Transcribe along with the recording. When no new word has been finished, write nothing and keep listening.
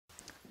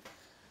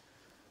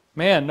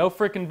Man, no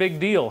freaking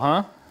big deal,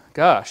 huh?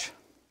 Gosh.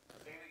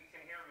 Maybe you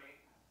can hear me.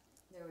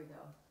 There we go.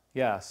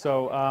 Yeah,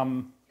 so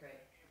Great.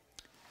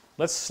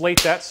 let's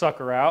slate that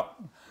sucker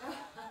out.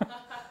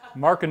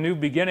 Mark a new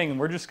beginning, and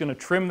we're just going to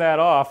trim that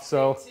off.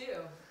 So Take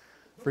two.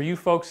 for you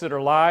folks that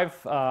are live,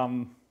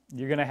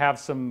 you're going to have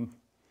some,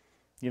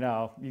 you're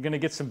going to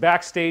get some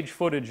backstage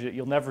footage that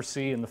you'll never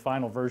see in the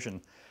final version.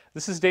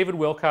 This is David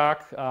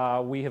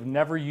Wilcock. We have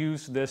never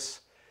used this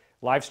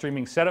live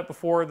streaming setup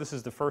before. This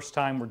is the first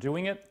time we're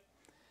doing it.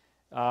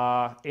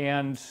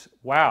 And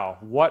wow,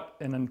 what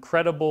an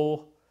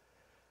incredible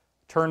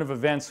turn of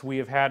events we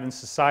have had in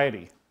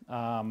society.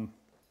 I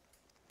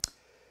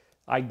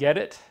get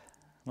it.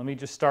 Let me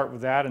just start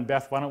with that. And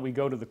Beth, why don't we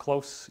go to the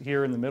close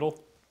here in the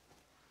middle?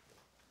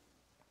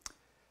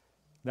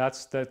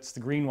 That's the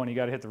green one. You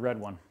got to hit the red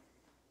one.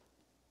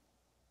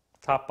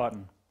 Top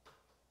button.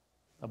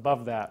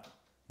 Above that.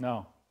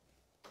 No.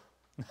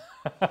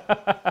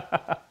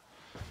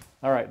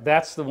 All right,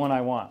 that's the one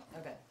I want.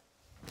 Okay.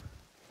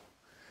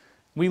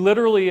 We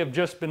literally have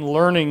just been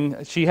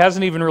learning. She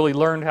hasn't even really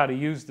learned how to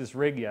use this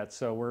rig yet,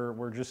 so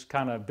we're just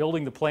kind of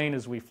building the plane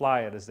as we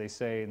fly it, as they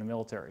say in the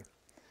military.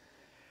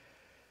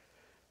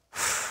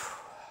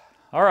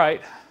 All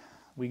right,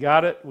 we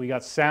got it. We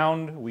got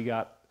sound. We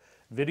got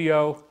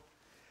video.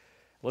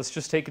 Let's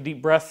just take a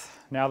deep breath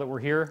now that we're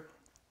here.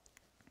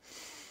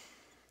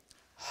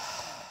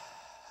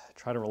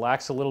 Try to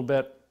relax a little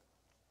bit.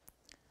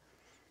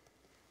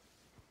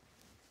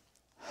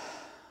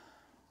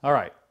 All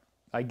right.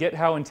 I get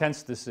how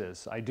intense this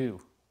is. I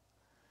do.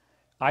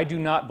 I do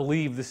not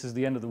believe this is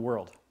the end of the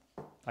world.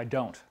 I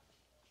don't.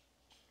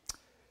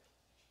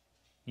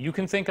 You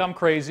can think I'm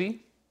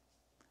crazy.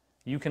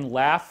 You can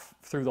laugh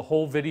through the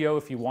whole video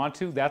if you want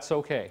to. That's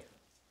okay.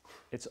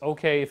 It's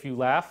okay if you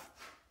laugh.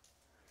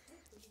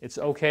 It's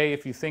okay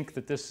if you think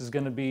that this is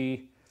going to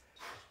be...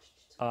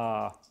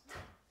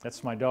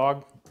 that's my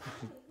dog.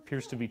 He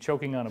appears to be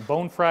choking on a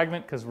bone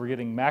fragment because we're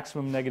getting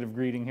maximum negative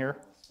greeting here.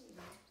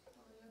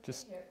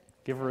 Just...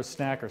 give her a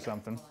snack or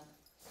something.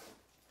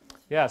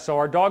 Yeah, so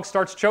our dog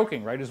starts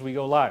choking right as we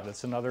go live.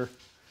 That's another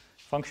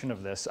function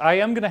of this. I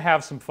am going to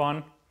have some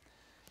fun,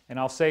 and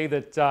I'll say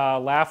that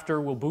laughter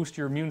will boost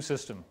your immune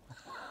system.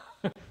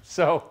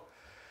 So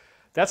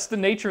that's the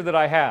nature that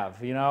I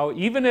have.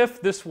 Even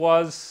if this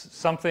was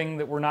something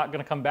that we're not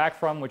going to come back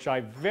from, which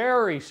I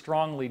very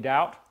strongly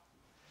doubt,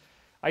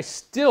 I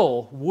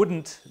still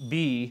wouldn't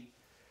be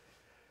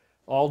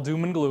all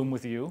doom and gloom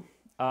with you.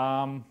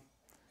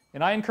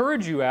 And I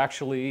encourage you,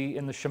 actually,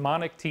 in the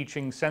shamanic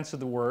teaching sense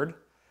of the word,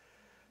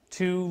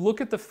 to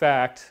look at the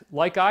fact,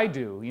 like I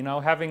do,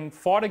 having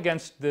fought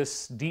against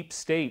this deep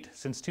state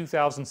since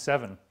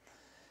 2007,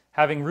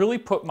 having really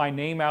put my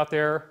name out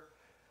there,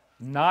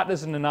 not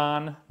as an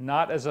anon,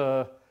 not as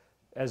a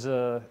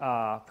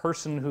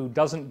person who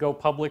doesn't go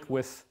public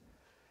with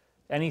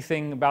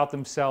anything about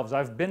themselves.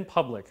 I've been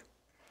public.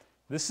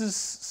 This is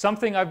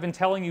something I've been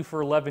telling you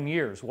for 11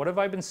 years. What have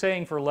I been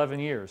saying for 11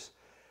 years?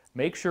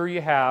 Make sure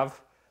you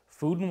have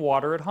food and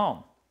water at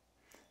home.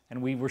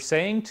 And we were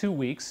saying 2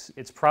 weeks.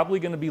 It's probably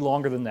going to be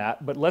longer than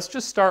that, but let's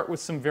just start with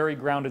some very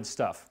grounded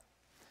stuff.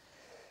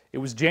 It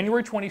was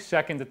January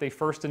 22nd that they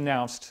first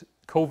announced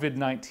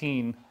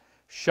COVID-19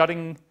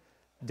 shutting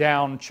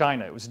down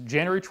China. It was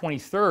January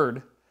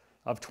 23rd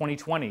of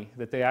 2020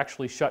 that they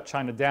actually shut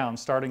China down,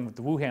 starting with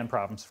the Wuhan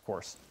province, of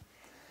course.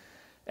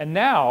 And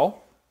now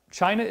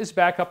China is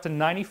back up to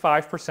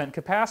 95%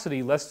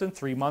 capacity less than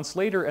 3 months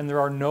later, and there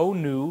are no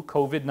new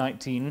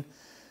COVID-19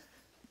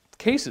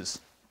 cases.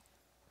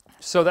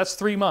 So that's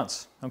 3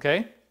 months,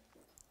 okay?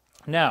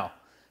 Now,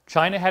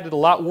 China had it a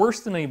lot worse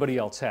than anybody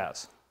else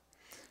has.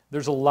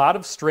 There's a lot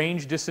of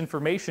strange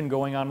disinformation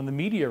going on in the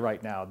media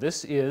right now.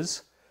 This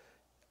is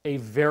a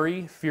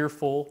very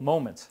fearful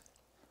moment.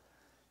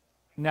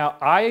 Now,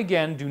 I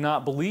again do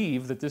not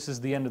believe that this is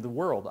the end of the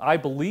world. I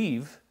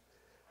believe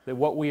that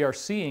what we are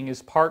seeing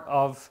is part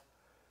of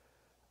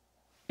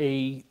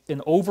an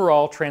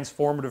overall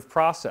transformative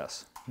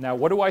process. Now,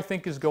 what do I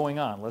think is going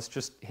on? Let's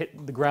just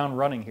hit the ground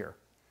running here.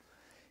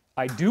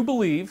 I do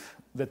believe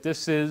that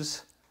this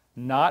is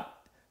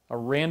not a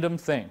random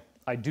thing.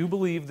 I do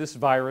believe this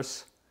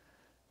virus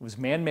was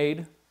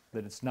man-made,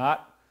 that it's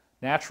not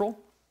natural,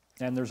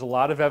 and there's a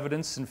lot of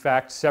evidence. In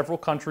fact, several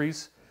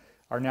countries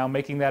are now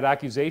making that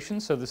accusation,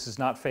 so this is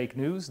not fake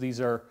news.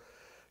 These are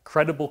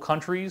credible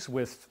countries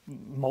with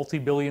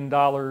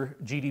multi-billion-dollar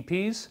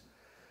GDPs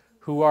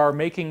who are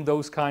making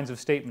those kinds of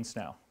statements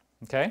now,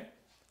 okay?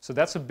 So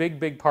that's a big,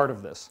 big part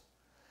of this.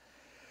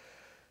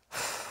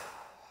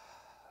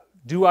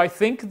 Do I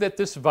think that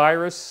this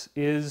virus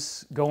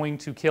is going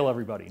to kill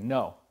everybody?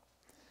 No.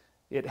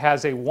 It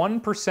has a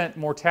 1%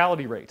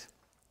 mortality rate.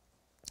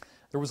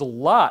 There was a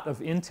lot of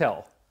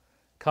intel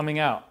coming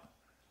out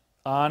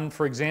on,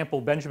 for example,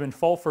 Benjamin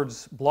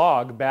Fulford's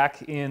blog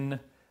back in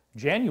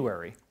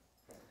January,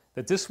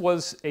 that this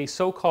was a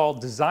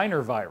so-called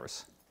designer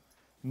virus,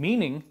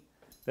 meaning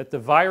that the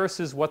virus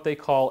is what they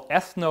call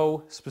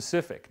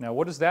ethno-specific. Now,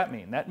 what does that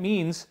mean? That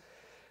means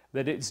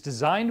that it's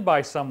designed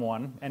by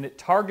someone and it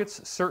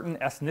targets certain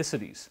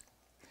ethnicities.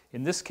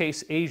 in this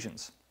case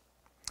Asians.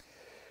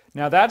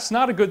 Now that's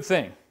not a good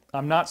thing.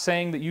 I'm not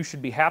saying that you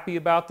should be happy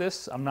about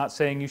this. I'm not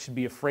saying you should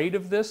be afraid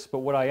of this, but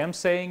what I am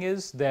saying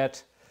is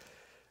that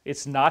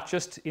it's not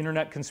just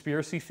internet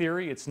conspiracy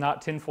theory. It's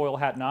not tinfoil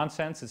hat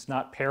nonsense. It's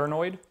not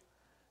paranoid.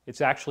 It's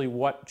actually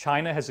what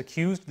China has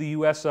accused the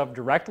U.S. of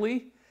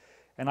directly,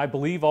 and I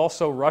believe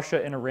also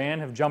Russia and Iran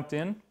have jumped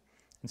in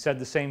and said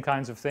the same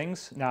kinds of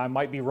things. Now, I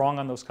might be wrong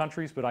on those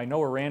countries, but I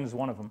know Iran is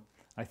one of them.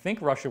 I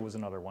think Russia was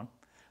another one.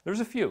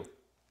 There's a few.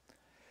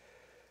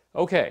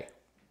 Okay,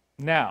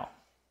 now,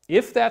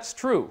 if that's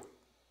true,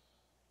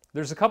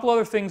 there's a couple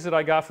other things that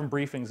I got from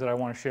briefings that I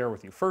want to share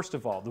with you. First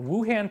of all, the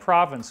Wuhan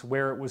province,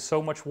 where it was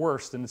so much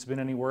worse than it's been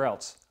anywhere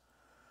else.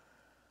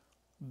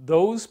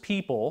 Those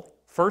people,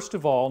 first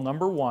of all,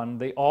 number one,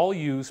 they all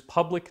use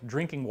public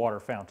drinking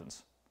water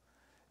fountains,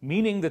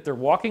 meaning that they're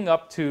walking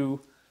up to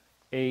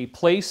a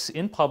place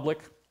in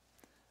public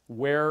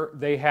where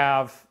they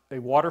have a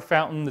water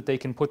fountain that they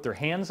can put their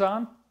hands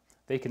on,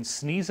 they can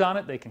sneeze on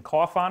it, they can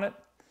cough on it,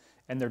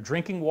 and they're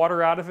drinking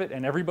water out of it,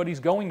 and everybody's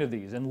going to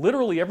these. And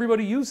literally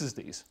everybody uses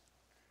these.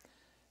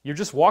 You're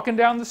just walking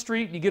down the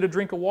street, you get a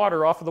drink of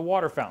water off of the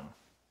water fountain.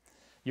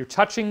 You're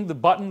touching the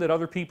button that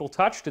other people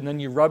touched, and then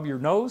you rub your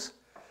nose.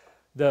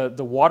 The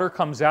water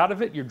comes out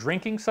of it. You're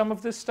drinking some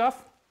of this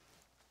stuff.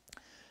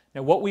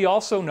 Now, what we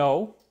also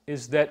know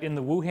is that in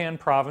the Wuhan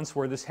province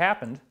where this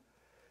happened,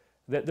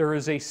 that there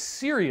is a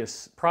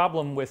serious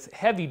problem with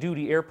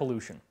heavy-duty air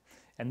pollution.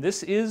 And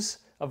this is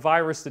a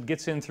virus that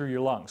gets in through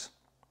your lungs.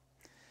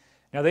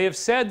 Now, they have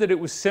said that it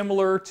was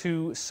similar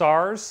to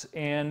SARS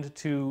and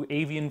to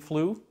avian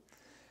flu.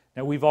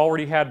 Now, we've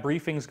already had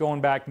briefings going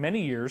back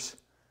many years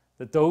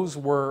that those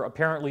were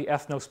apparently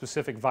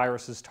ethno-specific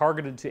viruses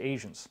targeted to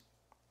Asians.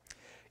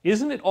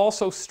 Isn't it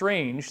also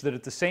strange that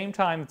at the same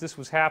time that this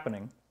was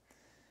happening,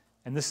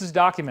 and this is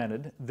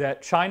documented,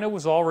 that China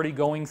was already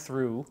going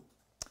through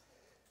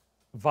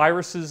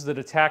viruses that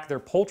attack their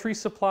poultry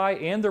supply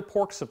and their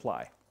pork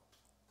supply?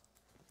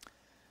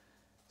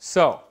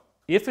 So,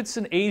 if it's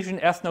an Asian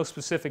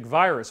ethno-specific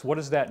virus, what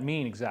does that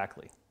mean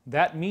exactly?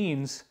 That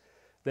means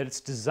that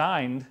it's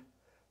designed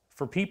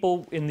for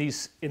people in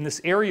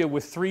this area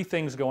with three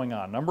things going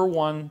on. Number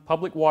one,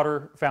 public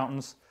water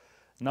fountains.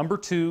 Number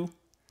two,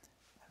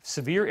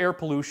 severe air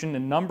pollution.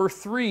 And number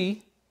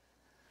three,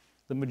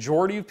 the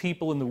majority of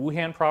people in the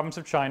Wuhan province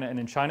of China and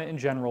in China in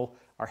general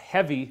are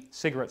heavy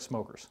cigarette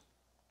smokers.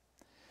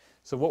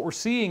 So what we're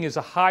seeing is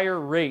a higher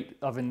rate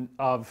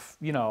of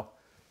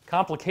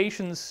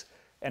complications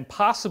and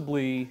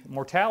possibly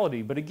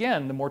mortality. But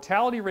again, the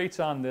mortality rates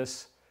on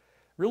this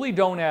really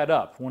don't add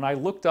up. When I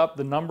looked up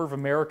the number of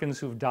Americans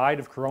who have died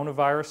of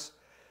coronavirus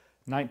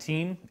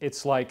 19,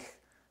 it's like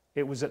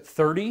it was at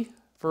 30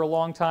 for a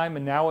long time,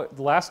 and now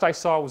the last I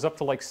saw was up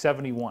to like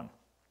 71.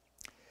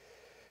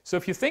 So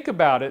if you think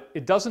about it,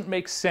 it doesn't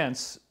make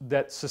sense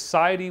that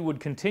society would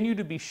continue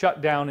to be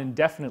shut down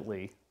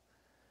indefinitely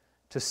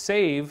to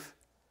save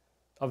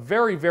a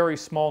very, very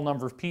small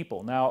number of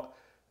people. Now,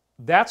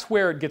 that's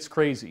where it gets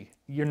crazy.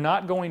 You're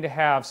not going to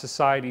have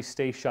society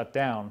stay shut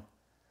down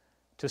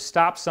to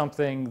stop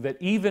something that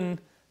even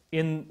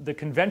in the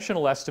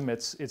conventional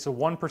estimates, it's a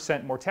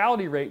 1%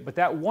 mortality rate, but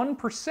that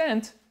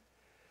 1%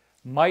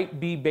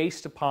 might be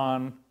based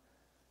upon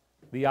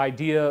the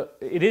idea,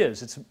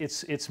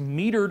 it's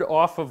metered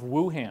off of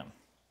Wuhan.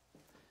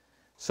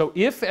 So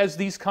if, as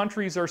these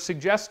countries are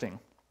suggesting,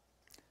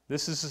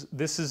 this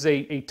is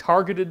a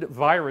targeted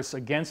virus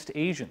against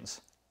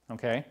Asians,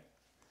 okay,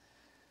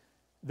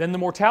 then the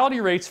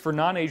mortality rates for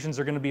non-Asians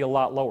are going to be a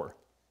lot lower.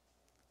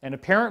 And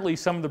apparently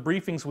some of the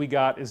briefings we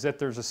got is that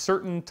there's a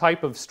certain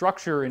type of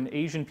structure in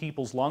Asian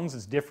people's lungs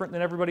that's different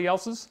than everybody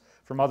else's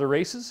from other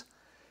races.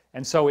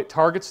 And so it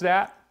targets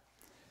that.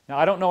 Now,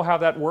 I don't know how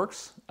that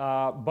works,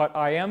 but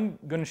I am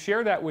going to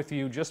share that with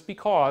you just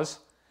because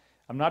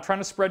I'm not trying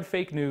to spread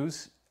fake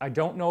news. I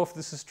don't know if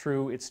this is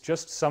true. It's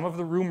just some of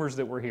the rumors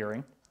that we're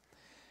hearing.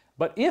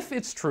 But if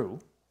it's true,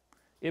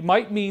 it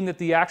might mean that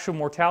the actual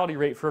mortality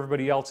rate for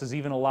everybody else is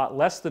even a lot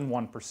less than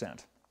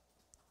 1%.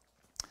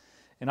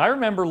 And I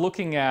remember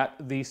looking at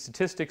the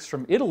statistics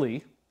from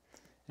Italy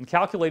and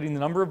calculating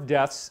the number of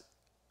deaths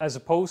as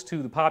opposed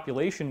to the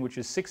population, which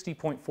is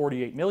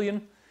 60.48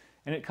 million,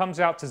 and it comes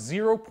out to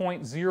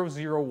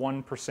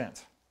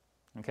 0.001%.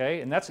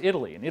 Okay, and that's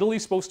Italy. And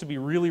Italy's supposed to be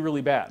really,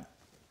 really bad.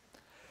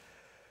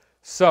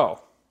 So,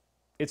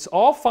 it's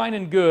all fine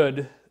and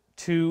good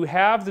to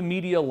have the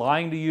media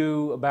lying to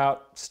you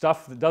about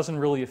stuff that doesn't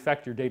really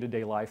affect your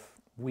day-to-day life.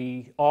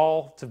 We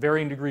all, to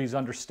varying degrees,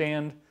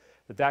 understand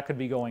that that could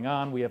be going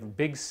on. We have a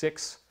big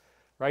six,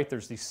 right?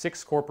 There's these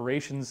 6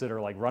 corporations that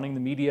are like running the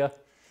media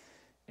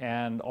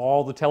and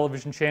all the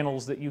television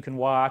channels that you can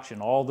watch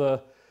and all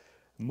the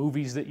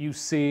movies that you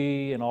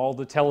see and all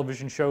the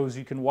television shows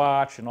you can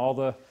watch and all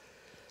the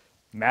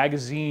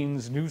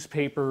magazines,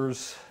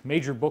 newspapers,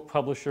 major book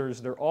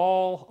publishers. They're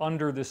all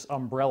under this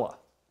umbrella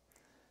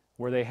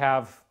where they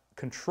have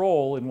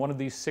control in one of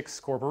these 6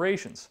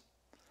 corporations.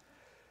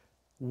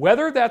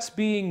 Whether that's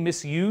being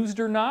misused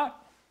or not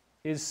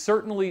is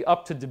certainly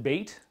up to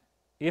debate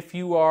if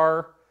you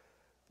are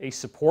a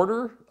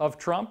supporter of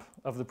Trump,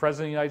 of the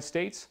President of the United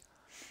States,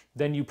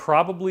 then you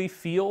probably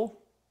feel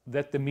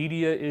that the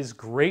media is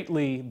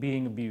greatly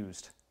being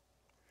abused.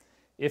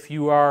 If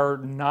you are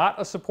not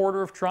a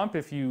supporter of Trump,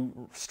 if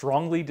you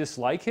strongly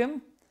dislike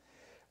him,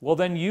 well,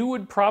 then you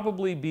would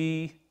probably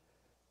be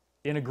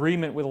in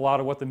agreement with a lot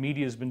of what the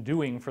media has been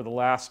doing for the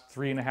last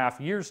 3.5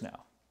 years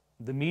now.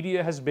 The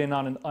media has been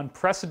on an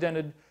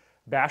unprecedented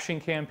bashing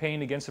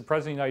campaign against the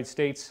President of the United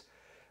States.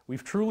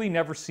 We've truly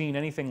never seen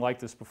anything like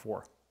this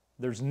before.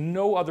 There's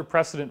no other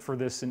precedent for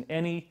this in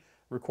any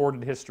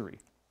recorded history.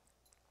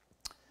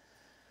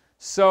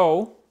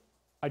 So,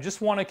 I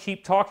just want to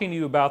keep talking to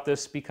you about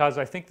this because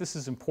I think this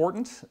is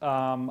important.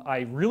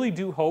 I really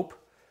do hope,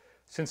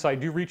 since I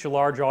do reach a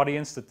large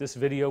audience, that this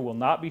video will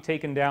not be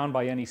taken down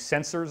by any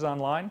censors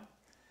online.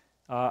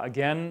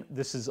 Again,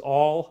 this is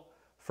all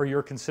for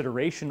your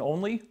consideration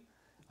only.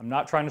 I'm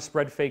not trying to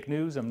spread fake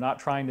news. I'm not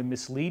trying to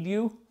mislead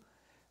you.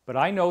 But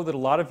I know that a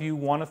lot of you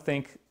want to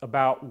think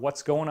about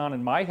what's going on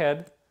in my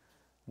head.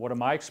 What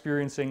am I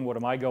experiencing? What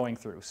am I going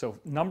through? So,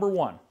 number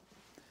one,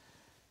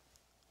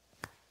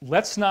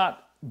 let's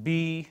not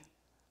be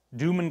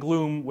doom and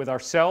gloom with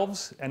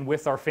ourselves and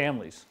with our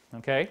families,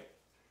 okay?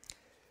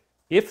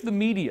 If the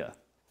media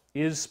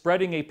is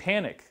spreading a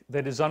panic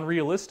that is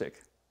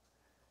unrealistic,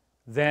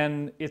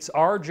 then it's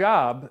our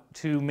job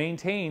to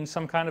maintain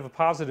some kind of a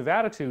positive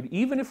attitude,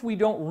 even if we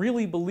don't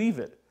really believe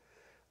it.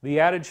 The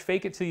adage,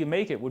 fake it till you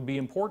make it, would be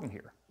important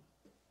here.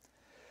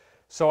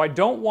 So I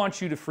don't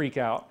want you to freak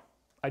out.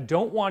 I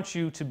don't want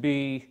you to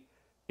be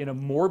in a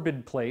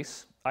morbid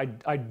place.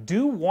 I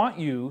do want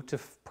you to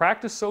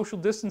practice social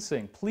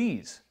distancing.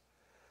 Please,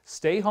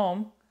 stay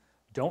home.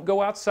 Don't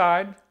go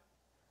outside.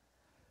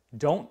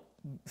 Don't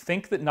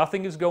think that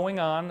nothing is going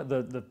on.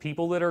 The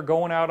people that are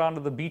going out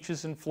onto the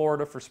beaches in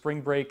Florida for spring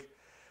break,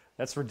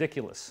 that's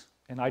ridiculous.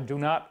 And I do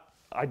not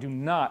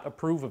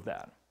approve of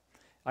that.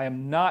 I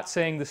am not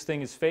saying this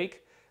thing is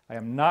fake. I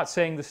am not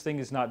saying this thing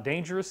is not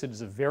dangerous. It is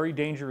a very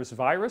dangerous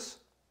virus.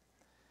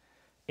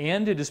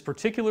 And it is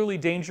particularly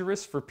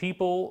dangerous for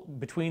people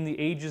between the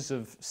ages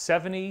of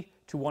 70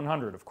 to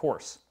 100, of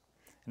course.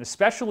 And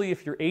especially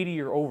if you're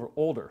 80 or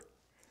older.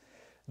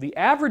 The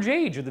average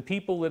age of the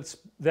people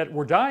that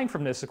were dying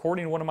from this,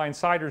 according to one of my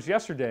insiders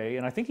yesterday,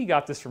 and I think he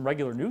got this from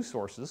regular news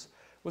sources,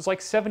 was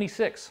like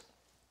 76.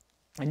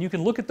 And you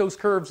can look at those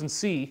curves and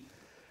see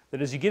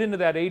that as you get into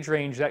that age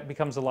range, that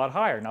becomes a lot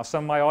higher. Now,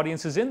 some of my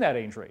audience is in that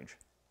age range.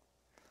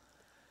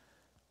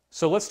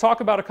 So let's talk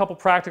about a couple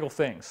practical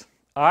things.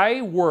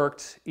 I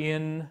worked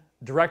in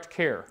direct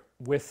care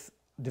with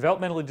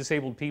developmentally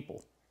disabled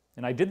people,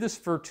 and I did this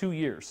for 2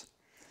 years.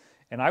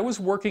 And I was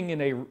working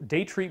in a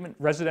day treatment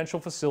residential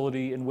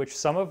facility in which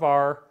some of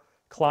our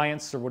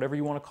clients, or whatever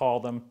you want to call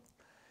them,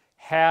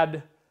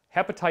 had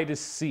hepatitis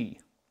C,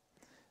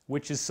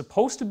 which is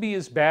supposed to be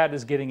as bad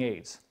as getting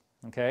AIDS,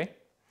 okay?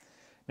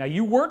 Now,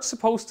 you weren't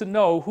supposed to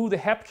know who the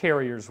hep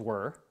carriers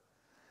were,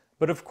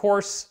 but of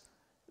course,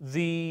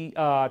 the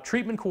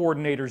treatment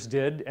coordinators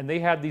did, and they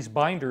had these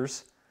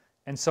binders,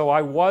 and so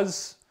I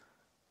was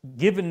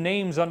given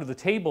names under the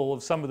table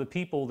of some of the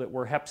people that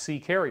were hep C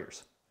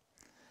carriers.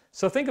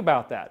 So think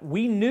about that.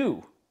 We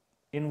knew,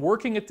 in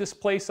working at this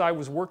place I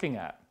was working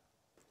at,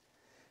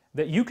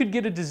 that you could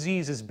get a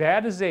disease as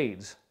bad as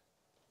AIDS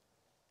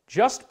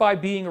just by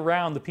being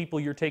around the people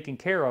you're taking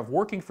care of,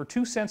 working for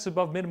 2 cents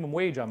above minimum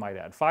wage, I might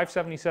add.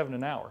 $5.77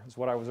 an hour is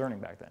what I was earning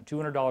back then,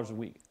 $200 a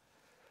week.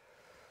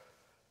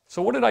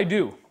 So what did I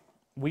do?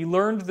 We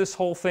learned this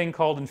whole thing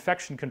called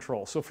infection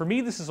control. So for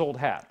me, this is old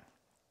hat.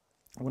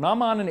 When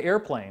I'm on an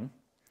airplane,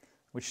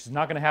 which is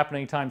not going to happen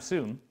anytime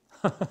soon,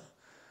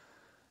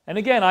 and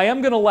again, I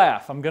am going to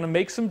laugh. I'm going to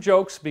make some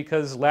jokes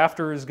because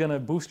laughter is going to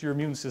boost your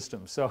immune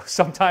system. So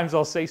sometimes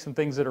I'll say some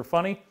things that are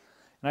funny,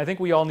 and I think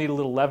we all need a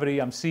little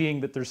levity. I'm seeing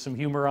that there's some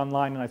humor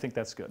online, and I think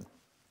that's good.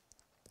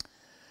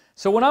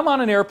 So when I'm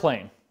on an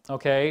airplane,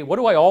 okay, what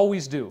do I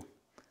always do?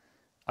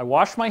 I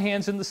wash my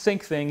hands in the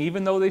sink thing,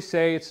 even though they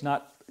say it's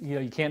not,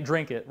 you can't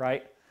drink it,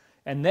 right?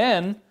 And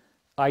then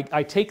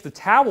I take the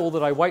towel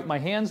that I wipe my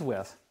hands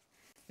with,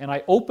 and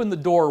I open the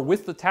door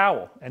with the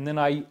towel. And then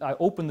I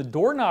open the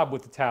doorknob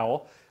with the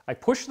towel. I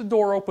push the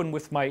door open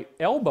with my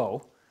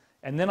elbow,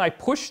 and then I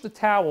push the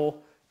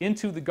towel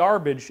into the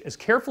garbage as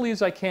carefully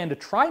as I can to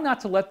try not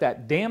to let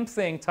that damn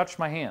thing touch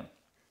my hand.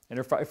 And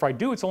if I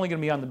do, it's only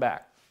going to be on the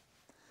back.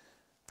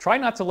 Try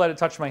not to let it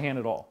touch my hand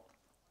at all.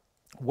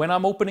 When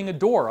I'm opening a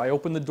door, I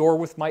open the door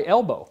with my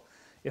elbow.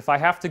 If I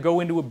have to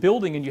go into a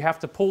building and you have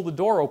to pull the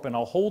door open,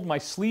 I'll hold my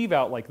sleeve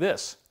out like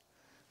this.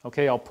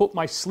 Okay, I'll put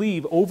my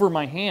sleeve over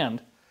my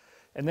hand,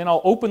 and then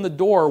I'll open the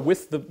door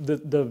with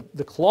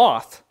the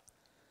cloth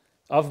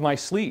of my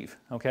sleeve,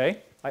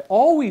 okay? I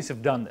always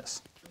have done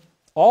this.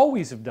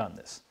 Always have done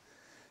this.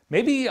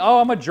 Maybe, oh,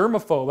 I'm a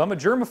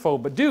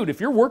germaphobe. But dude, if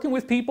you're working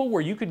with people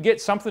where you could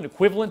get something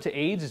equivalent to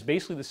AIDS, is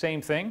basically the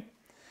same thing,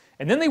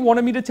 and then they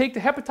wanted me to take the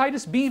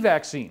hepatitis B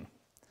vaccine.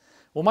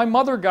 Well, my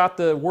mother got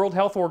the World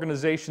Health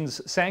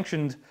Organization's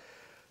sanctioned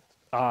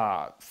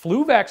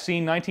flu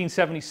vaccine in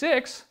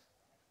 1976,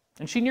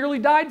 and she nearly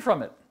died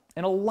from it.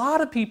 And a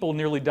lot of people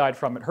nearly died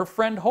from it. Her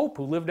friend Hope,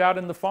 who lived out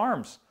in the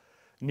farms,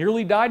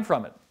 nearly died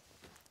from it.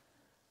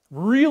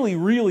 Really,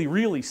 really,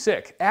 really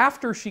sick.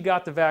 After she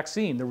got the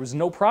vaccine, there was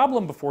no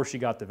problem before she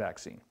got the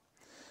vaccine.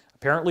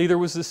 Apparently there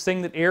was this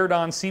thing that aired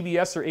on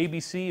CBS or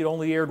ABC, it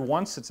only aired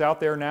once, it's out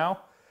there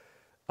now,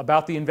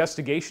 about the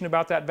investigation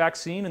about that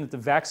vaccine and that the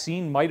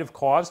vaccine might have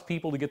caused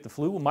people to get the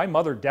flu. Well, my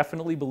mother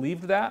definitely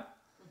believed that.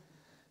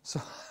 So,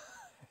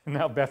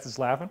 now Beth is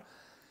laughing.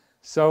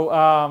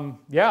 So,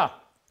 yeah,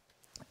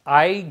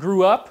 I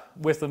grew up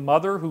with a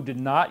mother who did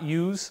not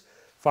use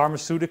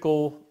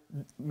pharmaceutical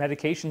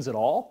medications at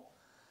all.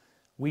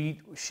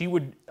 She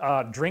would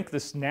drink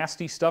this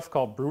nasty stuff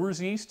called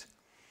brewer's yeast.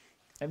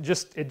 It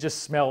just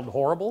smelled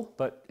horrible,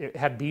 but it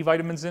had B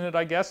vitamins in it,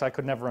 I guess. I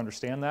could never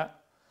understand that.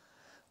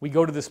 We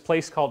go to this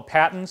place called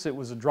Patton's. It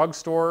was a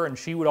drugstore, and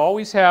she would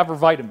always have her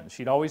vitamins.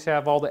 She'd always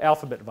have all the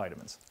alphabet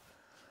vitamins.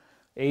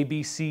 A,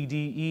 B, C,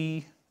 D,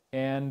 E,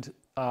 and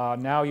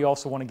now you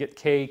also want to get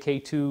K,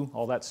 K2,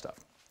 all that stuff.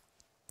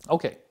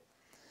 Okay.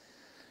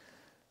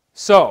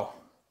 So,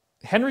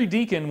 Henry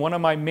Deacon, one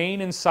of my main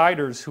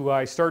insiders who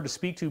I started to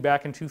speak to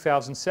back in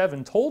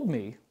 2007, told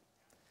me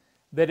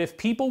that if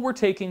people were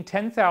taking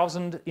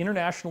 10,000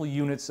 international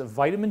units of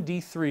vitamin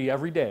D3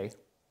 every day,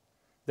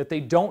 that they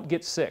don't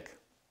get sick.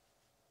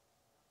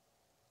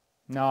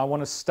 Now I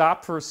want to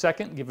stop for a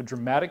second, give a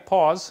dramatic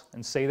pause,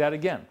 and say that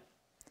again.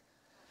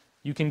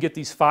 You can get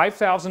these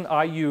 5,000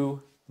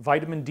 IU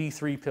vitamin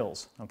D3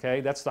 pills,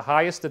 okay? That's the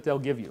highest that they'll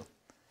give you.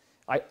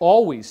 I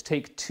always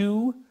take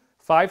 2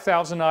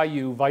 5,000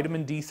 IU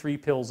vitamin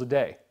D3 pills a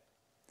day.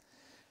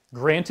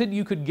 Granted,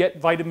 you could get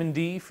vitamin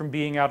D from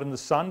being out in the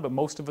sun, but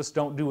most of us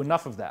don't do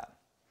enough of that.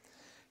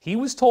 He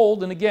was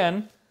told, and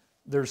again,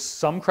 there's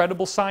some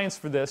credible science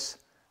for this,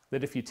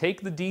 that if you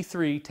take the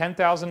D3,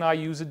 10,000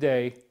 IUs a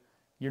day,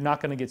 you're not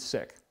going to get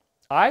sick.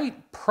 I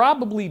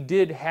probably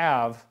did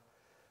have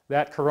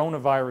that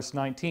coronavirus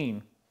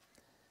 19,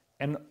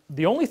 and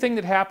the only thing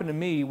that happened to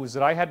me was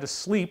that I had to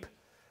sleep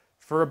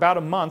for about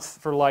a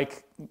month for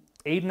like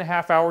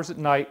 8.5 hours at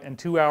night and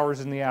 2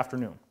 hours in the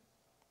afternoon.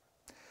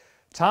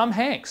 Tom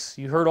Hanks,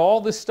 you heard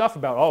all this stuff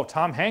about, oh,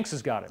 Tom Hanks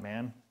has got it,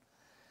 man.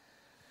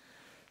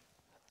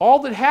 All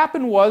that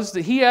happened was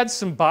that he had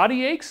some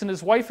body aches and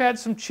his wife had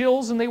some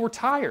chills and they were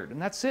tired,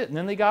 and that's it, and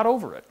then they got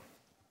over it.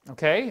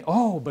 Okay?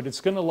 Oh, but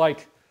it's gonna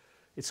like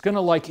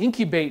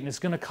incubate and it's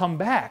gonna come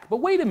back. But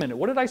wait a minute,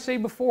 what did I say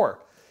before?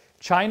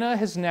 China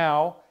has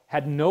now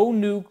had no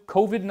new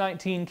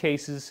COVID-19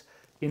 cases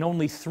in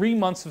only 3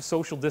 months of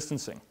social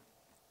distancing.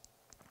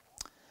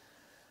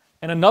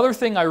 And another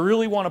thing I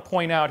really want to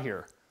point out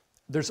here,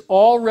 there's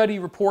already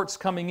reports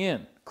coming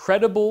in,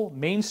 credible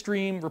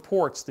mainstream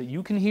reports that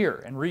you can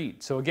hear and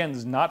read. So again, this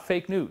is not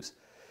fake news,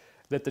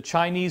 that the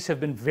Chinese have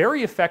been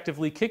very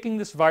effectively kicking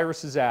this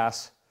virus's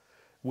ass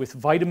with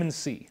vitamin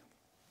C.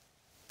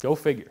 Go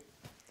figure.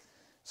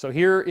 So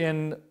here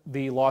in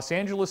the Los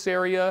Angeles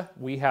area,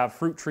 we have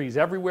fruit trees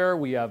everywhere.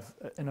 We have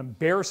an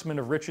embarrassment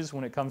of riches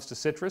when it comes to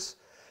citrus.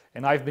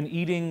 And I've been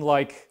eating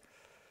like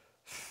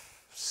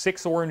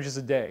 6 oranges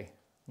a day.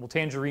 Well,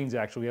 tangerines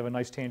actually. We have a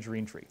nice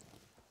tangerine tree.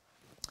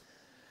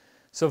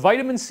 So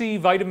vitamin C,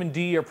 vitamin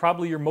D are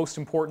probably your most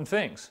important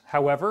things.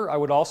 However, I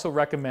would also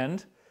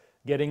recommend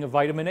getting a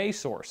vitamin A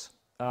source.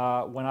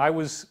 When I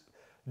was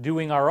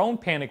doing our own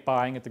panic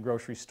buying at the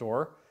grocery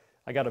store,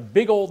 I got a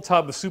big old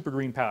tub of super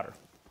green powder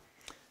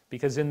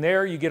because in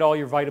there you get all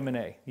your vitamin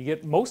A. You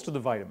get most of the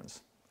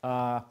vitamins.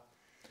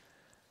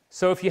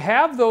 So if you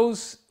have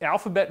those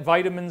alphabet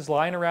vitamins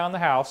lying around the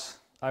house,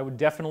 I would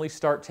definitely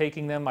start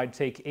taking them. I'd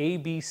take A,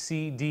 B,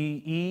 C,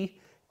 D, E.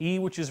 E,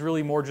 which is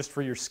really more just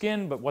for your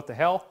skin, but what the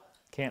hell?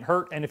 Can't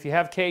hurt. And if you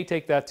have K,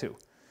 take that too.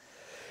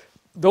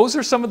 Those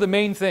are some of the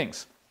main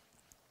things.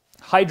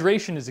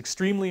 Hydration is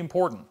extremely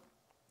important.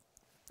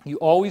 You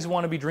always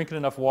want to be drinking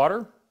enough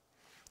water.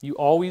 You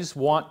always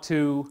want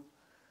to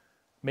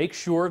make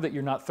sure that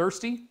you're not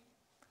thirsty.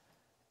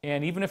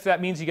 And even if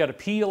that means you got to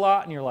pee a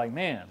lot and you're like,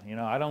 man, you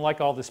know, I don't like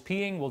all this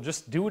peeing, well,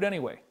 just do it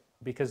anyway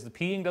because the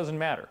peeing doesn't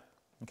matter.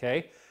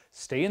 Okay?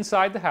 Stay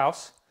inside the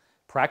house.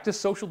 Practice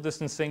social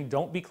distancing.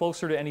 Don't be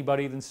closer to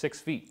anybody than 6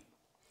 feet.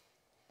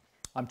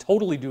 I'm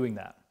totally doing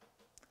that.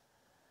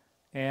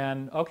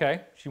 And,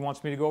 okay, she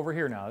wants me to go over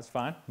here now. That's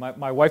fine.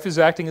 My wife is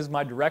acting as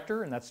my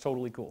director, and that's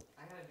totally cool.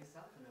 I gotta do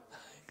something over there.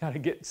 Gotta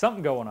get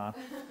something going on.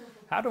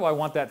 How do I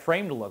want that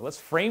frame to look? Let's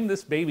frame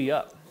this baby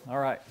up. All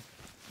right.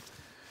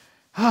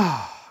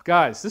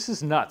 Guys, this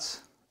is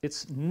nuts.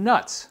 It's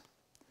nuts.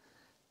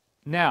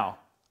 Now,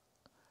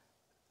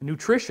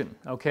 nutrition,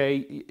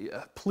 okay?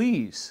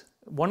 Please,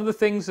 one of the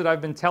things that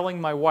I've been telling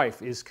my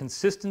wife is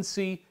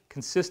consistency,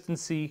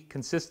 consistency,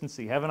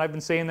 consistency. Haven't I been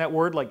saying that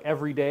word like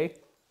every day?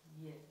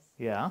 Yes.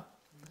 Yeah.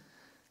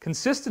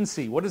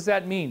 Consistency, what does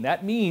that mean?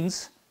 That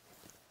means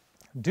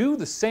do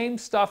the same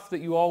stuff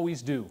that you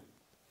always do,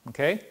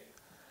 okay?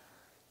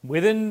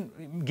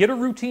 Get a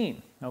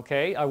routine,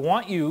 okay? I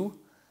want you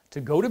to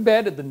go to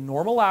bed at the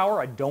normal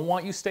hour. I don't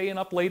want you staying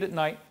up late at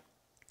night.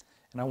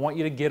 And I want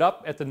you to get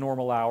up at the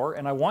normal hour,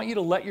 and I want you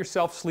to let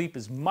yourself sleep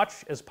as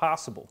much as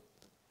possible.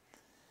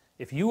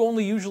 If you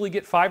only usually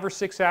get 5 or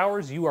 6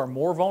 hours, you are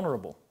more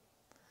vulnerable.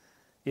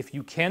 If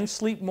you can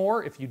sleep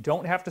more, if you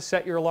don't have to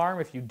set your alarm,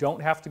 if you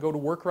don't have to go to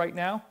work right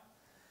now,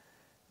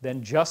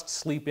 then just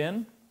sleep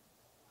in.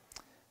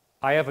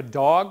 I have a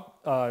dog,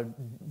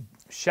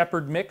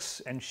 Shepherd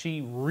Mix, and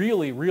she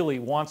really, really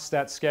wants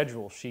that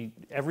schedule.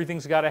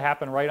 Everything's got to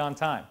happen right on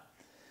time,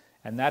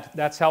 and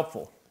that's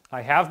helpful.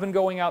 I have been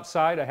going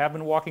outside. I have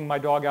been walking my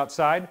dog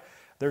outside.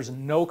 There's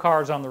no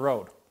cars on the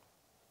road,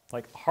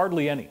 like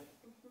hardly any.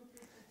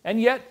 And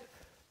yet,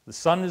 the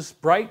sun is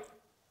bright,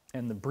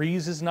 and the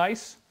breeze is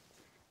nice,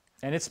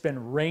 and it's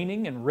been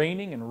raining and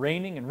raining and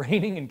raining and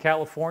raining in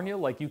California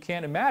like you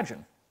can't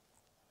imagine,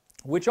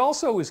 which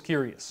also is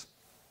curious.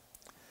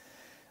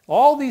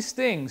 All these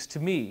things, to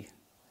me,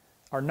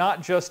 are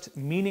not just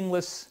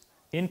meaningless,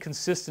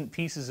 inconsistent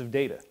pieces of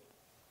data.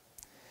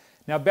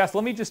 Now, Beth,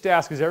 let me just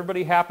ask, is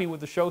everybody happy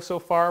with the show so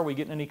far? Are we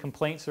getting any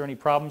complaints or any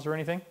problems or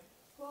anything?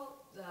 Well,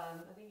 I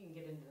think you can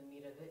get into the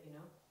meat of it, you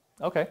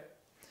know? Okay.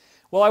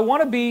 Well, I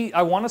want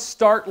to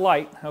start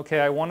light, okay?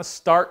 I want to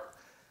start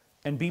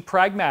and be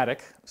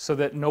pragmatic so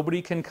that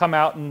nobody can come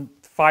out and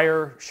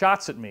fire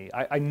shots at me.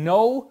 I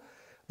know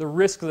the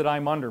risk that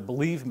I'm under,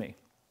 believe me.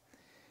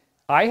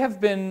 I have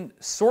been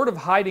sort of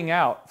hiding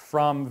out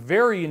from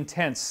very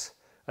intense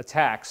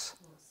attacks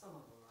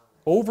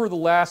over the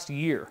last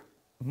year,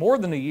 more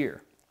than a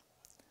year,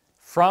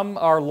 from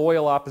our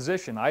loyal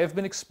opposition. I have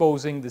been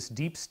exposing this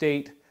deep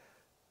state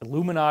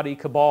Illuminati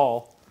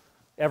cabal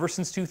ever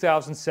since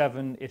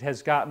 2007. It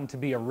has gotten to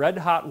be a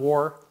red-hot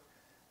war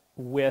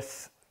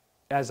with,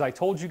 as I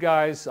told you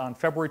guys on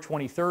February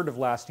 23rd of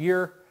last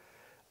year,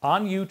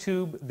 on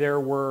YouTube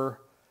there were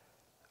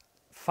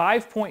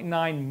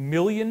 5.9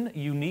 million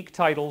unique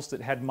titles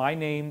that had my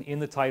name in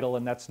the title,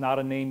 and that's not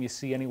a name you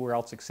see anywhere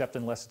else except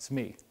unless it's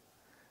me.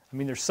 I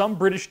mean, there's some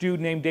British dude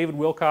named David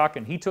Wilcock,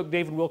 and he took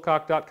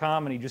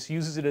davidwilcock.com and he just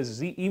uses it as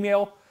his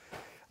email.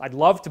 I'd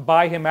love to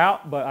buy him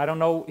out, but I don't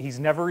know, he's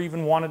never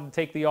even wanted to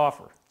take the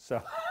offer. So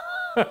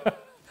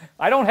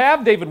I don't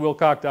have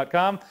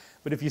davidwilcock.com,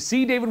 but if you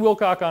see David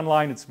Wilcock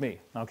online, it's me,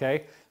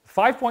 okay?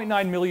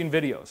 5.9 million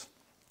videos.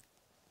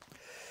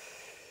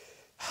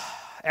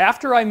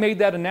 After I made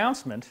that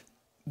announcement,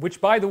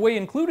 which by the way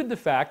included the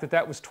fact that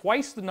that was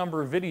twice the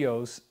number of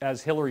videos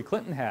as Hillary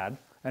Clinton had,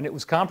 and it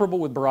was comparable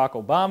with Barack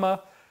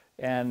Obama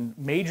and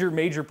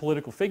major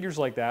political figures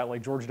like that,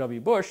 like George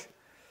W. Bush.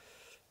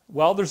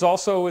 Well, there's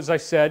also, as I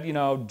said, you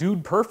know,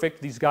 Dude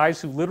Perfect, these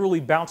guys who literally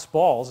bounce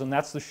balls, and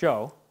that's the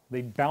show.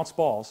 They bounce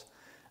balls.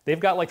 They've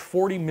got like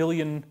 40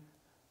 million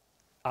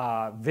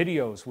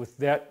videos with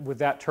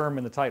that term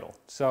in the title.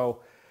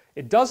 So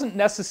it doesn't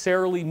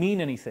necessarily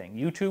mean anything.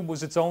 YouTube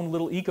was its own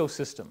little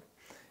ecosystem.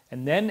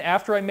 And then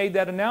after I made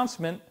that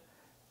announcement,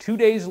 2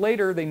 days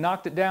later, they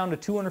knocked it down to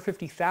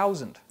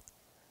 250,000.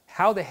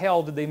 How the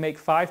hell did they make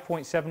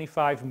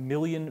 5.75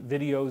 million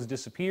videos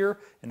disappear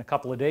in a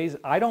couple of days?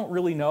 I don't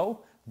really know,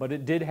 but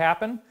it did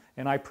happen,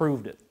 and I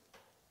proved it.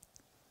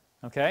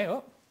 Okay?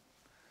 Oh.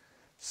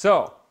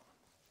 So,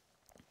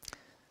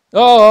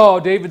 oh,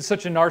 David's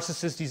such a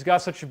narcissist. He's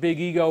got such a big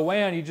ego.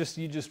 Man, you're just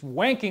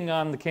wanking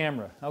on the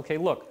camera. Okay,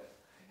 look.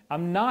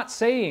 I'm not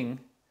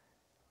saying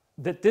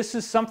that this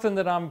is something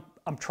that I'm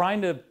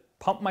trying to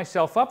pump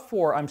myself up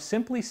for. I'm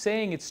simply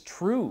saying it's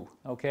true,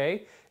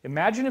 okay?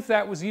 Imagine if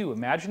that was you.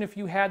 Imagine if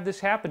you had this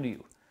happen to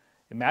you.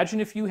 Imagine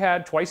if you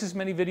had twice as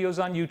many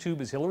videos on YouTube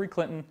as Hillary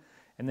Clinton,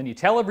 and then you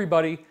tell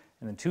everybody,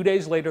 and then 2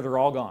 days later they're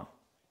all gone.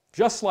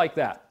 Just like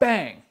that.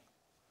 Bang!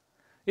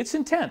 It's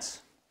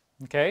intense,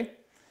 okay?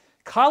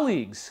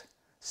 Colleagues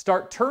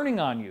start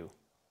turning on you,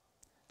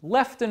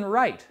 left and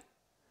right,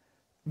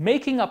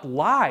 making up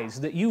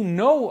lies that you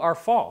know are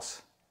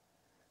false,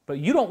 but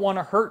you don't want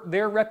to hurt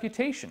their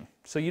reputation,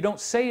 so you don't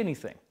say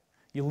anything.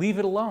 You leave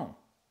it alone.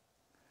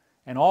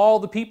 And all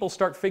the people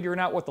start figuring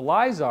out what the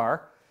lies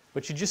are,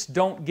 but you just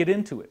don't get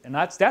into it. And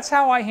that's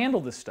how I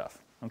handle this stuff,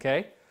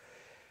 okay?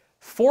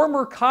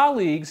 Former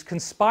colleagues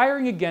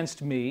conspiring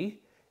against me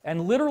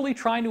and literally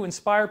trying to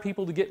inspire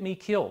people to get me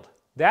killed.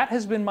 That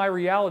has been my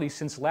reality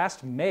since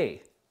last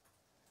May.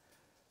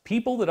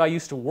 People that I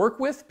used to work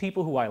with,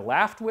 people who I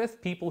laughed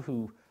with, people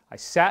who I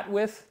sat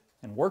with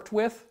and worked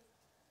with,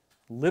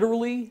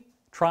 literally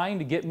trying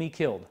to get me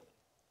killed.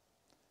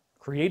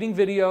 Creating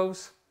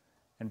videos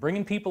and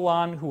bringing people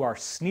on who are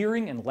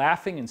sneering and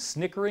laughing and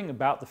snickering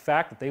about the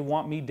fact that they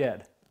want me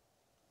dead.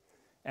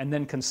 And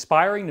then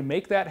conspiring to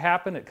make that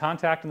happen at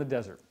Contact in the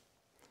Desert.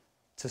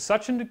 To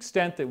such an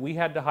extent that we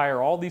had to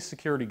hire all these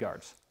security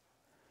guards.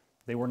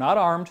 They were not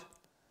armed,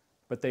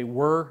 but they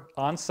were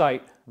on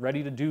site,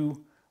 ready to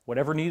do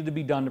whatever needed to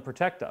be done to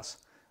protect us.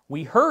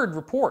 We heard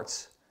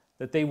reports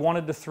that they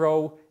wanted to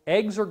throw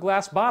eggs or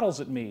glass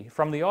bottles at me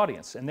from the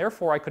audience, and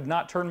therefore I could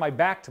not turn my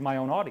back to my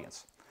own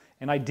audience.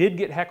 And I did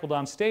get heckled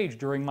on stage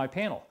during my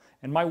panel,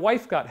 and my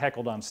wife got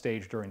heckled on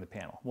stage during the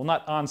panel. Well,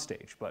 not on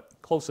stage, but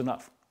close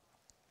enough.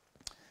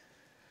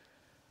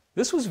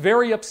 This was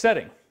very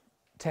upsetting.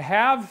 To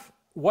have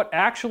what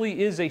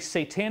actually is a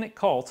satanic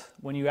cult,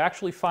 when you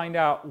actually find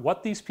out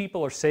what these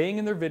people are saying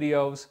in their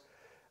videos,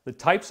 the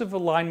types of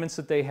alignments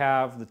that they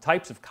have, the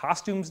types of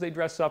costumes they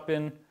dress up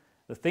in,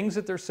 the things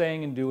that they're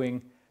saying and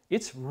doing.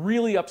 It's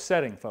really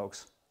upsetting,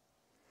 folks.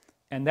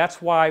 And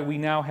that's why we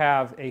now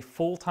have a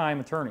full-time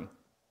attorney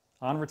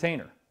on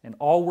retainer. And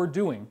all we're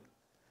doing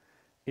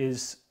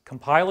is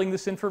compiling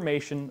this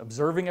information,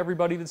 observing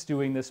everybody that's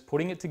doing this,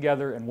 putting it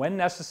together, and when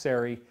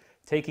necessary,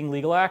 taking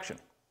legal action.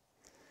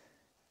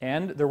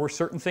 And there were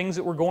certain things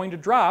that we're going to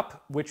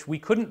drop, which we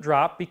couldn't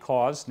drop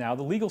because now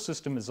the legal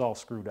system is all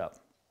screwed up.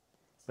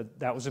 But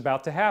that was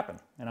about to happen,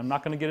 and I'm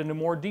not going to get into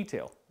more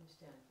detail.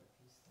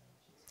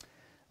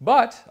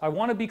 But I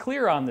want to be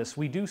clear on this.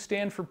 We do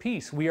stand for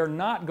peace. We are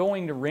not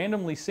going to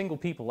randomly single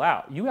people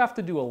out. You have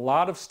to do a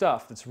lot of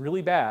stuff that's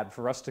really bad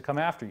for us to come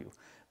after you.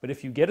 But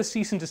if you get a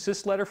cease and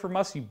desist letter from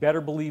us, you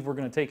better believe we're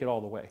going to take it all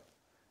the way.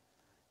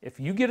 If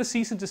you get a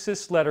cease and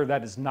desist letter,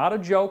 that is not a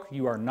joke.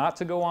 You are not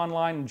to go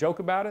online and joke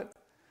about it.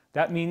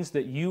 That means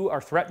that you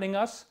are threatening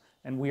us,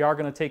 and we are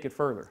going to take it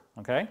further,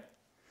 okay?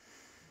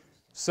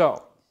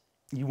 So,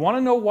 you want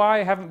to know why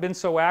I haven't been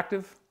so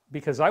active?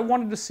 Because I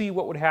wanted to see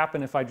what would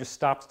happen if I just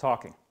stopped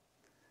talking.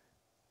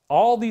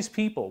 All these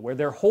people, where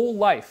their whole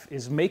life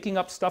is making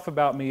up stuff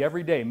about me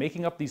every day,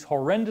 making up these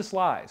horrendous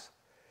lies,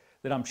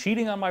 that I'm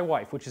cheating on my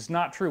wife, which is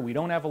not true. We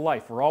don't have a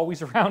life. We're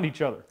always around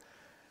each other.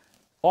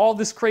 All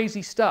this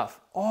crazy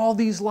stuff, all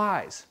these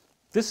lies.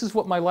 This is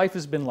what my life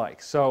has been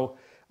like. So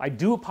I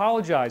do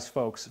apologize,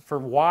 folks, for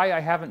why I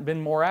haven't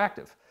been more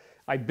active.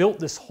 I built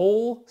this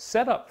whole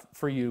setup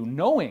for you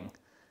knowing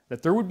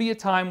that there would be a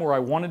time where I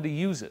wanted to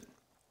use it,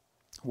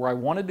 where I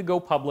wanted to go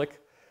public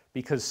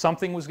because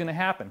something was going to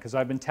happen. Because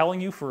I've been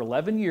telling you for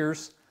 11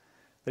 years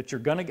that you're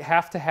going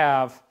to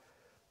have,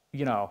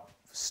 you know,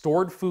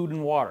 stored food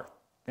and water.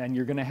 And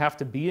you're going to have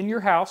to be in your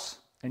house,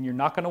 and you're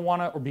not going to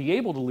want to or be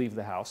able to leave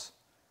the house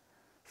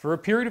for a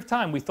period of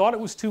time. We thought it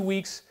was 2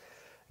 weeks.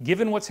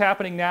 Given what's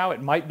happening now,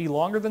 it might be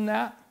longer than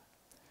that.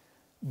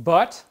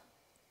 But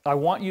I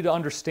want you to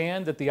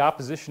understand that the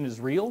opposition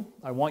is real.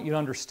 I want you to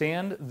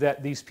understand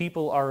that these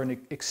people are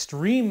an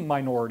extreme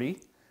minority.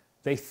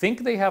 They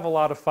think they have a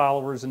lot of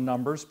followers and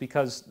numbers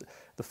because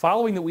the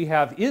following that we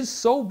have is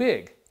so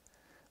big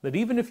that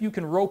even if you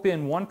can rope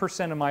in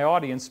 1% of my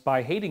audience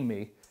by hating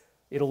me,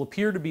 it'll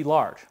appear to be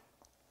large.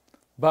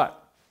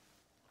 But,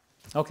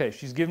 okay,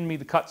 she's giving me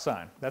the cut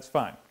sign. That's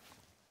fine.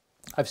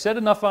 I've said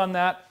enough on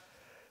that.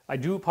 I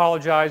do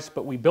apologize,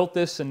 but we built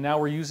this and now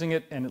we're using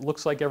it and it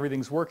looks like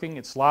everything's working.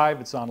 It's live,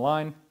 it's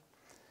online.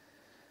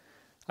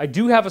 I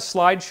do have a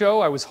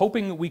slideshow. I was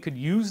hoping that we could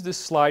use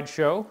this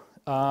slideshow,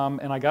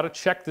 and I got to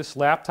check this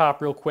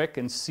laptop real quick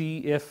and see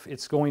if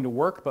it's going to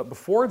work. But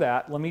before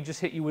that, let me just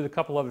hit you with a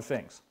couple other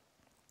things.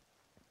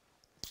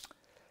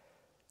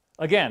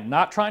 Again,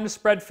 not trying to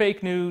spread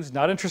fake news,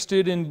 not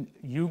interested in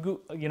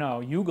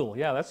Google,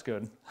 yeah, that's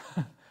good.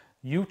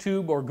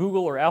 YouTube or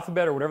Google or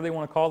Alphabet or whatever they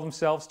want to call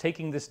themselves,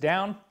 taking this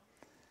down.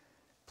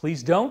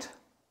 Please don't.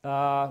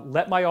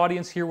 Let my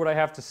audience hear what I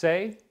have to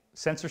say.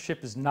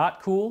 Censorship is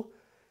not cool.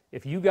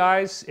 If you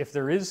guys, if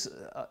there is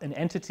an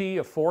entity,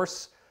 a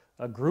force,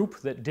 a group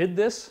that did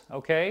this,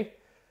 okay,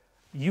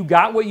 you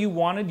got what you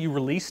wanted, you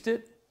released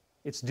it,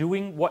 it's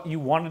doing what you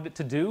wanted it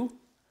to do,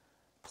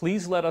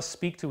 please let us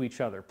speak to each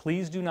other.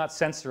 Please do not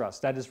censor us.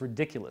 That is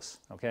ridiculous,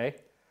 okay?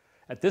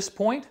 At this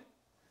point,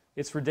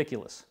 it's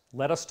ridiculous.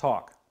 Let us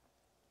talk.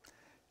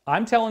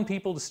 I'm telling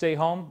people to stay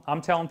home.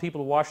 I'm telling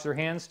people to wash their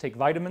hands, take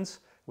vitamins,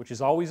 which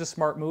is always a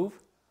smart move,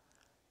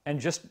 and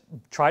just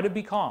try to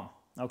be calm,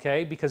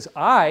 okay? Because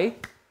I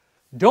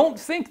don't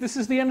think this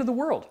is the end of the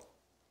world.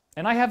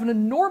 And I have an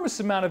enormous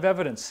amount of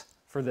evidence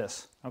for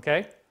this,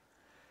 okay?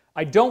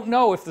 I don't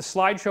know if the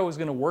slideshow is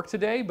going to work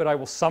today, but I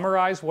will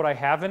summarize what I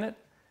have in it.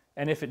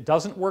 And if it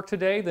doesn't work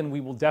today, then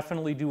we will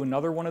definitely do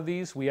another one of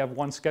these. We have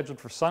one scheduled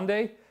for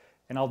Sunday,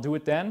 and I'll do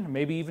it then,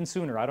 maybe even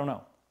sooner, I don't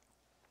know.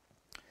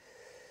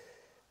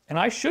 And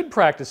I should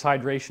practice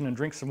hydration and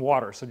drink some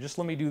water, so just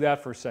let me do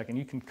that for a second.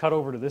 You can cut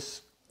over to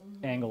this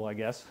angle, I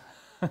guess.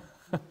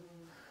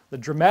 The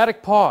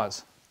dramatic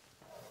pause.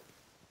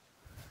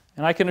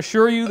 And I can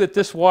assure you that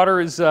this water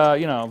is,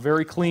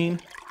 very clean.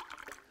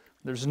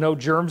 There's no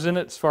germs in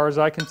it as far as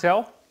I can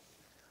tell.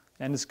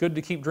 And it's good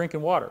to keep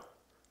drinking water.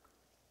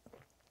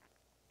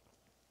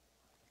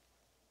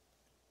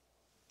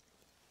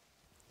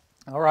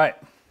 All right.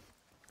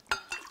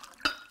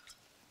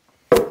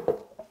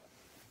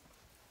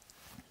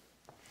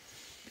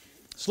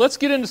 So let's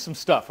get into some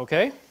stuff,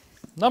 okay?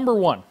 Number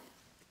one.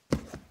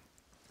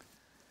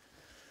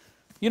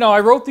 You know, I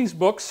wrote these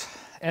books,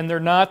 and they're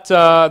not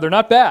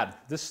bad.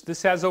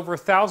 This has over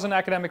 1,000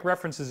 academic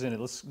references in it.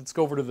 Let's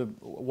go over to the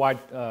wide,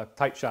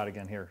 tight shot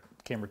again here,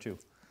 camera 2.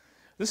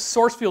 This is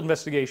Source Field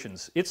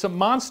Investigations. It's a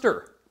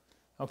monster,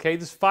 okay?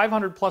 This is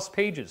 500 plus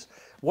pages.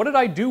 What did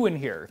I do in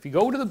here? If you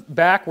go to the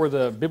back where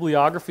the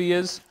bibliography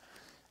is,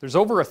 there's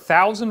over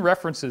 1,000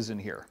 references in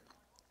here.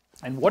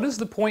 And what is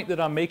the point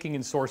that I'm making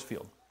in Source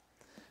Field?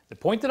 The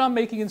point that I'm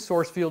making in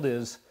Source Field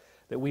is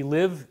that we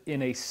live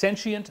in a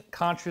sentient,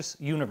 conscious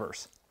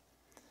universe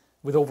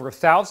with over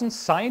 1,000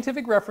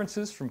 scientific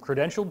references from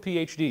credentialed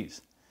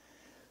PhDs.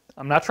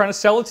 I'm not trying to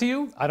sell it to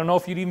you. I don't know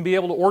if you'd even be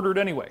able to order it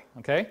anyway,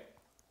 okay?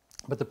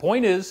 But the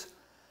point is,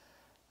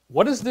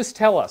 what does this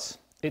tell us?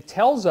 It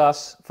tells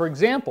us, for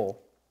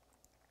example,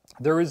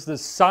 there is the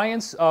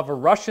science of a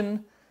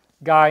Russian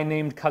guy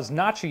named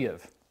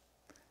Kazanachiev,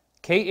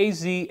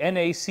 K-A-Z-N-A-C-H-E-E-V.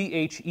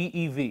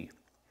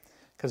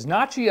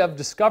 Kazanachiev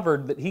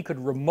discovered that he could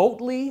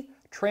remotely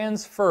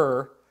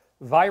transfer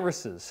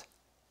viruses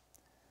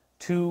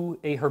to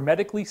a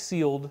hermetically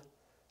sealed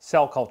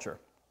cell culture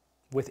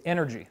with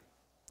energy.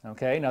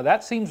 Okay, now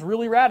that seems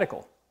really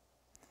radical,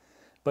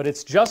 but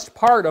it's just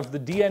part of the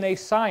DNA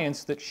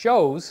science that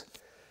shows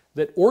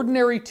that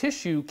ordinary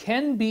tissue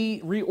can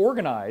be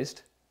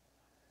reorganized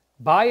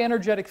by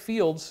energetic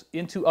fields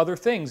into other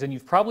things. And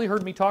you've probably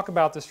heard me talk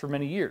about this for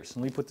many years.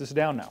 Let me put this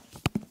down now.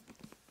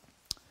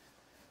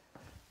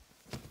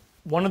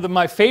 One of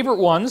my favorite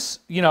ones,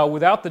 you know,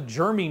 without the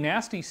germy,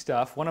 nasty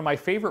stuff, one of my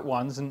favorite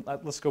ones, and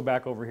let's go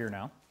back over here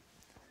now.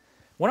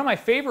 One of my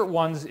favorite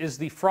ones is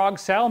the frog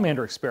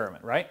salamander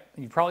experiment, right?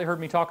 You've probably heard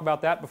me talk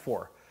about that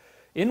before,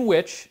 in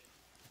which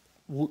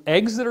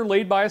eggs that are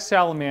laid by a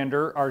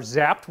salamander are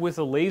zapped with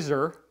a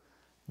laser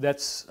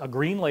that's a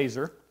green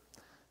laser,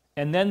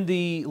 and then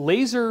the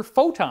laser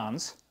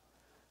photons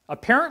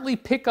apparently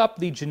pick up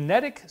the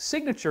genetic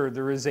signature.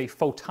 There is a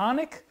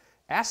photonic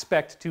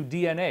aspect to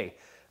DNA.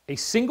 A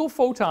single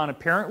photon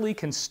apparently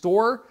can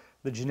store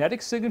the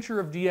genetic signature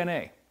of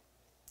DNA.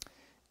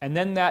 And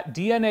then that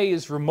DNA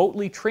is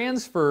remotely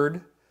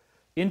transferred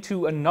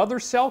into another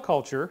cell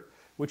culture,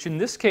 which in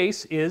this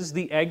case is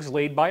the eggs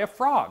laid by a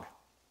frog.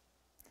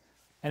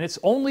 And it's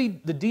only,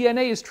 the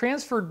DNA is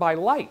transferred by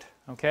light,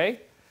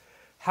 okay?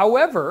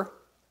 However,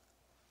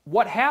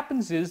 what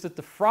happens is that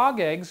the frog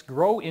eggs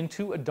grow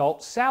into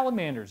adult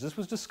salamanders. This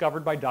was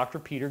discovered by Dr.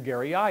 Peter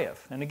Garyayev.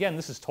 And again,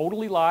 this is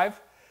totally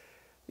live.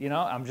 You know,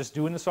 I'm just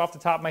doing this off the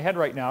top of my head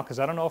right now because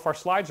I don't know if our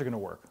slides are going to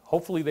work.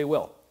 Hopefully they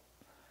will.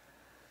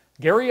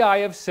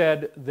 Garyayev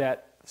said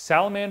that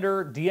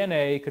salamander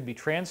DNA could be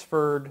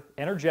transferred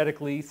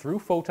energetically through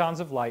photons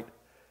of light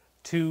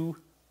to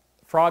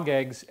frog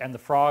eggs, and the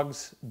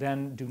frogs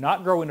then do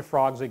not grow into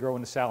frogs, they grow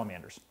into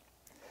salamanders.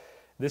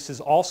 This has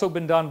also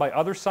been done by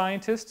other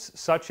scientists,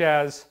 such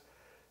as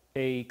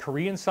a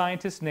Korean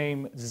scientist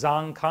named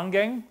Zhang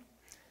Kangeng,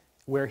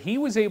 where he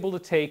was able to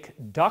take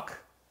duck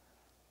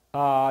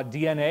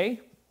DNA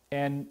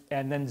and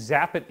then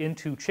zap it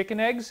into chicken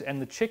eggs,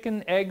 and the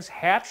chicken eggs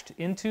hatched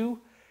into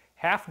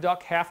half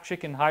duck, half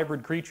chicken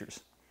hybrid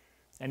creatures.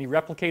 And he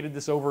replicated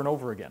this over and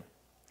over again.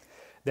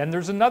 Then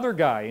there's another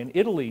guy in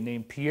Italy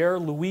named Pier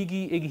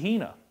Luigi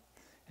Ighina,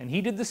 and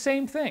he did the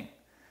same thing.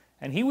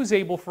 And he was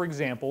able, for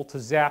example, to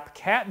zap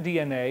cat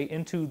DNA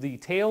into the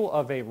tail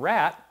of a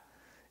rat,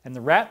 and the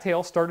rat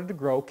tail started to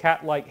grow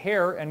cat-like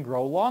hair and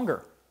grow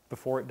longer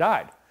before it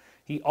died.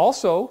 He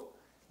also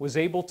was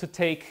able to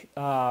take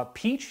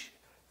peach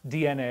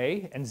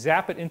DNA and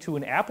zap it into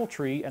an apple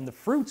tree, and the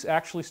fruits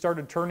actually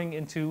started turning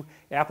into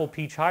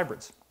apple-peach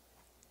hybrids.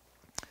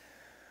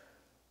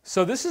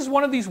 So this is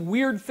one of these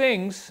weird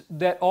things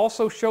that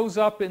also shows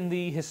up in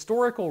the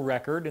historical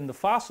record, in the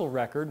fossil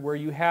record, where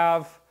you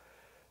have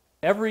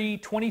every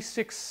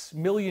 26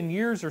 million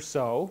years or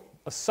so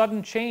a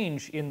sudden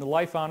change in the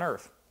life on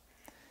Earth.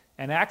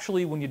 And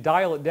actually, when you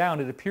dial it down,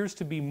 it appears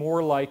to be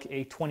more like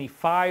a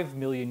 25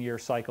 million year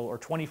cycle, or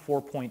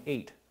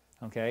 24.8,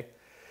 okay?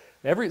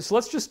 So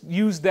let's just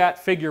use that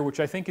figure, which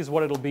I think is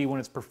what it'll be when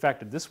it's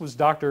perfected. This was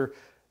Dr.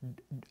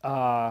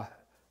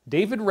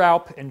 David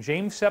Raup and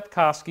James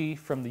Sepkoski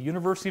from the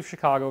University of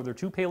Chicago. They're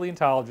two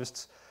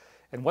paleontologists,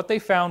 and what they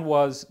found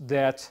was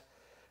that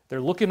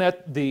they're looking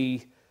at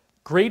the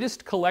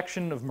greatest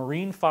collection of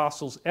marine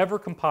fossils ever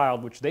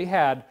compiled, which they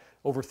had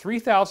over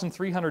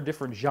 3,300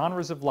 different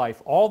genres of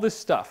life, all this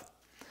stuff,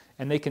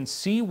 and they can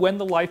see when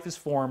the life is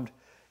formed,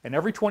 and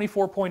every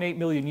 24.8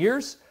 million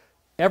years,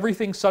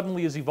 everything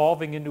suddenly is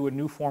evolving into a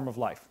new form of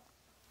life.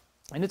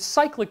 And it's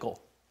cyclical.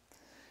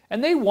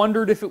 And they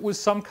wondered if it was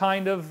some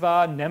kind of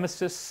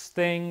nemesis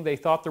thing. They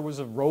thought there was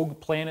a rogue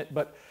planet,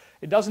 but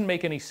it doesn't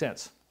make any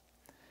sense.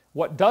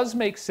 What does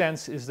make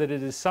sense is that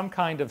it is some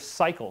kind of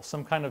cycle,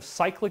 some kind of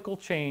cyclical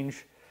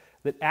change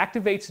that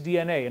activates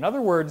DNA. In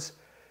other words,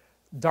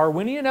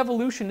 Darwinian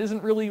evolution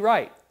isn't really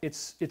right.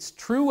 It's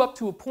true up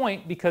to a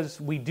point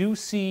because we do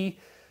see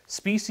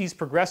species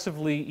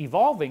progressively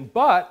evolving,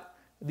 but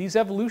these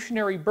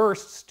evolutionary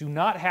bursts do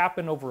not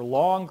happen over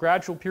long,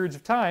 gradual periods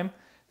of time.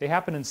 They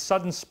happen in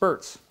sudden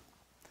spurts.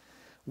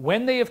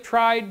 When they have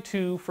tried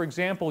to, for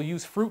example,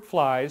 use fruit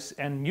flies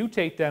and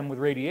mutate them with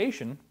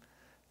radiation,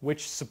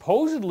 which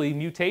supposedly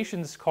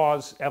mutations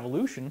cause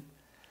evolution,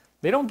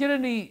 they don't get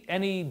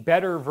any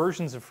better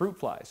versions of fruit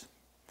flies.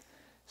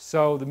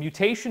 So the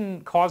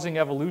mutation causing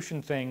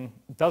evolution thing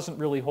doesn't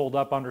really hold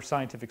up under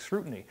scientific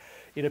scrutiny.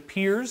 It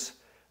appears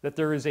that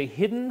there is a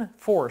hidden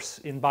force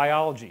in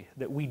biology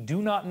that we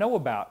do not know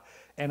about,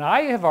 and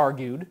I have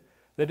argued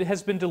that it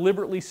has been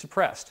deliberately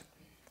suppressed.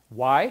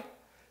 Why?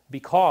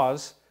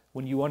 Because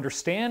when you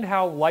understand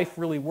how life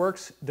really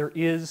works, there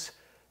is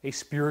a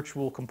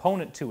spiritual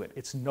component to it.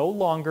 It's no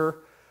longer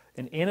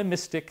an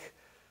animistic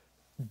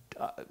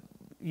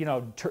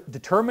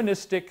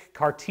deterministic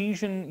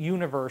Cartesian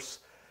universe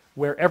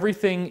where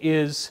everything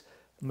is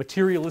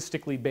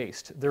materialistically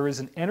based. There is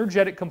an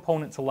energetic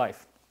component to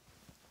life.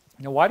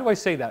 Now, why do I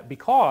say that?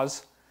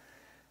 Because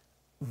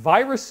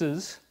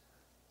viruses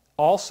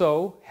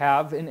also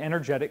have an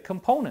energetic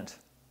component.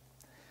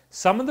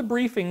 Some of the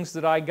briefings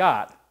that I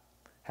got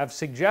have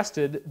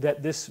suggested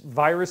that this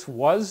virus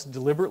was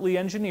deliberately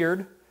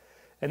engineered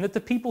and that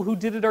the people who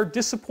did it are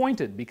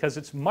disappointed because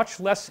it's much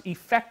less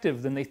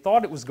effective than they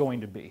thought it was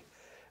going to be.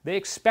 They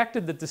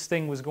expected that this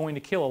thing was going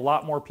to kill a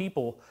lot more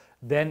people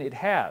than it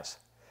has.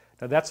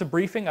 Now, that's a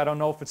briefing. I don't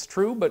know if it's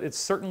true, but it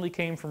certainly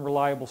came from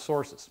reliable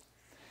sources.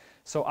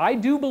 So I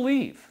do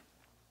believe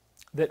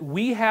that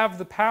we have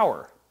the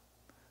power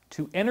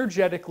to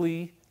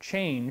energetically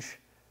change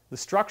the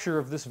structure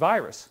of this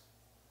virus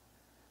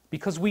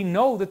because we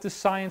know that this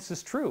science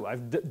is true.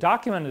 I've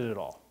documented it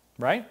all,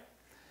 right?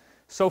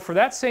 So for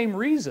that same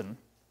reason,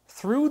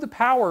 through the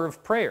power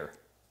of prayer,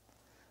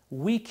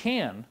 we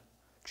can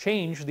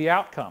change the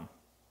outcome.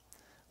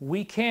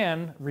 We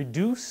can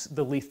reduce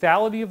the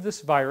lethality of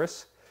this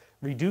virus,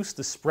 reduce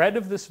the spread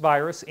of this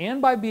virus,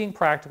 and by being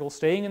practical,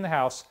 staying in the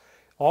house,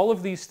 all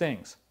of these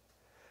things.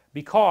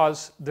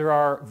 Because there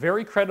are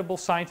very credible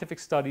scientific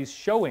studies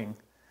showing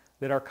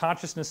that our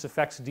consciousness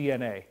affects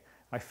DNA.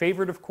 My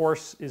favorite, of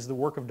course, is the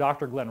work of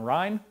Dr. Glenn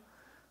Ryan,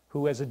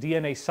 who as a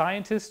DNA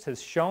scientist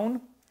has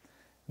shown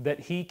that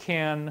he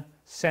can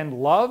send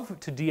love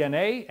to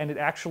DNA and it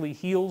actually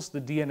heals the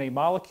DNA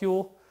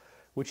molecule,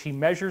 which he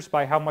measures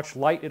by how much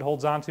light it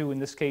holds onto, in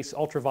this case,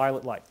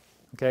 ultraviolet light.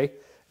 Okay?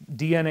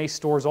 DNA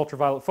stores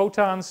ultraviolet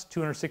photons,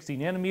 260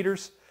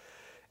 nanometers.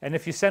 And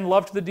if you send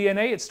love to the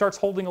DNA, it starts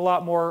holding a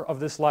lot more of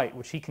this light,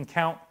 which he can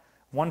count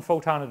one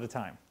photon at a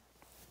time.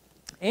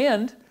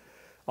 And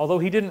although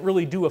he didn't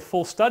really do a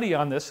full study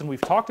on this, and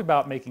we've talked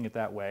about making it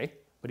that way,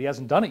 but he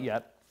hasn't done it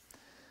yet,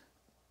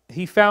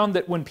 he found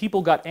that when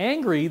people got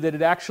angry, that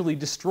it actually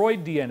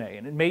destroyed DNA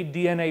and it made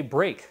DNA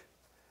break.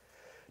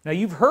 Now,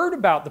 you've heard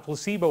about the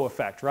placebo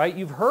effect, right?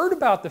 You've heard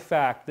about the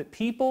fact that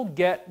people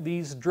get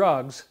these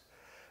drugs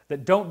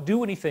that don't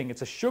do anything.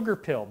 It's a sugar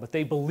pill, but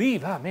they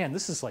believe, oh man,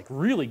 this is like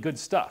really good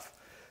stuff.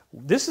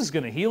 This is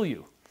going to heal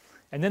you.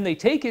 And then they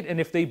take it, and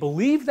if they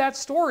believe that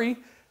story,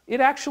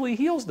 it actually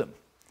heals them.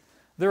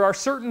 There are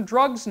certain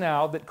drugs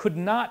now that could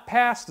not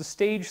pass the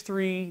stage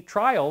 3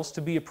 trials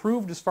to be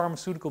approved as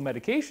pharmaceutical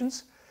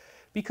medications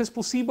because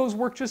placebos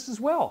work just as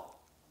well.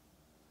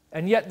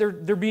 And yet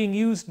they're being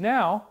used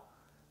now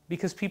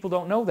because people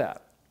don't know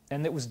that.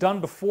 And it was done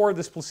before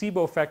this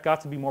placebo effect got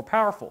to be more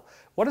powerful.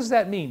 What does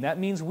that mean? That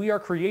means we are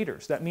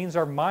creators. That means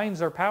our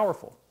minds are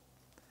powerful.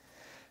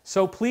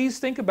 So please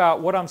think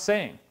about what I'm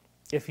saying.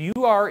 If you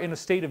are in a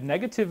state of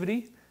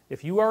negativity,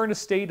 if you are in a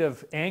state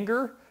of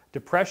anger,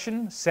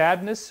 depression,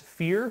 sadness,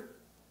 fear,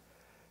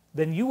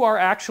 then you are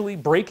actually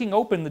breaking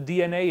open the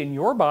DNA in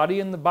your body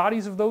and the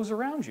bodies of those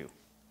around you.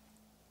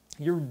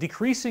 You're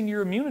decreasing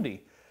your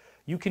immunity.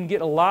 You can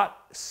get a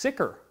lot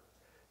sicker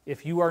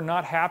if you are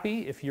not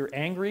happy, if you're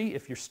angry,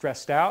 if you're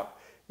stressed out,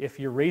 if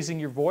you're raising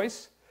your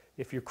voice,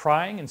 if you're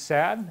crying and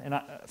sad. And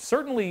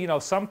certainly,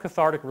 some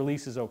cathartic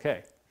release is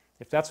okay,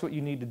 if that's what you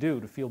need to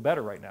do to feel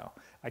better right now.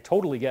 I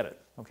totally get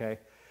it, okay?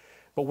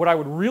 But what I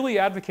would really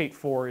advocate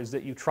for is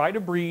that you try to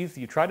breathe,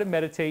 you try to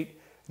meditate,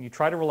 and you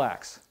try to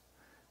relax.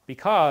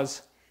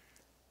 Because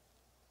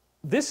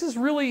this is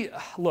really,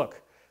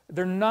 look,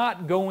 they're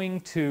not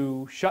going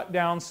to shut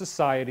down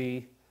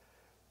society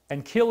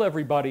and kill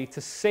everybody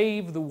to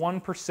save the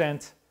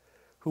 1%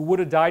 who would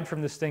have died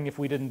from this thing if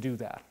we didn't do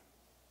that.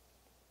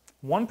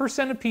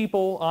 1% of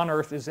people on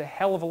Earth is a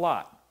hell of a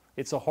lot.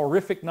 It's a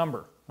horrific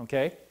number,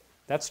 okay?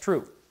 That's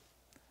true.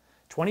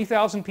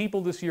 20,000 people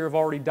this year have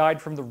already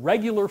died from the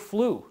regular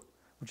flu,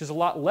 which is a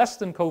lot less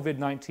than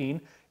COVID-19,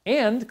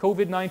 and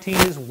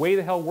COVID-19 is way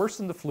the hell worse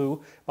than the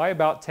flu by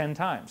about 10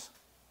 times.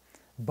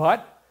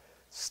 But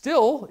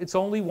still, it's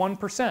only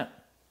 1%.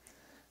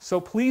 So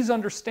please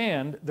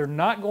understand, they're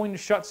not going to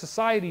shut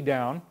society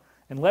down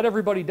and let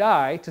everybody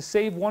die to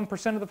save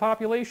 1% of the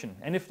population.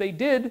 And if they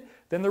did,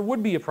 then there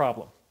would be a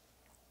problem.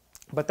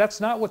 But that's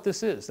not what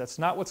this is. That's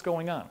not what's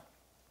going on.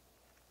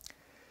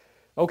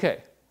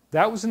 Okay,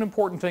 that was an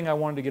important thing I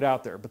wanted to get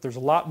out there, but there's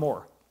a lot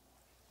more.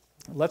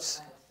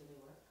 Let's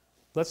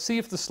see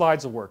if the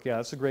slides will work. Yeah,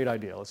 that's a great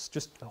idea. Let's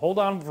just hold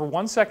on for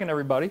 1 second,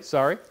 everybody.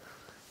 Sorry.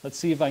 Let's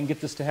see if I can get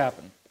this to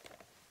happen.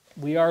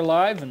 We are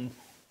live, and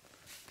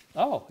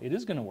oh, it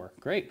is going to work.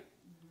 Great.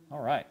 All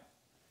right.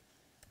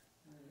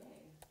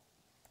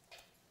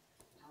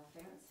 How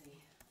fancy.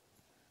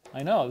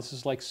 I know, this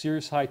is like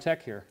serious high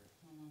tech here.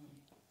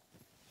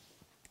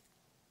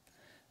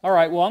 All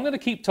right, well, I'm going to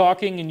keep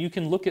talking, and you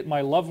can look at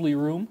my lovely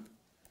room.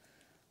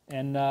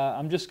 And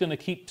I'm just going to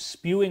keep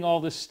spewing all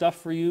this stuff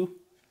for you,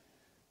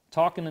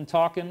 talking and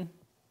talking.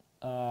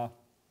 Yeah,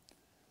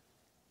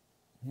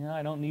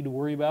 I don't need to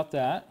worry about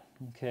that.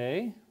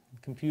 Okay,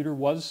 the computer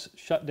was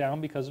shut down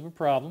because of a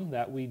problem.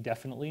 That we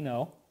definitely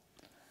know.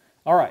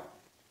 All right,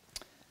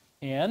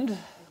 and You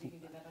can do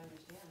that on your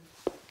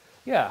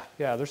stand.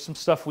 yeah, there's some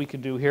stuff we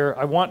can do here.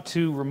 I want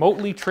to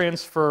remotely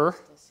transfer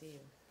Still see you.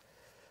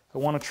 I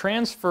want to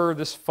transfer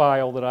this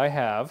file that I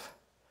have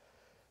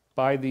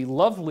by the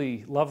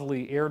lovely,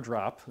 lovely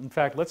AirDrop. In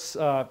fact, let's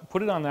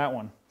put it on that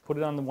one. Put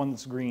it on the one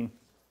that's green.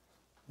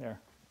 There.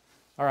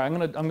 All right,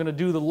 I'm gonna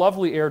do the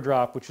lovely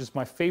AirDrop, which is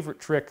my favorite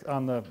trick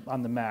on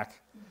the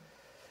Mac.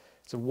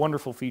 It's a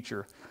wonderful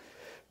feature,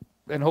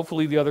 and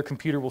hopefully the other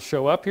computer will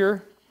show up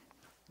here.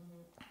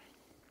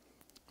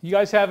 You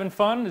guys having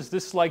fun? Is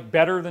this like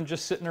better than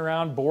just sitting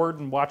around bored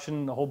and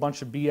watching a whole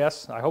bunch of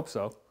BS? I hope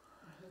so.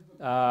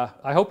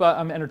 I hope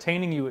I'm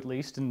entertaining you at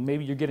least, and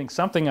maybe you're getting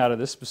something out of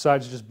this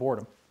besides just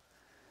boredom.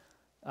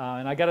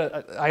 And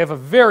I have a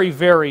very,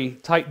 very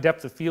tight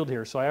depth of field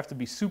here, so I have to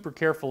be super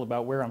careful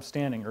about where I'm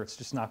standing, or it's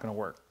just not going to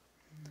work.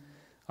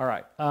 All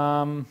right.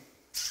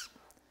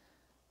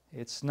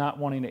 It's not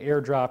wanting to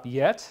AirDrop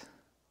yet,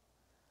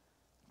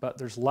 but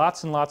there's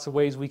lots and lots of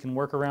ways we can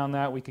work around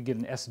that. We could get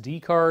an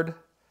SD card.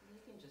 You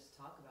can just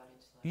talk about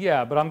each slide.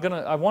 Yeah, but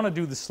I want to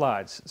do the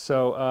slides.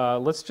 So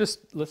let's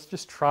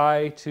just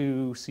try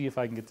to see if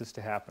I can get this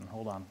to happen.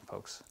 Hold on,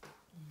 folks.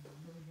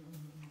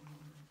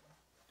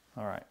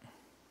 All right.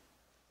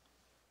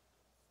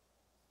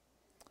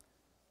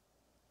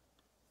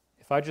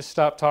 If I just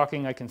stop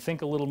talking, I can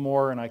think a little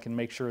more and I can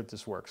make sure that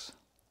this works.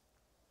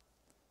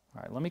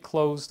 All right, let me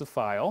close the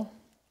file.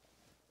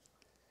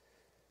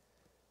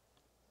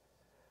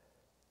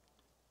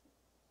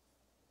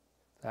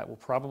 That will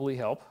probably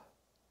help.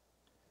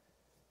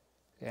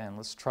 And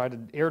let's try to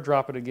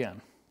AirDrop it again.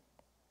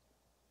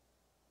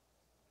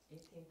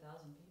 18,000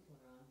 people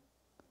are on.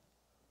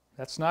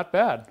 That's not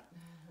bad.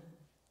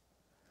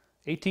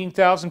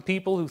 18,000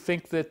 people who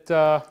think that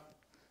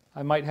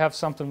I might have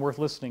something worth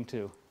listening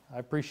to. I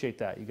appreciate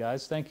that, you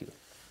guys. Thank you.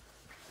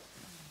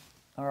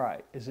 All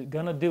right, is it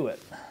going to do it?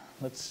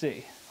 Let's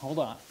see. Hold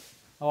on.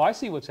 Oh, I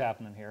see what's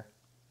happening here.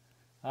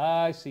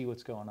 I see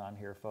what's going on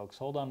here, folks.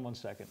 Hold on one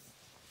second.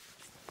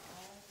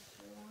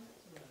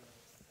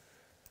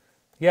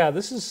 Yeah,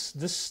 this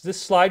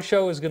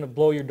slideshow is going to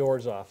blow your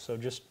doors off, so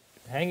just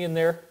hang in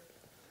there.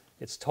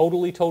 It's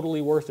totally,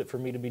 totally worth it for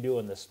me to be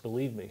doing this,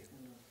 believe me.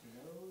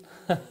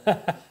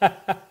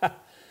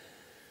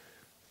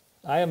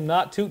 I am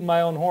not tooting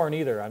my own horn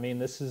either. I mean,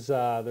 this is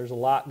there's a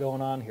lot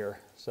going on here.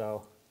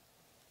 So,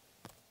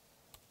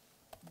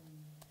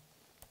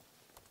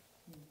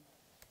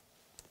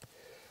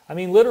 I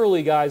mean,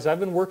 literally, guys,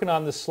 I've been working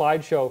on this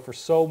slideshow for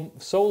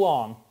so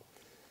long.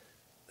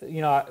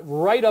 You know,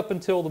 right up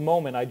until the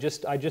moment, I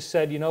just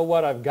said, you know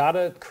what? I've got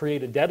to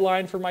create a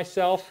deadline for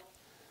myself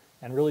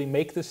and really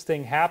make this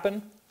thing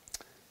happen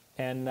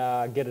and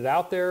get it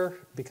out there,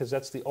 because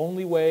that's the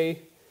only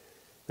way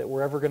that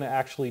we're ever going to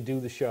actually do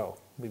the show.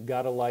 We've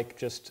got to like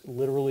just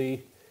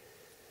literally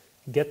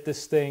get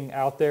this thing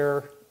out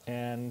there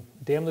and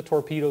damn the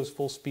torpedoes,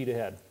 full speed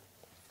ahead.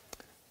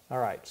 All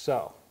right,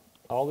 so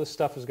all this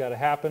stuff has got to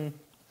happen.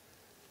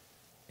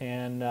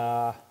 And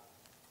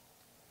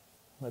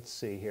let's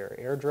see here,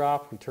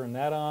 AirDrop, we turn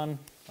that on.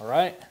 All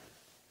right,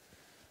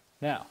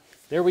 now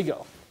there we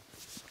go.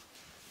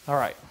 All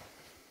right.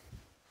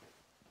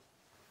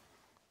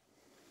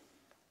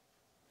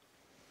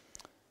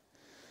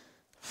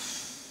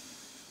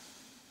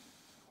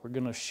 We're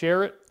going to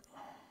share it.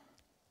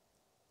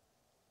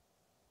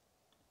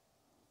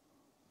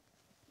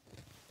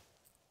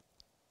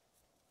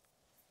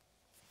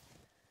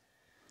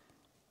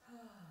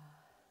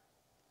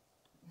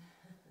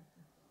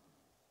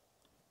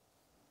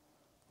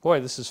 Boy,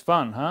 this is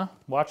fun, huh?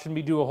 Watching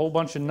me do a whole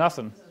bunch of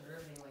nothing.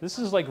 This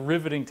is like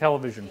riveting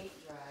television.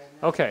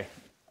 Okay,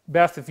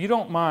 Beth, if you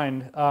don't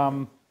mind,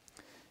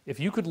 if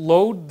you could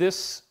load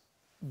this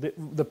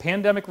the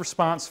pandemic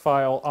response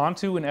file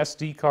onto an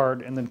SD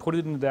card and then put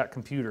it into that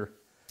computer.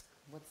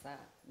 What's that?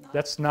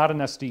 That's not an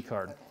SD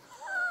card.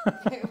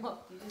 Okay. Okay,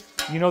 well,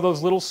 you know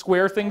those little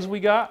square things we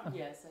got?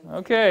 Yes.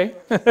 Okay.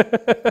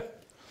 Okay.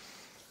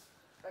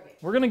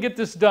 We're going to get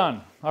this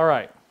done. All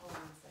right. Hold on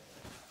a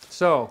second.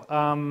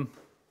 So,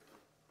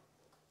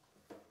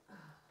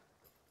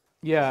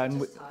 yeah,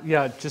 and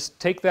yeah, just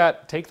take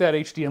that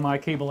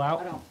HDMI cable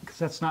out, because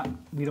that's not,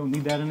 we don't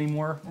need that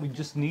anymore. We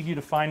just need you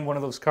to find one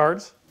of those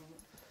cards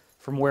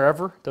from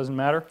wherever, doesn't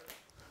matter.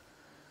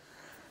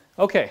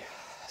 Okay,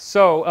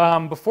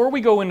 so before we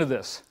go into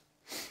this,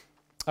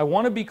 I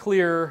want to be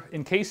clear,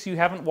 in case you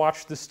haven't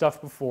watched this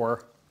stuff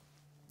before,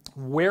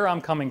 where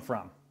I'm coming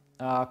from,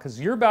 because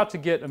you're about to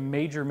get a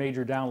major,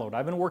 major download.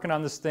 I've been working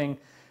on this thing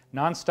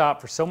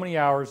nonstop for so many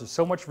hours. There's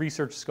so much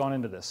research that's gone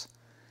into this.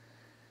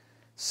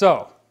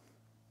 So,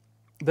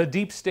 the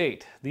deep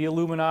state, the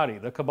Illuminati,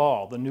 the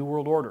Cabal, the New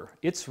World Order,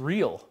 it's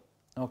real,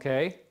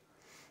 okay?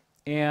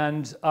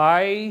 And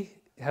I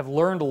have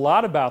learned a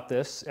lot about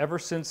this ever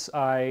since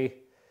I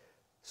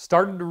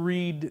started to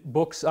read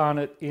books on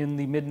it in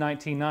the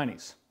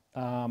mid-1990s.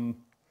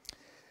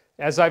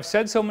 As I've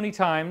said so many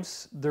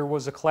times, there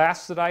was a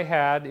class that I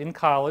had in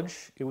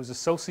college. It was a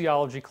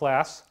sociology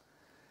class,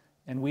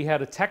 and we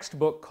had a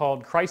textbook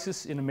called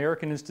Crisis in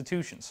American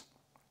Institutions.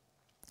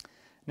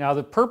 Now,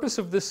 the purpose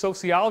of this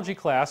sociology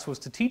class was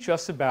to teach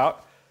us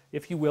about,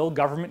 if you will,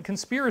 government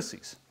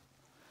conspiracies.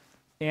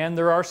 And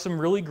there are some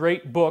really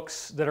great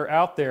books that are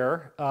out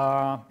there.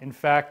 In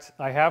fact,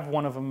 I have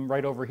one of them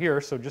right over here,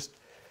 so just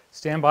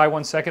stand by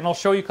one second. I'll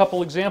show you a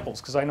couple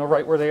examples because I know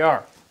right where they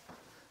are.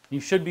 You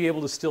should be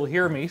able to still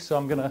hear me, so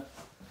I'm going to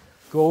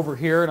go over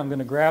here and I'm going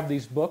to grab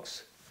these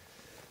books.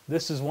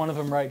 This is one of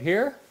them right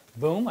here.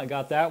 Boom, I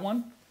got that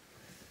one.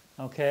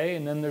 Okay,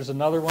 and then there's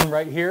another one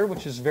right here,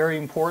 which is very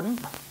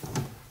important.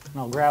 And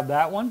I'll grab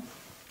that one.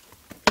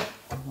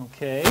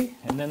 Okay,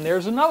 and then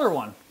there's another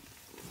one.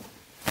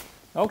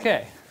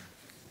 Okay,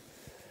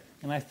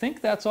 and I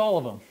think that's all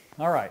of them.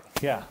 All right,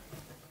 yeah.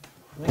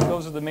 I think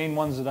those are the main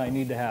ones that I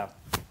need to have.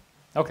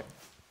 Okay.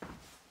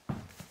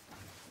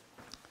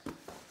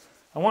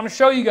 I want to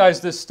show you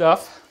guys this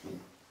stuff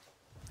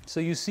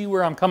so you see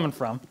where I'm coming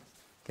from,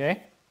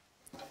 okay?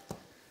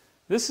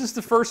 This is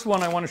the first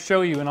one I want to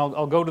show you, and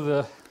I'll go to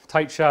the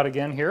tight shot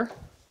again here.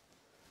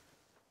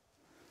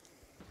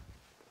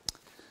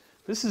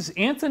 This is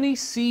Anthony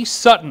C.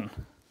 Sutton,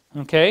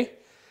 okay?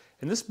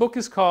 And this book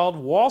is called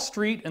Wall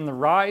Street and the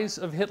Rise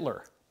of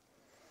Hitler.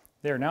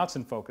 There, now it's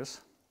in focus.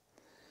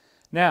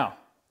 Now,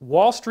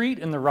 Wall Street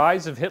and the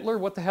Rise of Hitler,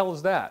 what the hell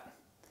is that?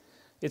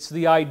 It's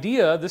the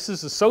idea, this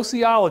is a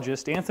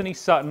sociologist, Anthony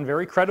Sutton,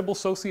 very credible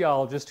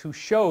sociologist, who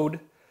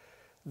showed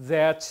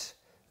that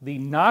the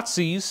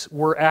Nazis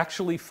were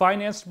actually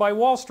financed by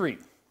Wall Street.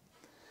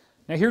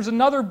 Now here's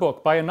another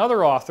book by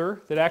another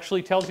author that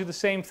actually tells you the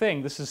same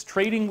thing. This is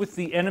Trading with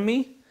the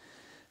Enemy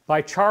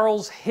by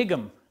Charles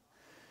Higham.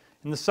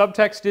 And the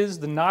subtext is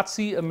the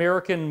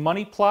Nazi-American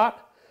money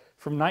plot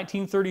from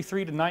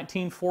 1933 to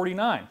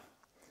 1949.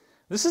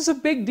 This is a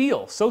big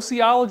deal.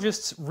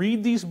 Sociologists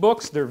read these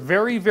books. They're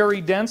very, very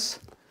dense.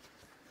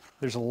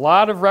 There's a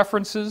lot of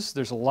references.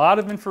 There's a lot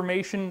of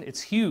information.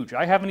 It's huge.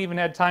 I haven't even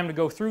had time to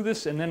go through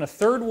this. And then a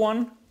third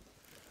one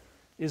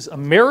is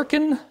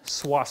American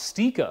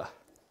Swastika,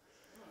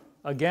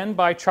 again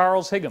by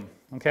Charles Higham.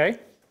 Okay?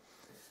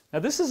 Now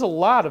this is a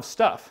lot of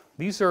stuff.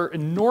 These are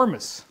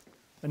enormous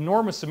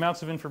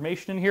amounts of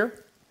information in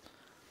here.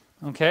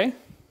 Okay?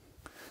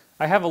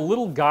 I have a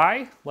little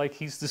guy, like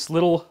he's this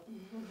little,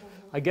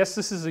 I guess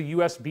this is a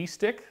USB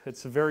stick.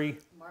 It's a very,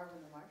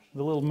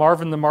 the little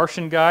Marvin the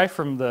Martian guy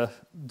from the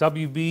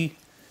WB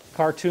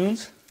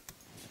cartoons.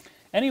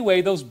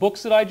 Anyway, those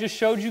books that I just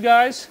showed you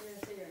guys,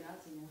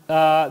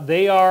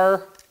 they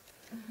are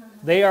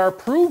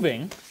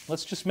proving,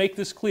 let's just make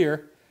this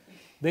clear,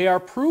 they are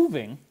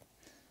proving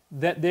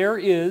that there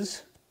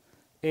is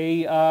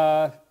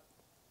a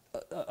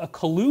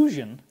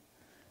collusion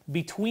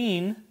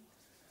between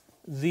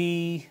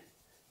the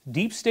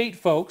deep state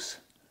folks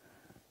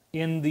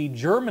in the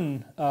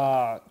German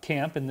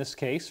camp, in this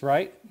case,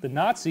 right, the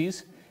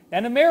Nazis,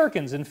 and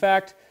Americans. In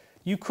fact,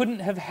 you couldn't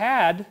have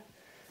had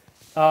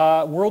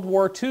World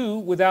War II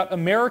without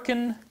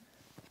American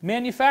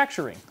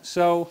manufacturing.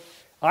 So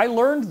I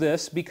learned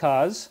this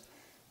because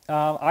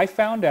I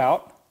found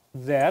out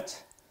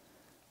that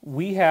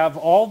we have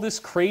all this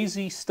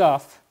crazy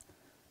stuff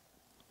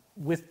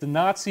with the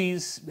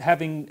Nazis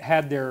having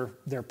had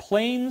their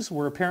planes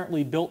were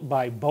apparently built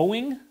by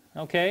Boeing,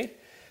 okay?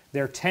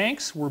 Their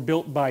tanks were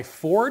built by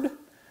Ford.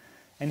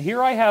 And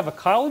here I have a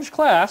college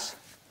class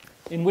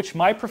in which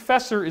my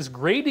professor is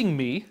grading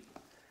me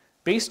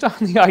based on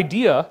the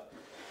idea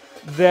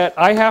that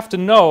I have to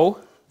know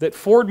that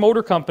Ford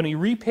Motor Company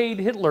repaid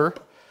Hitler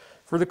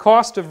for the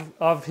cost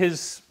of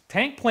his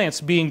tank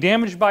plants being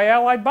damaged by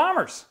Allied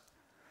bombers.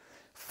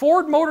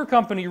 Ford Motor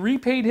Company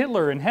repaid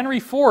Hitler, and Henry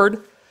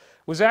Ford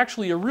was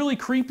actually a really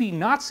creepy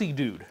Nazi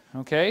dude,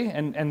 okay?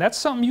 And that's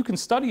something you can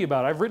study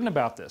about. I've written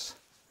about this.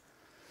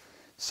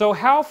 So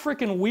how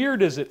frickin'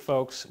 weird is it,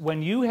 folks,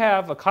 when you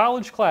have a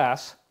college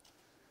class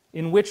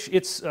in which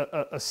it's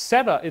a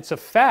setup, it's a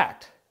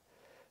fact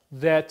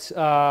that,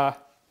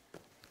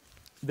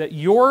 that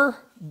your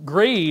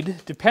grade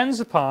depends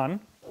upon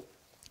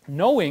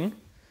knowing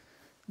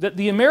that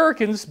the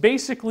Americans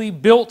basically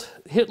built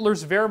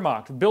Hitler's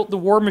Wehrmacht, built the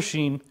war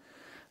machine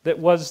that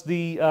was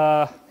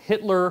the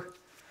Hitler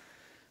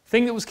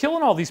thing that was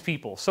killing all these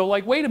people. So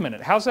like, wait a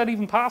minute, how's that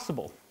even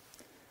possible?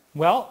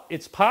 Well,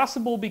 it's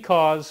possible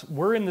because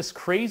we're in this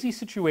crazy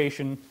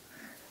situation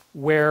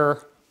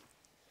where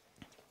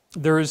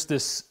there is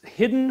this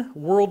hidden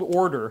world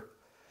order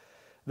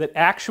that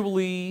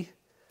actually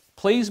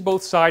plays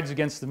both sides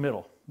against the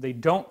middle. They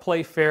don't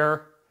play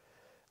fair.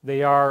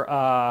 They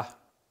are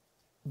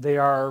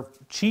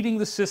cheating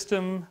the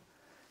system,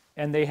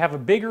 and they have a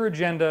bigger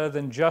agenda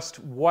than just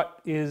what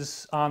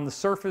is on the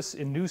surface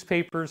in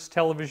newspapers,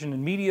 television,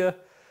 and media.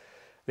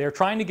 They're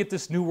trying to get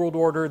this new world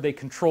order. They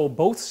control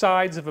both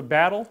sides of a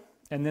battle,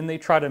 and then they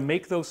try to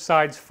make those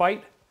sides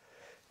fight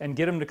and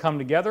get them to come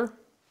together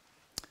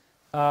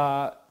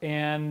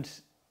and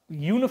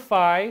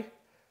unify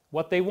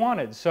what they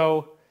wanted.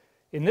 So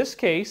in this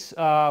case,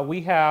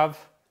 we have,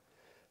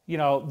 you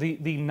know,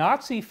 the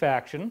Nazi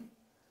faction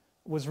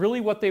was really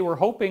what they were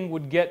hoping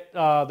would get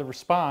the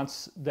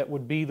response that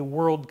would be the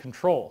world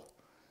control.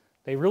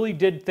 They really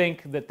did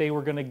think that they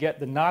were going to get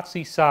the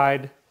Nazi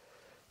side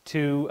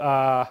to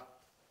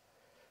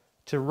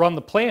run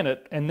the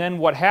planet, and then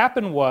what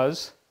happened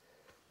was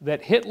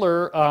that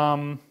Hitler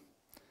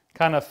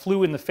kind of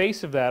flew in the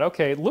face of that.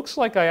 Okay, it looks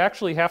like I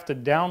actually have to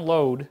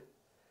download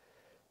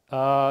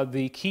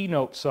the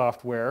Keynote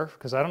software,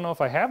 because I don't know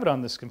if I have it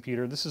on this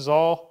computer. This is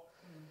all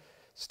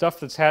stuff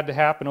that's had to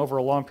happen over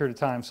a long period of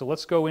time. So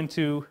let's go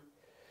into,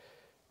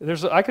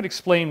 I could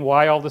explain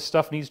why all this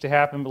stuff needs to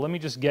happen, but let me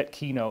just get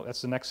Keynote.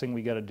 That's the next thing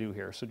we got to do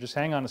here. So just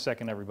hang on a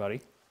second,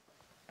 everybody.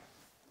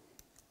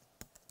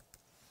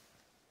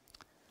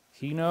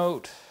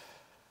 Keynote.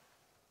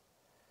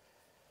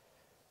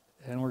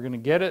 And we're going to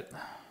get it.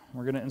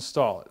 We're going to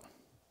install it.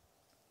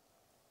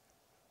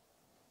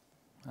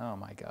 Oh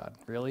my God,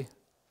 really?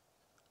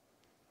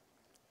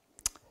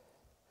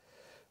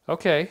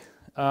 Okay,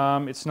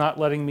 it's not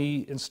letting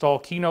me install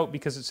Keynote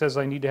because it says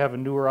I need to have a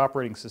newer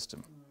operating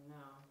system. No.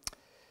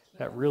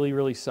 That really,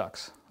 really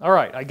sucks. All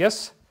right, I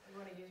guess. You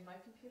want to use my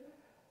computer?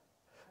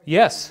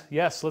 Yes,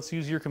 yes, let's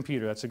use your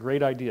computer. That's a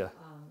great idea.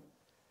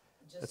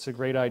 That's a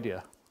great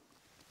idea.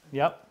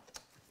 Yep.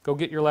 Go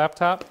get your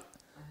laptop,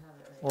 I have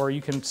it right or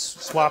you can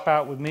swap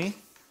out with me.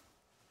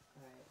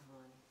 All right,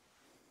 hold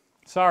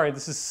on. Sorry,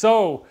 this is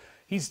so,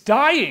 he's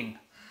dying.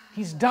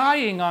 He's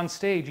dying on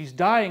stage. He's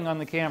dying on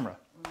the camera.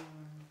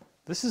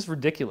 This is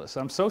ridiculous.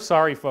 I'm so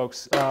sorry,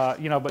 folks.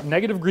 You know, but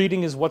negative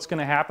greeting is what's going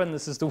to happen.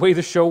 This is the way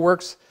the show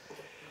works.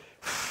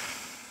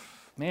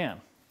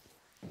 Man.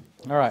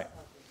 All right.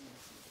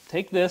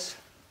 Take this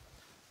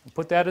and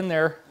put that in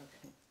there.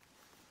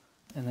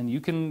 And then you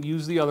can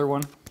use the other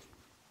one,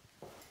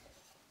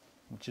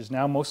 which is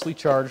now mostly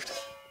charged.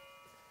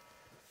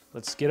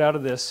 Let's get out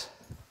of this.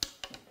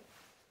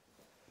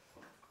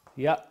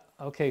 Yeah.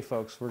 Okay,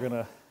 folks. We're going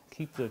to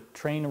keep the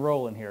train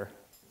rolling here.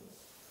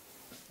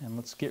 And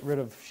let's get rid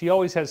of, she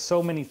always has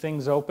so many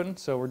things open,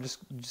 so we're just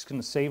going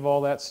to save all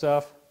that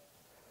stuff.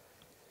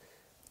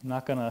 I'm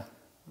not going to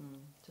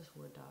Just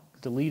Word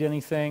docs. delete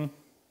anything.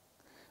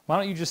 Why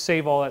don't you just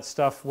save all that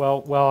stuff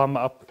while I'm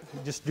up,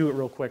 just do it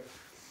real quick.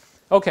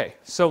 Okay,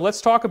 so let's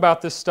talk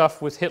about this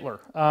stuff with Hitler.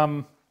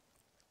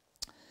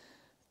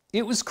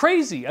 It was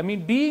crazy. I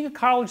mean, being a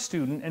college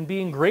student and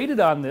being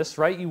graded on this,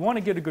 right? You want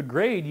to get a good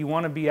grade, you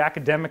want to be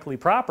academically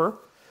proper,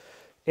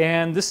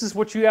 and this is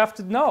what you have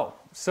to know.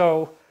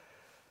 So,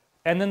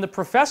 and then the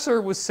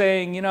professor was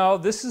saying, you know,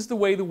 this is the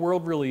way the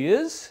world really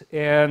is,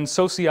 and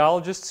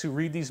sociologists who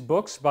read these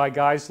books by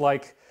guys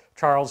like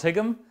Charles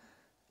Higham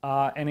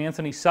and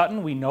Anthony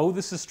Sutton, we know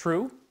this is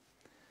true.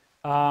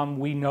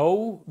 We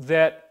know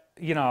that,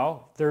 you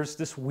know, there's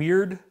this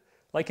weird,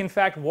 like in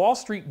fact, Wall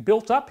Street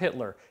built up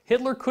Hitler.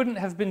 Hitler couldn't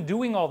have been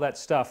doing all that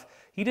stuff.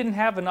 He didn't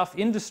have enough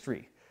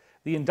industry.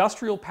 The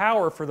industrial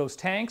power for those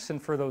tanks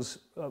and for those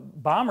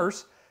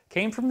bombers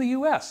came from the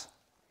US.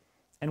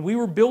 And we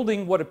were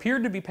building what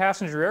appeared to be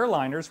passenger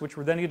airliners, which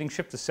were then getting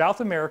shipped to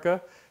South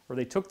America, where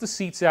they took the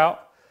seats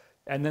out,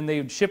 and then they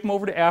would ship them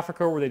over to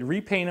Africa, where they'd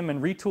repaint them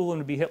and retool them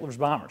to be Hitler's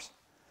bombers.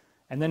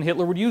 And then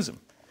Hitler would use them.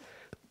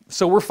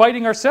 So we're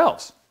fighting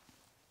ourselves.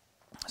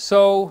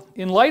 So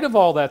in light of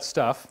all that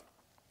stuff,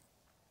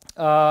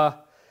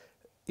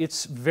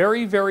 it's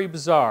very, very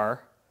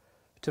bizarre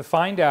to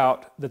find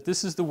out that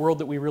this is the world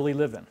that we really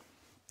live in.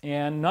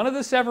 And none of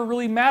this ever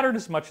really mattered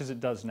as much as it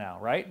does now,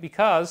 right?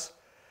 Because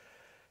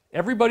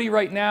everybody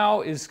right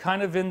now is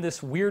kind of in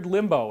this weird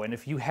limbo, and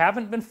if you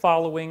haven't been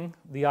following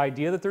the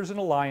idea that there's an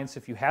alliance,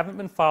 if you haven't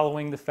been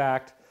following the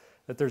fact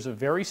that there's a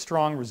very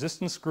strong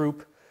resistance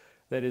group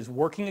that is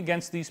working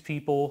against these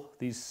people,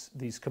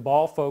 these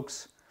cabal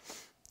folks,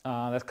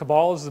 that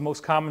cabal is the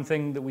most common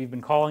thing that we've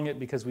been calling it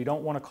because we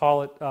don't want to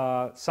call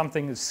it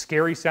something as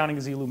scary sounding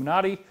as the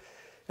Illuminati.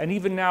 And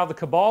even now the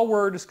cabal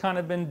word has kind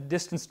of been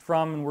distanced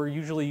from, and we're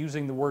usually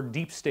using the word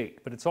deep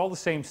state, but it's all the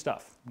same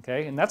stuff,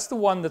 okay? And that's the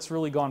one that's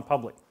really gone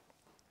public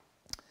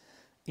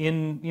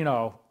in, you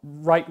know,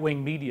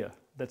 right-wing media,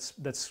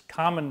 that's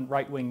common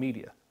right-wing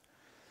media.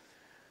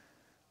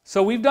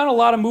 So we've done a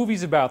lot of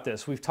movies about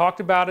this. We've talked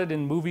about it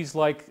in movies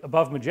like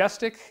Above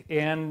Majestic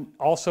and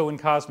also in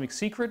Cosmic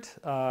Secret,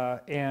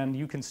 and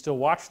you can still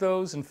watch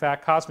those. In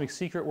fact, Cosmic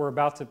Secret, we're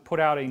about to put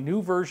out a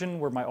new version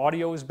where my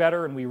audio is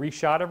better and we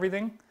reshot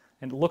everything,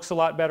 and it looks a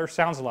lot better,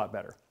 sounds a lot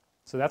better.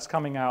 So that's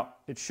coming out.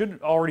 It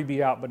should already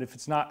be out, but if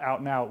it's not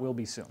out now, it will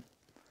be soon.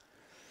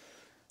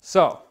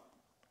 So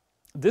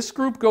this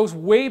group goes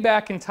way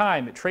back in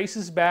time. It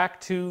traces back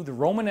to the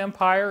Roman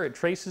Empire. It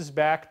traces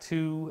back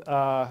to,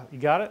 you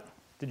got it?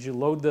 Did you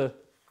load the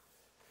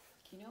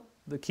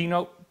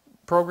Keynote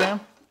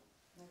program?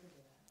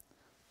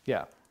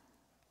 Yeah.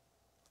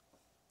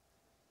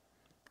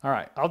 All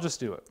right, I'll just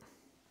do it.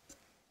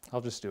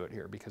 I'll just do it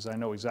here because I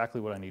know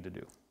exactly what I need to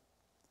do.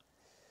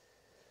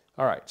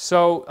 All right,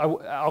 so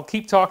I'll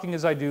keep talking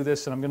as I do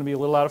this, and I'm going to be a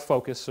little out of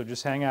focus, so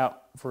just hang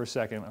out for a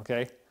second,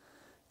 okay?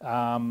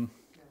 No,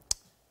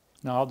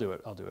 I'll do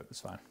it. I'll do it.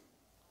 It's fine.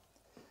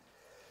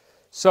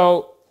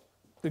 So,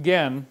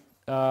 again,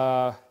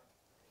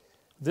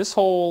 this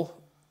whole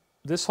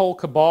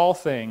cabal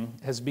thing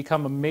has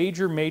become a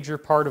major, major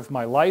part of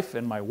my life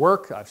and my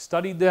work. I've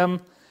studied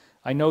them.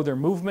 I know their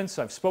movements.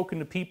 I've spoken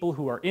to people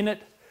who are in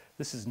it.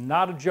 This is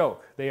not a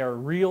joke. They are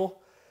real.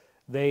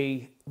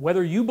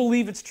 Whether you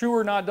believe it's true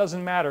or not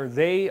doesn't matter.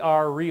 They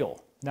are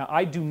real. Now,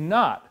 I do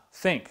not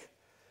think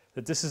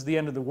that this is the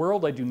end of the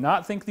world. I do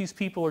not think these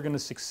people are going to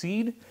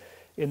succeed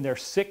in their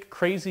sick,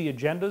 crazy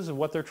agendas of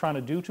what they're trying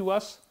to do to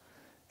us.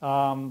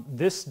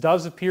 This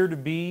does appear to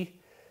be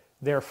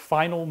their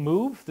final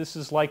move. This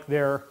is like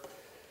their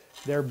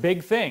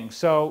big thing.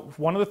 So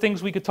one of the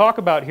things we could talk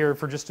about here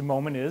for just a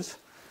moment is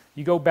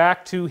you go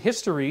back to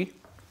history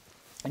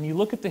and you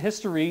look at the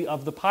history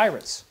of the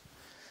pirates.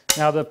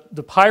 Now,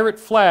 the pirate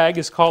flag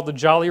is called the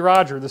Jolly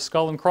Roger, the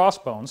skull and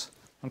crossbones,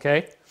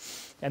 okay?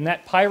 And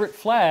that pirate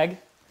flag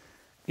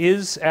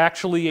is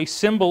actually a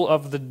symbol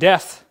of the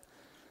death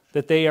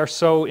that they are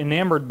so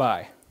enamored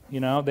by. You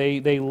know,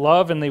 they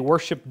love and they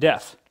worship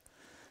death.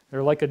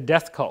 They're like a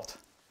death cult.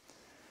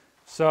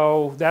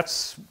 So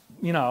that's,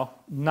 you know,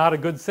 not a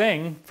good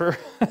thing for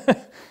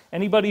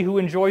anybody who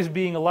enjoys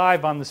being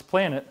alive on this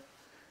planet.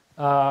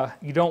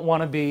 You don't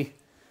want to be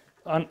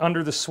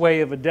under the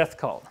sway of a death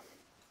cult.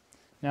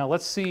 Now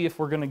let's see if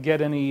we're going to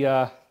get any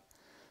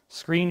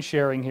screen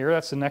sharing here.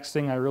 That's the next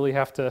thing I really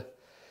have to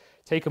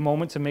take a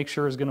moment to make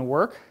sure is going to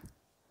work.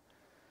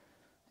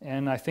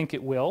 And I think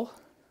it will.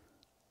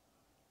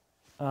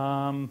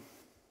 Hold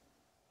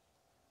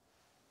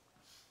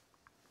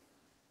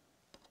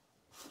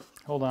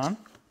on.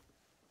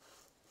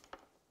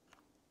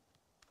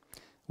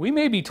 We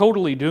may be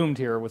totally doomed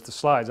here with the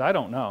slides. I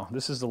don't know.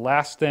 This is the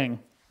last thing.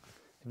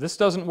 If this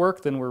doesn't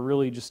work, then we're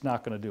really just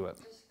not going to do it.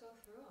 Just go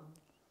through them.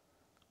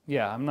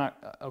 Yeah, I'm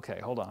not... Okay,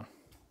 hold on.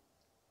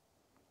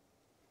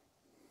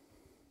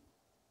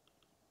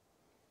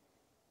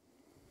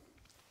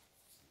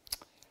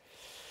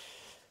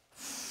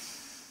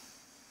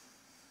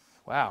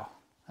 Wow.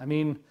 I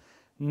mean,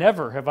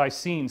 never have I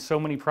seen so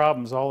many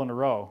problems all in a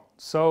row.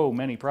 So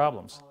many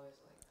problems. Always like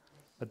this.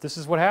 But this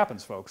is what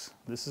happens, folks.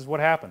 This is what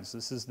happens.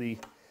 This is the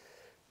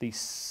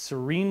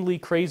serenely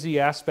crazy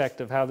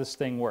aspect of how this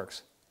thing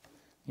works.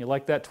 You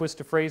like that twist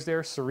of phrase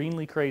there?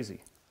 Serenely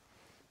crazy.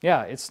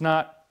 Yeah, it's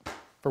not,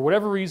 for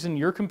whatever reason,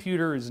 your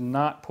computer is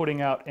not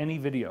putting out any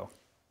video.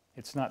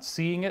 It's not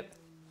seeing it.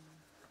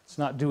 It's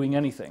not doing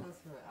anything. Go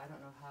through it. I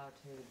don't know how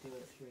to do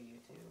it through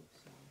YouTube.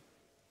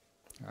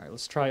 So. All right,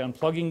 let's try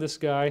unplugging this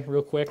guy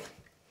real quick.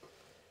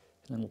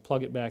 And then we'll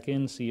plug it back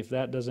in, see if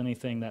that does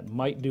anything. That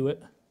might do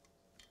it.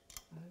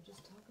 I would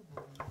just talk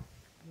about it,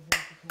 even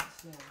if you can't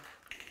see it.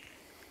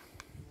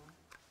 You know?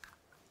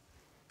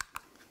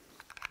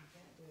 You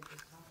can't do it,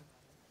 just talk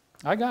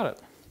about it. I got it.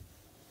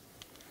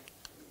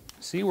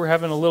 See, we're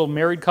having a little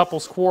married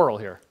couples quarrel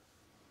here.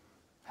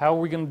 How are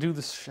we going to do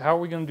this? How are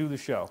we going to do the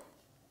show?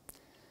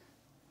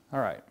 All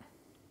right.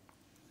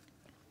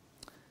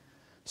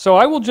 So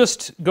I will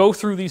just go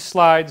through these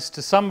slides,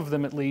 to some of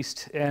them at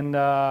least, and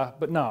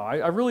but no,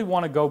 I really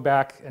want to go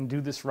back and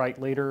do this right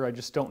later. I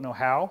just don't know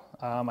how.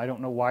 I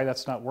don't know why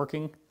that's not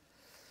working.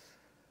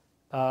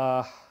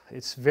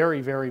 It's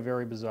very, very,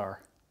 very bizarre.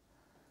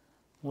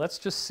 Let's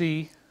just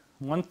see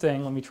one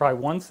thing. Let me try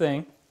one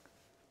thing.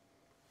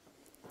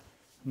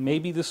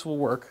 Maybe this will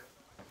work.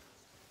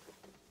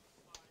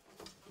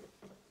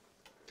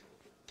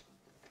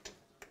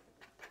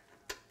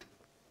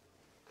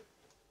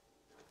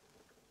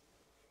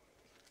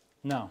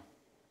 No.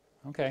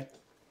 Okay.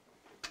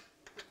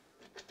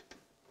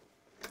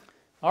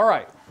 All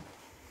right.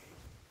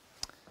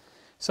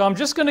 So I'm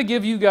just going to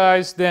give you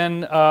guys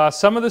then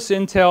some of this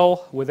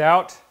intel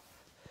without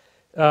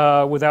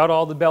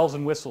all the bells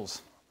and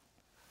whistles.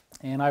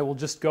 And I will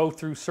just go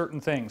through certain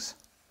things.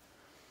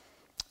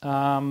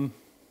 God,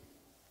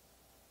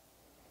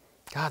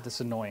 this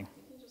is annoying.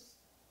 You can just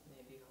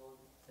maybe hold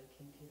the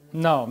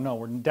computer. No,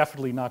 we're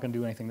definitely not going to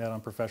do anything that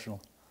unprofessional.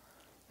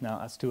 No,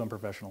 that's too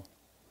unprofessional.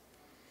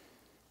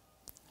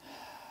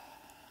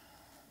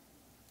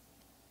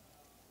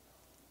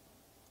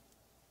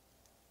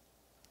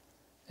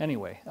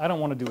 Anyway, I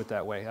don't want to do it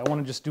that way. I want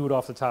to just do it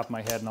off the top of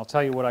my head, and I'll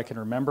tell you what I can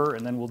remember,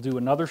 and then we'll do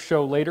another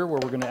show later where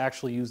we're going to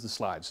actually use the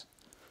slides.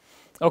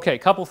 Okay,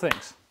 couple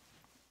things.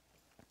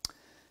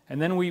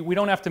 And then we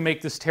don't have to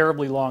make this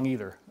terribly long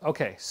either.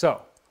 Okay,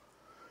 so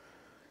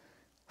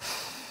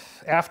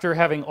after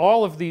having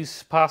all of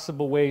these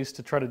possible ways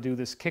to try to do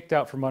this kicked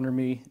out from under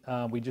me,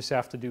 we just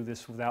have to do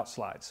this without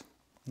slides.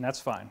 And that's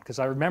fine, because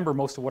I remember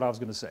most of what I was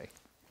going to say.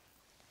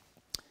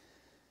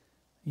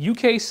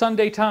 UK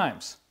Sunday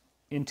Times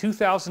in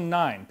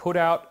 2009 put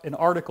out an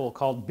article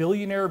called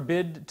 "Billionaire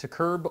Bid to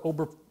Curb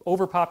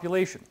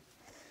Overpopulation."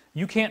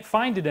 You can't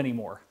find it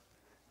anymore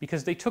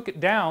because they took it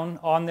down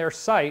on their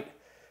site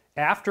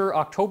after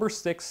October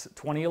 6,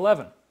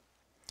 2011.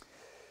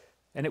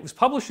 And it was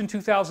published in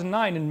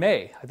 2009 in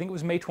May. I think it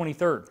was May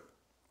 23rd.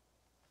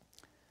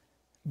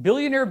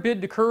 Billionaire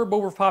Bid to Curb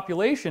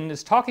Overpopulation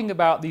is talking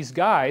about these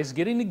guys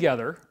getting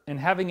together and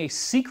having a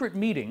secret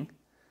meeting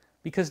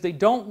because they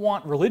don't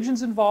want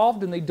religions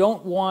involved and they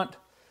don't want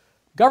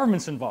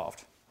governments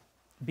involved,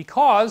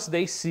 because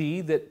they see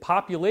that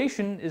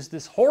population is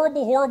this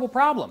horrible, horrible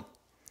problem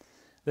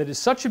that is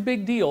such a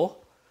big deal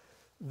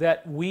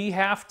that we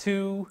have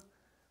to,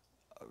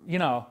 you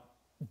know,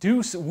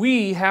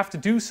 we have to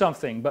do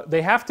something. But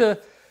they have to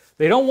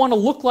They don't want to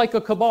look like a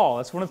cabal.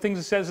 That's one of the things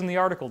it says in the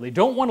article. They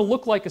don't want to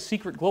look like a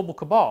secret global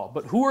cabal.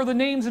 But who are the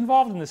names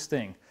involved in this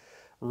thing?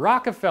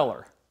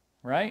 Rockefeller,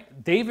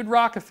 right? David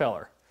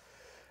Rockefeller.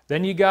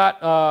 Then you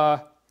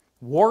got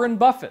Warren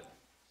Buffett.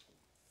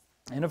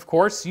 And of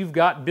course, you've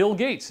got Bill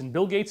Gates, and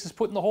Bill Gates is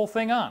putting the whole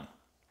thing on.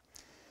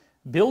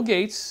 Bill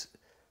Gates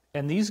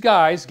and these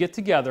guys get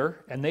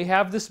together, and they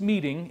have this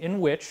meeting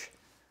in which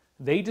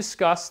they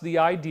discuss the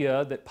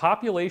idea that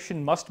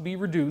population must be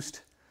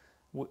reduced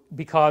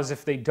because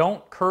if they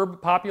don't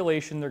curb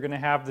population, they're going to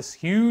have this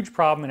huge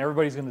problem and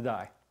everybody's going to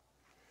die.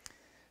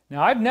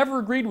 Now, I've never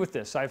agreed with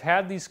this. I've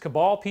had these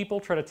cabal people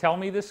try to tell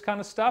me this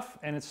kind of stuff,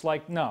 and it's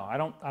like, no, I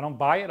don't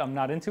buy it. I'm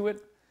not into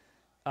it.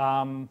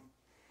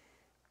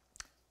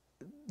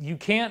 You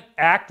can't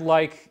act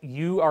like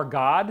you are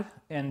God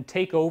and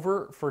take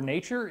over for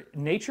nature.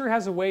 Nature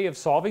has a way of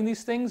solving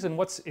these things, and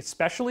what's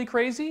especially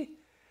crazy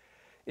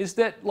is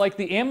that, like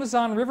the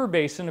Amazon River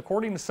Basin,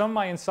 according to some of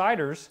my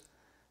insiders,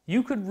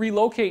 you could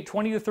relocate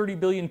 20 to 30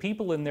 billion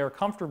people in there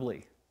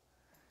comfortably.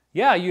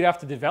 Yeah, you'd have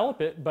to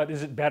develop it, but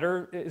is it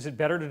better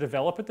to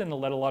develop it than to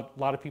let a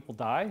lot of people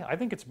die? I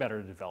think it's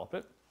better to develop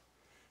it.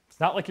 It's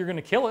not like you're going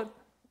to kill it.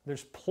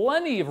 There's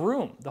plenty of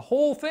room. The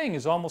whole thing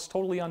is almost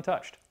totally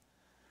untouched.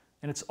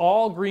 And it's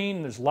all green,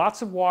 and there's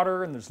lots of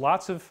water, and there's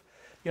lots of,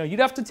 you'd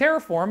have to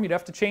terraform, you'd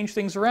have to change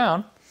things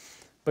around,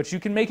 but you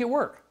can make it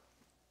work.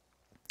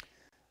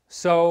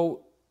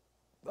 So,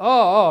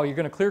 you're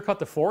going to clear cut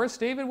the forest,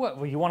 David? What,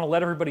 well, you want to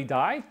let everybody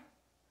die?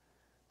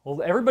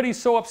 Well, everybody's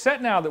so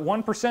upset now that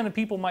 1% of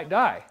people might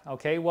die.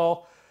 Okay,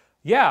 well,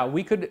 yeah,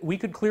 we could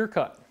clear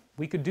cut.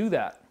 We could do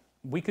that.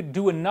 We could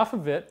do enough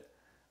of it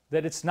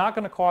that it's not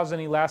going to cause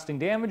any lasting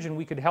damage, and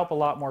we could help a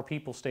lot more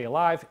people stay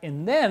alive.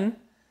 And then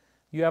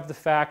you have the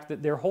fact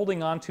that they're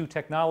holding on to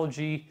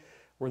technology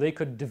where they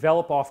could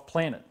develop off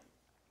planet.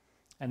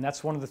 And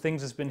that's one of the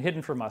things that's been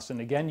hidden from us. And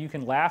again, you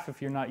can laugh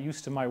if you're not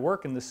used to my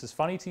work and this is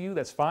funny to you,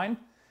 that's fine.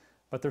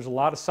 But there's a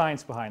lot of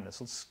science behind this.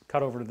 Let's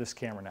cut over to this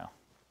camera now.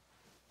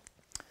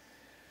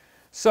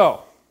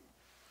 So,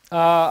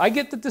 I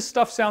get that this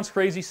stuff sounds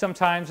crazy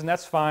sometimes, and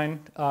that's fine.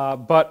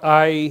 But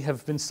I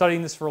have been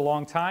studying this for a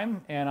long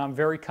time, and I'm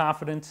very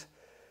confident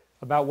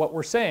about what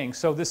we're saying.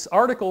 So this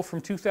article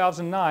from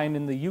 2009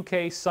 in the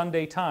UK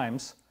Sunday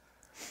Times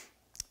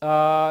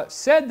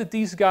said that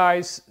these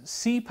guys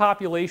see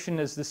population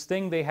as this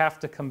thing they have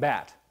to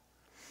combat,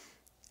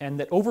 and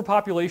that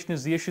overpopulation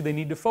is the issue they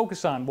need to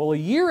focus on. Well, a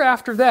year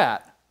after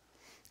that,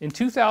 in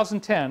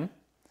 2010,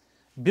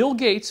 Bill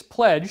Gates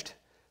pledged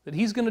that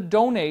he's going to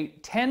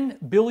donate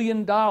 $10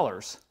 billion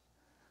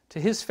to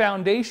his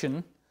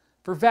foundation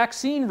for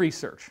vaccine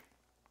research,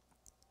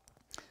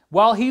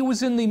 while he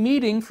was in the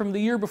meeting from the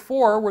year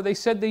before where they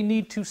said they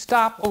need to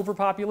stop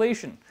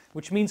overpopulation,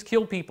 which means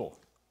kill people.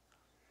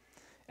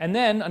 And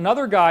then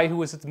another guy who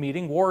was at the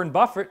meeting, Warren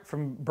Buffett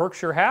from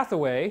Berkshire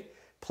Hathaway,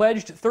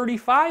 pledged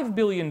 $35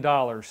 billion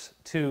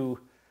to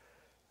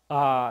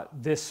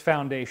this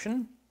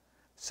foundation,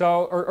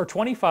 so, or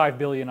 $25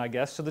 billion, I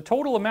guess. So the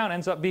total amount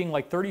ends up being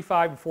like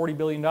 $35 to $40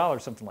 billion,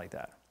 something like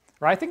that.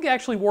 Or I think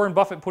actually Warren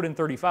Buffett put in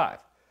 35.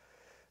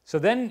 So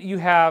then you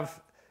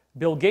have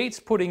Bill Gates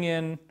putting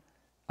in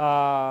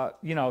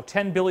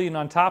 10 billion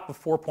on top of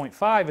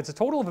 4.5, it's a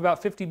total of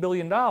about $50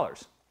 billion.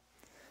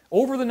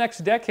 Over the next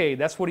decade,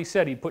 that's what he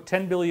said, he'd put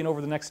 10 billion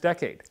over the next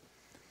decade.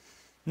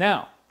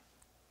 Now,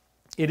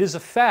 it is a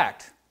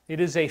fact,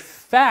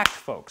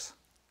 folks,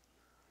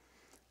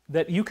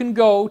 that you can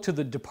go to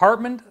the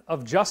Department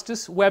of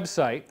Justice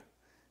website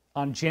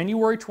on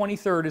January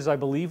 23rd, is I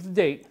believe the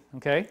date,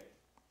 okay?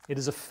 It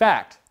is a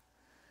fact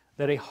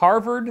that a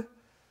Harvard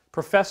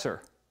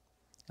professor,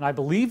 and I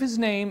believe his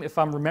name, if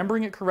I'm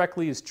remembering it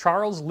correctly, is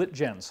Charles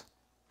Litjens.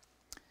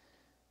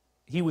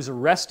 He was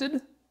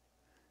arrested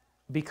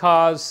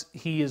because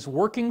he is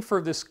working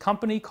for this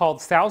company called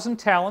 1,000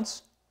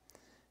 Talents,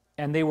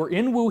 and they were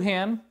in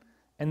Wuhan,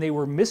 and they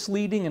were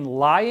misleading and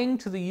lying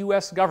to the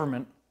US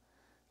government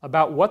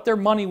about what their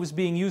money was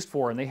being used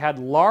for, and they had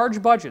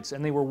large budgets,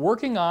 and they were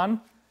working on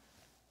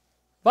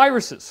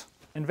viruses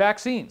and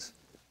vaccines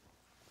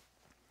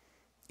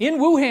in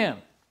Wuhan,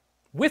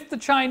 with the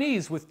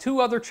Chinese, with 2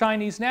 other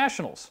Chinese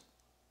nationals.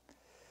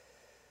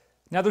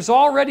 Now there's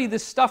already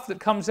this stuff that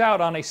comes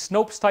out on a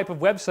Snopes type of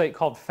website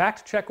called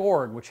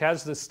factcheck.org, which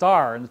has the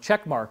star and the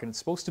check mark, and it's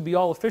supposed to be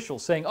all official,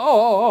 saying,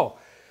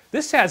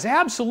 this has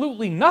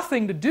absolutely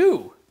nothing to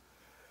do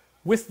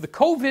with the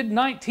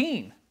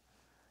COVID-19.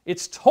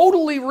 It's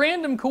totally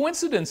random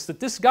coincidence that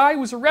this guy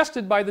was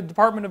arrested by the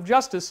Department of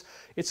Justice.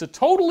 It's a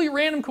totally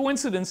random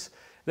coincidence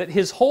that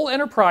his whole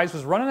enterprise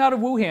was running out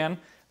of Wuhan,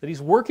 that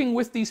he's working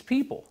with these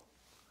people.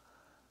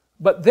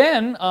 But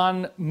then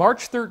on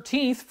March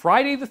 13th,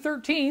 Friday the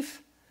 13th,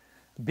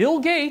 Bill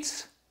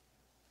Gates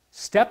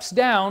steps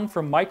down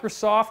from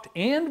Microsoft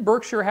and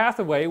Berkshire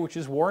Hathaway, which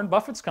is Warren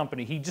Buffett's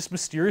company. He just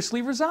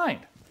mysteriously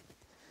resigned.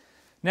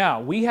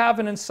 Now, we have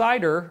an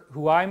insider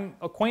who I'm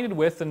acquainted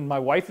with, and my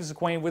wife is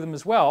acquainted with him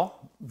as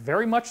well,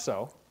 very much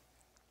so.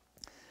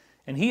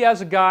 And he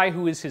has a guy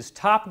who is his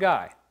top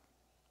guy.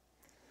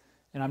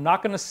 And I'm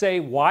not going to say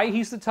why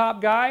he's the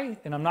top guy,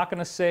 and I'm not going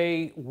to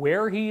say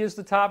where he is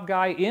the top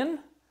guy in,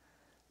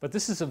 but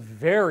this is a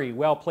very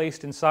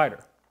well-placed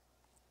insider.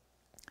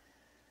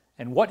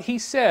 And what he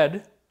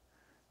said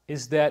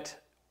is that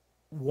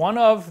one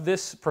of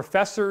this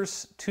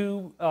professor's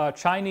two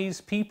Chinese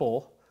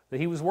people that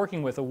he was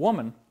working with, a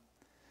woman,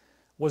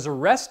 was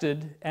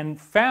arrested and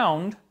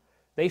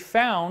they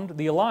found,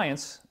 the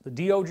Alliance, the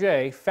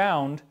DOJ,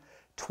 found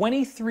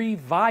 23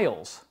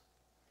 vials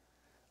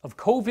of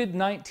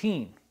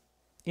COVID-19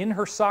 in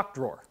her sock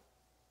drawer.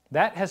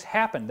 That has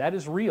happened. That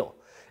is real.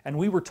 And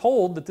we were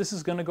told that this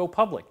is going to go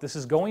public. This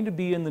is going to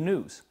be in the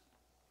news.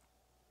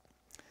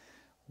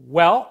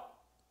 Well,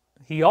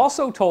 he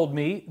also told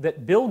me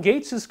that Bill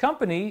Gates'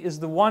 company is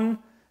the one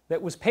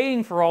that was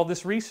paying for all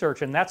this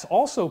research, and that's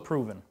also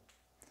proven.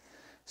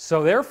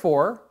 So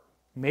therefore,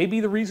 maybe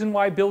the reason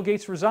why Bill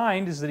Gates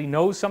resigned is that he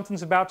knows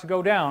something's about to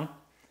go down,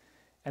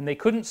 and they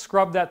couldn't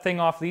scrub that thing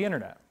off the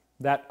internet.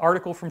 That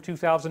article from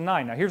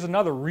 2009. Now here's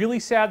another really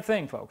sad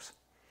thing, folks.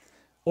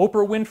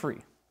 Oprah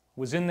Winfrey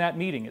was in that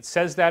meeting. It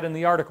says that in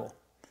the article.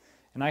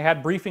 And I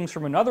had briefings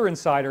from another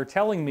insider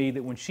telling me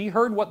that when she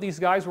heard what these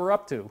guys were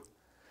up to,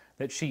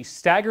 that she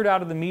staggered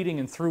out of the meeting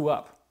and threw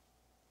up.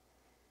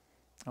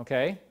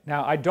 Okay?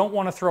 Now, I don't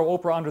want to throw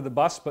Oprah under the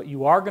bus, but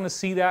you are going to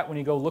see that when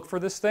you go look for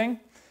this thing.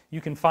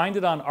 You can find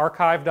it on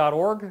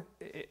archive.org.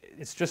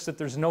 It's just that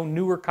there's no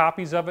newer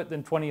copies of it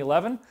than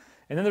 2011.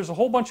 And then there's a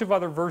whole bunch of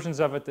other versions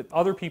of it that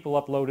other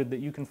people uploaded that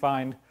you can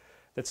find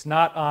that's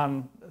not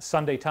on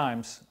Sunday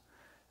Times.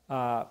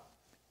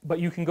 But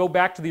you can go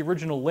back to the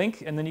original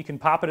link, and then you can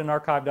pop it in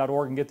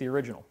archive.org and get the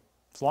original,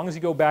 as long as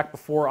you go back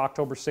before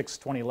October 6,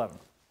 2011.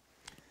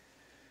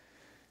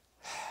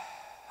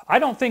 I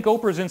don't think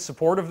Oprah's in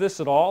support of this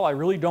at all. I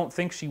really don't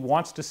think she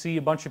wants to see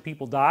a bunch of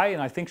people die,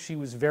 and I think she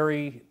was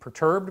very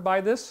perturbed by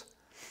this.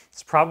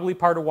 It's probably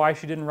part of why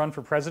she didn't run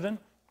for president,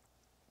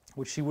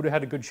 which she would have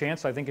had a good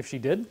chance, I think, if she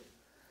did.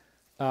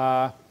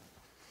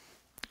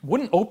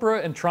 Wouldn't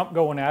Oprah and Trump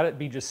going at it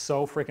be just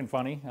so freaking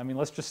funny? I mean,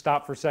 let's just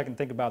stop for a second and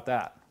think about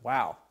that.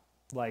 Wow.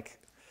 Like,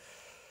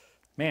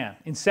 man,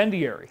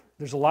 incendiary.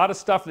 There's a lot of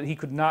stuff that he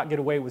could not get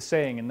away with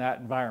saying in that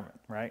environment,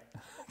 right?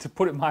 To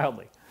put it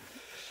mildly.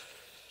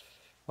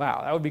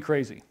 Wow, that would be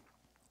crazy.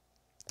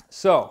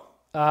 So,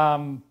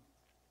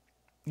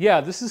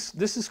 yeah, this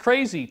is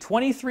crazy.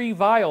 23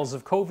 vials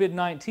of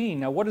COVID-19.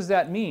 Now, what does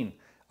that mean?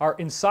 Our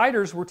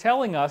insiders were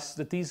telling us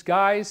that these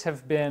guys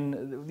have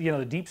been,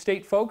 the deep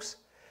state folks,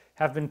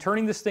 have been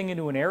turning this thing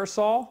into an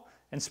aerosol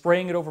and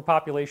spraying it over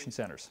population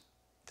centers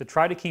to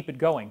try to keep it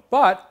going.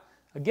 But,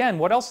 again,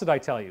 what else did I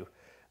tell you?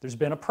 There's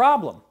been a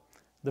problem.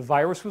 The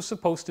virus was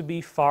supposed to be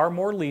far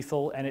more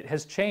lethal, and it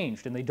has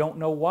changed, and they don't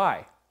know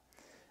why.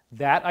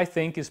 That, I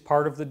think, is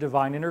part of the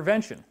divine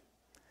intervention.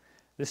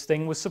 This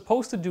thing was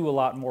supposed to do a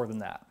lot more than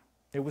that.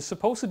 It was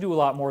supposed to do a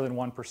lot more than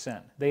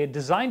 1%. They had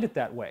designed it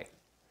that way.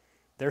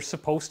 They're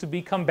supposed to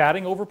be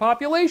combating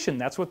overpopulation.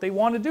 That's what they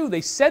want to do.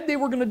 They said they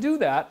were going to do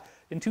that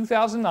in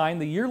 2009.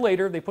 The year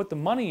later, they put the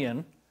money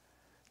in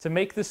to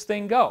make this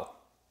thing go.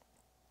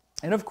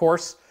 And of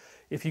course,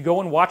 if you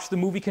go and watch the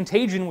movie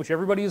Contagion, which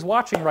everybody is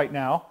watching right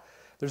now,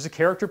 there's a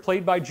character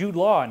played by Jude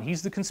Law, and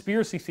he's the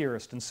conspiracy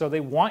theorist. And so they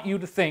want you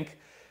to think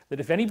that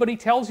if anybody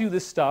tells you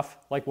this stuff,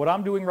 like what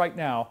I'm doing right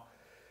now,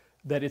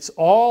 that it's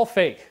all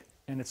fake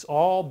and it's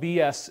all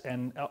BS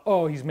and,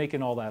 oh, he's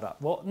making all that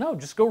up. Well, no,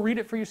 just go read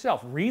it for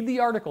yourself. Read the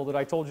article that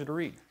I told you to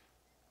read.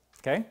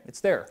 Okay? It's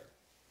there.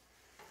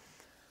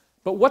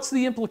 But what's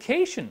the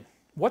implication?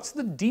 What's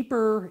the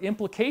deeper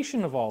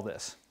implication of all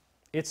this?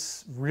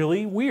 It's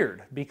really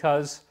weird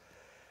because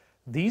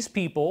these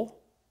people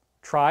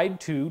tried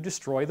to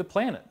destroy the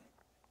planet.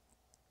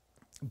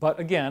 But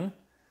again,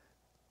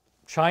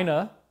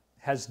 China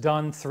has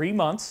done 3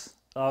 months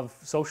of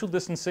social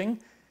distancing,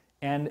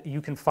 and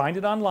you can find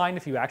it online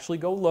if you actually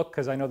go look,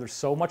 because I know there's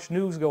so much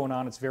news going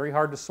on, it's very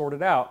hard to sort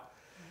it out.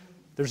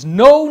 There's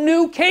no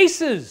new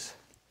cases.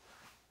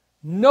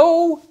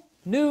 No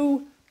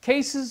new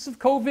cases of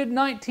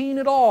COVID-19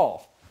 at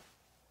all.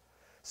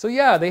 So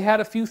yeah, they had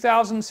a few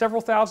thousand,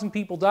 several thousand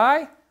people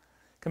die.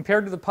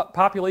 Compared to the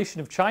population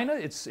of China,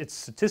 it's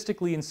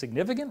statistically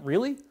insignificant,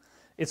 really.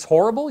 It's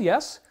horrible,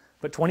 yes,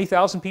 but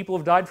 20,000 people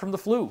have died from the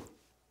flu.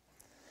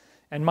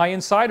 And my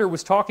insider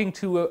was talking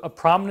to a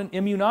prominent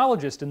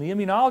immunologist, and the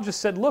immunologist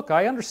said, look,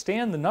 I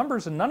understand the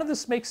numbers, and none of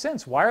this makes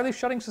sense. Why are they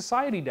shutting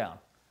society down?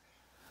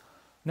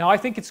 Now, I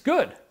think it's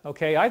good,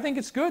 okay? I think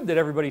it's good that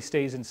everybody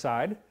stays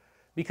inside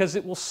because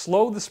it will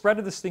slow the spread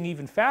of this thing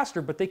even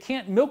faster, but they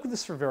can't milk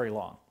this for very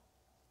long.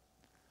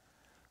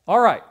 All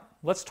right,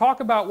 let's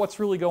talk about what's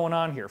really going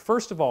on here.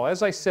 First of all,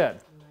 as I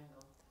said,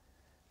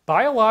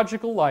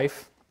 biological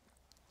life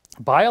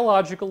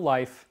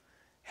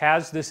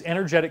has this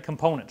energetic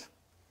component.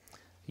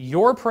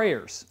 Your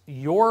prayers,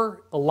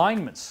 your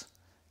alignments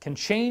can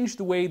change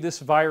the way this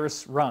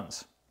virus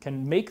runs,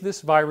 can make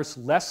this virus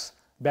less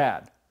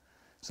bad.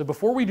 So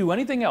before we do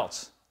anything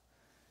else,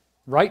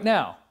 right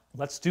now,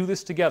 let's do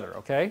this together,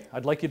 okay?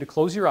 I'd like you to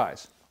close your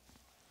eyes.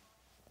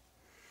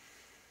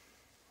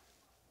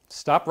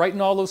 Stop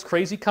writing all those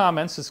crazy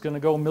comments. It's going to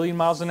go a million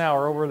miles an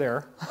hour over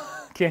there.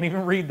 Can't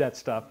even read that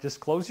stuff. Just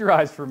close your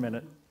eyes for a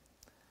minute.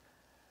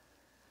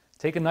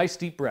 Take a nice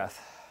deep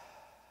breath.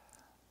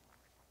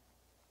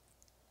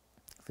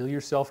 Feel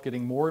yourself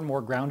getting more and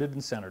more grounded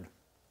and centered.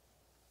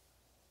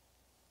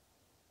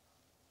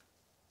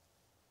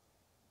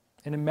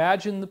 And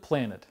imagine the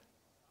planet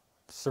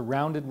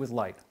surrounded with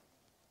light.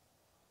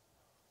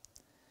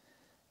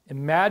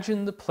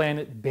 Imagine the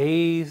planet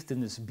bathed in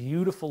this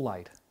beautiful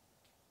light.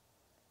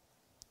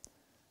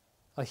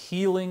 A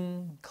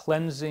healing,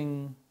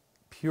 cleansing,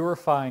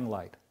 purifying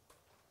light.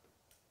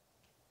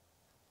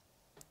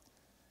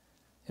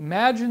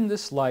 Imagine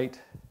this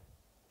light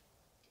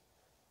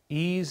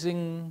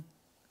easing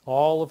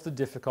all of the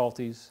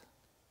difficulties.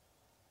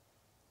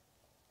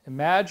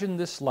 Imagine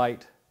this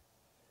light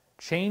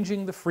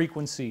changing the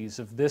frequencies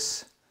of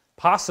this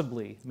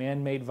possibly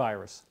man-made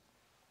virus.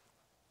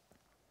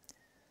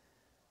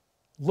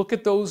 Look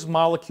at those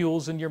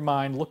molecules in your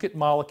mind. Look at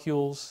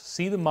molecules.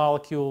 See the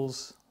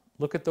molecules.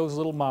 Look at those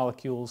little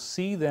molecules.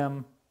 See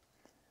them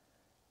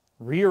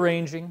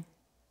rearranging.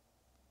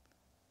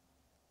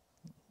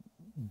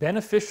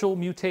 Beneficial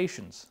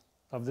mutations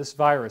of this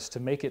virus to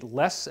make it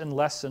less and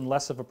less and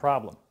less of a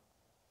problem.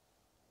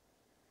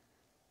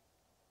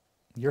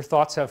 Your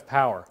thoughts have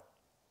power.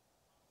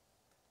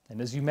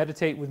 And as you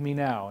meditate with me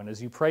now, and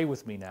as you pray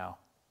with me now,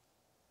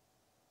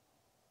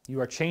 you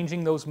are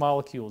changing those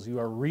molecules. You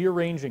are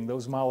rearranging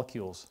those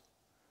molecules.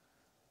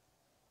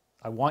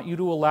 I want you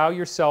to allow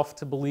yourself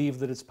to believe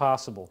that it's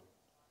possible.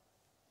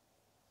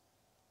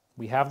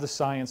 We have the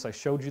science. I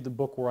showed you the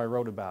book where I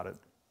wrote about it.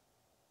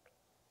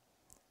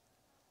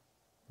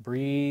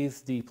 Breathe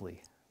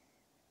deeply.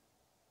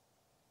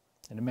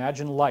 And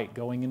imagine light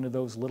going into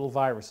those little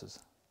viruses.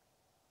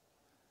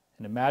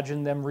 And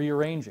imagine them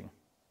rearranging.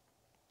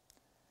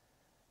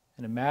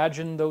 And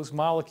imagine those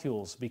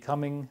molecules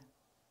becoming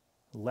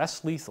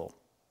less lethal.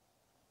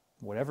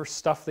 Whatever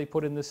stuff they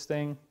put in this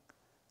thing,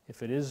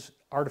 if it is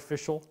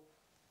artificial,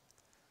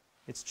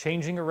 it's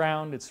changing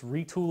around, it's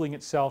retooling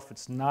itself,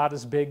 it's not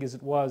as big as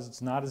it was,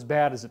 it's not as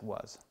bad as it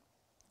was.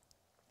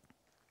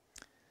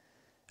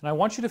 And I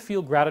want you to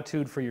feel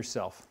gratitude for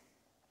yourself.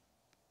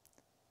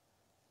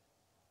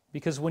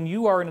 Because when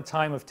you are in a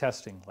time of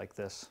testing like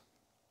this,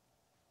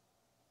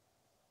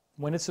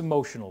 when it's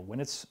emotional, when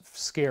it's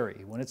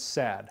scary, when it's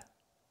sad,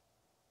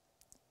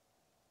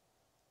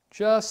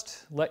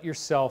 just let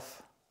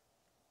yourself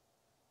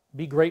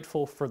be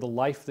grateful for the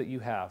life that you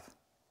have,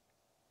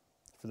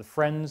 for the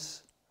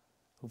friends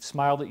who've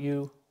smiled at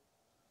you,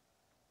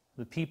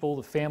 the people,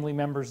 the family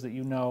members that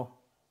you know.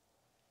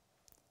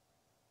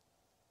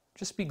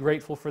 Just be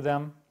grateful for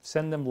them.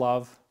 Send them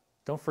love.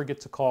 Don't forget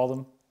to call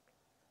them.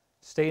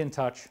 Stay in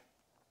touch.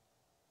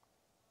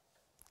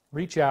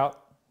 Reach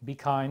out. Be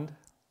kind.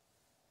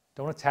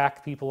 Don't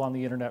attack people on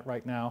the internet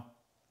right now.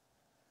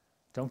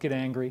 Don't get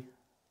angry.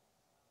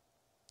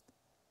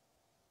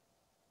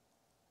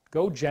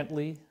 Go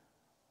gently.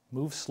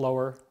 Move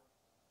slower.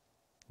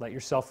 Let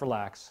yourself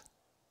relax.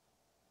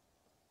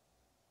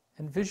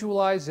 And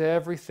visualize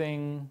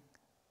everything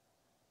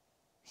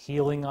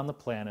healing on the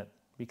planet,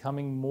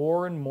 becoming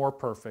more and more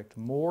perfect,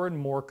 more and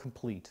more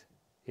complete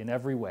in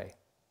every way.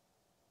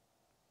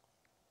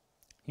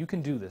 You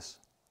can do this.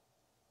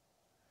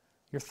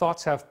 Your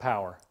thoughts have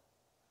power.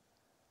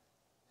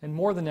 And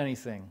more than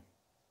anything,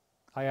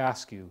 I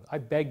ask you, I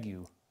beg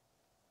you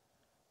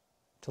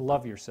to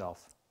love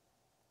yourself.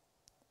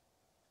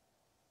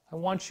 I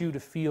want you to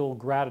feel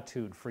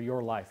gratitude for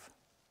your life.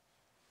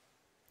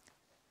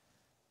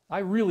 I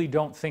really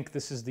don't think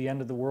this is the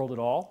end of the world at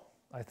all.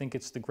 I think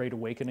it's the Great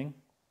Awakening.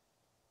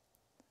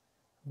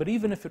 But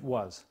even if it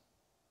was,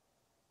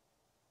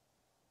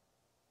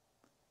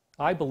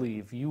 I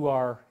believe you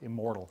are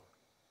immortal.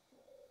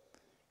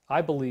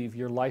 I believe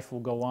your life will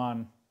go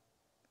on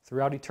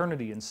throughout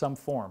eternity in some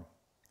form.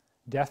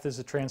 Death is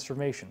a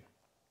transformation.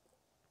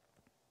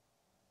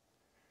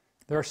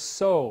 There are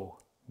so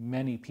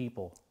many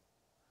people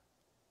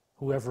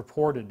who have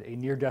reported a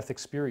near-death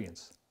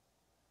experience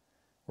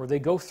where they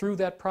go through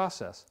that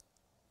process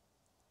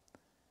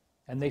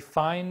and they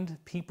find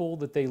people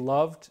that they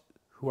loved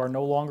who are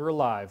no longer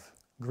alive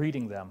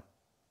greeting them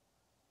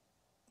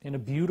in a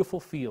beautiful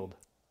field.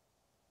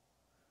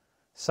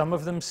 Some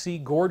of them see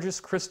gorgeous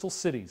crystal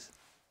cities,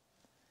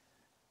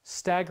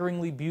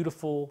 staggeringly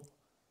beautiful,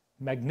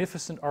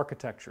 magnificent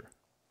architecture,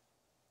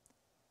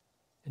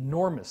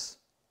 enormous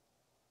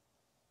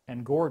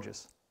and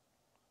gorgeous.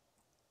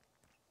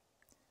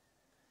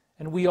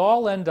 And we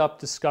all end up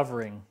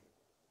discovering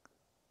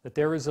that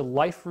there is a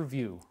life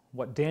review,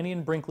 what Danny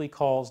and Brinkley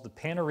calls the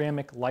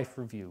panoramic life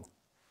review,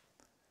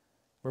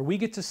 where we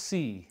get to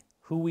see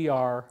who we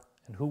are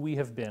and who we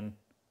have been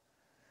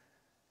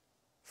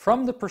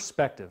from the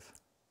perspective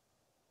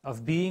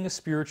of being a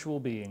spiritual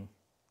being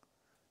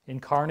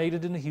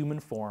incarnated in a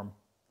human form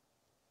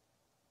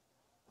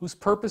whose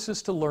purpose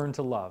is to learn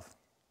to love.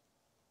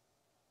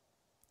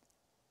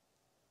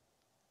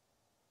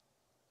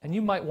 And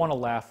you might want to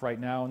laugh right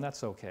now, and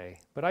that's okay,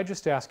 but I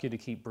just ask you to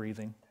keep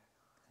breathing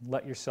and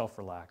let yourself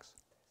relax.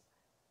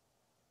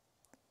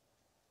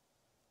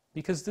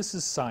 Because this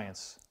is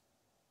science.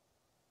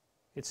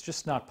 It's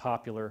just not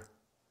popular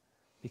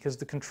because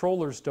the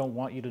controllers don't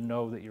want you to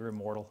know that you're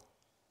immortal.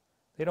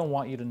 They don't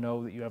want you to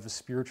know that you have a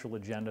spiritual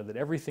agenda, that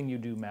everything you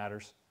do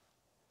matters.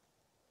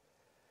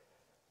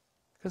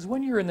 Because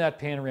when you're in that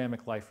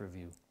panoramic life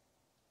review,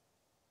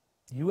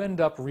 you end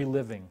up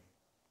reliving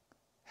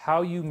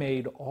how you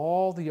made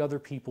all the other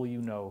people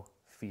you know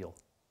feel.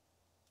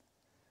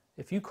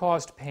 If you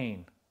caused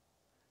pain,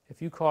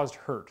 if you caused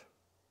hurt,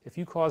 if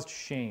you caused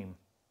shame,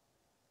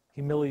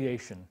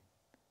 humiliation,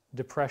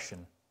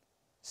 depression,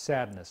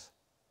 sadness,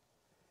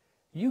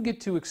 you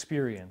get to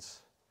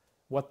experience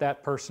what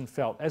that person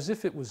felt as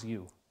if it was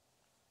you.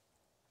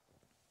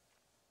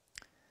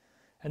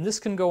 And this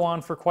can go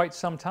on for quite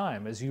some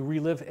time as you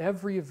relive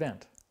every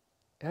event,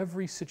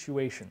 every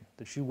situation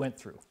that you went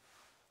through.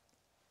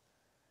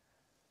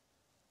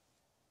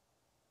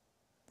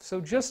 So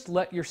just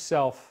let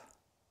yourself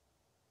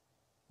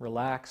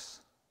relax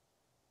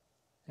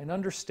and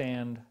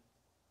understand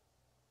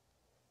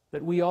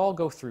that we all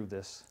go through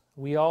this.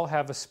 We all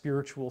have a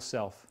spiritual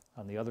self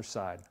on the other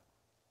side.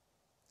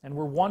 And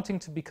we're wanting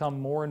to become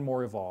more and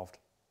more evolved.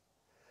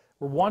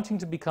 We're wanting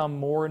to become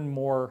more and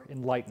more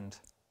enlightened.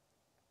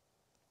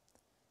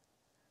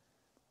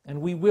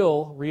 And we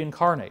will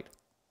reincarnate.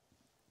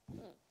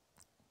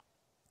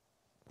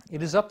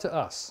 It is up to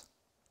us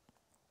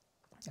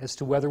as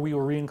to whether we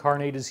will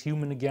reincarnate as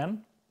human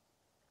again,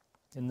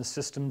 in the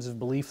systems of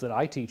belief that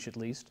I teach at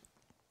least,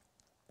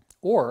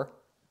 or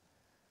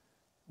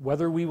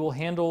whether we will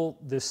handle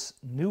this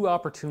new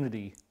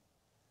opportunity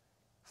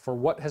for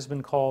what has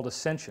been called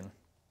ascension,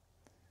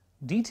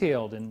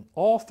 detailed in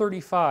all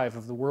 35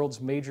 of the world's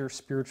major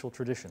spiritual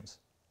traditions.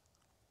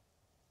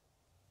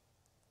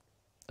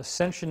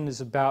 Ascension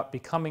is about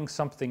becoming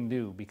something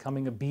new,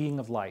 becoming a being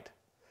of light,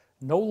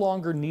 no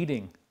longer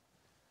needing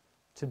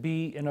to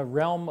be in a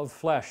realm of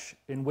flesh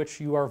in which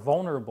you are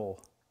vulnerable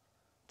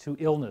to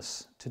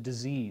illness, to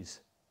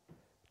disease,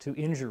 to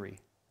injury,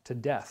 to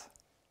death,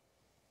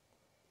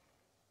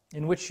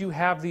 in which you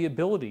have the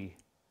ability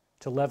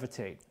to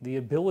levitate, the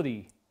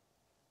ability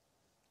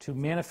to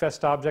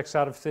manifest objects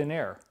out of thin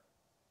air,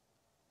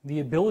 the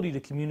ability to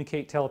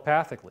communicate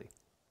telepathically,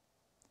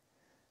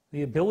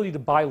 the ability to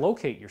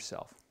bilocate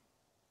yourself,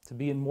 to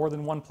be in more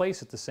than one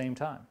place at the same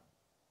time,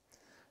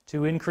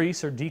 to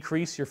increase or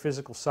decrease your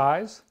physical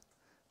size,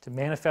 to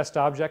manifest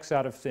objects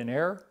out of thin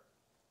air,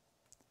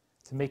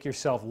 to make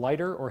yourself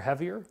lighter or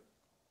heavier.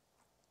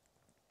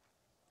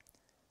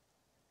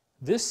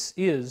 This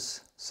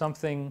is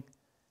something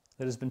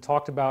that has been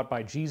talked about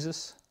by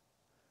Jesus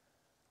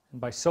and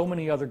by so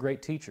many other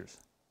great teachers.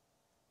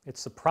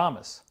 It's the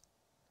promise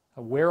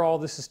of where all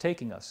this is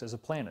taking us as a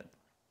planet.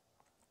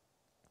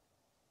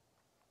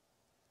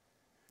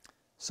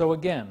 So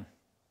again,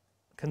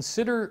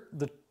 consider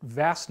the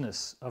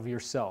vastness of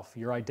yourself,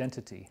 your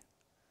identity,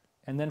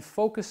 and then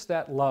focus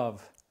that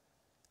love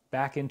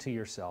back into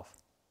yourself.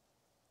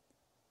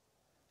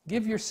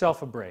 Give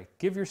yourself a break.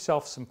 Give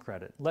yourself some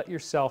credit. Let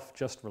yourself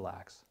just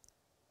relax.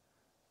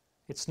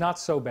 It's not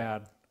so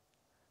bad.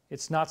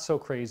 It's not so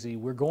crazy.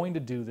 We're going to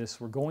do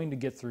this. We're going to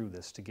get through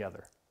this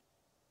together.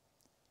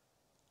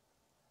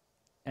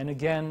 And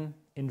again,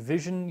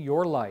 envision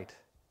your light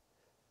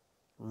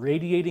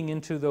radiating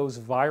into those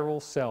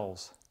viral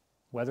cells,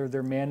 whether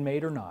they're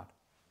man-made or not,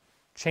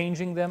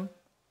 changing them,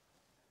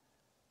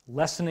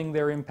 lessening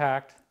their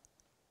impact,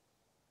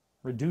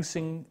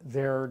 reducing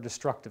their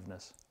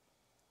destructiveness.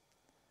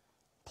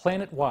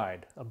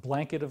 Planet-wide, a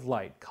blanket of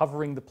light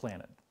covering the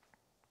planet.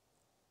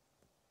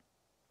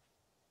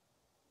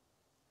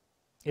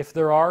 If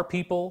there are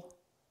people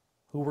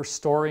who were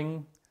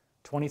storing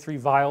 23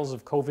 vials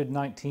of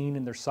COVID-19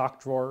 in their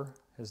sock drawer,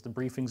 as the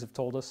briefings have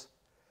told us,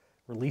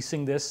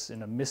 releasing this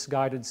in a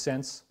misguided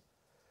sense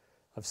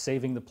of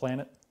saving the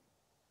planet,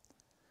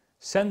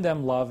 send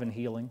them love and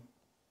healing.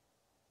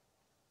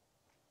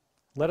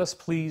 Let us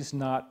please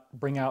not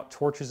bring out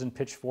torches and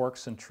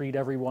pitchforks and treat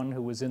everyone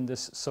who is in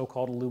this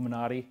so-called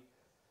Illuminati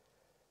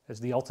as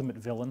the ultimate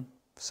villain.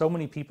 So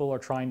many people are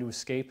trying to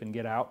escape and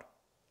get out.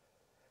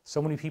 So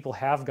many people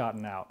have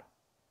gotten out.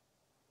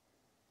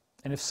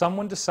 And if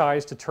someone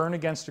decides to turn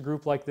against a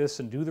group like this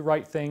and do the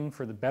right thing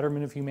for the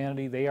betterment of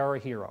humanity, they are a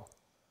hero.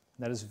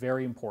 That is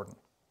very important.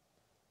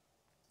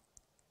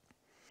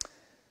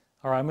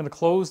 All right, I'm going to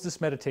close this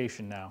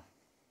meditation now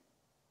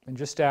and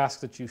just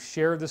ask that you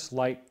share this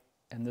light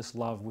and this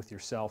love with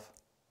yourself.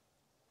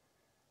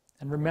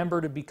 And remember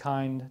to be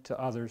kind to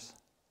others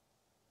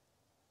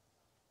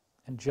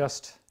and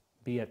just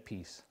be at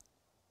peace.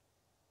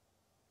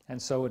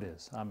 And so it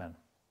is. Amen.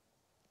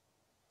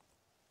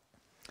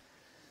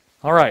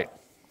 All right.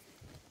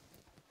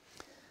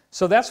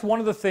 So that's one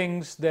of the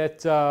things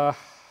that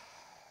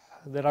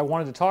that I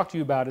wanted to talk to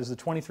you about is the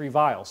 23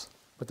 vials.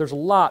 But there's a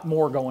lot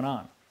more going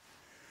on.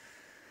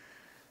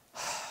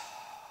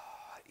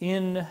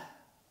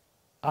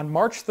 On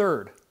March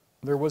 3rd,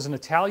 there was an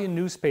Italian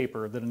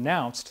newspaper that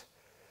announced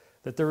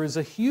that there is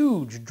a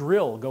huge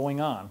drill going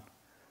on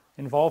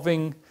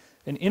involving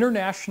an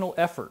international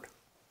effort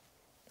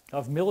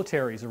of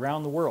militaries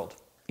around the world,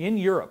 in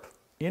Europe,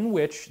 in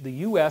which the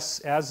U.S.,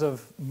 as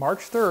of March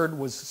 3rd,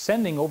 was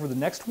sending over the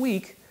next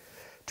week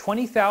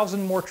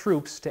 20,000 more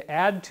troops to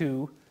add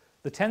to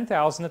the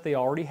 10,000 that they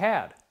already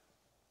had.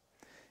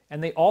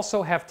 And they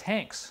also have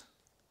tanks.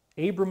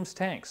 Abrams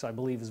tanks, I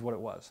believe is what it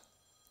was.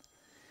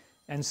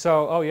 And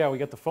so, oh yeah, we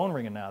got the phone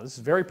ringing now. This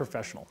is very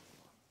professional.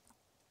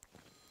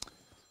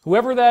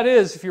 Whoever that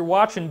is, if you're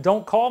watching,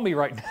 don't call me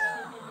right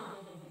now.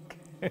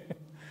 Let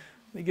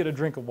me get a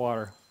drink of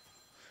water.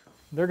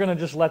 They're going to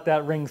just let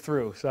that ring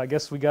through, so I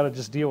guess we got to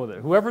just deal with it.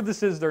 Whoever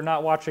this is, they're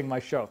not watching my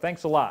show.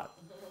 Thanks a lot.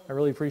 I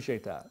really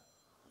appreciate that.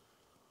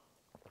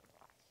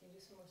 Can you do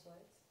some more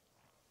slides?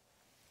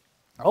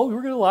 Oh,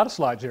 we're getting a lot of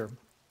slides here.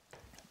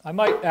 I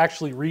might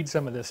actually read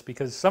some of this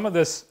because some of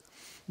this,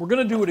 we're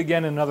going to do it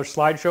again in another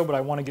slideshow, but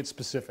I want to get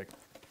specific.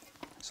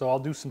 So I'll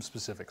do some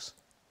specifics.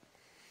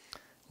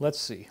 Let's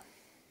see.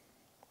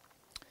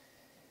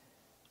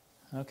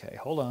 Okay,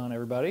 hold on,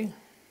 everybody.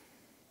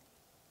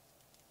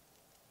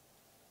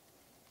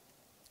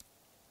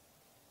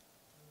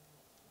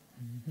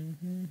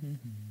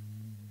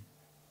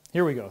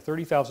 Here we go,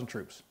 30,000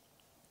 troops.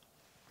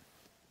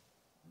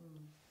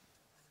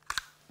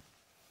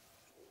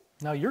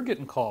 Now you're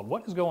getting called.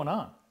 What is going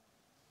on?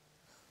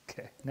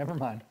 Okay, never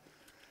mind.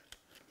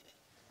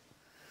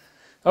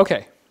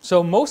 Okay,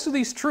 so most of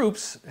these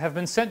troops have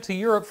been sent to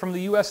Europe from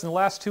the U.S. in the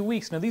last 2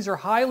 weeks. Now these are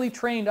highly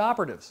trained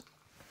operatives.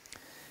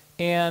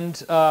 And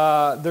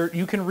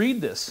you can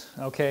read this,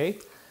 okay?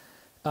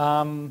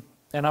 And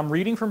I'm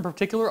reading from a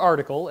particular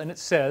article, and it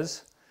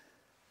says,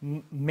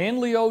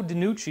 Manlio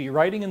Dinucci,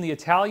 writing in the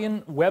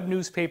Italian web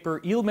newspaper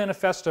Il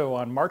Manifesto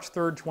on March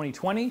 3rd,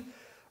 2020,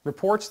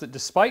 reports that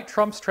despite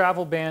Trump's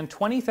travel ban,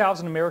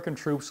 20,000 American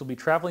troops will be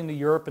traveling to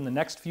Europe in the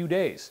next few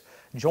days,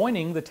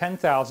 joining the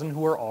 10,000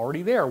 who are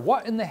already there.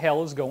 What in the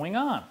hell is going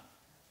on?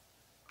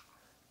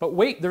 But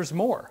wait, there's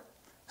more.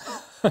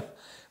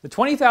 The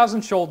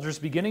 20,000 soldiers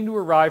beginning to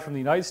arrive from the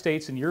United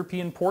States and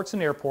European ports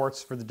and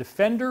airports for the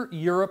Defender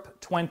Europe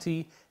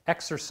 20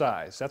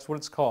 exercise. That's what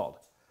it's called.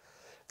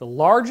 The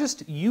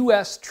largest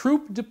U.S.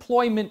 troop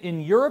deployment in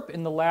Europe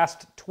in the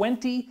last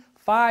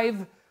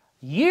 25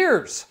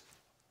 years.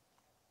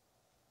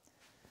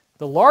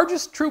 The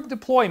largest troop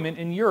deployment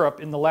in Europe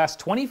in the last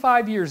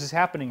 25 years is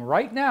happening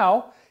right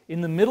now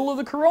in the middle of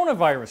the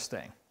coronavirus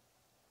thing.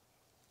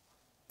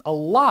 A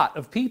lot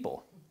of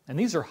people, and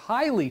these are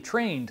highly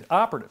trained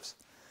operatives.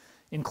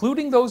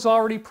 Including those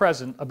already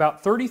present,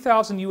 about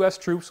 30,000 U.S.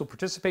 troops will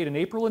participate in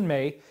April and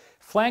May,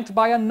 flanked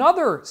by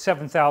another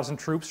 7,000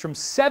 troops from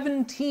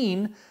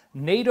 17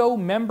 NATO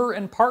member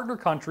and partner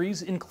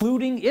countries,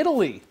 including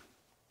Italy.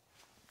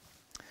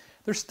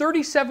 There's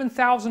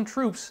 37,000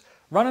 troops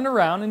running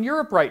around in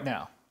Europe right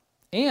now.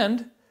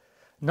 And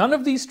none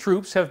of these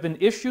troops have been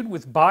issued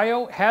with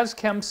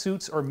bio-hazchem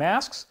suits or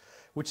masks,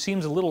 which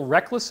seems a little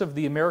reckless of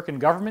the American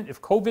government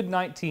if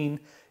COVID-19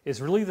 is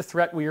really the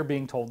threat we are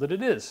being told that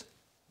it is.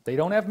 They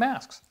don't have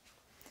masks.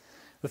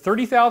 The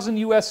 30,000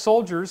 U.S.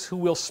 soldiers who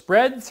will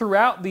spread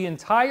throughout the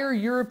entire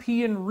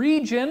European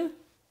region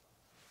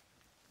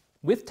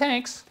with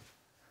tanks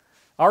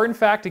are in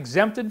fact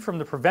exempted from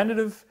the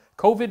preventative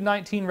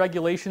COVID-19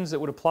 regulations that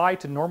would apply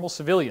to normal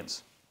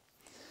civilians.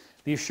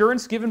 The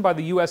assurance given by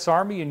the U.S.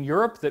 Army in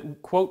Europe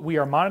that, quote, we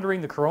are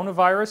monitoring the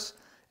coronavirus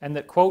and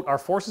that, quote, our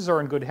forces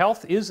are in good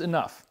health is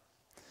enough.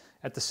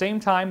 At the same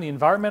time, the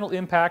environmental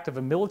impact of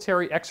a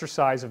military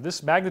exercise of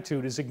this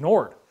magnitude is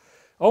ignored.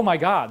 Oh my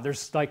God,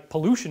 there's like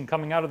pollution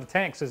coming out of the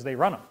tanks as they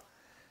run them.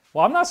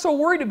 Well, I'm not so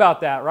worried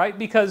about that, right?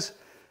 Because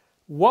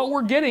what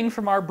we're getting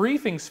from our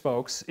briefings,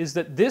 folks, is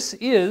that this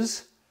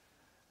is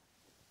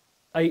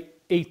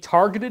a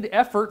targeted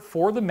effort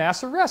for the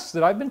mass arrests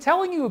that I've been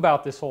telling you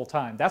about this whole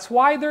time. That's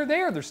why they're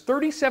there. There's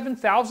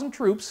 37,000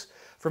 troops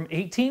from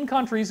 18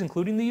 countries,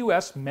 including the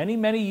U.S., many,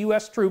 many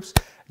U.S. troops.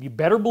 You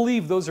better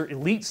believe those are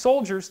elite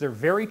soldiers. They're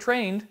very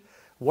trained.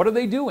 What are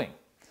they doing?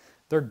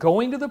 They're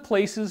going to the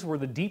places where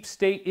the deep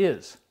state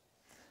is.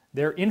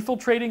 They're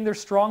infiltrating their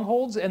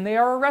strongholds and they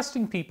are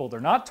arresting people. They're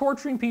not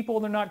torturing people,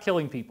 they're not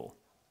killing people.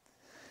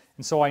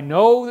 And so I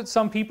know that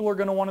some people are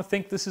going to want to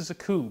think this is a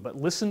coup, but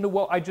listen to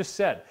what I just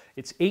said.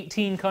 It's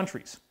 18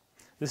 countries.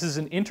 This is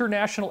an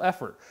international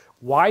effort.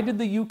 Why did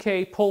the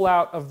UK pull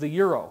out of the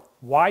euro?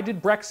 Why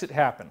did Brexit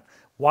happen?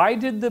 Why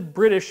did the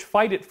British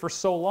fight it for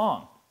so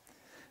long?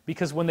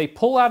 Because when they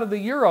pull out of the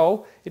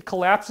euro, it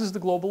collapses the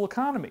global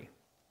economy.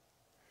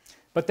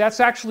 But that's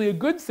actually a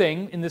good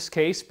thing in this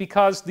case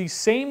because these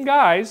same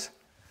guys,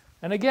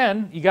 and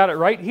again, you got it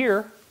right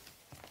here,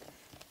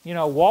 you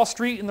know, Wall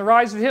Street and the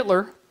Rise of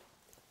Hitler,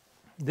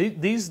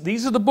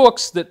 these are the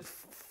books that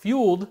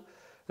fueled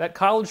that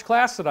college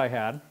class that I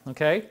had,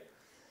 okay?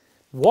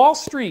 Wall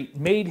Street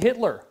made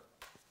Hitler.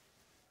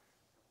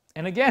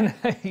 And again,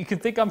 you can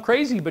think I'm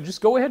crazy, but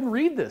just go ahead and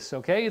read this,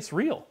 okay? It's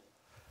real.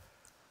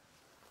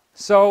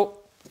 So,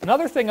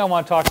 another thing I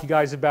want to talk to you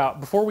guys about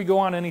before we go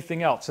on to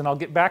anything else, and I'll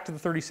get back to the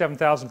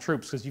 37,000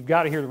 troops because you've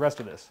got to hear the rest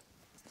of this.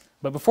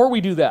 But before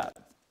we do that,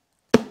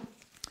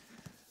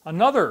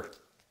 another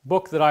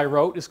book that I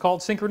wrote is called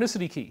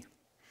Synchronicity Key.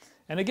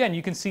 And again,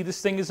 you can see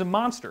this thing is a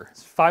monster.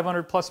 It's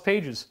 500 plus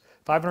pages,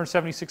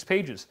 576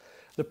 pages.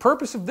 The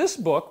purpose of this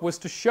book was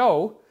to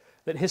show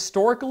that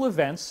historical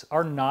events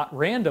are not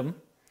random,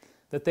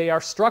 that they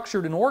are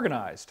structured and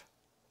organized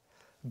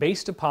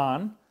based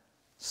upon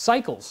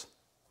cycles.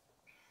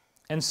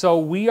 And so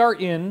we are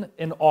in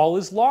an all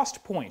is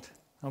lost point.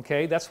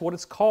 Okay, that's what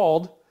it's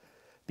called,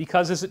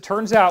 because as it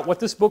turns out, what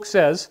this book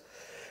says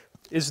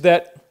is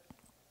that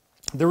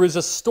there is a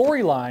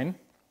storyline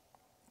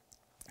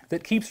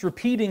that keeps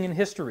repeating in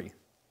history.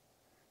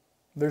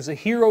 There's a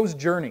hero's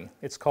journey,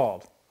 it's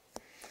called.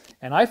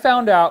 And I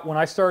found out when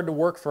I started to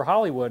work for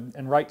Hollywood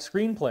and write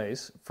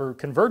screenplays for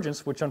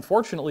Convergence, which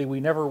unfortunately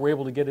we never were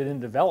able to get it in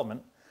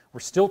development.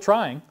 We're still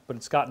trying, but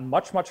it's gotten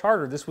much, much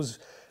harder. This was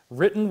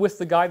written with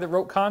the guy that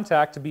wrote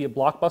Contact to be a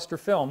blockbuster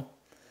film.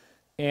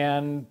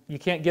 And you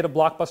can't get a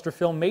blockbuster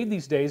film made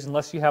these days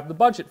unless you have the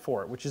budget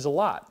for it, which is a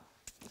lot.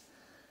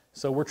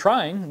 So we're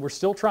trying, we're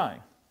still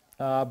trying,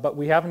 but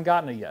we haven't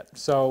gotten it yet.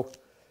 So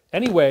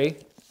anyway,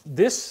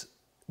 this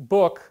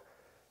book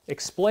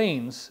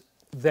explains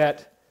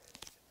that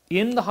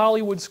in the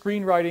Hollywood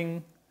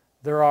screenwriting,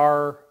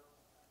 there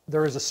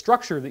is a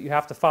structure that you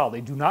have to follow.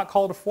 They do not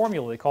call it a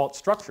formula, they call it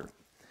structure.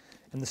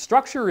 And the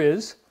structure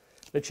is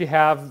that you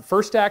have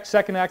first act,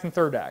 second act, and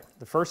third act.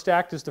 The first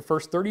act is the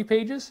first 30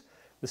 pages.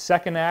 The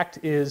second act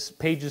is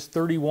pages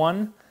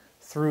 31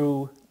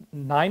 through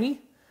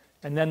 90.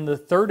 And then the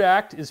third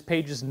act is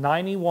pages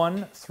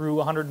 91 through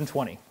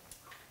 120.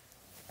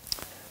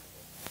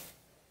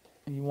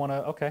 And you want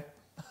to, okay.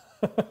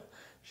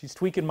 She's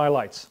tweaking my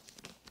lights.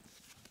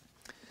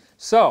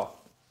 So,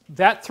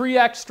 that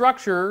 3-act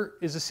structure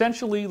is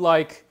essentially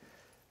like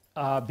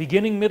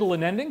beginning, middle,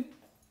 and ending.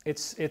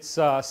 It's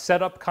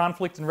setup,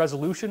 conflict, and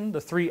resolution. The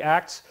 3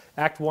 acts: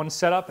 Act 1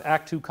 setup,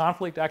 Act 2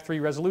 conflict, Act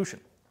 3 resolution.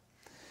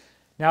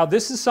 Now,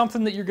 this is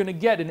something that you're going to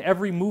get in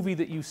every movie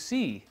that you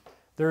see.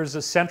 There's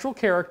a central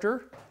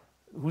character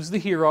who's the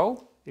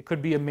hero. It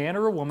could be a man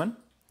or a woman.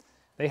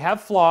 They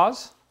have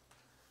flaws.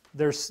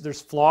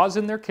 There's flaws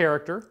in their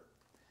character.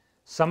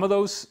 Some of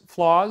those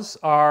flaws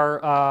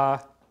are...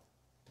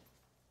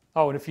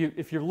 oh, and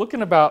if you're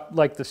looking about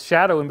like the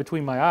shadow in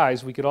between my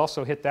eyes, we could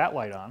also hit that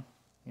light on,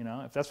 you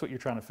know, if that's what you're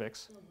trying to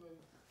fix.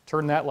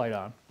 Turn that light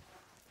on.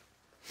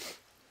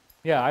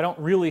 Yeah, I don't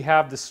really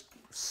have this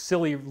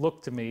silly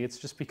look to me. It's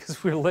just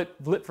because we're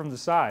lit from the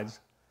sides.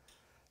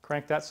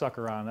 Crank that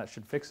sucker on, that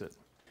should fix it.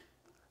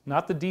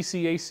 Not the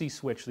DC-AC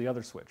switch, the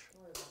other switch.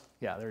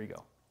 Yeah, there you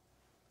go.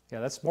 Yeah,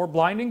 that's more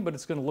blinding, but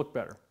it's going to look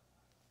better.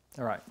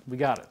 All right, we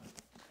got it.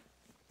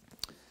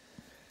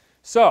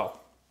 So,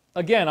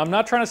 again, I'm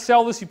not trying to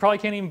sell this. You probably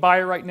can't even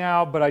buy it right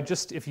now, but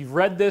if you've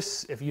read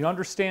this, if you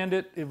understand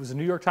it, it was a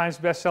New York Times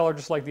bestseller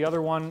just like the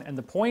other one. And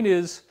the point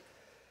is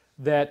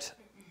that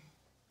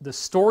the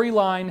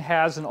storyline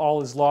has an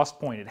all is lost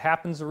point. It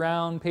happens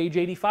around page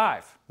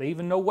 85. They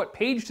even know what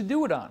page to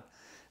do it on.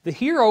 The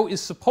hero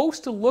is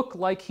supposed to look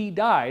like he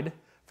died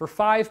for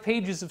 5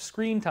 pages of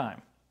screen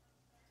time.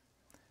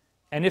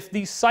 And if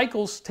these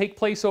cycles take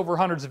place over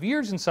hundreds of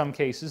years in some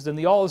cases, then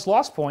the all is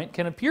lost point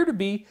can appear to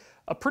be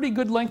a pretty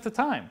good length of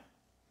time.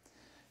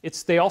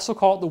 They also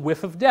call it the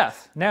whiff of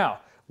death.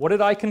 Now, what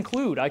did I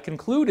conclude? I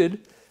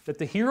concluded that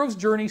the hero's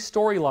journey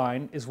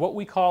storyline is what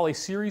we call a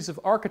series of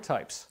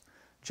archetypes.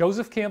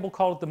 Joseph Campbell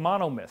called it the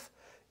monomyth.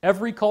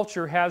 Every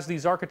culture has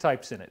these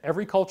archetypes in it.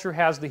 Every culture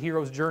has the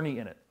hero's journey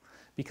in it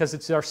because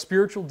it's our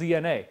spiritual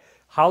DNA.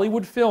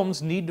 Hollywood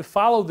films need to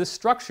follow this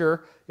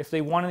structure if they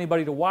want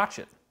anybody to watch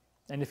it.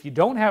 And if you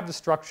don't have the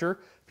structure,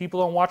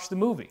 people don't watch the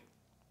movie.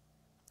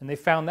 And they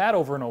found that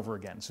over and over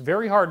again. It's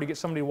very hard to get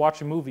somebody to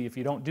watch a movie if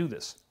you don't do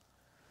this.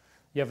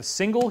 You have a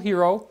single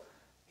hero.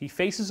 He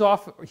faces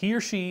off, he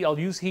or she, I'll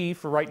use he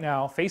for right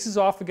now, faces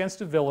off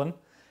against a villain.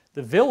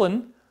 The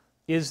villain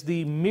is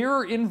the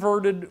mirror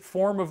inverted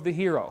form of the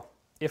hero.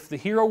 If the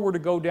hero were to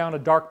go down a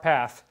dark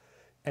path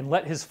and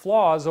let his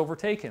flaws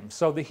overtake him.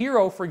 So the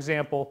hero, for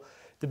example,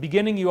 at the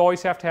beginning you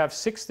always have to have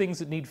 6 things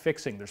that need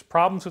fixing. There's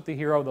problems with the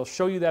hero. They'll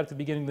show you that at the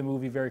beginning of the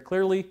movie very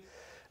clearly.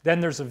 Then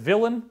there's a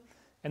villain.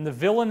 And the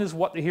villain is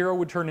what the hero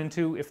would turn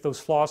into if those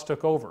flaws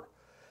took over.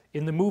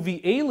 In the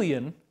movie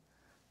Alien,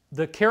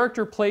 the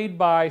character played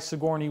by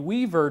Sigourney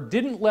Weaver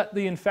didn't let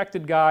the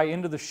infected guy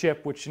into the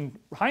ship, which in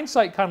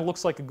hindsight kind of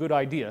looks like a good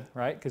idea,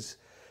 right? Because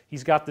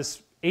he's got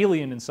this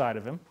alien inside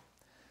of him.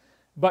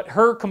 But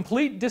her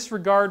complete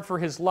disregard for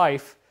his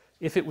life,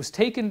 if it was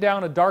taken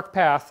down a dark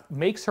path,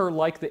 makes her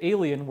like the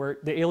alien, where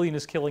the alien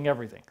is killing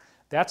everything.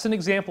 That's an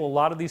example a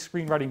lot of these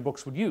screenwriting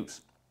books would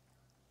use.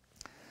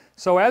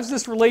 So as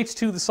this relates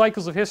to the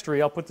cycles of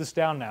history, I'll put this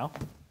down now.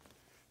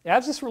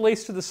 As this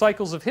relates to the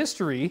cycles of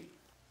history,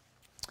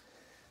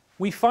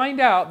 we find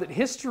out that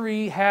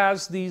history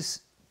has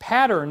these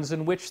patterns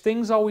in which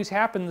things always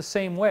happen the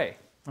same way,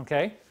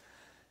 okay?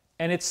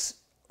 And it's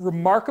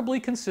remarkably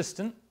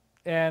consistent,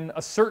 and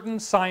a certain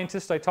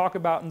scientist I talk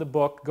about in the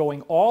book,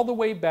 going all the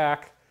way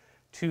back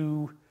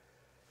to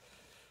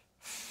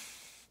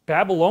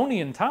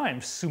Babylonian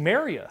times,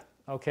 Sumeria,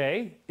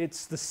 okay?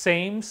 It's the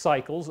same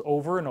cycles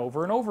over and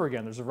over and over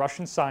again. There's a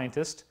Russian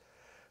scientist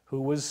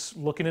who was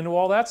looking into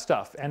all that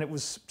stuff, and it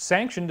was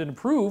sanctioned and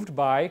approved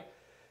by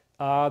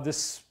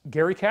this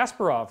Garry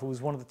Kasparov, who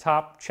was one of the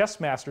top chess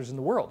masters in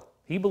the world.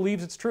 He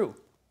believes it's true.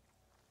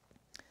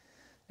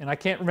 And I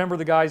can't remember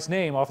the guy's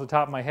name off the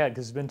top of my head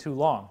because it's been too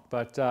long.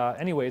 But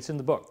anyway, it's in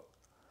the book.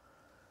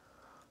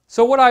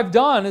 So what I've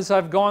done is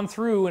I've gone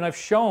through and I've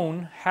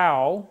shown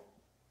how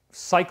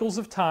cycles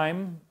of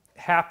time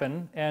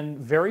happen and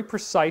very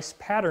precise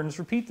patterns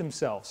repeat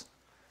themselves.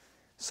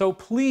 So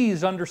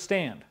please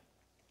understand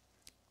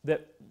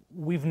that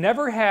we've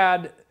never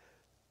had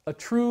a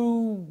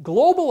true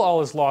global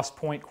all is lost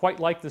point quite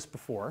like this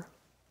before,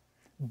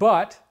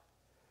 but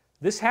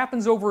this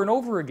happens over and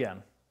over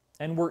again.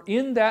 And we're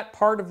in that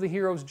part of the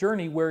hero's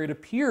journey where it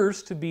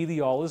appears to be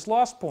the all is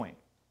lost point.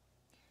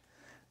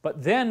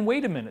 But then,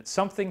 wait a minute,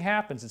 something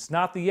happens. It's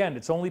not the end.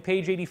 It's only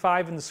page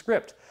 85 in the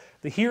script.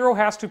 The hero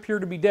has to appear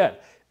to be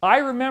dead. I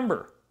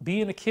remember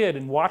being a kid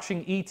and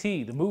watching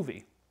E.T., the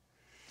movie.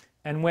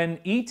 And when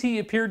E.T.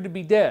 appeared to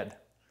be dead,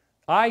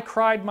 I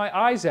cried my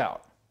eyes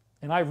out.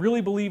 And I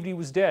really believed he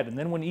was dead. And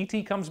then when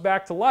E.T. comes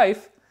back to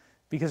life,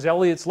 because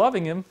Elliot's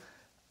loving him,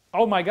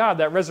 oh my God,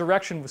 that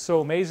resurrection was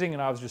so amazing,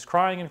 and I was just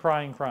crying and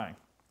crying and crying.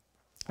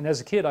 And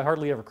as a kid, I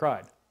hardly ever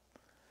cried.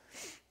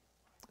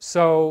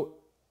 So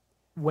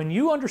when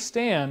you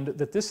understand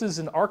that this is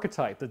an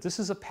archetype, that this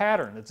is a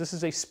pattern, that this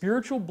is a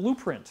spiritual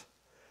blueprint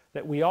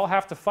that we all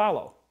have to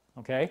follow,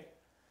 okay,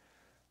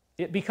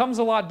 it becomes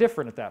a lot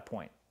different at that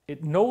point.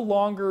 It no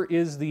longer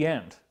is the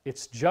end.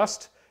 It's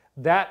just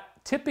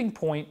that tipping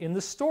point in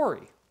the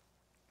story.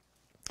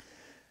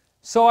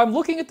 So I'm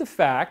looking at the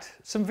fact,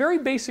 some very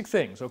basic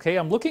things, okay?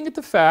 I'm looking at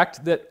the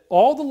fact that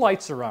all the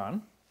lights are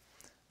on,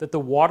 that the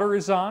water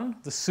is on,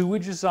 the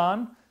sewage is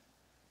on,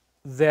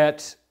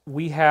 that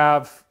we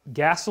have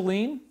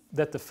gasoline,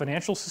 that the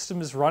financial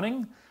system is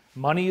running,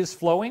 money is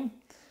flowing,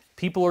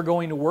 people are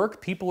going to work,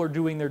 people are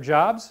doing their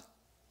jobs.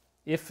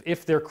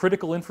 If they're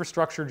critical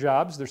infrastructure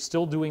jobs, they're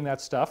still doing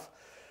that stuff.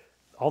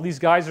 All these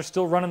guys are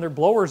still running their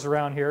blowers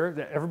around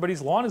here.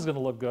 Everybody's lawn is going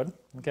to look good,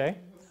 okay?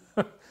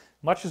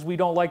 Much as we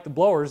don't like the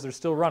blowers, they're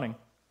still running.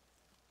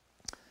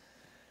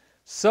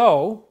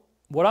 So,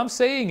 what I'm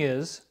saying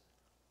is,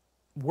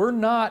 we're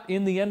not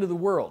in the end of the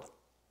world.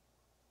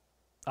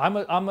 I'm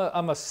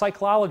a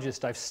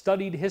psychologist. I've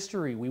studied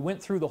history. We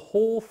went through the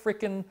whole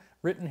frickin'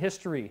 written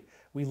history.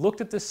 We looked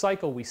at this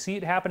cycle. We see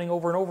it happening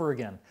over and over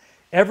again.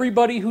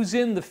 Everybody who's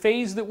in the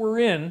phase that we're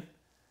in,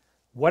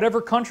 whatever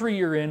country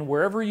you're in,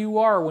 wherever you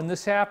are when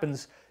this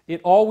happens,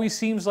 it always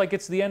seems like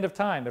it's the end of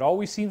time. It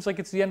always seems like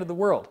it's the end of the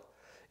world.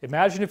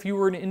 Imagine if you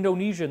were in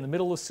Indonesia in the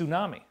middle of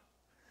tsunami.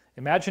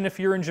 Imagine if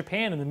you're in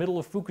Japan in the middle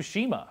of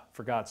Fukushima,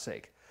 for God's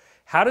sake.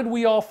 How did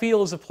we all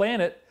feel as a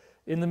planet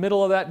in the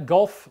middle of that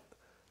Gulf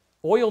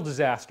oil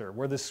disaster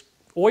where this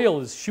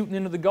oil is shooting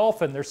into the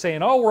Gulf and they're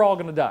saying, oh, we're all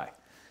going to die.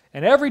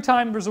 And every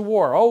time there's a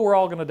war, oh, we're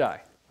all going to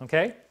die.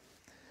 Okay?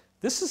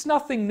 This is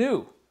nothing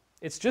new.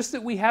 It's just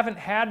that we haven't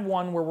had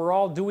one where we're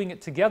all doing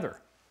it together.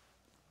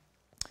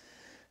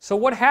 So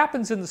what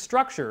happens in the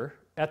structure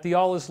at the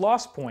all is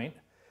lost point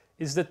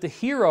is that the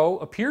hero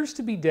appears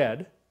to be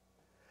dead,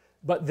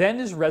 but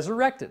then is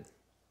resurrected.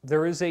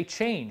 There is a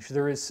change.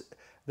 There is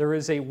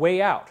a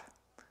way out.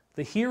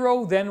 The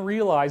hero then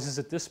realizes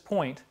at this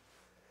point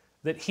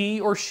that he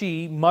or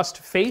she must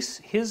face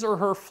his or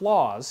her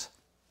flaws,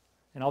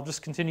 and I'll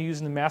just continue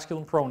using the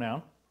masculine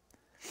pronoun.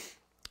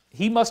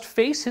 He must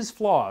face his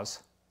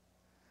flaws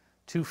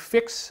to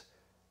fix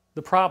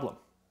the problem.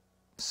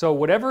 So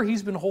whatever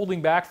he's been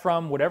holding back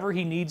from, whatever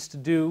he needs to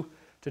do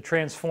to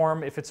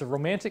transform, if it's a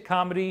romantic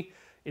comedy,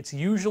 it's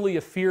usually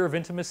a fear of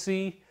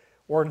intimacy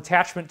or an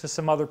attachment to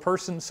some other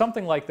person,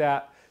 something like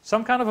that,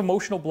 some kind of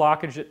emotional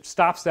blockage that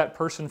stops that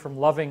person from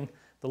loving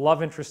the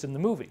love interest in the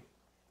movie.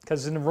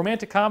 Because in a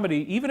romantic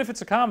comedy, even if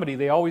it's a comedy,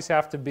 they always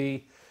have to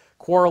be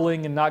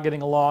quarreling and not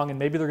getting along, and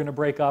maybe they're going to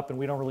break up and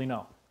we don't really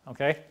know,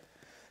 okay?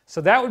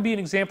 So that would be an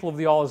example of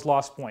the all is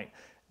lost point.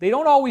 They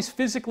don't always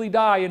physically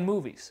die in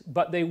movies,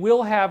 but they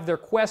will have their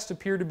quest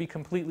appear to be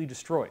completely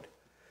destroyed.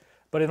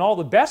 But in all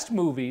the best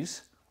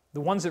movies,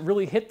 the ones that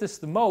really hit this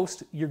the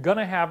most, you're going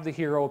to have the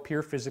hero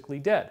appear physically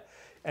dead.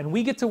 And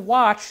we get to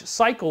watch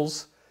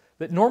cycles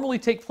that normally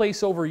take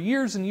place over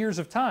years and years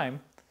of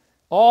time,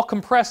 all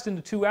compressed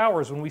into 2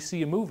 hours when we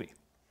see a movie.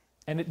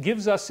 And it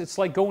gives us, it's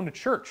like going to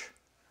church,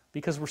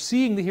 because we're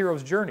seeing the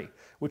hero's journey,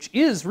 which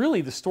is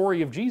really the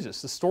story of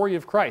Jesus, the story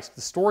of Christ,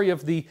 the story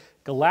of the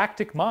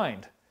galactic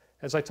mind,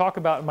 as I talk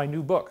about in my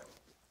new book,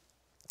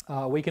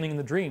 Awakening in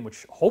the Dream,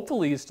 which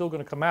hopefully is still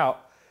going to come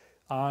out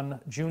on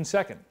June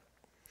 2nd.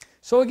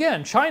 So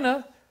again,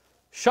 China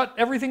shut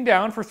everything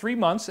down for 3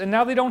 months, and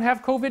now they don't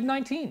have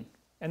COVID-19,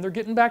 and they're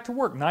getting back to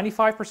work,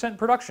 95%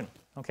 production,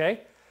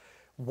 okay?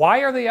 Why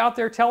are they out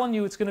there telling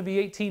you it's going to be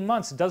 18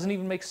 months? It doesn't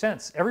even make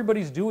sense.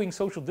 Everybody's doing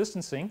social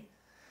distancing,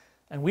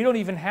 and we don't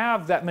even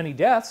have that many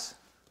deaths,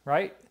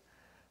 right?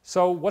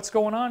 So what's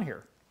going on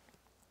here?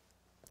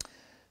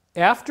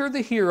 After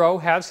the hero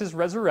has his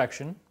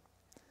resurrection,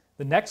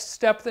 the next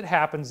step that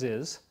happens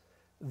is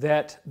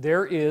that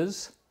there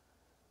is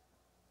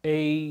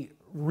a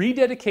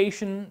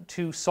rededication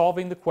to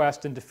solving the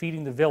quest and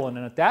defeating the villain.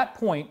 And at that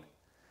point,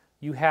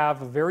 you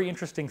have a very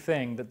interesting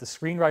thing that the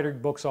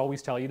screenwriter books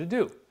always tell you to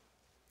do.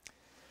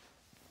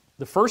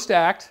 The first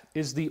act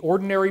is the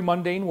ordinary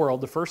mundane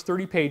world. The first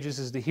 30 pages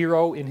is the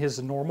hero in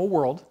his normal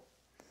world.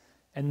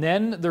 And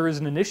then there is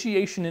an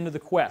initiation into the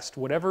quest,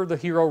 whatever the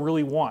hero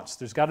really wants.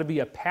 There's got to be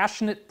a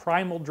passionate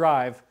primal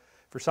drive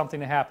for something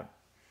to happen.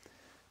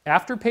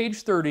 After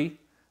page 30,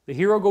 the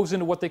hero goes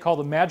into what they call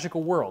the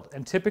magical world.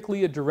 And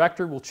typically a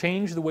director will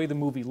change the way the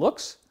movie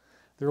looks.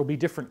 There will be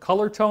different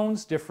color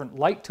tones, different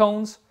light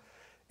tones,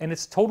 and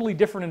it's a totally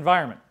different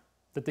environment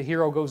that the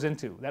hero goes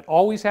into. That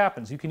always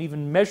happens. You can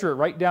even measure it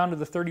right down to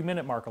the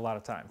 30-minute mark a lot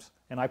of times.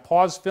 And I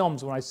pause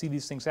films when I see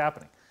these things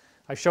happening.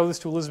 I show this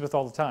to Elizabeth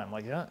all the time.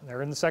 Like, yeah,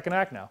 they're in the second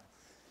act now.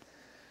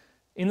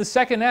 In the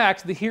second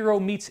act, the hero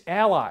meets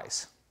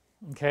allies.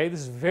 Okay,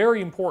 this is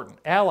very important.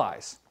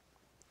 Allies.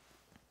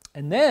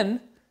 And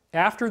then,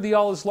 after the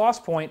all is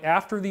lost point,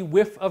 after the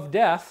whiff of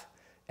death,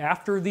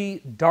 after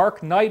the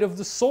dark night of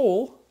the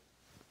soul,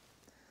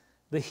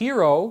 the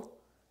hero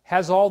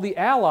has all the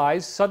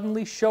allies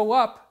suddenly show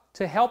up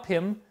to help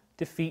him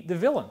defeat the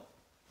villain.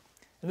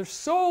 And there's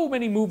so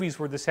many movies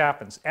where this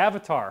happens.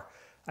 Avatar.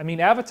 I mean,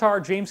 Avatar,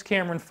 James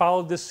Cameron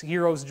followed this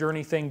hero's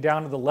journey thing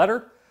down to the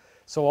letter.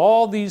 So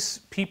all these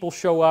people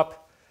show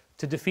up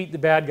to defeat the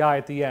bad guy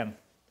at the end,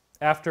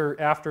 after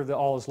the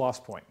all is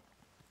lost point.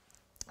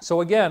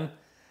 So again,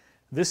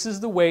 this is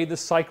the way the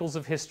cycles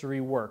of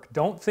history work.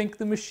 Don't think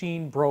the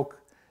machine broke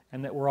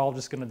and that we're all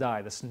just going to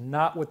die. That's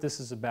not what this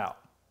is about.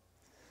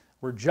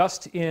 We're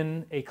just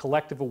in a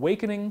collective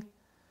awakening.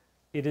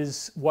 It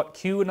is what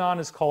QAnon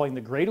is calling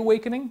the Great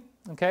Awakening,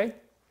 okay?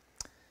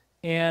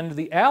 And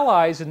the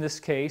allies in this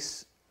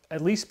case,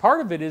 at least part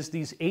of it is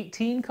these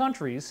 18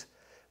 countries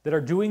that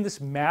are doing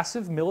this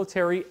massive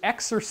military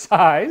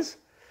exercise,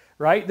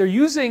 right? They're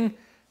using,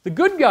 the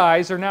good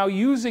guys are now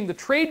using the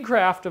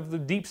tradecraft of the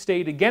deep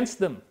state against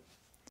them.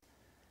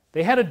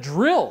 They had a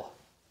drill.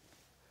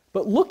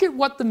 But look at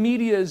what the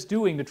media is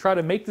doing to try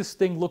to make this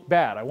thing look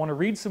bad. I want to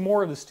read some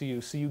more of this to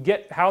you so you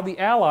get how the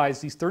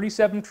allies, these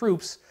 37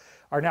 troops,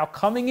 are now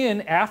coming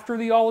in after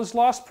the all is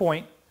lost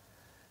point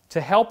to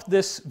help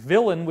this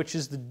villain, which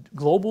is the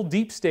global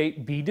deep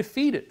state, be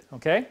defeated,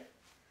 okay?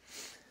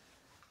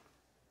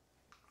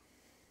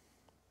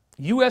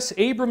 U.S.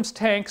 Abrams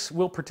tanks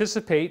will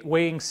participate,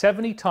 weighing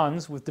 70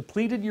 tons with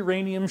depleted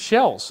uranium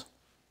shells.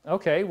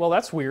 Okay, well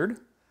that's weird.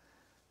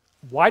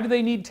 Why do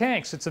they need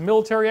tanks? It's a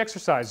military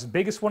exercise, the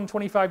biggest one in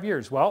 25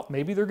 years. Well,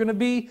 maybe they're going to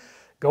be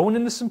going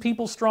into some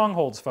people's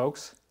strongholds,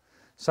 folks.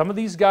 Some of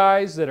these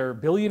guys that are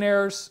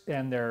billionaires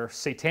and they're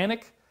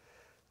satanic,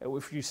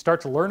 if you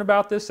start to learn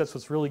about this, that's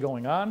what's really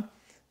going on.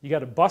 You got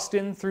to bust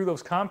in through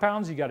those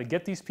compounds. You got to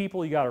get these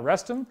people. You got to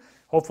arrest them.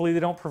 Hopefully they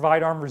don't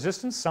provide armed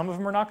resistance. Some of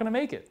them are not going to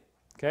make it,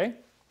 okay?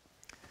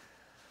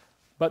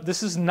 But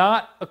this is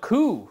not a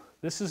coup.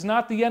 This is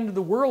not the end of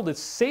the world.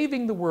 It's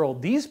saving the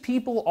world. These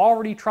people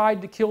already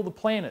tried to kill the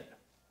planet.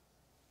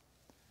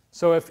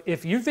 So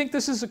if you think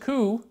this is a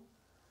coup,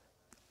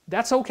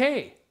 that's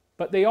okay.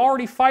 But they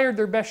already fired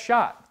their best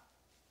shot.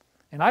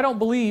 And I don't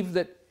believe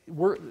that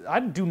I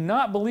do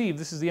not believe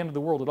this is the end of the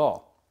world at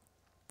all.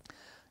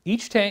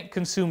 Each tank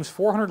consumes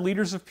 400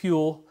 liters of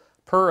fuel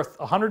per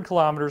 100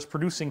 kilometers,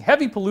 producing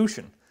heavy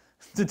pollution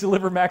to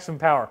deliver maximum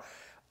power.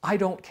 I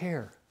don't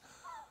care.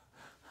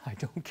 I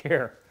don't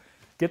care.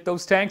 Get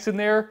those tanks in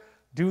there,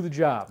 do the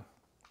job.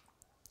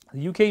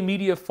 The UK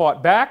media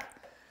fought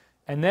back,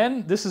 and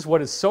then this is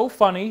what is so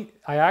funny.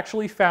 I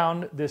actually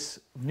found this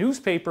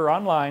newspaper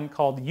online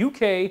called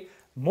UK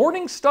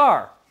Morning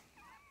Star.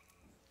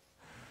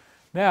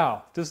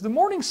 Now, does the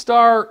Morning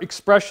Star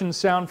expression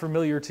sound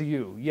familiar to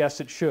you?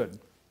 Yes, it should.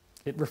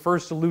 It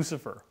refers to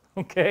Lucifer,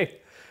 okay?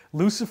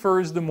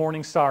 Lucifer is the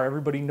Morning Star.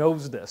 Everybody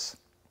knows this.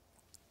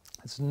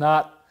 It's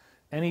not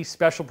any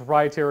special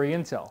proprietary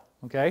intel,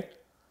 okay?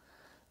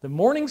 The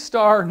Morning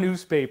Star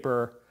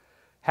newspaper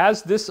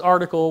has this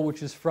article,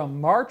 which is from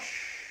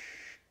March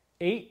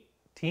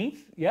 18th.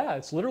 Yeah,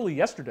 it's literally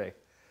yesterday.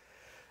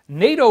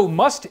 NATO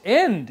must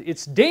end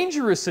its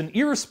dangerous and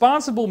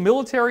irresponsible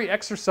military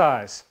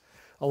exercise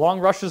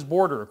along Russia's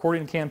border,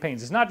 according to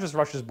campaigns. It's not just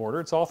Russia's border,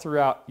 it's all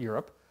throughout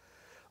Europe.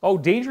 Oh,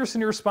 dangerous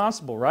and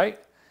irresponsible, right?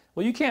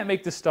 Well, you can't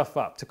make this stuff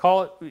up. To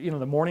call it,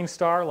 the Morning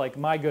Star, like,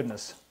 my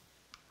goodness.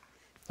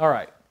 All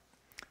right.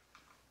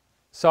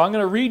 So I'm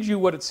going to read you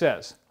what it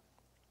says.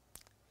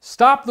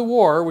 Stop the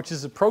War, which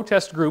is a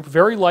protest group,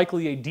 very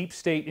likely a deep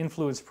state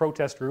influenced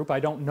protest group. I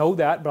don't know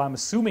that, but I'm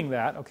assuming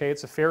that. Okay,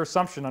 it's a fair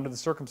assumption under the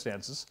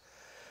circumstances.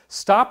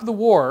 Stop the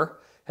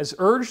War has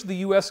urged the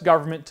U.S.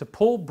 government to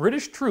pull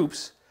British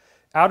troops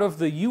out of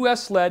the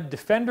U.S.-led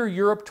Defender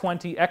Europe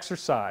 20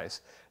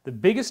 exercise, the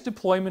biggest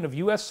deployment of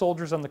U.S.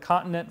 soldiers on the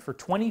continent for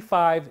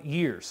 25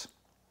 years.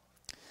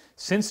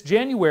 Since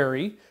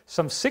January,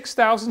 some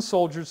 6,000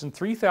 soldiers and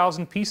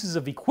 3,000 pieces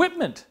of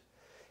equipment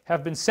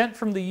have been sent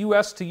from the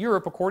U.S. to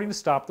Europe, according to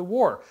Stop the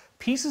War.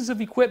 Pieces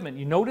of equipment.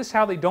 You notice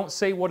how they don't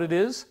say what it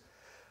is?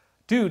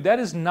 Dude, that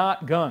is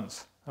not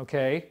guns,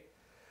 okay?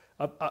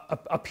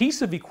 A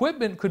piece of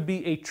equipment could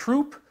be a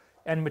troop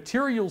and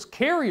materials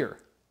carrier.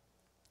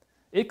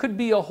 It could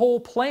be a whole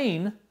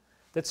plane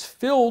that's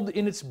filled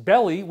in its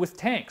belly with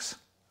tanks,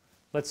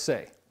 let's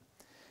say.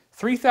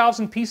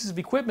 3,000 pieces of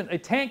equipment. A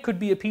tank could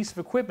be a piece of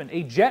equipment.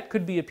 A jet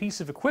could be a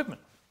piece of equipment.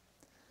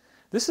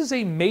 This is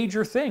a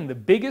major thing, the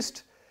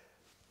biggest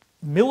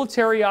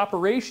military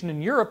operation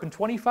in Europe in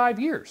 25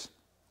 years.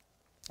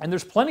 And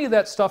there's plenty of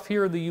that stuff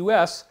here in the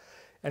US.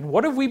 And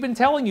what have we been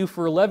telling you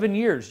for 11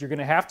 years? You're going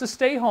to have to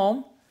stay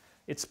home.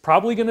 It's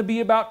probably going to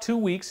be about 2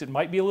 weeks. It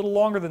might be a little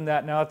longer than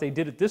that now that they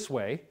did it this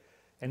way.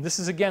 And this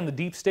is, again, the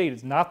deep state.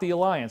 It's not the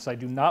alliance. I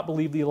do not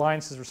believe the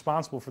alliance is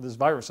responsible for this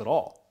virus at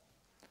all.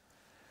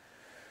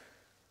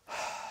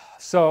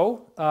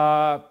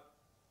 So,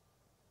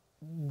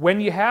 when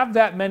you have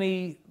that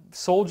many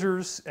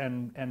soldiers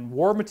and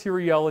war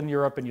materiel in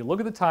Europe and you look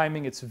at the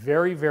timing, it's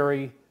very,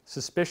 very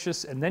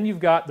suspicious. And then you've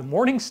got the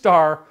Morning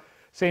Star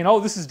saying, oh,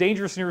 this is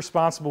dangerous and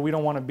irresponsible, we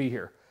don't want to be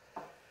here.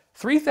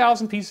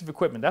 3,000 pieces of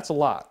equipment, that's a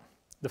lot.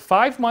 The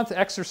 5-month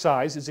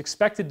exercise is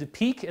expected to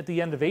peak at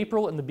the end of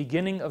April and the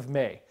beginning of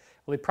May.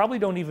 Well, they probably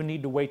don't even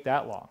need to wait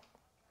that long.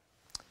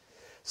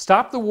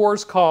 Stop the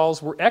War's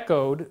calls were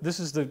echoed,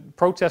 this is the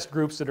protest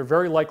groups that are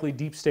very likely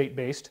deep state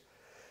based,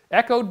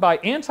 echoed by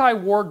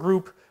anti-war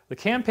group the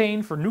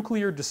Campaign for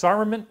Nuclear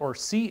Disarmament, or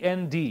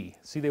CND.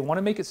 See, they want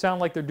to make it sound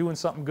like they're doing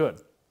something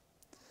good.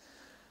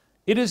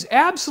 It is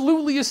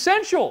absolutely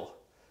essential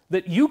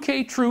that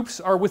UK troops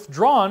are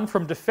withdrawn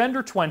from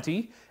Defender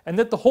 20 and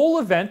that the whole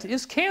event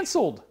is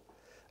cancelled,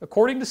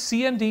 according to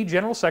CND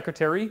General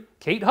Secretary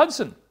Kate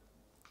Hudson.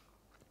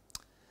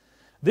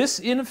 This,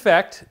 in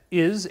effect,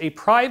 is a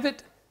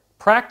private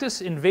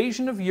practice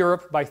invasion of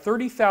Europe by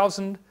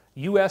 30,000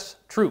 US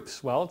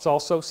troops. Well, it's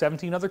also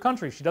 17 other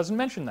countries. She doesn't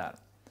mention that.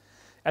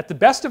 At the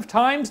best of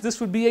times, this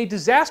would be a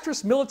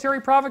disastrous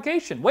military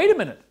provocation. Wait a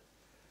minute.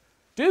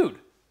 Dude,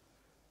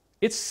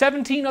 it's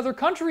 17 other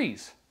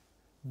countries.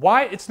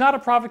 Why? It's not a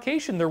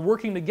provocation. They're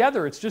working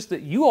together. It's just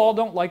that you all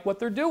don't like what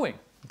they're doing.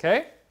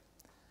 Okay?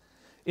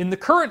 In the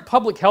current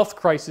public health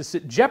crisis,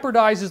 it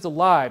jeopardizes the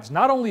lives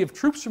not only of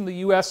troops from the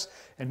US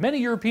and many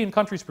European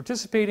countries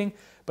participating,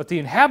 but the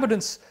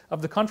inhabitants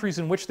of the countries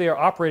in which they are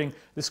operating.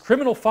 This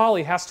criminal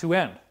folly has to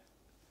end.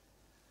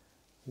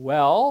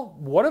 Well,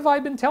 what have I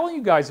been telling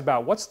you guys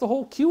about? What's the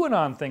whole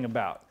QAnon thing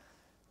about?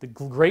 The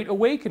Great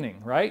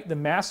Awakening, right? The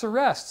mass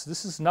arrests.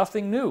 This is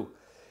nothing new.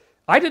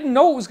 I didn't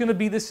know it was going to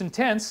be this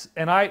intense,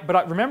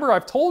 but remember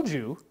I've told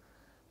you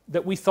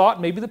that we thought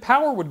maybe the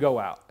power would go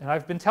out. And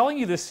I've been telling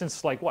you this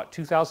since, like, what,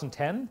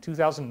 2010,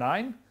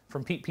 2009,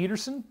 from Pete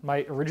Peterson,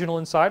 my original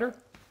insider.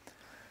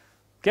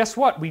 Guess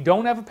what? We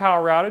don't have a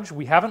power outage.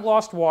 We haven't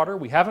lost water.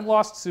 We haven't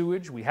lost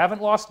sewage. We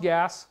haven't lost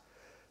gas.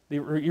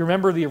 You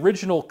remember the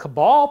original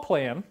cabal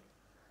plan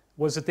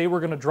was that they were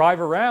going to drive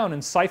around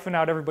and siphon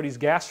out everybody's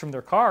gas from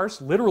their cars,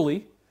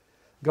 literally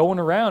going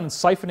around and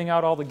siphoning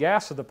out all the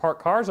gas of the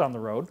parked cars on the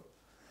road.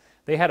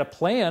 They had a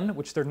plan,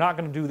 which they're not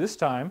going to do this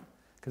time,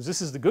 because this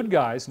is the good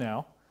guys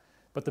now.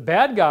 But the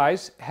bad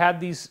guys had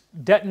these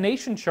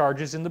detonation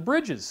charges in the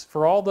bridges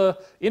for all the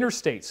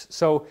interstates.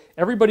 So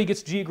everybody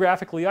gets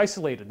geographically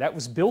isolated. That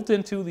was built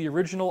into the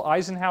original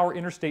Eisenhower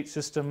interstate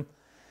system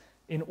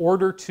in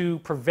order to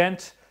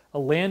prevent a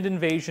land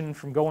invasion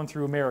from going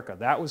through America.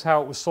 That was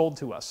how it was sold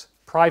to us,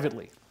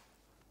 privately.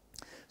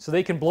 So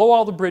they can blow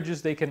all the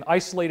bridges, they can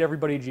isolate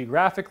everybody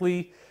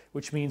geographically,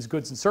 which means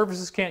goods and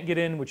services can't get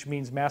in, which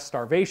means mass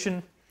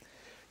starvation.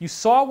 You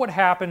saw what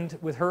happened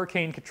with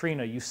Hurricane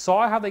Katrina. You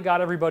saw how they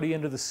got everybody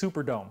into the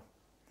Superdome.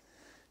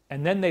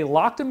 And then they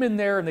locked them in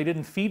there and they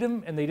didn't feed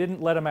them and they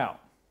didn't let them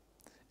out.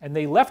 And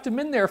they left them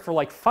in there for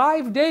like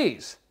 5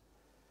 days,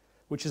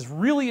 which is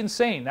really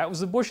insane. That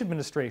was the Bush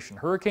administration,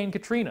 Hurricane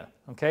Katrina.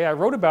 Okay, I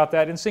wrote about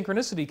that in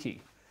Synchronicity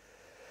Key.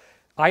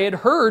 I had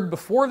heard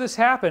before this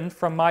happened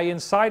from my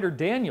insider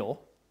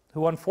Daniel,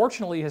 who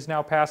unfortunately has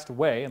now passed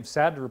away, I'm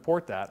sad to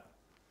report that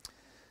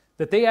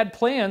they had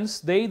plans,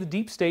 the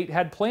deep state,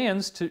 had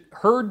plans to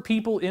herd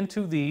people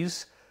into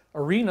these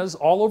arenas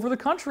all over the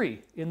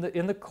country in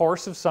the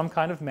course of some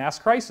kind of mass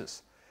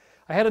crisis.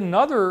 I had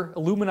another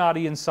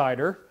Illuminati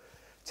insider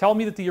tell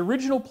me that the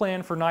original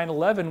plan for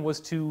 9/11 was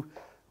to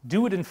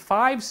do it in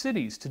 5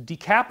 cities, to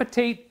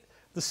decapitate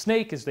the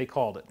snake, as they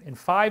called it, in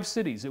 5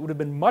 cities. It would have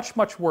been much,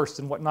 much worse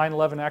than what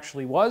 9/11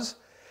 actually was.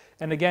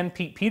 And again,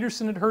 Pete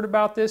Peterson had heard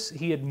about this.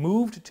 He had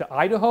moved to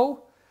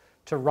Idaho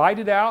to ride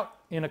it out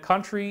in a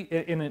country,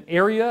 in an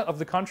area of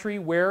the country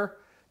where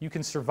you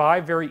can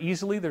survive very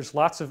easily. There's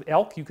lots of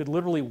elk. You could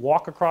literally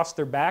walk across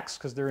their backs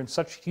because they're in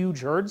such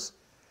huge herds.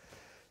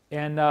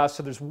 And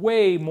so there's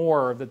way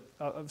more of the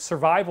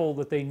survival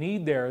that they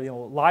need there, you know,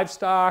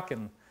 livestock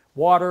and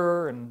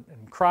water and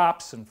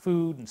crops and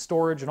food and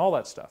storage and all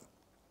that stuff.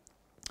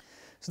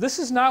 So this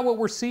is not what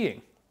we're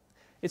seeing.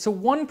 It's a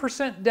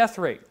 1% death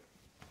rate.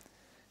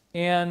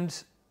 And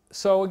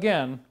so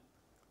again,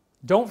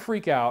 don't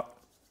freak out.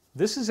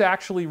 This is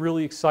actually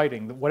really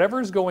exciting. Whatever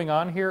is going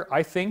on here,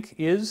 I think,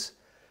 is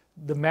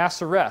the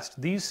mass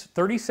arrest. These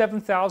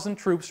 37,000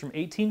 troops from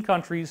 18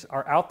 countries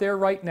are out there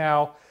right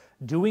now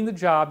doing the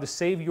job to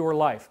save your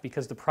life,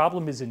 because the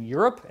problem is in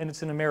Europe and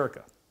it's in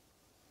America.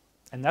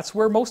 And that's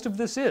where most of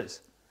this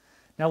is.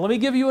 Now let me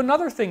give you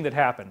another thing that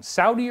happened.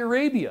 Saudi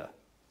Arabia.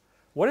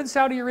 What did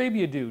Saudi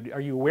Arabia do?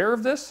 Are you aware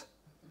of this?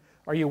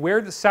 Are you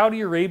aware that Saudi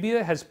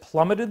Arabia has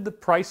plummeted the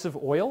price of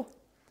oil?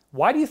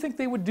 Why do you think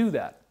they would do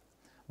that?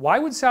 Why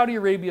would Saudi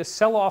Arabia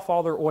sell off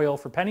all their oil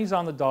for pennies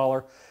on the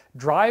dollar,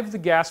 drive the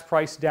gas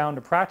price down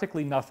to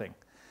practically nothing?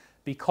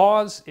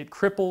 Because it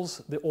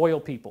cripples the oil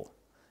people.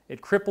 It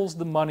cripples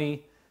the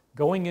money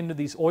going into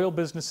these oil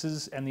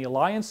businesses, and the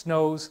alliance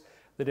knows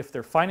that if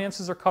their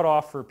finances are cut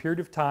off for a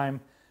period of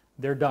time,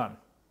 they're done.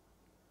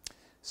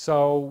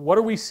 So what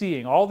are we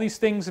seeing? All these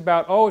things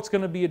about, oh, it's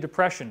going to be a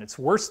depression. It's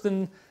worse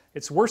than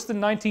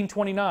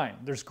 1929.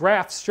 There's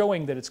graphs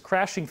showing that it's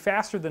crashing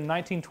faster than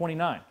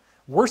 1929.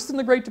 Worse than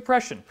the Great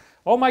Depression.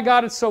 Oh my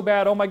God, it's so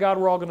bad. Oh my God,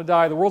 we're all going to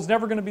die. The world's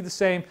never going to be the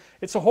same.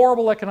 It's a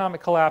horrible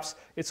economic collapse.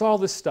 It's all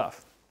this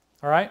stuff.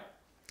 All right?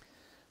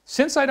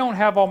 Since I don't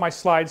have all my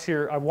slides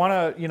here, I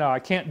want to, I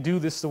can't do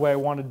this the way I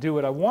want to do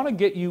it. I want to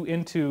get you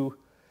into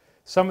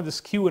some of this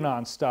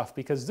QAnon stuff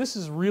because this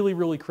is really,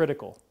 really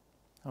critical.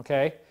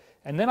 Okay?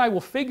 And then I will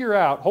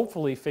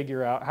hopefully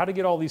figure out how to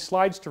get all these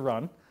slides to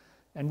run,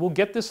 and we'll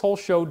get this whole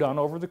show done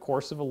over the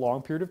course of a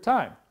long period of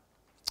time.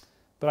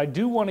 But I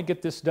do want to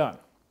get this done.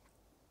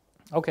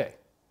 Okay,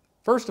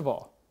 first of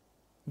all,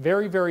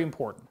 very, very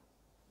important.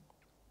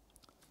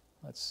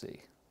 Let's see.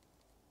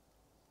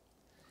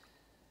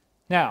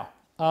 Now,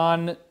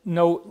 November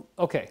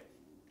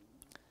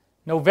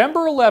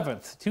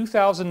 11th,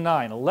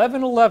 2009,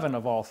 11/11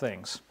 of all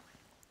things,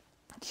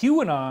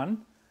 QAnon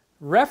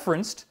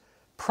referenced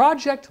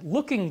Project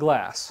Looking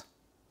Glass.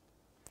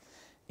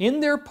 In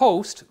their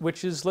post,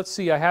 which is, let's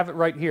see, I have it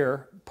right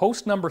here,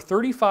 post number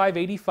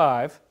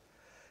 3585,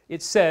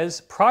 it says,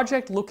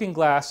 Project Looking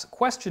Glass, ?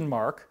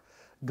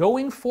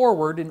 Going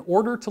forward in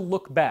order to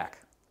look back.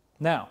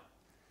 Now,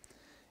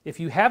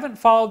 if you haven't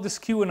followed this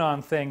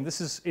QAnon thing,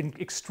 this is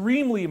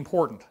extremely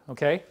important,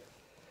 okay?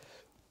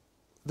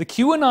 The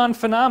QAnon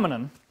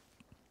phenomenon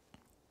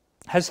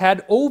has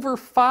had over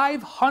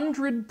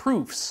 500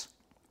 proofs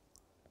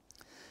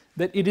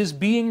that it is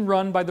being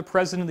run by the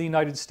President of the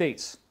United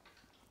States.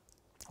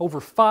 Over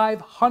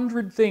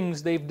 500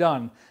 things they've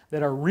done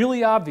that are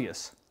really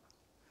obvious.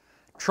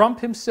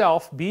 Trump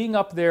himself being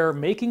up there,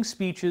 making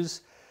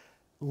speeches,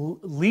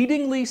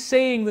 leadingly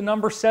saying the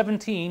number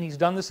 17. He's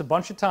done this a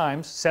bunch of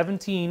times.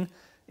 17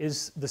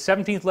 is the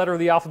 17th letter of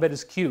the alphabet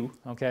is Q,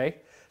 okay?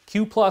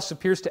 Q plus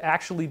appears to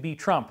actually be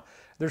Trump.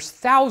 There's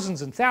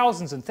thousands and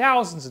thousands and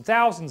thousands and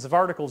thousands of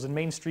articles in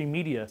mainstream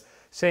media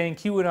saying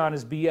QAnon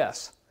is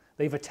BS.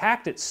 They've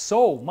attacked it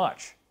so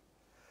much.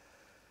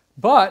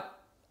 But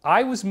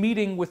I was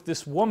meeting with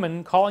this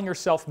woman calling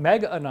herself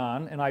Mega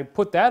Anon, and I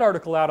put that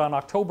article out on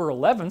October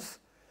 11th,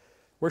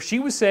 where she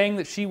was saying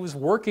that she was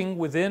working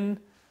within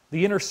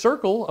the inner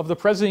circle of the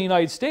President of the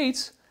United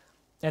States,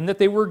 and that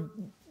they were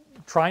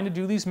trying to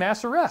do these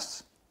mass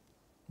arrests,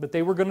 that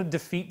they were going to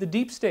defeat the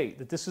deep state,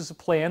 that this is a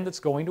plan that's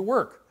going to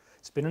work.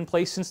 It's been in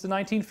place since the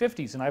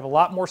 1950s, and I have a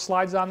lot more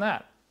slides on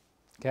that.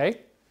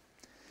 Okay?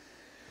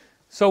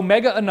 So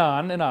Mega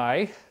Anon and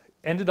I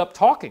ended up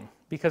talking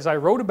because I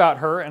wrote about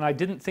her and I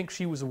didn't think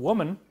she was a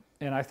woman,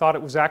 and I thought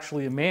it was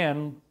actually a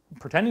man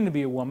pretending to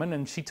be a woman,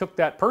 and she took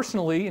that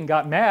personally and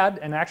got mad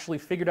and actually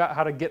figured out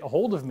how to get a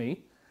hold of me.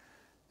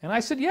 And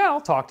I said, yeah,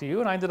 I'll talk to you,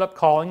 and I ended up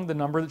calling the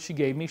number that she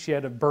gave me. She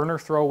had a burner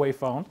throwaway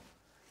phone.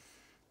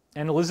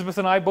 And Elizabeth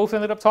and I both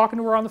ended up talking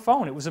to her on the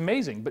phone. It was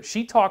amazing. But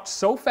she talked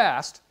so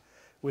fast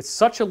with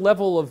such a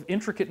level of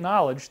intricate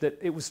knowledge that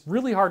it was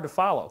really hard to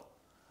follow.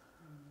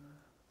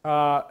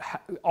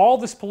 All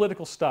this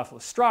political stuff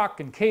with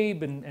Strzok and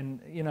Cabe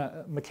and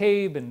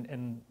McCabe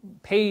and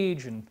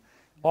Page and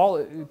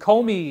all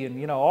Comey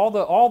and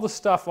all the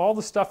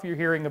stuff you're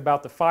hearing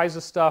about the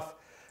FISA stuff.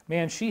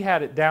 Man, she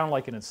had it down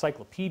like an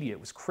encyclopedia. It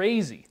was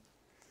crazy.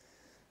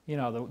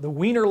 The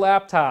Wiener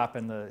laptop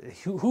and the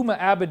Huma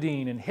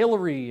Abedin and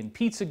Hillary and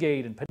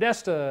Pizzagate and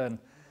Podesta and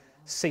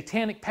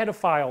satanic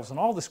pedophiles and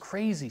all this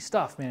crazy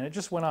stuff, man. It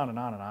just went on and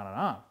on and on and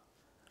on.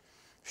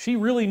 She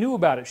really knew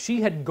about it. She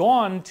had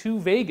gone to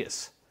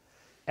Vegas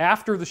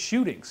after the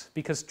shootings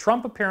because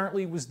Trump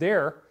apparently was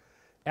there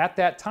at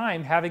that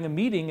time having a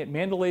meeting at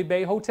Mandalay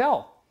Bay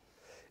Hotel.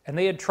 And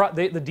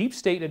the deep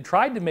state had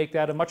tried to make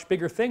that a much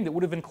bigger thing that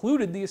would have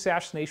included the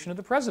assassination of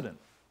the president.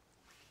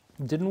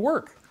 It didn't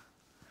work.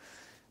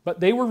 But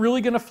they were really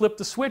going to flip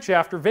the switch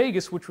after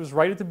Vegas, which was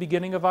right at the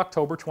beginning of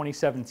October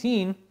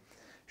 2017.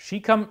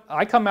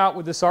 I come out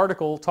with this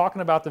article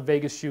talking about the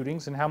Vegas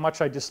shootings and how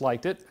much I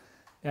disliked it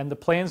and the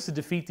plans to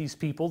defeat these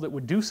people that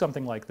would do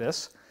something like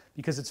this,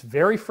 because it's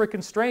very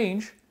frickin'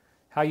 strange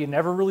how you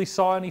never really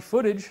saw any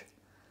footage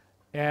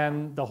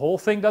and the whole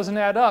thing doesn't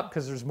add up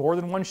because there's more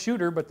than one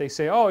shooter, but they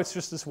say, oh, it's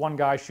just this one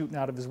guy shooting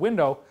out of his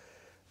window.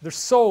 There's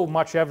so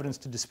much evidence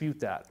to dispute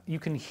that. You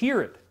can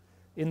hear it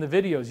in the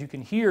videos. You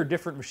can hear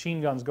different machine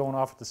guns going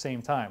off at the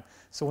same time.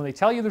 So when they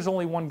tell you there's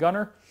only one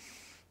gunner,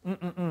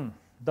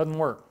 doesn't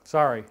work.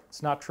 Sorry,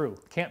 it's not true.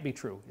 It can't be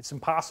true. It's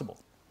impossible.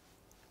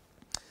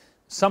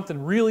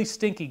 Something really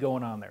stinky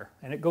going on there,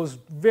 and it goes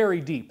very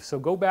deep. So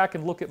go back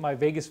and look at my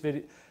Vegas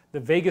video, the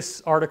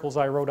Vegas articles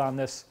I wrote on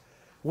this.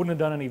 wouldn't have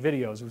done any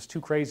videos. It was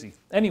too crazy.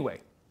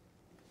 Anyway,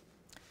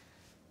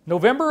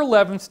 November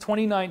 11th,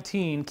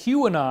 2019,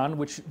 QAnon,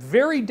 which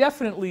very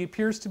definitely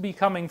appears to be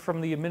coming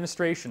from the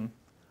administration,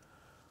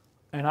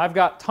 and I've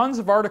got tons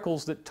of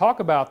articles that talk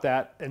about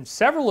that, and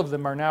several of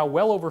them are now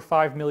well over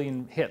 5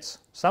 million hits.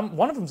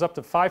 One of them's up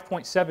to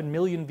 5.7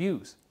 million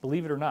views,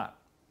 believe it or not.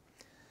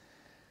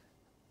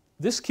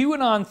 This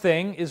QAnon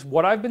thing is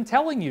what I've been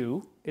telling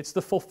you. It's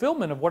the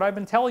fulfillment of what I've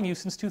been telling you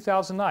since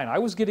 2009. I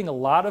was getting a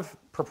lot of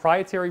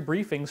proprietary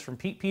briefings from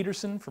Pete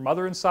Peterson, from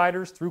other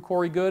insiders, through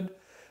Corey Good.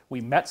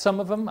 We met some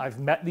of them. I've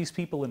met these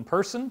people in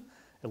person.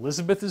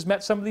 Elizabeth has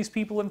met some of these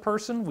people in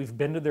person. We've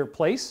been to their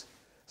place,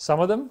 some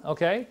of them,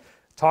 okay?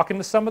 Talking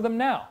to some of them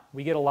now.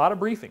 We get a lot of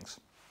briefings.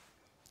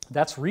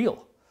 That's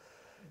real.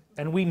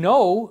 And we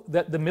know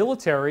that the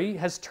military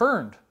has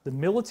turned. The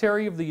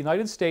military of the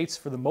United States,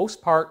 for the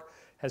most part,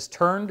 has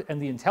turned,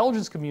 and the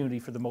intelligence community,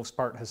 for the most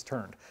part, has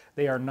turned.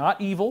 They are not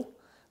evil.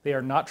 They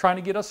are not trying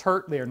to get us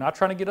hurt. They are not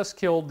trying to get us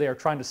killed. They are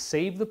trying to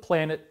save the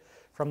planet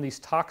from these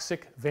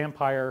toxic,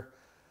 vampire,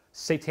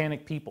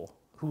 satanic people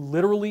who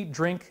literally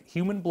drink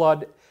human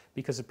blood,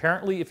 because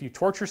apparently if you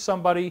torture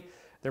somebody,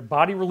 their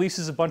body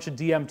releases a bunch of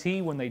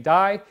DMT when they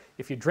die.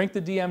 If you drink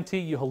the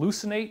DMT, you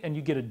hallucinate and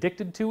you get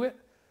addicted to it.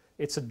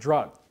 It's a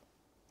drug,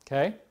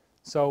 okay?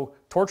 So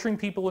torturing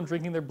people and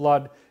drinking their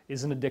blood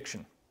is an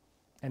addiction,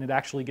 and it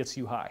actually gets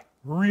you high,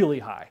 really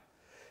high.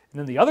 And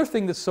then the other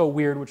thing that's so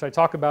weird, which I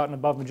talk about in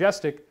Above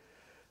Majestic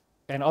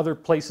and other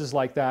places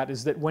like that,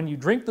 is that when you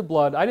drink the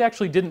blood, I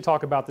actually didn't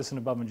talk about this in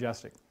Above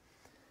Majestic.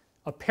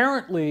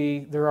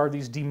 Apparently, there are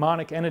these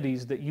demonic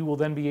entities that you will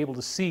then be able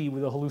to see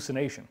with a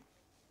hallucination.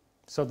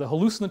 So the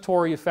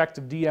hallucinatory effect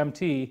of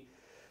DMT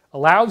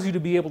allows you to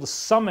be able to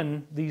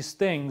summon these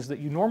things that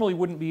you normally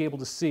wouldn't be able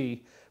to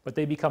see, but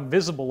they become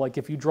visible, like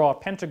if you draw a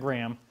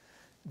pentagram,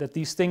 that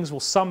these things will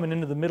summon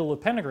into the middle of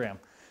the pentagram.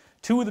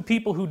 Two of the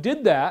people who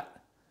did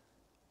that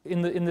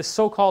in this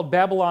so-called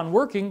Babylon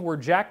working were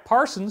Jack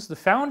Parsons, the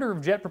founder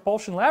of Jet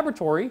Propulsion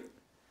Laboratory,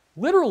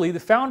 literally the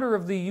founder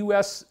of the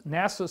US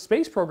NASA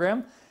space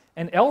program,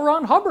 and L.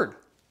 Ron Hubbard,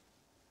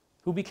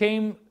 who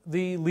became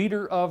the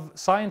leader of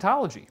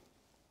Scientology.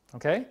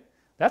 Okay?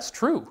 That's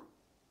true.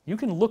 You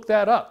can look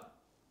that up.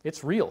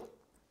 It's real.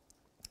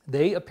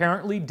 They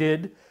apparently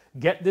did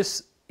get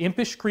this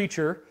impish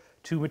creature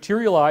to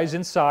materialize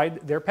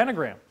inside their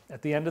pentagram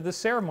at the end of this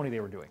ceremony they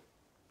were doing.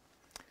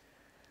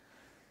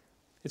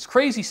 It's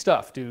crazy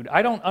stuff, dude.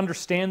 I don't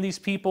understand these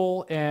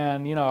people,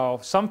 and you know,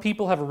 some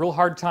people have a real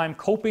hard time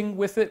coping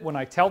with it when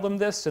I tell them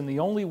this, and the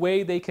only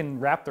way they can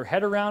wrap their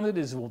head around it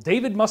is, well,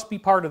 David must be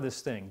part of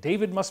this thing.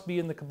 David must be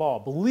in the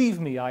cabal. Believe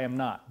me, I am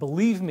not.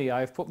 Believe me,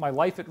 I have put my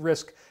life at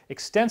risk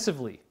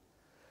extensively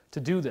to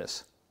do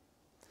this.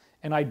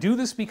 And I do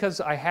this because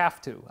I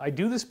have to. I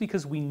do this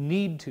because we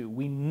need to.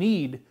 We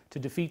need to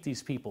defeat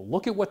these people.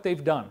 Look at what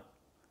they've done.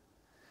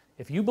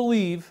 If you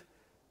believe,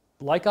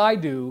 like I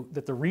do,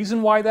 that the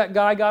reason why that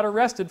guy got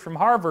arrested from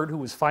Harvard, who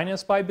was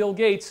financed by Bill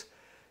Gates,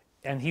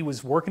 and he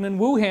was working in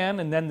Wuhan,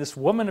 and then this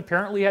woman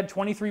apparently had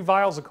 23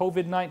 vials of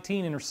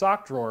COVID-19 in her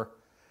sock drawer,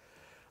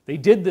 they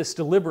did this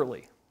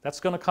deliberately.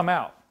 That's going to come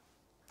out,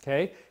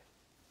 okay?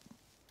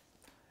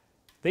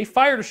 They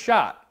fired a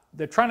shot.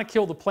 They're trying to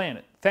kill the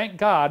planet. Thank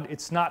God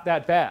it's not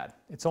that bad.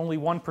 It's only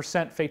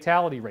 1%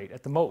 fatality rate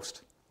at the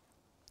most.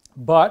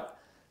 But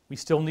we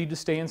still need to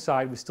stay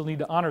inside. We still need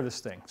to honor this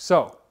thing.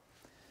 So,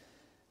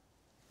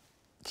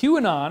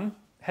 QAnon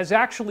has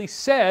actually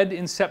said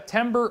in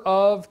September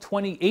of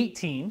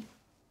 2018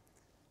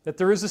 that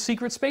there is a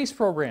secret space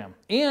program,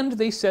 and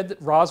they said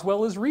that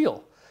Roswell is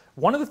real.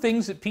 One of the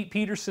things that Pete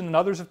Peterson and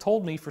others have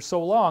told me for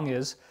so long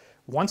is,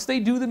 once they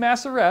do the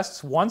mass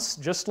arrests, once,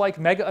 just like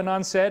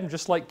Mega-Anon said, and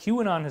just like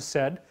QAnon has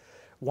said,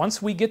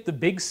 once we get the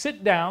big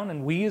sit down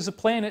and we as a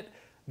planet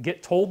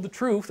get told the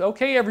truth,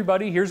 okay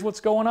everybody, here's what's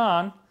going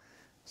on.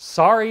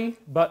 Sorry,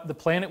 but the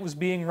planet was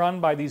being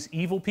run by these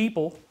evil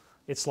people.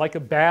 It's like a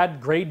bad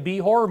grade B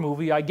horror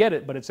movie, I get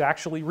it, but it's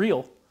actually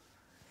real.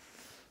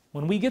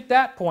 When we get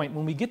that point,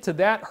 when we get to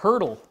that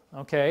hurdle,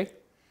 okay,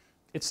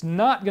 it's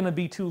not going to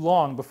be too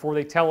long before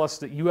they tell us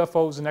that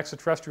UFOs and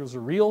extraterrestrials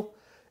are real,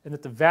 and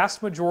that the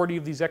vast majority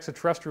of these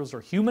extraterrestrials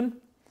are human,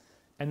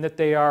 and that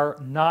they are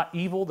not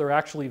evil, they're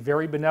actually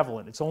very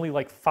benevolent. It's only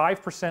like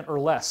 5% or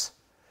less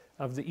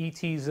of the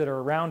ETs that are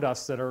around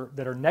us that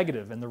are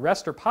negative, and the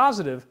rest are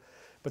positive,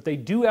 but they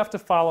do have to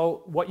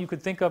follow what you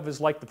could think of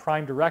as like the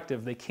prime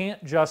directive. They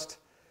can't just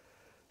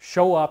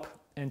show up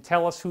and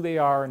tell us who they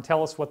are and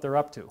tell us what they're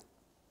up to.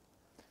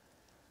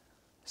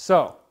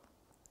 So,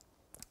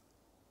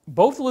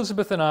 both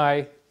Elizabeth and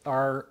I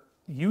are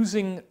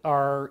using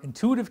our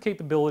intuitive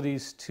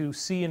capabilities to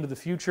see into the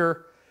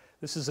future.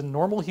 This is a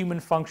normal human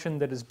function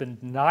that has been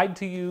denied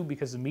to you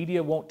because the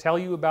media won't tell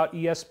you about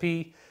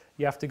ESP.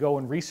 You have to go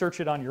and research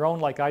it on your own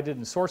like I did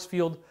in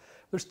Sourcefield.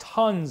 There's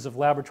tons of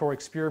laboratory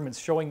experiments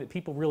showing that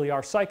people really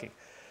are psychic.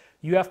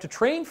 You have to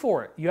train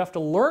for it. You have to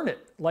learn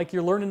it like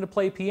you're learning to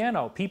play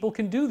piano. People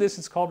can do this.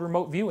 It's called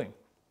remote viewing.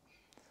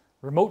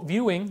 Remote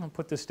viewing, I'll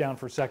put this down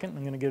for a second.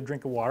 I'm going to get a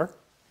drink of water.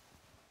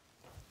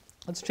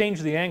 Let's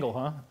change the angle,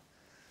 huh?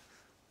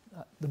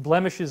 The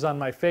blemishes on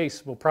my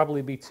face will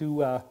probably be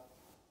too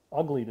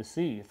ugly to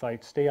see if I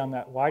stay on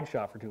that wide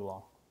shot for too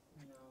long.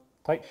 No.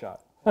 Tight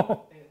shot. I think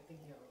you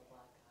have a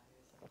black eye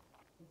or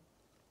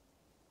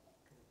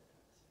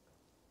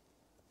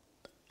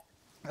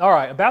something. All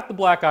right, about the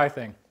black eye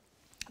thing.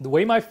 The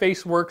way my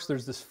face works,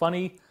 there's this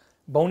funny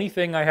bony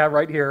thing I have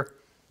right here.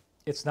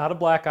 It's not a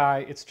black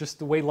eye, it's just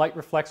the way light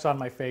reflects on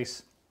my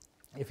face.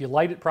 If you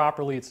light it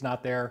properly, it's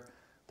not there.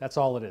 That's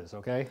all it is,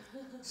 okay?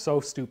 So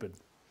stupid.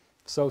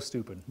 So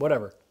stupid.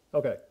 Whatever.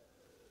 Okay.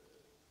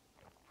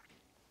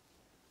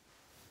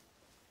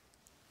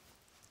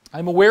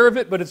 I'm aware of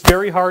it, but it's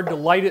very hard to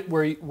light it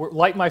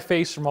light my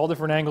face from all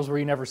different angles where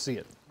you never see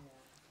it.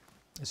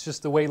 It's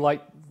just the way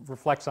light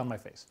reflects on my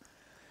face.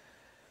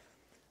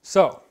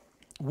 So,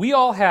 we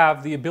all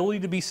have the ability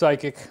to be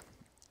psychic,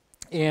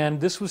 and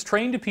this was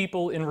trained to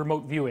people in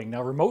remote viewing.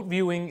 Now, remote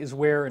viewing is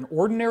where an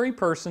ordinary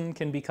person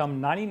can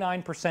become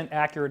 99%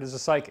 accurate as a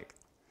psychic.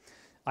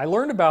 I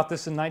learned about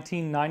this in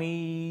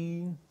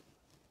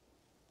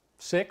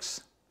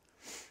 1996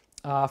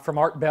 from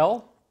Art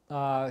Bell,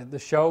 the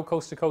show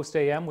Coast to Coast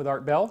AM with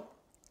Art Bell.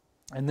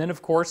 And then,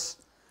 of course,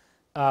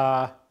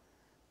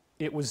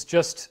 it was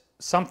just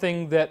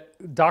something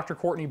that Dr.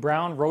 Courtney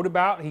Brown wrote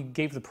about. He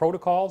gave the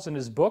protocols in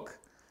his book,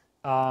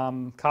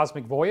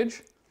 Cosmic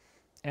Voyage,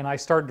 and I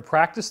started to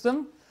practice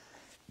them,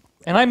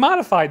 and I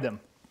modified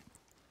them.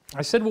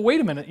 I said, well, wait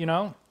a minute, you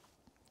know,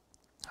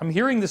 I'm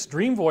hearing this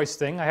dream voice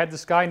thing. I had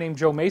this guy named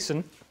Joe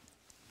Mason,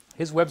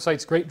 his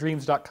website's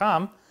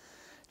greatdreams.com,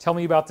 tell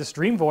me about this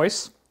dream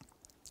voice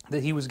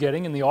that he was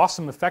getting and the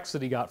awesome effects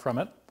that he got from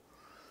it.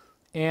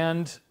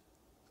 And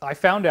I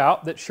found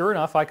out that sure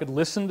enough, I could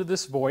listen to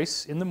this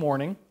voice in the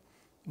morning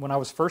when I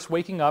was first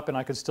waking up and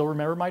I could still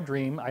remember my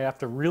dream. I have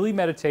to really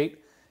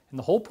meditate, and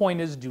the whole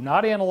point is do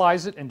not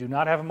analyze it and do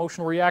not have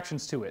emotional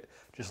reactions to it.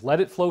 Just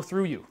let it flow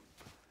through you.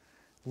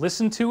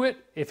 Listen to it.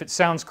 If it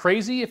sounds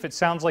crazy, if it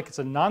sounds like it's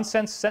a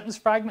nonsense sentence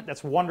fragment,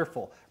 that's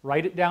wonderful.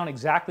 Write it down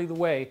exactly the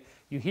way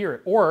you hear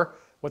it. Or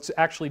what's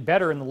actually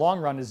better in the long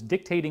run is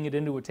dictating it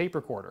into a tape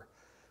recorder.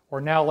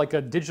 Or now like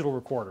a digital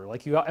recorder.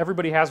 Like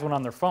everybody has one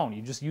on their phone.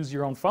 You just use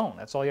your own phone.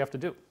 That's all you have to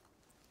do.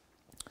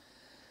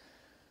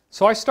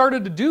 So I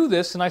started to do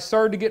this and I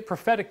started to get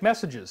prophetic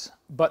messages.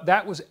 But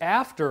that was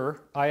after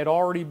I had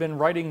already been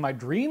writing my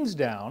dreams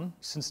down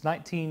since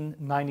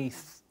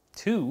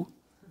 1992.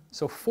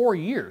 So 4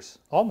 years,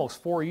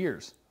 almost 4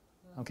 years,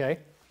 okay?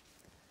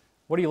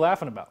 What are you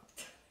laughing about?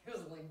 There's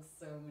like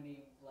so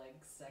many like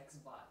sex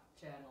bot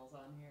channels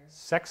on here.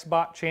 Sex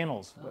bot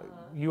channels.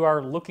 You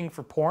are looking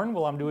for porn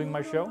while I'm doing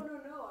my show? No,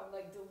 I'm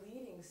like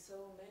deleting so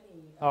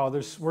many. Oh,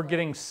 we're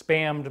getting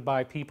spammed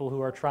by people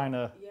who are trying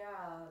to... Yeah.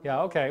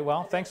 Yeah, okay,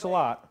 well, thanks a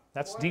lot.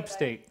 That's deep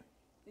state.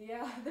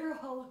 Yeah, they're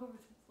all over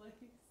the place.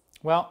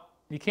 Well,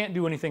 you can't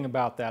do anything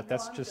about that. No,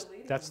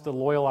 That's the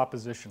loyal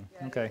opposition.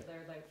 Yeah, okay.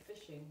 They're like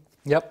fishing.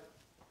 Yep.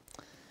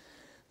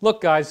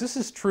 Look, guys, this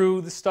is true.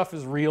 This stuff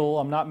is real.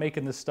 I'm not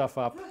making this stuff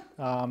up.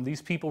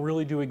 These people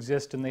really do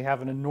exist, and they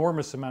have an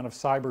enormous amount of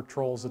cyber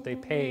trolls that they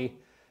pay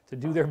to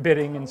do their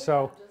bidding, and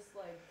so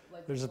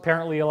there's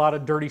apparently a lot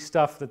of dirty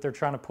stuff that they're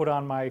trying to put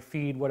on my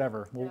feed,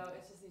 whatever. No,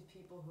 it's just these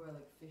people who are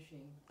like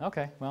fishing.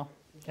 Okay, well,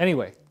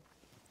 anyway.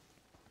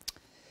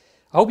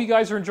 I hope you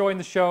guys are enjoying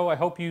the show. I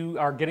hope you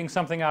are getting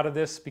something out of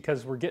this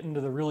because we're getting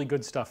to the really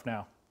good stuff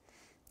now.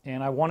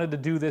 And I wanted to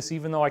do this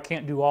even though I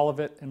can't do all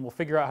of it, and we'll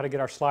figure out how to get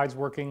our slides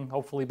working,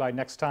 hopefully by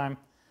next time.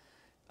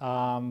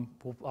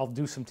 I'll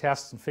do some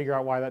tests and figure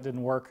out why that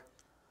didn't work.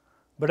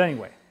 But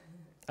anyway,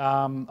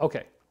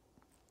 okay.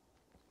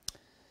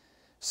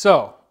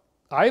 So,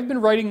 I've been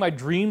writing my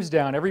dreams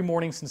down every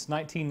morning since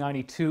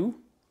 1992,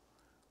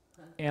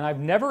 and I've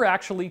never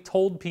actually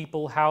told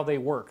people how they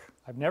work.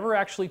 I've never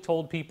actually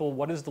told people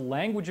what is the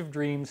language of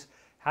dreams,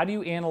 how do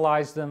you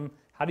analyze them,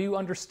 how do you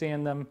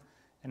understand them,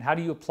 and how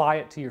do you apply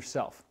it to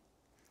yourself?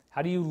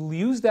 How do you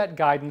use that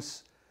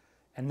guidance?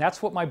 And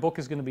that's what my book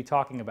is going to be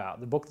talking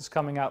about. The book that's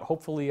coming out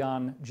hopefully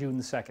on June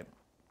the 2nd,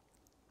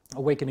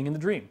 Awakening in the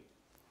Dream.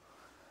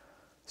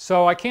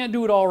 So I can't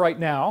do it all right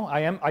now.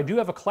 I do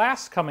have a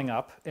class coming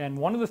up, and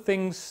one of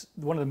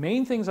the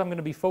main things I'm going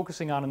to be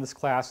focusing on in this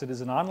class, it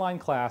is an online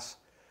class,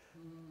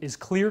 is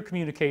clear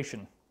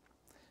communication.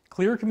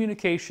 Clear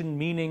communication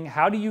meaning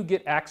how do you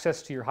get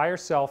access to your higher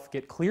self,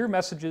 get clear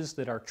messages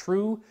that are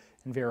true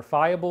and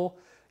verifiable,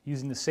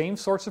 using the same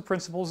sorts of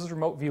principles as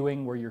remote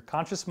viewing where your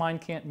conscious mind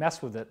can't mess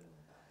with it.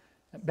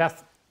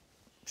 Beth,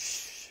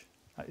 shh,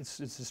 it's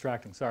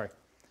distracting, sorry.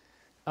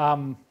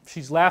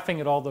 She's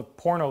laughing at all the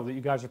porno that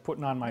you guys are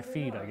putting on my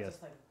feed, I guess.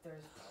 Just like, there's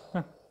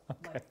like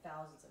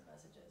thousands of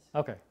messages.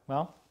 Okay,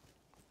 well,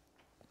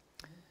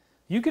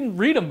 you can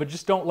read them, but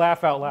just don't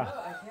laugh out loud.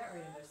 No, I can't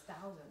read them, there's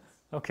thousands.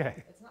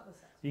 Okay. It's not the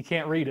sex. You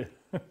can't read it.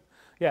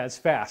 Yeah, it's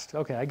fast.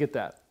 Okay, I get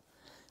that.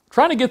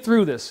 Trying to get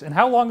through this. And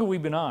how long have we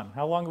been on?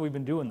 How long have we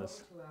been doing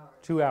this? 2 hours.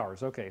 2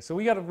 hours. Okay, so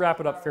we got to wrap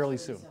it up fairly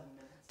soon. 37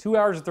 minutes. 2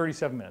 hours and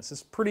 37 minutes.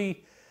 It's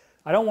pretty,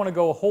 I don't want to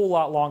go a whole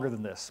lot longer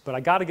than this, but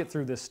I got to get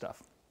through this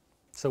stuff.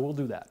 So we'll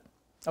do that.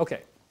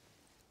 Okay.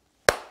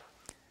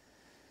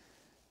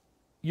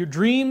 Your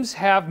dreams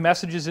have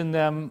messages in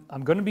them.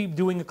 I'm going to be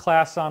doing a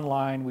class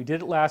online. We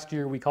did it last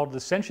year. We called it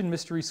Ascension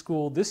Mysteries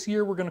School. This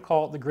year we're going to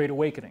call it the Great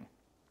Awakening.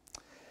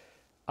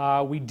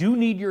 We do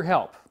need your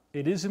help.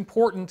 It is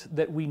important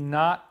that we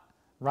not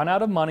run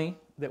out of money,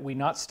 that we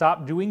not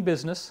stop doing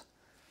business.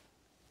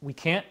 We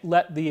can't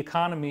let the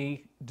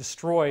economy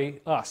destroy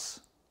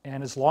us.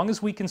 And as long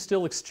as we can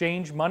still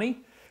exchange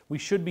money, we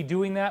should be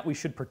doing that. We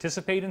should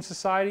participate in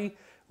society.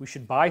 We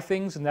should buy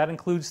things, and that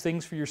includes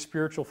things for your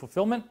spiritual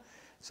fulfillment.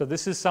 So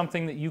this is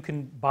something that you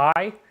can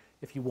buy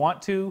if you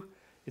want to.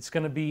 It's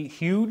going to be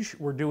huge.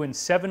 We're doing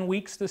 7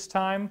 weeks this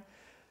time.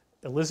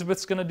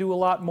 Elizabeth's going to do a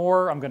lot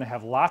more. I'm going to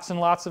have lots and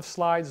lots of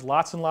slides,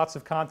 lots and lots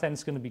of content.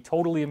 It's going to be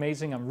totally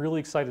amazing. I'm really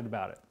excited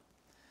about it.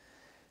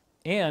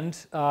 And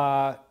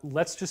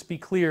let's just be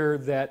clear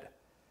that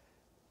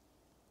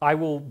I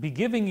will be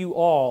giving you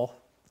all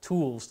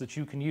tools that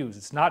you can use.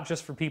 It's not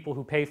just for people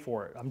who pay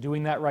for it. I'm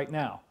doing that right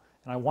now.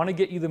 And I want to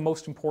get you the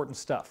most important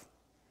stuff.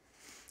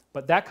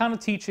 But that kind of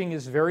teaching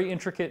is very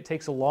intricate,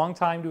 takes a long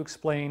time to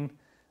explain,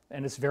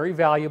 and it's very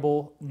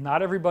valuable.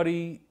 Not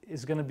everybody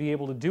is going to be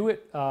able to do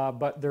it,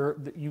 but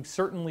you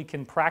certainly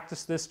can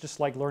practice this just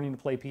like learning to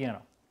play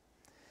piano.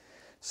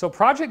 So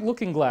Project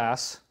Looking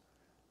Glass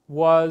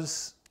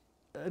was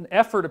an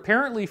effort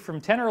apparently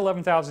from 10 or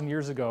 11,000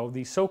 years ago,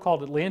 the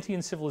so-called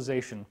Atlantean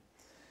civilization,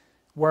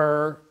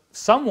 where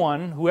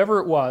someone, whoever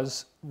it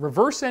was,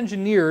 reverse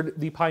engineered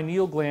the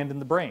pineal gland in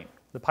the brain.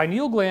 The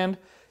pineal gland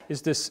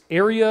is this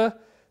area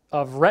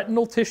of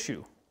retinal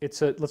tissue.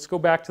 Let's go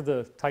back to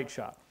the tight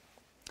shot.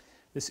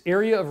 This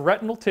area of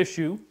retinal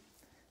tissue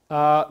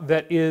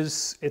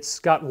it's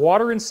got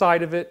water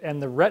inside of it,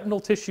 and the retinal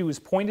tissue is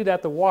pointed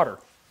at the water.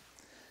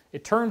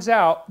 It turns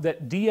out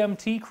that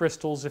DMT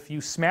crystals, if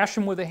you smash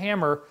them with a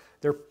hammer,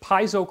 they're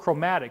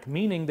piezochromatic,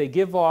 meaning they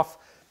give off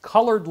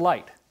colored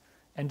light.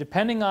 And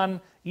depending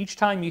on each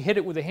time you hit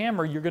it with a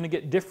hammer, you're going to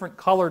get different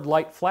colored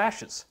light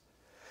flashes.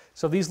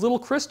 So these little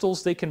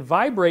crystals, they can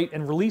vibrate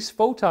and release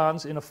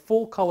photons in a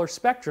full color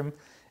spectrum,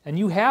 and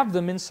you have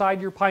them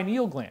inside your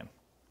pineal gland.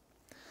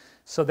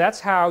 So that's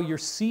how you're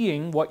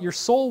seeing what your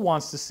soul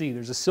wants to see.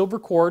 There's a silver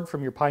cord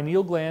from your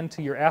pineal gland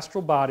to your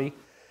astral body.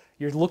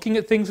 You're looking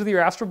at things with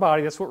your astral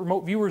body. That's what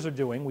remote viewers are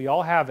doing. We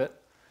all have it.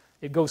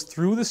 It goes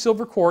through the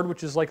silver cord,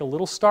 which is like a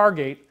little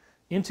stargate,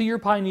 into your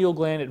pineal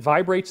gland. It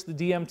vibrates the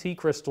DMT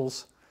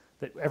crystals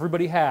that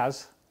everybody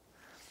has.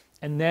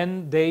 And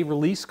then they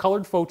release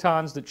colored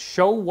photons that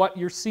show what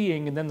you're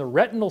seeing, and then the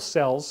retinal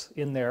cells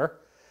in there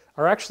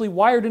are actually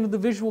wired into the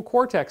visual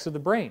cortex of the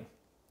brain.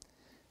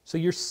 So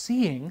you're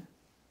seeing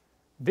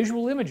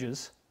visual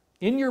images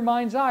in your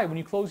mind's eye when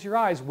you close your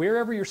eyes,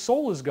 wherever your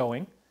soul is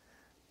going.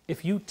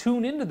 If you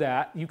tune into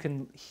that, you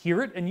can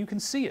hear it and you can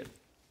see it.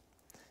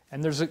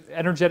 And there's an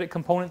energetic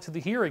component to the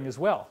hearing as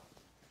well.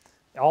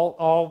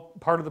 All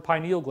part of the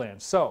pineal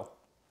gland. So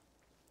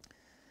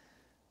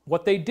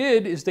what they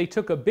did is they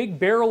took a big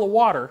barrel of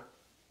water,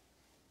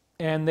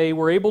 and they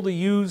were able to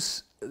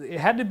use, it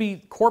had to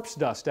be corpse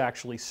dust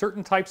actually,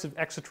 certain types of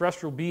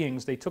extraterrestrial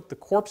beings. They took the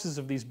corpses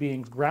of these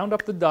beings, ground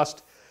up the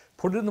dust,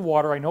 put it in the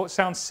water. I know it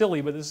sounds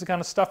silly, but this is the kind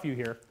of stuff you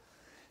hear.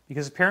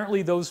 Because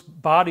apparently those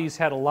bodies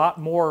had a lot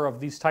more of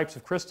these types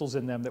of crystals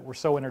in them that were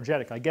so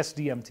energetic. I guess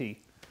DMT.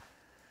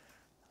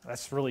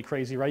 That's really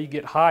crazy, right? You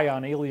get high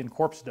on alien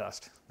corpse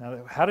dust. Now,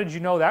 how did you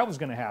know that was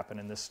going to happen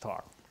in this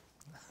talk?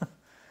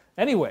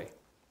 Anyway,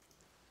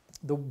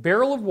 the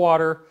barrel of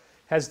water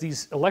has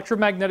these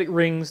electromagnetic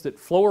rings that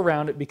flow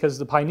around it, because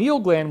the pineal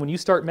gland, when you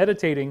start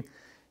meditating,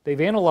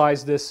 they've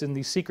analyzed this in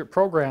these secret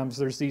programs.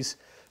 There's these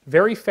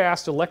very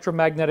fast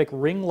electromagnetic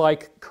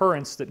ring-like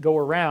currents that go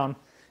around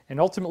and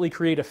ultimately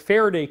create a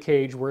Faraday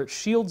cage where it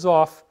shields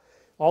off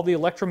all the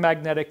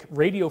electromagnetic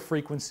radio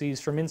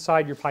frequencies from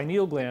inside your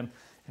pineal gland.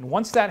 And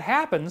once that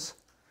happens,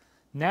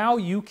 now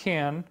you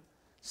can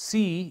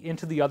see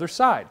into the other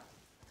side.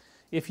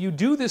 If you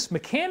do this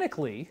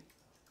mechanically,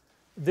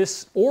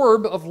 this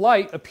orb of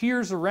light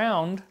appears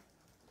around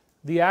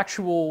the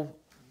actual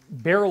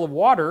barrel of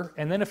water,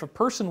 and then if a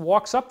person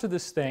walks up to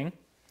this thing,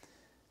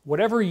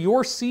 whatever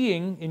you're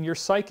seeing in your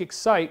psychic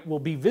sight will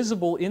be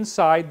visible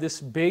inside this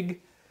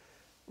big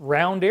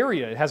round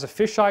area. It has a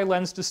fisheye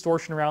lens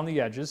distortion around the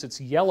edges. It's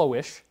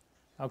yellowish,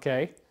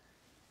 okay?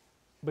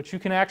 But you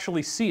can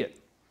actually see it.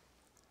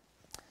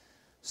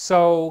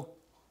 So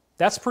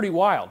that's pretty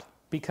wild,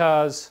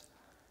 because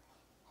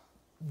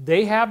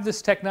they have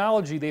this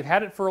technology, they've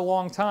had it for a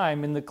long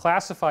time in the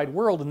classified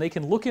world, and they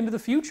can look into the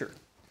future.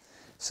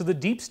 So the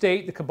deep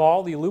state, the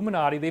cabal, the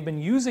Illuminati, they've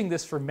been using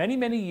this for many,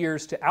 many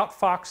years to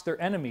outfox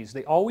their enemies.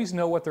 They always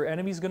know what their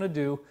enemy's going to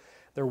do.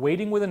 They're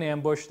waiting with an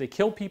ambush. They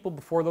kill people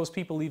before those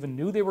people even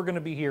knew they were going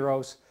to be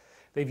heroes.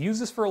 They've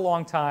used this for a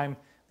long time.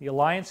 The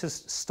Alliance has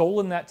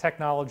stolen that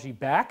technology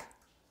back,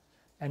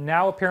 and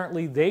now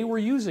apparently they were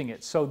using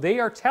it. So they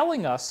are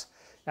telling us,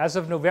 as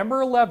of November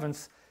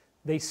 11th,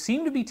 they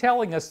seem to be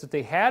telling us that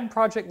they had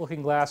Project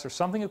Looking Glass or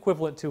something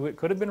equivalent to it.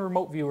 Could have been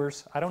remote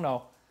viewers. I don't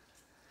know.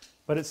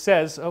 But it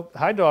says, oh,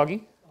 hi,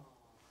 doggy.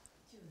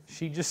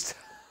 She just...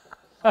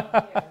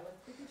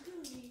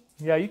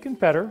 Yeah, you can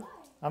pet her.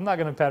 I'm not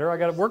going to pet her. I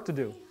got work to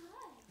do.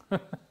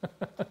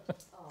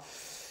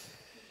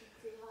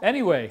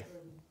 Anyway,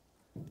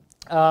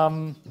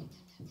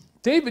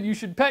 David, you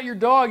should pet your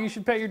dog. You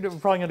should pet your dog. I'm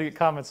probably going to get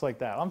comments like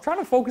that. I'm trying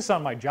to focus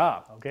on my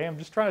job, okay? I'm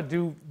just trying to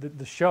do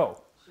the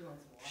show.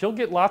 She'll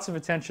get lots of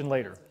attention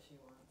later.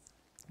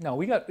 No,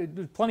 we got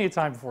plenty of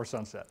time before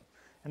sunset.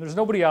 And there's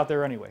nobody out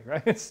there anyway,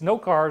 right? It's no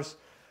cars,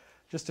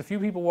 just a few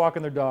people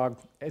walking their dog.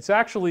 It's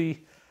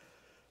actually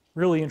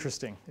really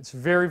interesting. It's a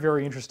very,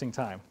 very interesting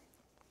time.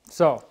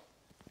 So,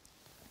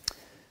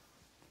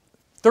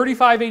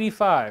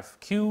 3585,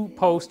 Q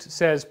post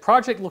says,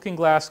 Project Looking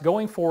Glass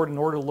going forward in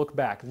order to look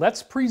back.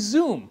 Let's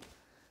presume,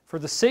 for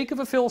the sake of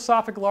a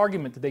philosophical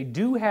argument, that they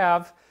do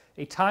have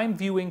a time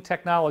viewing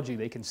technology.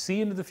 They can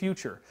see into the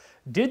future.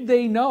 Did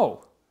they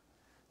know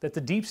that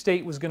the deep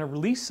state was going to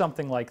release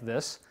something like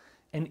this?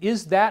 And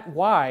is that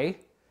why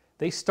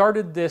they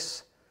started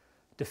this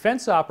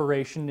defense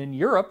operation in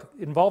Europe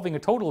involving a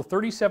total of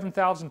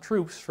 37,000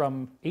 troops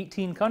from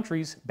 18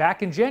 countries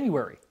back in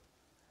January?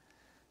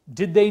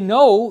 Did they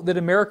know that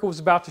America was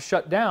about to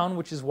shut down,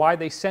 which is why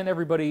they sent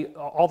everybody,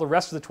 all the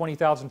rest of the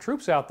 20,000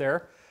 troops out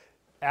there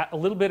a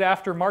little bit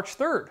after March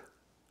 3rd?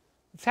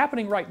 It's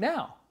happening right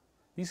now.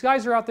 These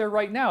guys are out there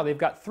right now. They've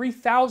got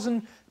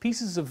 3,000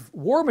 pieces of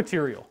war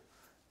material,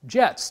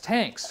 jets,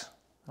 tanks,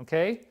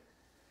 okay?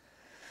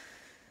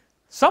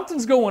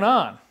 Something's going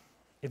on.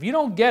 If you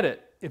don't get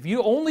it, if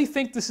you only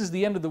think this is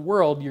the end of the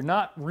world, you're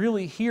not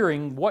really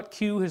hearing what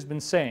Q has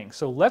been saying.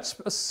 So let's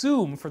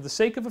assume, for the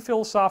sake of a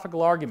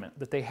philosophical argument,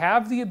 that they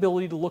have the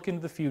ability to look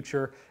into the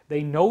future.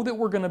 They know that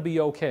we're going to be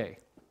okay.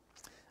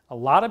 A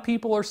lot of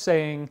people are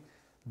saying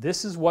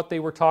this is what they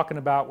were talking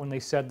about when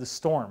they said the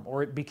storm,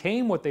 or it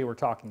became what they were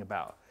talking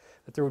about,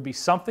 that there would be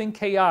something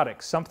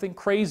chaotic, something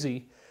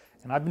crazy.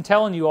 And I've been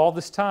telling you all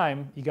this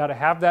time, you got to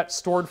have that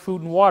stored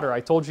food and water. I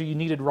told you you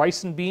needed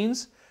rice and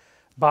beans,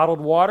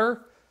 bottled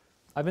water.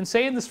 I've been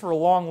saying this for a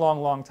long,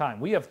 long, long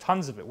time. We have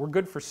tons of it. We're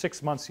good for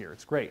 6 months here.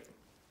 It's great.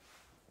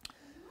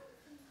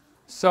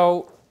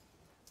 So,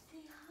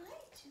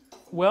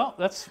 well,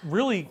 that's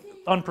really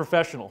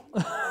unprofessional.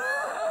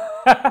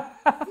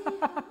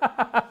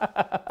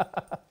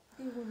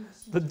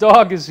 The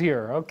dog is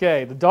here.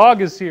 Okay, the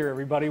dog is here,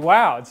 everybody.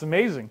 Wow, it's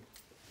amazing.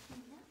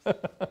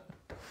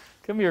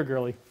 Come here,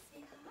 girlie.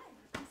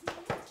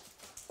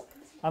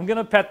 I'm going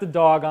to pet the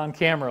dog on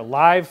camera.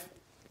 Live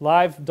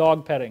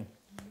dog petting.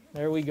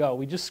 There we go.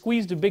 We just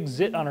squeezed a big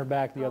zit on her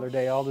back the other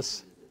day. All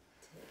this,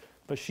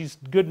 but she's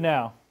good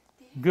now.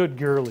 Good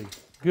girly.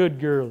 Good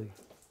girly.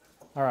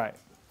 All right.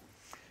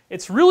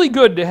 It's really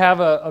good to have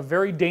a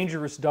very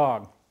dangerous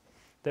dog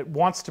that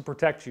wants to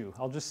protect you.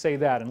 I'll just say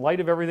that. In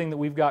light of everything that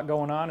we've got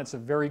going on, it's a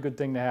very good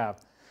thing to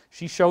have.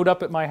 She showed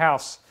up at my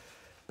house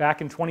back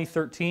in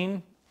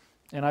 2013,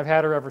 and I've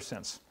had her ever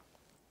since.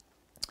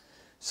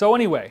 So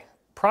anyway,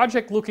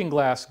 Project Looking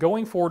Glass,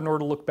 going forward in order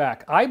to look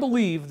back. I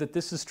believe that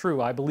this is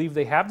true. I believe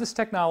they have this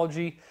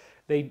technology.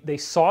 They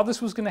saw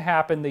this was going to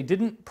happen. They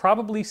didn't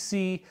probably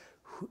see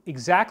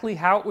exactly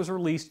how it was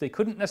released. They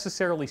couldn't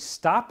necessarily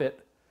stop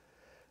it,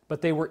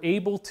 but they were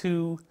able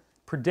to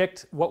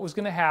predict what was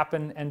going to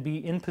happen and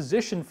be in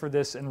position for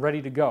this and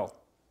ready to go.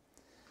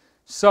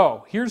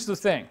 So here's the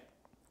thing.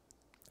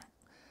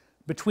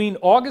 Between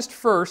August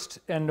 1st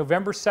and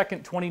November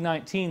 2nd,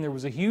 2019, there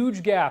was a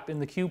huge gap in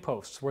the Q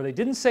posts where they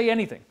didn't say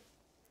anything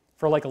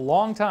for like a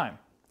long time,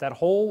 that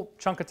whole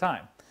chunk of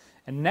time.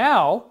 And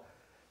now,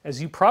 as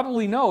you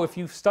probably know if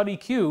you study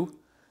Q,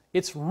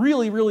 it's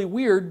really, really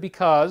weird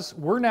because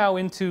we're now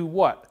into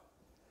what?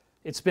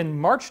 It's been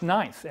March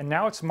 9th, and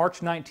now it's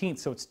March 19th,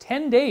 so it's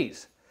 10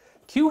 days.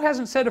 Q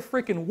hasn't said a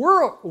freaking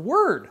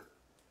word.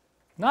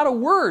 Not a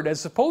word,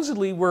 as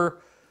supposedly we're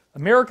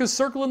America's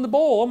circling the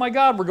bowl. Oh my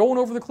God, we're going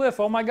over the cliff.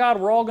 Oh my God,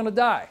 we're all going to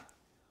die.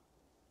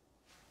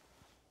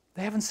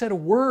 They haven't said a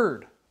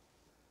word.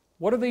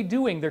 What are they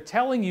doing? They're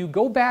telling you,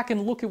 go back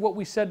and look at what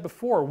we said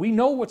before. We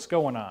know what's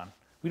going on.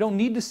 We don't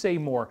need to say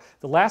more.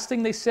 The last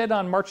thing they said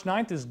on March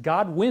 9th is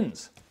God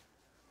wins.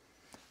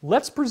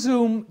 Let's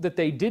presume that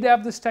they did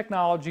have this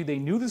technology. They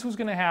knew this was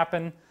going to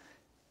happen.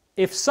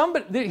 If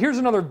somebody, here's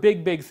another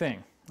big, big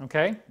thing,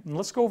 okay? And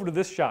let's go over to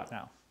this shot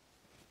now.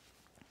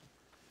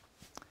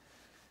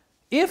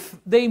 If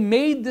they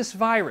made this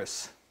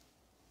virus,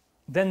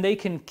 then they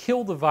can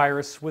kill the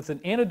virus with an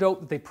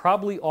antidote that they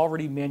probably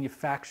already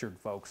manufactured,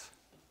 folks.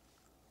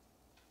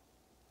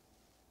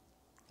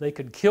 They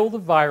could kill the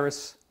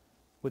virus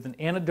with an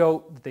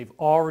antidote that they've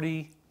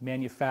already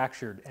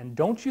manufactured. And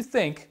don't you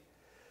think,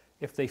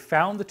 if they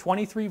found the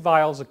 23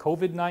 vials of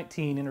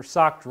COVID-19 in her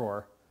sock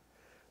drawer,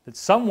 that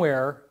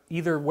somewhere,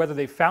 either whether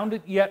they found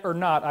it yet or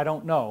not, I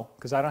don't know,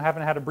 because I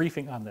haven't had a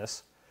briefing on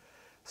this,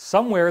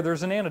 somewhere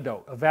there's an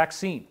antidote, a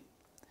vaccine.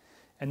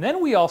 And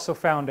then we also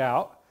found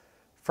out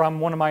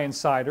from one of my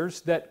insiders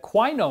that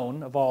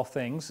quinone, of all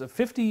things, a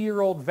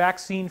 50-year-old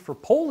vaccine for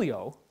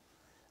polio,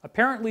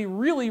 apparently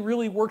really,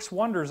 really works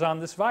wonders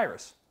on this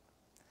virus.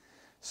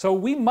 So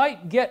we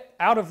might get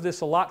out of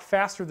this a lot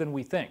faster than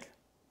we think.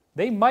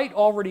 They might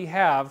already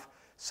have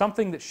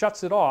something that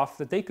shuts it off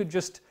that they could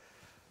just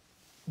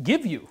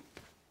give you.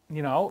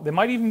 You know, they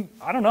might even,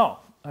 I don't know.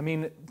 I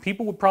mean,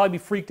 people would probably be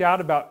freaked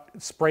out about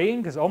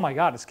spraying because, oh my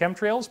God, it's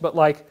chemtrails. But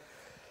like,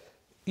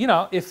 you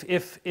know,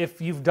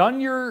 if you've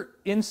done your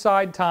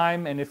inside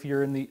time and if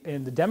you're in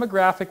the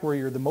demographic where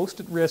you're the most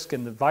at risk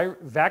and the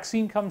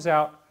vaccine comes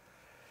out,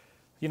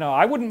 you know,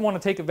 I wouldn't want to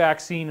take a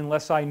vaccine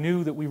unless I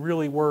knew that we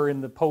really were in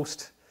the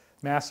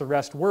post-mass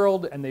arrest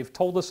world and they've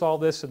told us all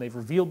this and they've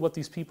revealed what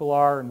these people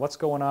are and what's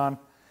going on.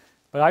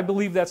 But I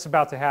believe that's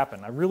about to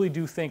happen. I really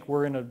do think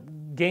we're in a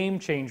game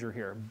changer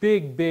here.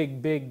 Big,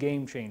 big, big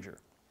game changer.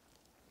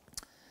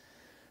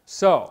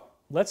 So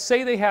let's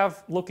say they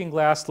have Looking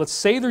Glass. Let's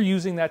say they're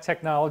using that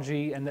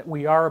technology and that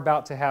we are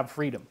about to have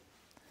freedom.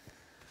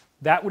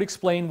 That would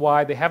explain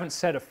why they haven't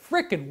said a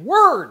frickin'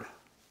 word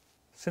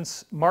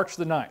since March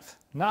the 9th.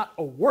 Not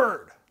a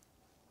word.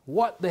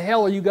 What the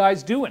hell are you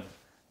guys doing?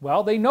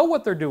 Well, they know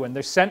what they're doing.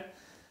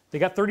 They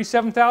got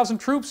 37,000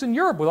 troops in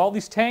Europe with all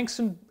these tanks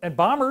and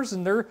bombers,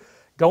 and they're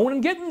going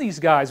and getting these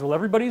guys while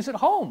everybody's at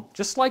home,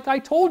 just like I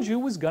told you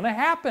was going to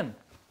happen.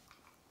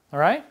 All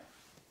right?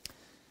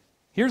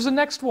 Here's the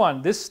next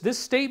one. This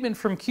statement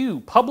from Q,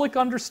 public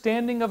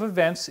understanding of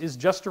events is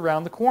just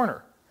around the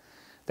corner.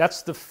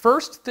 That's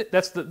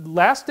that's the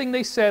last thing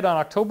they said on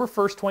October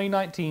 1st,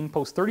 2019,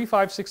 post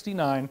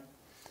 3569.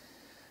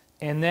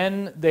 And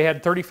then they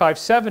had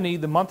 3570.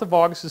 The month of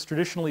August is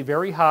traditionally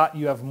very hot.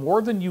 You have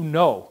more than you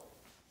know,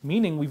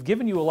 meaning we've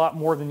given you a lot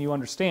more than you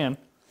understand.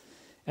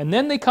 And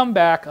then they come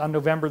back on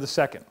November the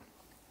 2nd.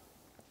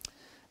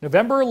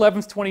 November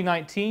 11th,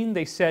 2019,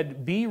 they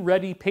said, be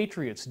ready,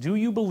 patriots. Do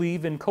you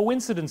believe in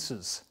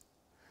coincidences?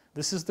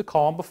 This is the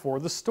calm before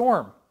the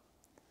storm.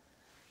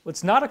 Well,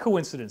 it's not a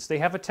coincidence. They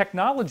have a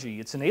technology.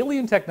 It's an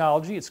alien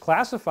technology. It's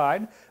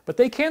classified, but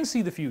they can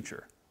see the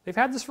future. They've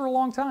had this for a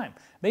long time.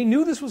 They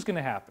knew this was going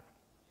to happen.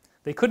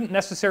 They couldn't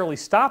necessarily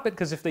stop it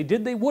because if they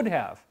did, they would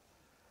have.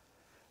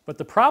 But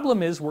the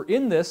problem is we're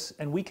in this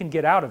and we can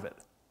get out of it.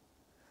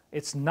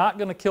 It's not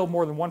going to kill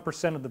more than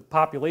 1% of the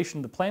population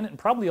of the planet and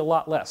probably a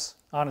lot less,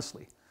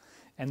 honestly.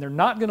 And they're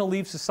not going to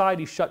leave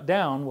society shut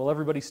down while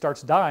everybody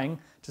starts dying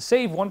to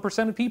save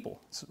 1% of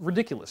people. It's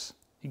ridiculous.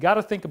 You got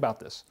to think about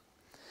this.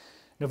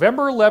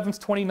 November 11th,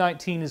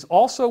 2019 is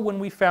also when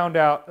we found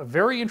out a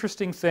very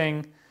interesting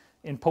thing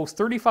in post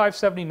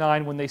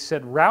 3579 when they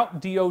said route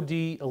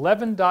DOD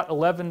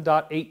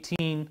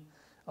 11.11.18,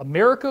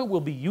 America will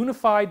be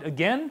unified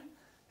again,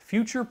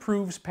 future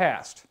proves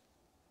past.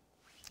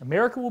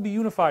 America will be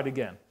unified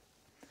again.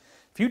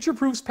 Future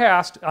proves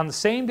past, on the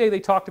same day they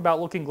talked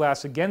about Looking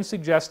Glass, again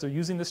suggests they're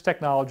using this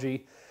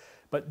technology,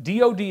 but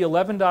DOD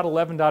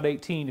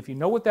 11.11.18, if you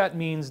know what that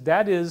means,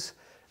 that is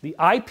the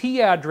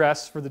IP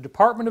address for the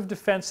Department of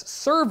Defense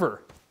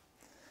server.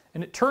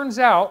 And it turns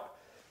out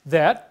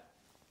that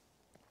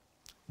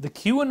the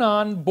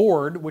QAnon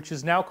board, which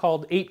is now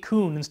called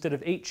 8kun instead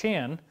of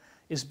 8chan,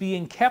 is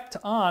being kept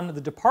on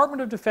the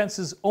Department of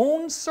Defense's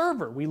own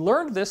server. We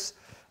learned this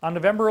on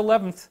November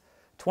 11th,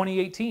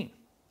 2018.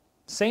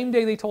 Same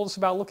day they told us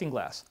about Looking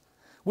Glass,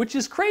 which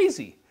is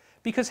crazy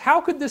because how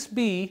could this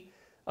be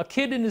a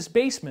kid in his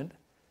basement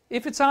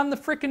if it's on the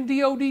frickin'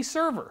 DOD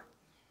server?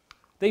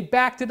 They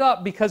backed it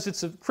up because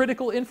it's a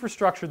critical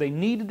infrastructure. They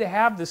needed to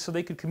have this so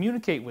they could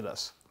communicate with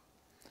us.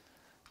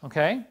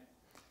 Okay?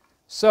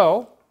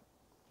 So,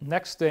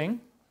 next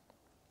thing.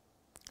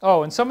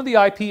 Oh, and some of the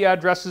IP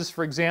addresses,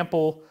 for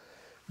example,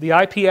 the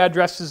IP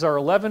addresses are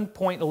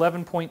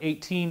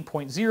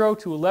 11.11.18.0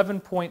 to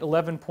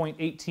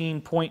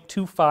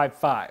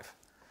 11.11.18.255.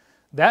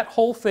 That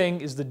whole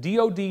thing is the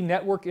DoD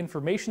Network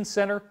Information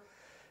Center,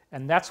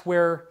 and that's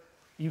where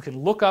you can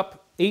look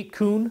up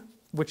 8kun,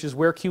 which is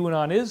where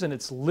QAnon is, and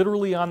it's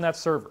literally on that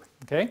server.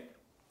 Okay?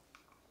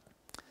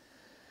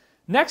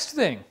 Next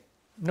thing,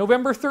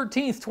 November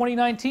 13th,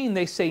 2019,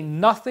 they say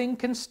nothing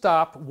can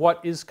stop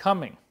what is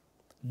coming.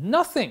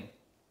 Nothing.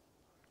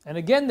 And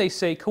again, they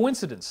say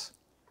coincidence.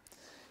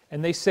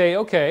 And they say,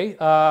 okay,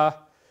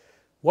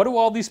 what do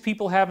all these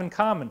people have in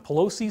common?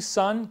 Pelosi's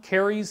son,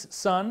 Kerry's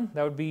son,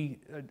 that would be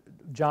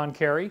John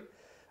Kerry,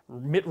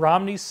 Mitt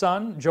Romney's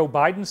son, Joe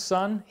Biden's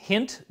son,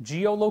 hint,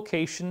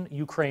 geolocation,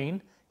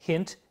 Ukraine,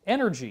 hint,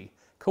 energy.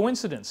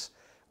 Coincidence.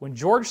 When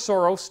George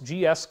Soros,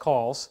 GS,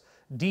 calls,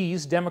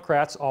 D's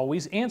Democrats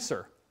always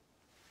answer.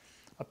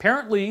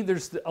 Apparently,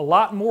 there's a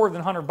lot more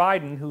than Hunter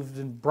Biden who've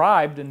been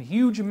bribed in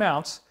huge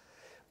amounts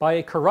by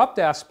a corrupt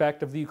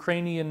aspect of the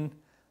Ukrainian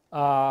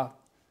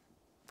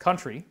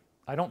country.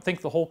 I don't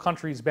think the whole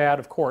country is bad,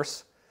 of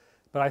course,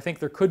 but I think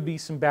there could be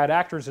some bad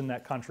actors in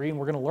that country, and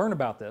we're going to learn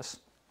about this.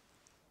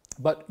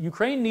 But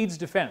Ukraine needs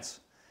defense.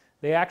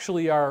 They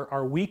actually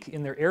are weak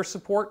in their air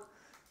support.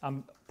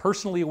 I'm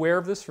personally aware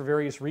of this for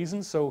various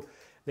reasons, so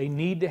they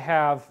need to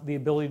have the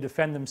ability to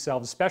defend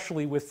themselves,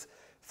 especially with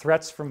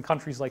threats from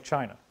countries like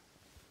China.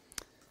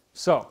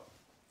 So,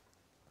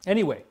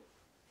 anyway,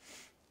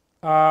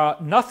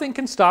 nothing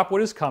can stop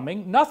what is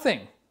coming.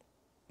 Nothing.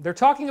 They're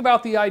talking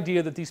about the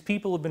idea that these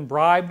people have been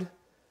bribed,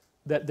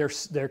 that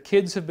their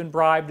kids have been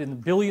bribed in the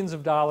billions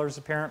of dollars,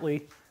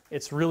 apparently.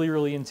 It's really,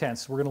 really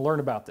intense. We're going to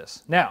learn about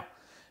this. Now,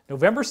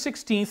 November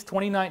 16th,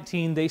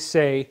 2019, they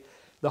say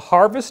The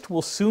harvest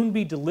will soon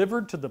be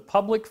delivered to the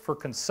public for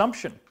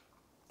consumption.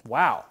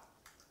 Wow.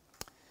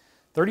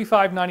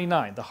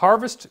 $35.99. The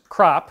harvest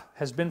crop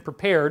has been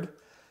prepared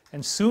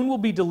and soon will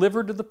be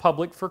delivered to the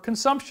public for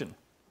consumption.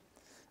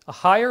 A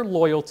higher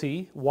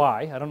loyalty.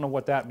 Why? I don't know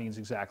what that means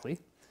exactly.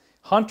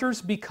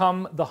 Hunters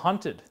become the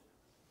hunted.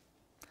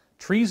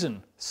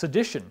 Treason,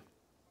 sedition.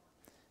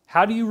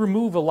 How do you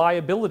remove a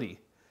liability?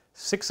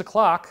 6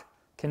 o'clock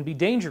can be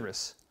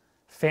dangerous.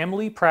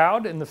 Family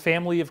proud, and the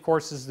family, of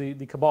course, is the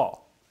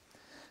cabal.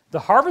 The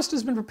harvest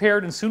has been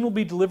prepared and soon will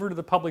be delivered to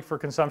the public for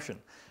consumption.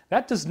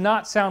 That does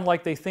not sound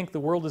like they think the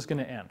world is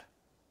going to end.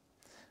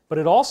 But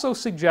it also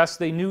suggests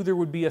they knew there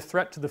would be a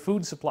threat to the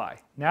food supply.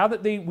 Now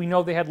that we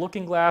know they had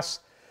Looking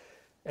Glass,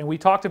 and we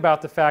talked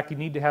about the fact you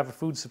need to have a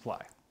food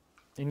supply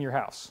in your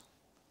house.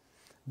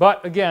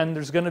 But again,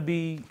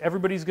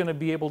 everybody's going to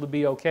be able to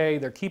be okay.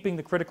 They're keeping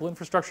the critical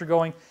infrastructure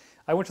going.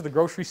 I went to the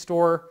grocery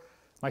store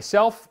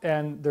myself,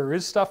 and there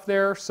is stuff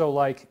there. So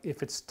like,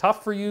 if it's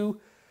tough for you,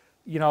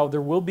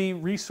 there will be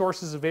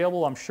resources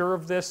available. I'm sure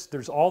of this.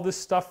 There's all this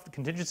stuff,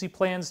 contingency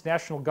plans,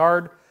 National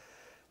Guard.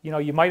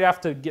 You might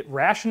have to get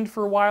rationed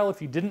for a while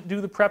if you didn't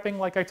do the prepping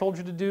like I told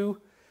you to do,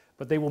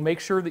 but they will make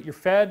sure that you're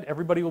fed.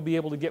 Everybody will be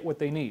able to get what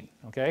they need,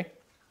 okay?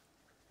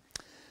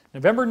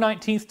 November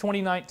 19th,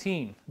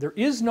 2019. There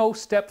is no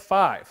step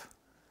 5.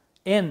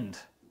 End.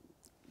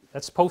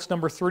 That's post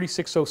number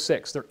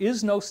 3606. There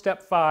is no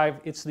step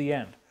 5. It's the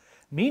end.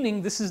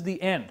 Meaning this is the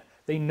end.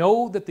 They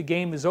know that the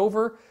game is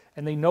over,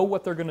 and they know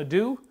what they're going to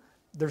do.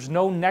 There's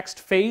no next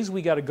phase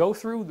we got to go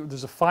through.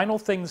 There's a final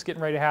thing that's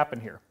getting ready to happen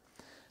here.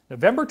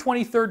 November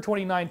 23rd,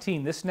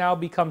 2019, this now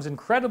becomes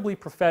incredibly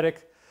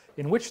prophetic,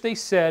 in which they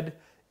said,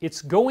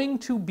 it's going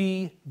to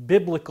be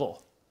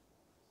biblical.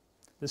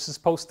 This is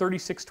post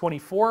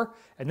 3624,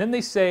 and then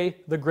they say,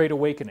 the Great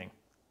Awakening,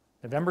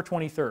 November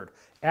 23rd.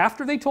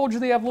 After they told you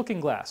they have Looking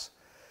Glass,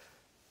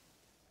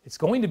 it's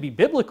going to be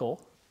biblical.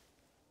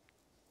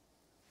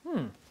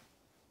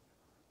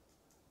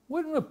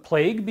 Wouldn't a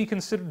plague be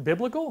considered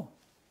biblical?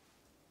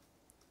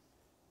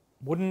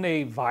 Wouldn't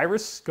a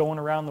virus going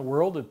around the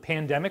world, a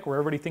pandemic where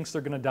everybody thinks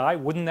they're going to die,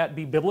 wouldn't that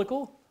be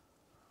biblical?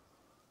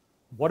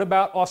 What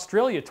about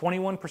Australia?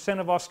 21%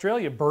 of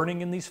Australia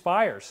burning in these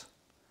fires.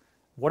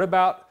 What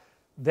about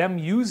them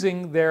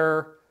using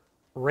their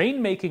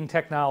rain-making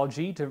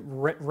technology to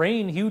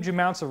rain huge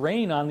amounts of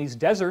rain on these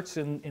deserts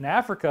in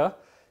Africa,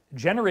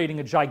 generating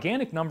a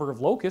gigantic number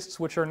of locusts,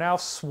 which are now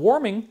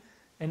swarming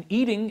and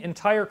eating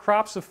entire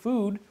crops of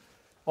food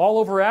all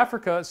over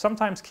Africa,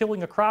 sometimes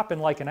killing a crop in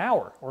like an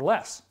hour or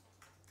less.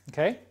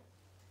 Okay?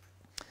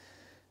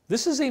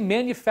 This is a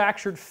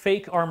manufactured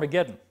fake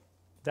Armageddon.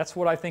 That's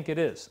what I think it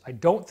is. I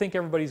don't think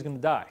everybody's going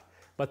to die,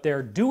 but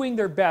they're doing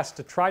their best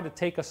to try to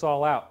take us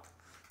all out.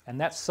 And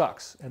that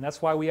sucks. And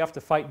that's why we have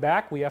to fight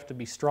back. We have to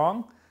be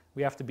strong.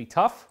 We have to be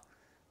tough.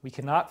 We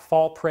cannot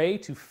fall prey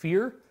to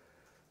fear.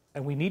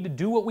 And we need to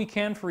do what we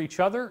can for each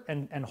other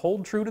and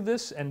hold true to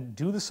this and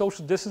do the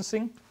social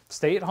distancing.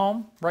 Stay at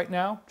home right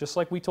now, just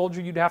like we told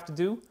you you'd have to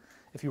do.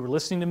 If you were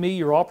listening to me,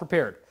 you're all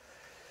prepared.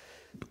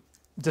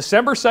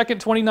 December 2nd,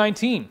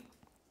 2019.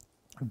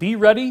 Be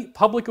ready,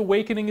 public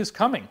awakening is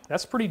coming.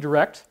 That's pretty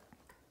direct.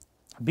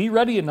 Be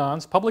ready,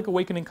 Anons, public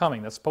awakening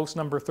coming. That's post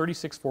number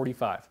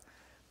 3645.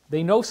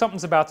 They know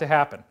something's about to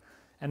happen.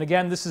 And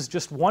again, this is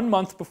just 1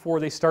 month before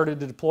they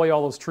started to deploy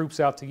all those troops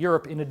out to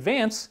Europe in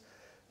advance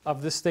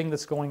of this thing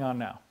that's going on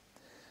now.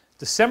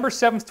 December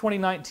 7th,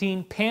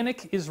 2019,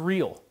 panic is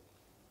real.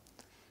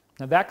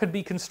 Now that could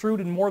be construed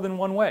in more than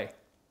one way.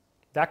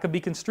 That could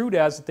be construed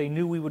as that they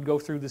knew we would go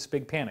through this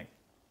big panic.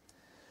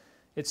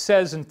 It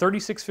says in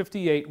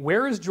 3658,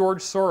 where is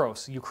George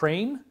Soros?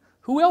 Ukraine?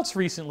 Who else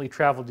recently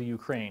traveled to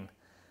Ukraine?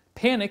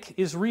 Panic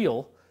is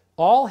real.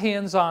 All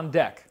hands on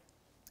deck.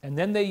 And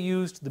then they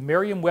used the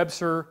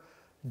Merriam-Webster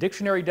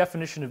dictionary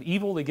definition of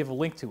evil. They give a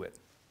link to it.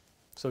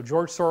 So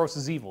George Soros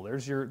is evil.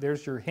 There's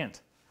your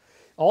hint.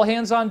 All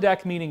hands on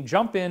deck, meaning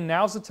jump in.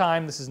 Now's the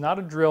time. This is not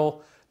a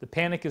drill. The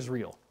panic is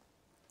real.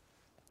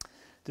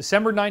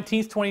 December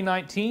 19th,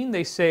 2019,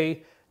 they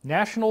say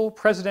National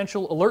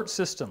Presidential Alert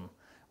System.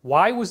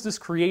 Why was this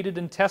created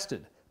and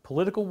tested?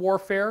 Political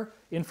warfare,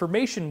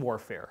 information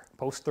warfare,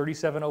 post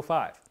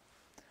 3705.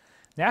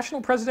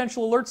 National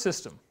Presidential Alert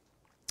System.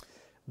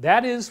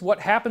 That is what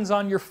happens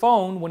on your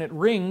phone when it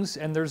rings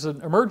and there's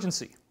an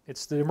emergency.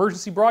 It's the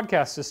emergency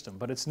broadcast system,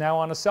 but it's now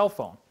on a cell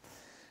phone.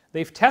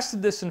 They've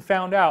tested this and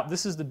found out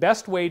this is the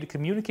best way to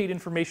communicate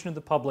information to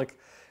the public.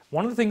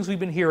 One of the things we've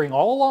been hearing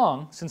all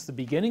along since the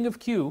beginning of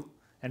Q,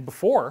 and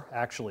before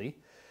actually,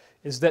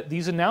 is that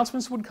these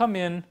announcements would come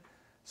in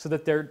so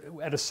that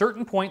at a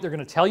certain point they're going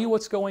to tell you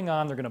what's going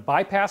on, they're going to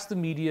bypass the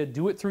media,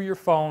 do it through your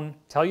phone,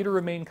 tell you to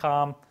remain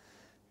calm,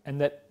 and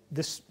that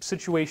this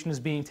situation is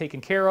being taken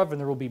care of, and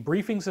there will be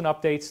briefings and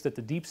updates that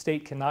the deep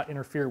state cannot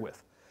interfere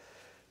with.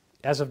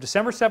 As of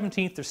December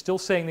 17th, they're still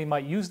saying they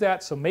might use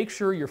that, so make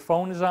sure your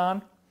phone is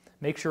on,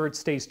 make sure it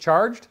stays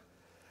charged,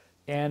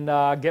 and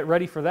get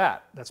ready for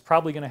that. That's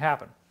probably going to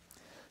happen.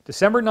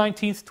 December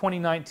 19th,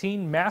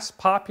 2019, mass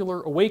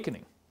popular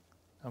awakening.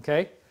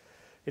 Okay?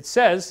 It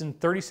says in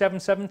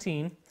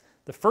 37:17,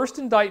 the first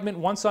indictment,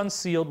 once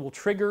unsealed, will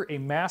trigger a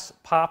mass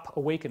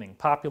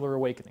popular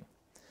awakening.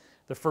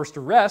 The first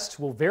arrest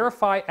will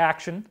verify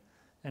action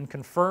and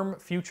confirm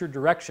future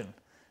direction.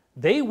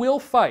 They will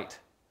fight,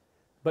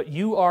 but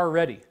you are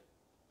ready.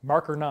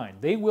 Marker 9.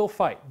 They will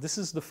fight. This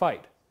is the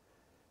fight.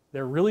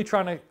 They're really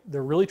trying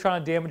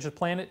to damage the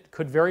planet.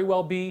 Could very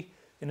well be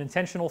an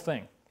intentional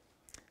thing.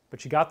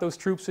 But you got those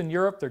troops in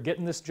Europe. They're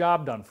getting this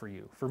job done for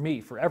you, for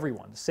me, for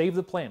everyone, to save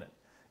the planet.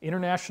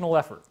 International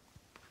effort.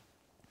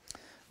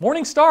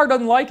 Morning Star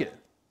doesn't like it.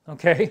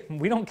 Okay?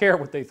 We don't care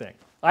what they think.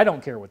 I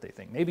don't care what they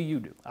think. Maybe you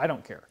do. I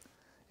don't care.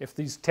 If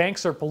these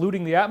tanks are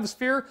polluting the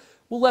atmosphere,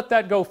 we'll let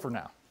that go for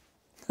now.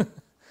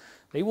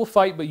 They will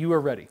fight, but you are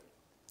ready.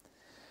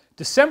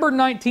 December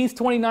 19th,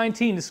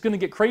 2019. This is going to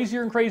get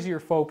crazier and crazier,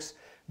 folks.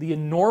 The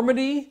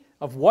enormity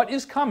of what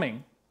is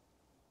coming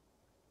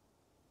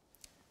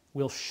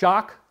will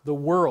shock the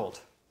world.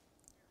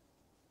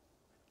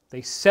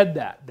 They said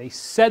that. They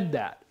said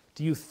that.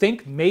 Do you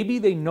think maybe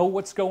they know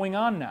what's going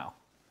on now?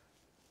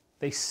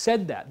 They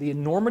said that. The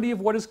enormity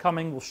of what is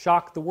coming will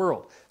shock the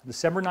world.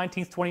 December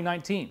 19th,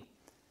 2019.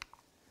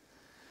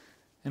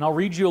 And I'll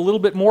read you a little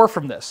bit more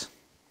from this.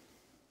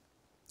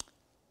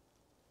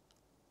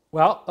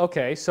 Well,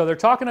 okay, so they're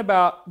talking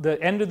about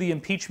the end of the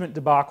impeachment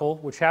debacle,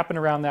 which happened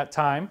around that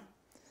time.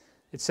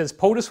 It says,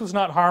 POTUS was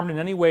not harmed in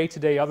any way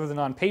today other than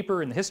on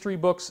paper in the history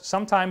books.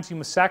 Sometimes you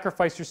must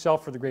sacrifice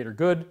yourself for the greater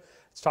good.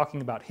 It's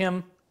talking about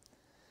him.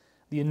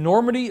 The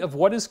enormity of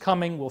what is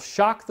coming will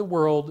shock the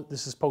world.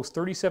 This is post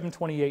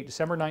 3728,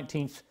 December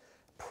 19th.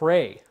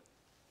 Pray.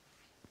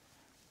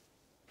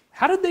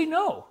 How did they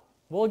know?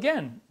 Well,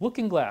 again,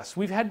 Looking Glass.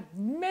 We've had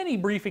many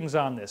briefings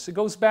on this. It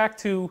goes back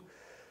to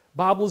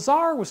Bob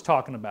Lazar was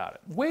talking about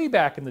it way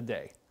back in the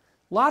day.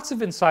 Lots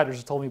of insiders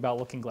have told me about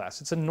Looking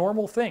Glass. It's a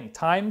normal thing.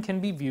 Time can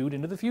be viewed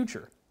into the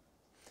future.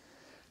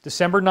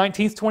 December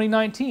 19th,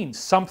 2019.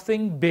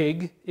 Something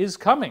big is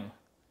coming.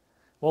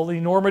 Well, the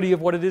enormity of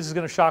what it is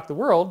going to shock the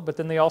world, but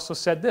then they also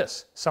said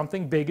this.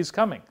 Something big is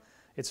coming.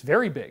 It's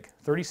very big.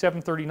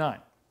 3739.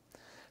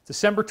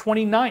 December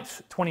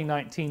 29th,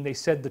 2019. They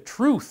said the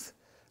truth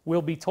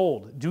will be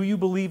told. Do you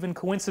believe in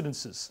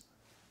coincidences?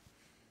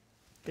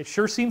 It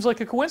sure seems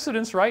like a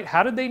coincidence, right?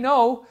 How did they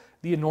know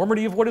the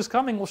enormity of what is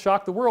coming will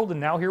shock the world, and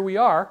now here we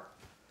are?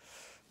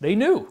 They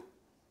knew.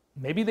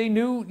 Maybe they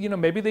knew,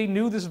 maybe they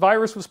knew this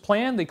virus was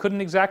planned. They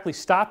couldn't exactly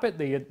stop it.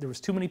 There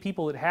was too many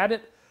people that had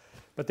it,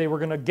 but they were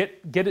going to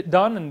get it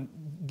done and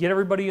get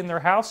everybody in their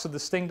house so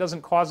this thing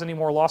doesn't cause any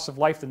more loss of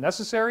life than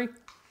necessary.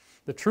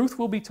 The truth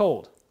will be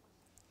told.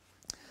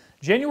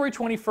 January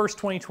 21st,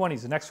 2020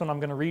 is the next one I'm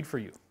going to read for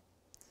you.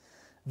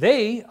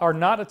 They are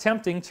not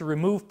attempting to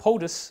remove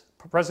POTUS,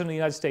 President of the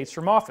United States,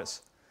 from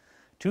office.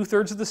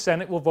 2/3 of the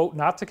Senate will vote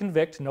not to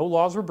convict. No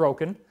laws were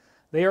broken.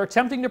 They are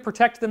attempting to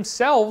protect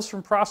themselves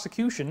from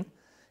prosecution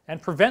and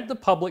prevent the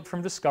public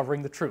from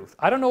discovering the truth.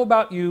 I don't know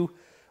about you,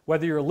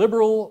 whether you're a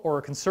liberal or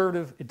a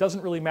conservative, it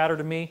doesn't really matter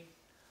to me.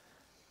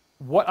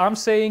 What I'm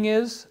saying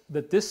is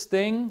that this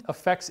thing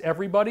affects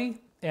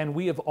everybody, and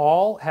we have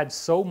all had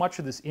so much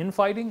of this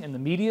infighting, and the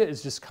media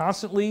is just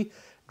constantly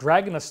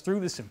dragging us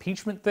through this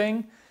impeachment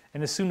thing.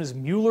 And as soon as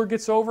Mueller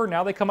gets over,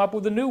 now they come up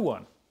with a new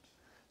one.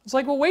 It's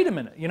like, well, wait a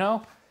minute,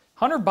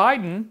 Hunter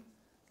Biden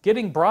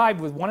getting bribed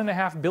with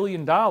 $1.5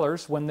 billion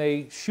when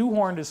they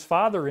shoehorned his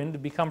father in to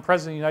become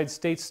President of the United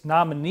States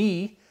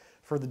nominee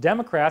for the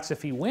Democrats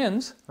if he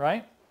wins,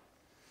 right?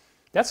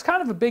 That's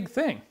kind of a big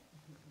thing.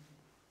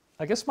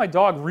 I guess my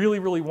dog really,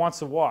 really wants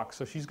to walk,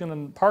 so she's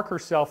going to park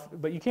herself,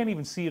 but you can't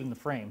even see it in the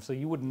frame, so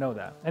you wouldn't know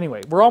that.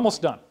 Anyway, we're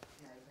almost done.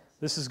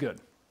 This is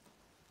good.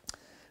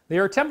 They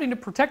are attempting to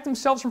protect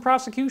themselves from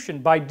prosecution.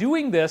 By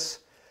doing this,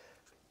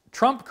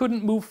 Trump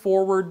couldn't move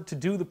forward to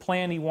do the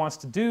plan he wants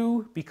to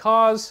do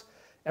because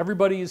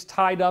everybody is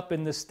tied up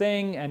in this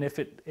thing, and if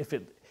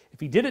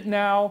he did it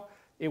now,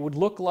 it would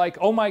look like,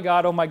 oh my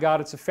God,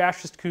 it's a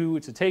fascist coup,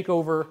 it's a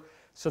takeover.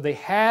 So they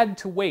had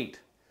to wait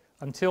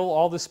until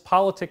all this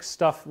politics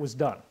stuff was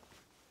done.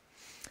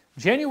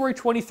 January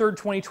 23rd,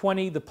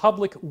 2020, the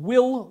public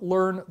will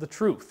learn the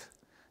truth.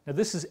 Now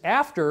this is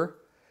after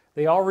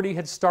they already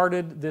had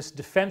started this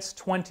Defense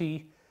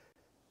 20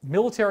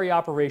 military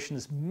operation,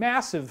 this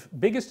massive,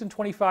 biggest in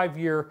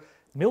 25-year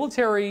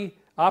military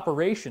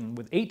operation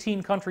with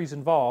 18 countries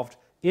involved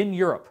in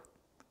Europe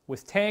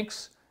with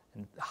tanks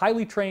and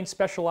highly trained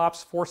special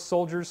ops force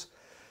soldiers.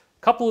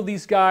 A couple of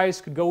these guys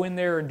could go in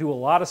there and do a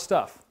lot of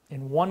stuff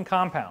in one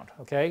compound,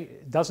 okay?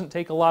 It doesn't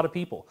take a lot of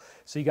people.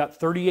 So you got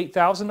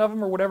 38,000 of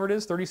them or whatever it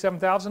is,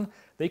 37,000.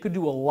 They could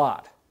do a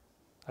lot.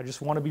 I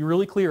just want to be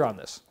really clear on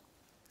this.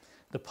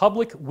 The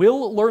public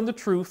will learn the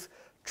truth.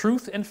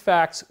 Truth and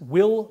facts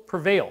will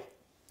prevail.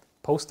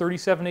 Post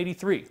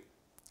 3783.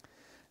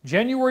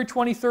 January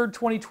 23rd,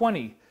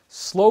 2020.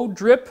 Slow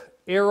drip,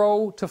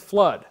 arrow to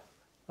flood.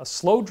 A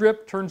slow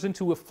drip turns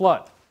into a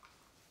flood.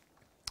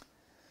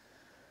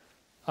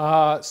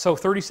 So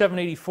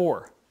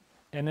 3784.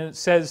 And then it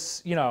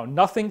says,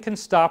 nothing can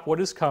stop what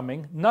is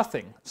coming.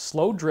 Nothing.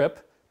 Slow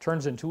drip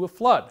turns into a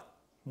flood.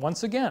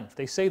 Once again,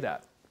 they say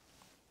that.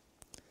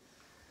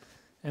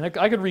 And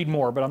I could read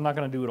more, but I'm not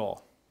going to do it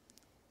all.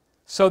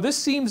 So this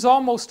seems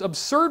almost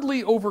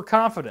absurdly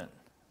overconfident.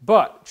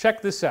 But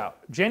check this out.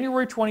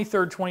 January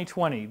 23rd,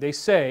 2020, they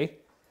say,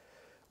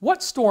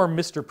 "What storm,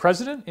 Mr.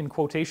 President?" in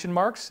quotation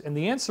marks. And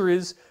the answer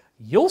is,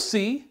 "You'll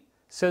see,"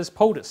 says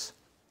POTUS.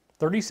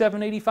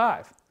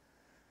 3785.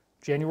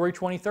 January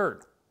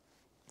 23rd.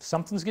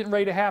 Something's getting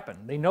ready to happen.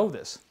 They know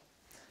this.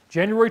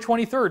 January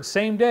 23rd,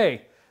 same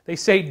day. They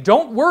say,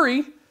 "Don't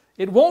worry,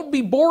 it won't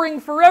be boring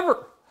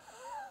forever."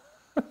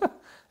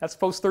 That's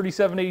post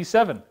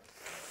 3787.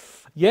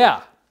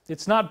 Yeah,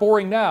 it's not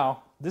boring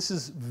now. This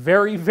is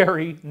very,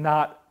 very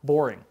not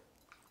boring.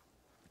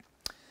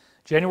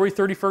 January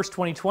 31st,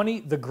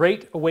 2020, the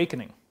Great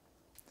Awakening.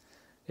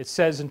 It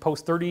says in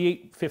post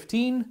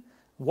 3815,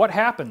 what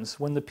happens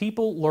when the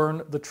people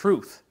learn the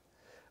truth?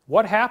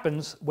 What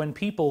happens when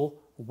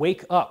people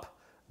wake up?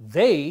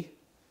 They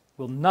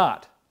will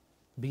not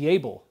be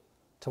able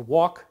to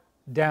walk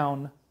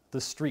down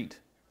the street.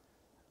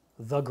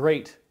 The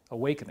Great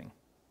Awakening.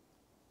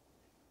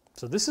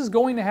 So this is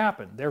going to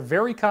happen. They're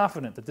very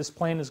confident that this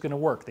plan is going to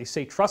work. They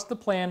say, trust the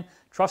plan,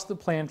 trust the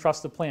plan,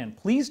 trust the plan.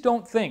 Please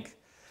don't think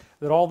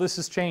that all this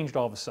has changed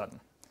all of a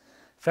sudden.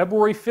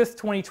 February 5th,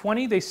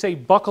 2020, they say,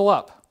 buckle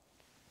up.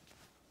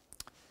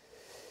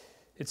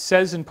 It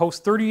says in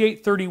post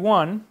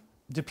 3831,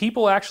 do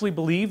people actually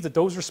believe that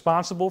those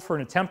responsible for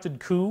an attempted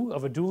coup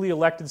of a duly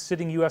elected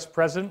sitting U.S.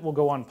 president will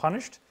go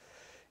unpunished?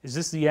 Is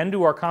this the end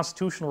to our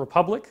constitutional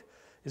republic?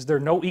 Is there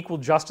no equal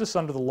justice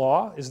under the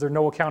law? Is there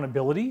no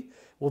accountability?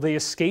 Will they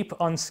escape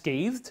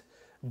unscathed?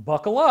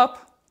 Buckle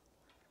up.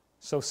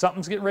 So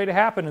something's getting ready to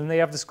happen, and they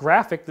have this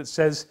graphic that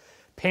says,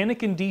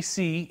 Panic in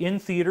D.C. in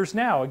theaters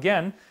now.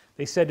 Again,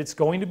 they said it's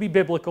going to be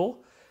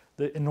biblical.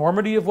 The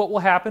enormity of what will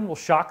happen will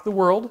shock the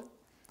world.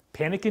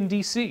 Panic in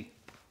D.C.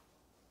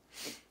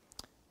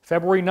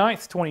 February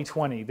 9th,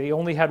 2020. They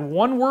only had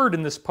one word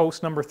in this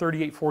post, number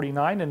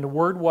 3849, and the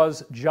word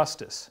was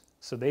justice.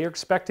 So they are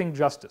expecting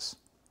justice.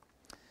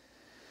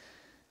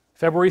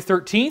 February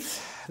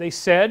 13th, they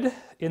said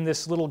in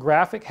this little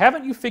graphic,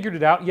 haven't you figured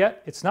it out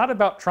yet? It's not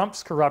about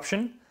Trump's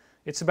corruption.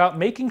 It's about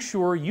making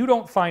sure you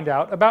don't find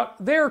out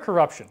about their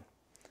corruption.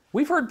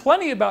 We've heard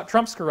plenty about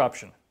Trump's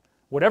corruption.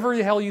 Whatever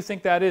the hell you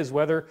think that is,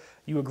 whether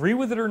you agree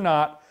with it or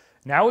not,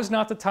 now is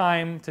not the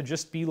time to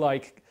just be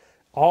like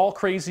all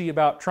crazy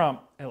about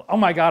Trump. Oh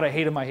my God, I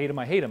hate him, I hate him,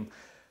 I hate him.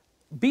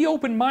 Be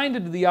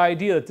open-minded to the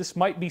idea that this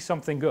might be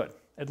something good.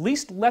 At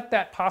least let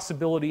that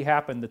possibility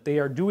happen, that they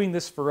are doing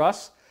this for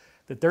us,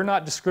 that they're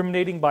not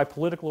discriminating by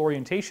political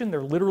orientation.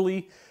 They're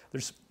literally,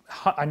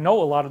 I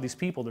know a lot of these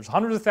people. There's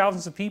hundreds of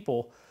thousands of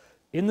people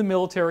in the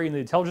military, in the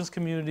intelligence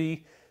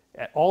community,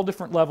 at all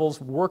different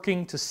levels,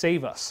 working to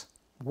save us,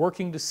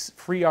 working to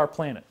free our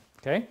planet,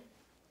 okay?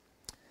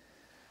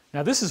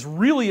 Now this is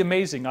really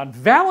amazing. On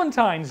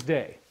Valentine's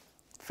Day,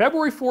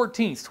 February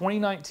 14th,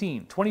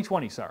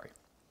 2020,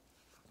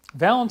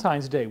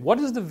 Valentine's Day. What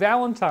is the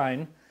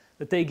Valentine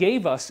that they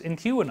gave us in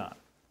QAnon?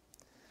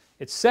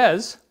 It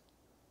says,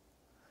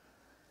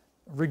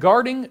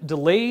 regarding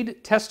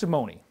delayed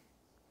testimony,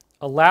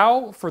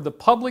 allow for the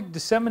public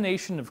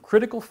dissemination of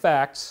critical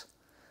facts,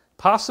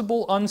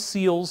 possible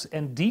unseals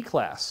and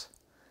declass.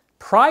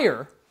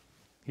 Prior,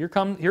 here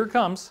it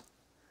comes,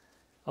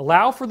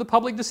 allow for the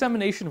public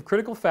dissemination of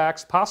critical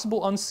facts,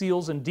 possible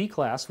unseals and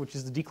declass, which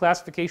is the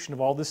declassification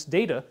of all this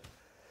data,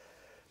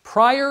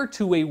 prior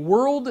to a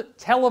world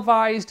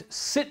televised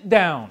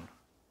sit-down.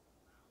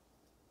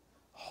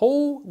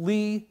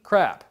 Holy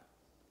crap.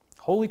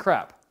 Holy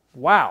crap.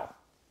 Wow.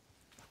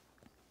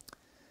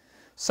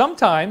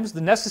 Sometimes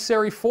the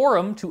necessary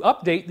forum to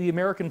update the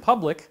American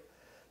public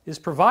is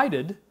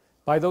provided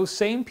by those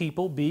same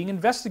people being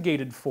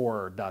investigated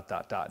for ...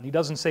 And he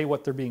doesn't say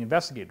what they're being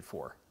investigated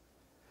for.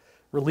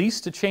 Release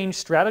to change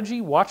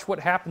strategy, watch what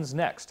happens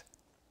next.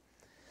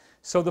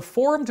 So the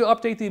forum to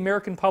update the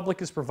American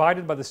public is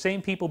provided by the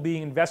same people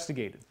being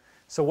investigated.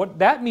 So what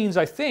that means,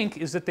 I think,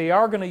 is that they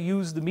are going to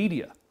use the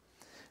media.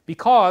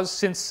 Because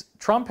since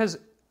Trump has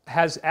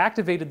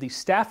activated the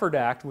Stafford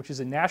Act, which is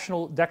a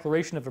national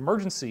declaration of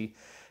emergency,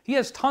 he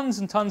has tons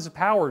and tons of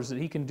powers that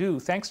he can do,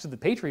 thanks to the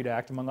Patriot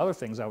Act, among other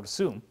things, I would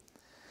assume.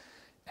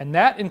 And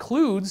that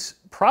includes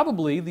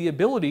probably the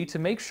ability to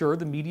make sure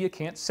the media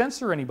can't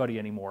censor anybody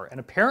anymore. And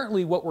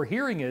apparently what we're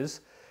hearing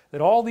is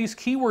that all these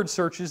keyword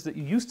searches that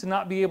you used to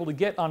not be able to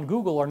get on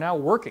Google are now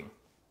working.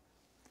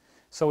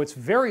 So it's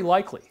very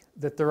likely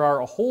that there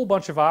are a whole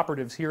bunch of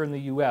operatives here in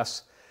the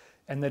US,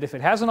 and that if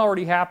it hasn't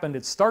already happened,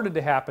 it's started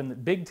to happen,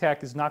 that big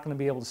tech is not going to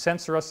be able to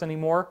censor us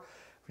anymore,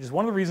 which is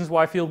one of the reasons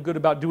why I feel good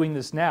about doing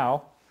this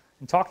now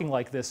and talking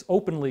like this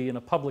openly in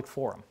a public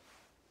forum.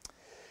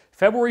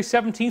 February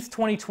 17th,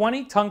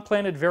 2020, tongue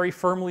planted very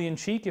firmly in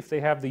cheek if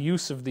they have the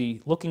use of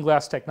the looking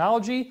glass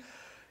technology.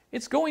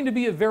 It's going to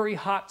be a very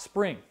hot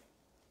spring.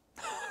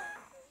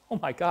 Oh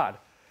my God.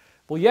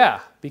 Well, yeah,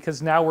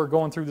 because now we're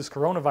going through this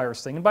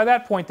coronavirus thing, and by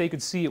that point they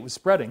could see it was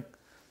spreading,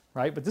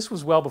 right? But this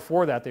was well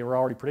before that. They were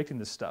already predicting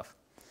this stuff.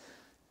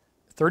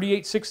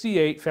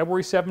 3868,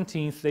 February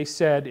 17th, they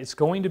said it's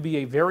going to be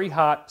a very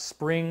hot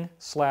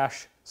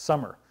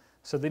spring/summer.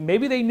 So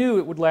maybe they knew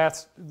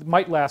it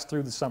might last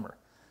through the summer,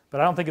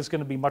 but I don't think it's going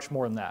to be much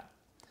more than that.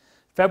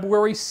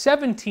 February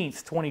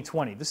 17th,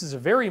 2020. This is a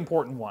very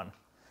important one.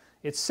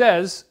 It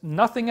says,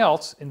 nothing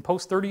else in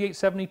post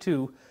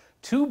 3872,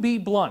 to be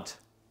blunt,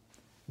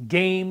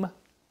 game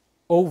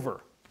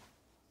over.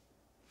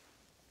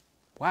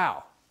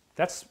 Wow,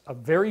 that's a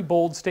very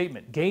bold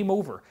statement, game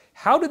over.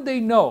 How did they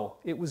know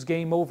it was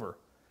game over?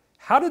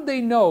 How did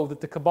they know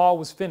that the cabal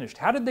was finished?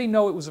 How did they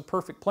know it was a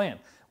perfect plan?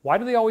 Why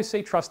do they always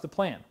say trust the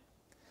plan?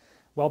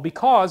 Well,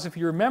 because if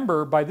you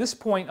remember, by this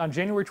point on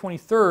January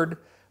 23rd,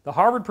 the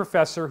Harvard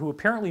professor who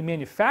apparently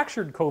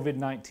manufactured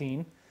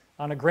COVID-19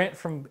 on a grant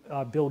from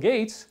Bill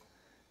Gates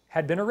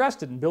had been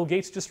arrested, and Bill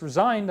Gates just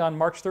resigned on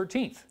March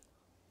 13th.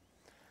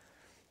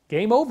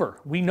 Game over.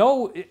 We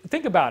know,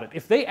 think about it,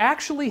 if they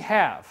actually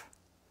have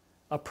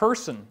a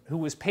person who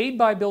was paid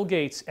by Bill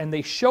Gates and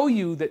they show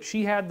you that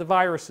she had the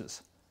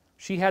viruses,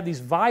 she had these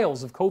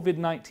vials of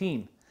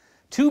COVID-19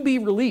 to be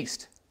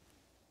released,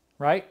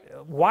 right?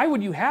 Why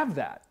would you have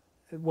that?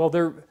 Well,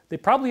 they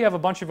probably have a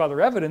bunch of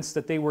other evidence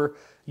that they were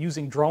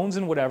using drones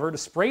and whatever to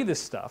spray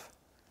this stuff.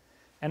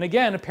 And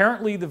again,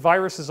 apparently the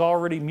virus has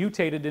already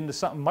mutated into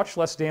something much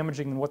less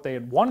damaging than what they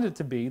had wanted it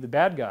to be, the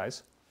bad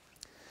guys.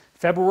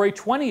 February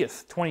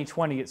 20th,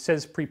 2020, it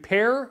says,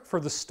 prepare for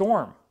the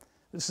storm.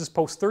 This is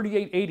post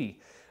 3880.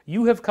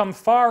 You have come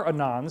far,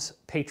 Anons,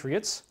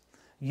 patriots.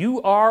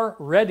 You are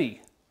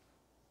ready.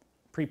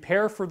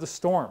 Prepare for the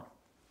storm.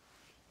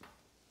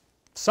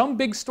 Some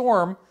big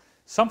storm,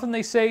 something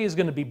they say is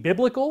going to be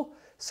biblical,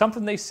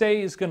 something they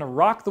say is going to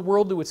rock the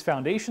world to its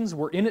foundations.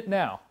 We're in it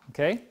now,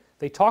 okay?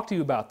 They talk to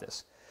you about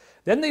this.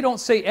 Then they don't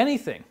say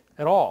anything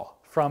at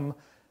all from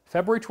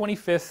February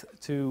 25th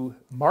to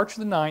March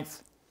the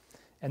 9th.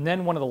 And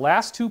then one of the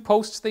last two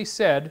posts they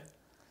said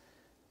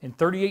in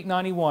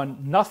 3891,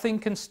 nothing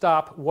can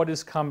stop what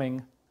is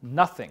coming,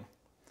 nothing.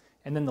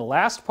 And then the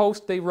last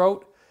post they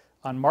wrote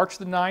on March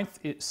the 9th,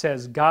 it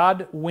says,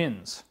 God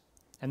wins.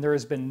 And there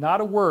has been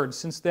not a word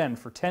since then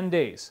for 10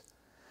 days.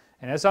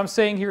 And as I'm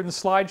saying here in the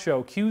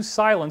slideshow, Q's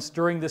silence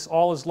during this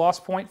all is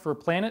lost point for a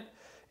planet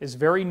is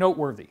very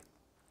noteworthy.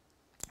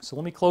 So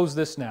let me close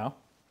this now.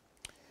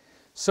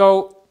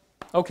 So,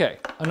 okay,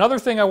 another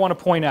thing I want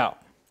to point out.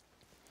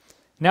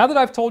 Now that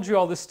I've told you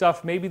all this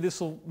stuff, maybe this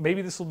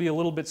will be a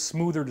little bit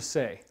smoother to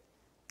say.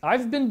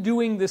 I've been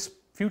doing this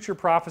future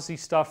prophecy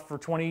stuff for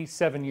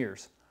 27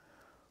 years.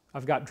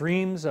 I've got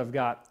dreams, I've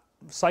got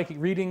psychic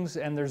readings,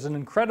 and there's an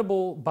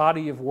incredible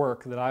body of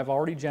work that I've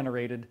already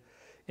generated,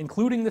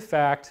 including the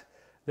fact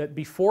that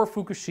before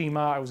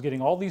Fukushima, I was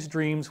getting all these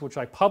dreams, which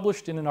I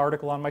published in an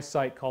article on my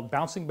site called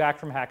Bouncing Back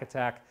from Hack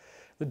Attack.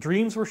 The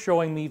dreams were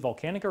showing me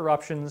volcanic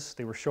eruptions,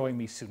 they were showing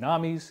me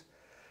tsunamis,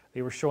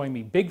 they were showing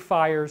me big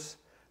fires,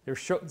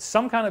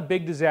 some kind of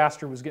big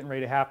disaster was getting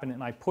ready to happen,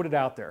 and I put it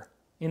out there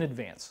in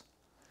advance.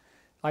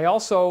 I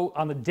also,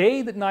 on the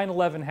day that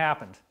 9/11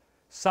 happened,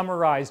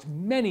 summarized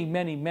many,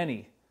 many,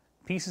 many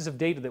pieces of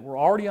data that were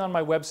already on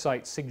my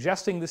website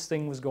suggesting this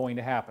thing was going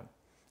to happen.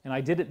 And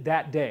I did it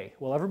that day.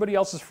 While everybody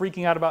else is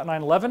freaking out about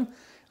 9/11,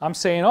 I'm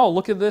saying, oh,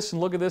 look at this,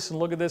 and look at this, and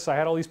look at this. I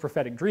had all these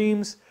prophetic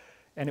dreams,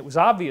 and it was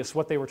obvious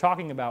what they were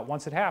talking about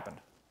once it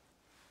happened.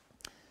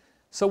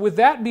 So with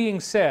that being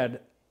said,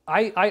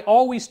 I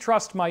always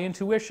trust my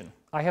intuition.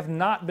 I have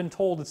not been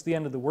told it's the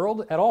end of the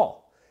world at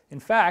all.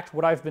 In fact,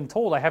 what I've been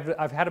told,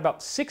 I've had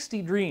about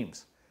 60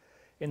 dreams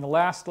in the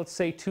last, let's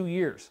say, 2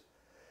 years,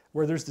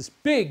 where there's this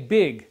big,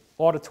 big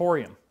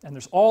auditorium, and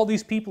there's all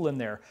these people in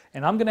there,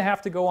 and I'm going to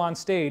have to go on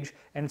stage,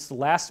 and it's the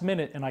last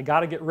minute, and I got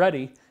to get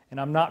ready,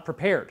 and I'm not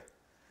prepared.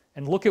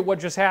 And look at what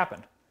just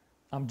happened.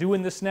 I'm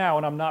doing this now,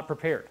 and I'm not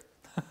prepared.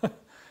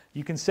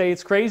 You can say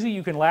it's crazy,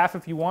 you can laugh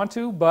if you want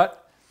to,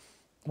 but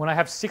when I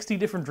have 60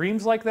 different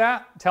dreams like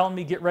that, telling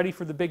me get ready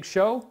for the big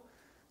show,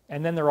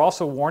 and then they're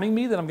also warning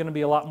me that I'm going to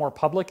be a lot more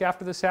public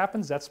after this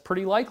happens, that's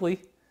pretty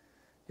likely.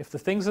 If the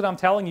things that I'm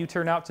telling you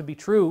turn out to be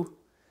true,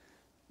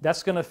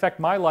 that's going to affect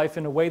my life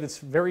in a way that's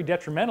very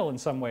detrimental in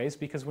some ways,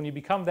 because when you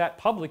become that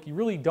public, you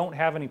really don't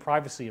have any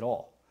privacy at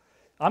all.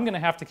 I'm going to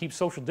have to keep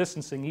social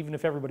distancing even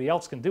if everybody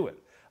else can do it,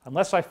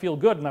 unless I feel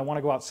good and I want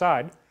to go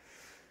outside.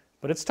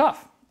 But it's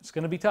tough. It's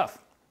going to be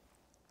tough.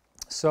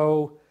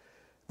 So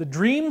the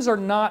dreams are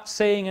not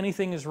saying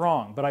anything is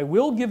wrong, but I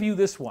will give you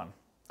this one.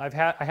 I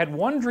had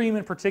one dream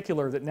in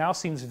particular that now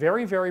seems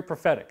very, very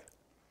prophetic.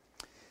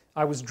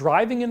 I was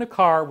driving in a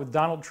car with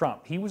Donald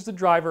Trump. He was the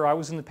driver, I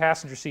was in the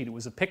passenger seat. It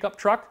was a pickup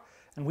truck,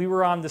 and we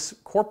were on this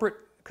corporate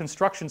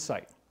construction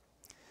site.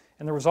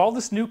 And there was all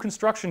this new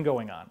construction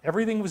going on.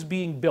 Everything was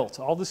being built.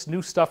 All this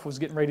new stuff was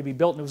getting ready to be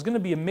built, and it was going to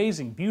be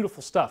amazing,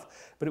 beautiful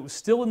stuff, but it was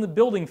still in the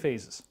building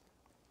phases.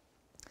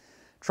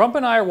 Trump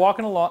and I are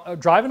walking along,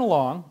 driving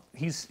along.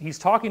 He's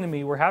talking to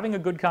me. We're having a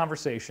good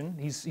conversation.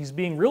 He's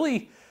being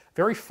really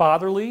very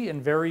fatherly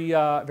and very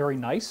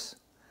nice,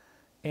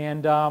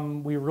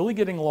 and we were really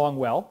getting along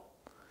well.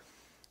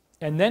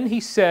 And then he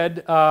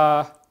said,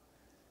 "Now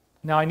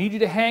I need you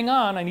to hang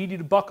on. I need you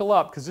to buckle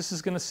up because this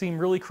is going to seem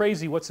really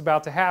crazy. What's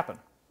about to happen?"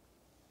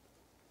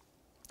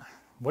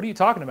 What are you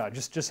talking about?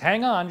 Just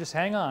hang on. Just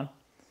hang on.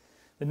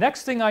 The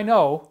next thing I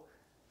know,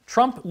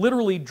 Trump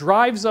literally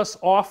drives us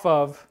off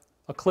of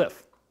a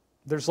cliff.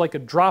 There's like a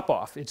drop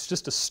off. It's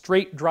just a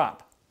straight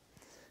drop.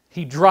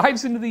 He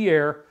drives into the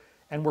air,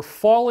 and we're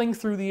falling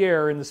through the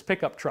air in this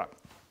pickup truck.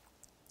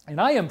 And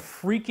I am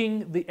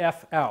freaking the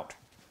F out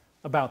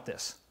about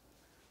this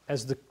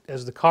as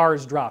the car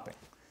is dropping.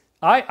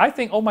 I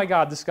think, oh my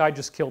God, this guy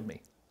just killed me.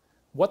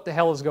 What the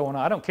hell is going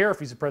on? I don't care if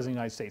he's the President of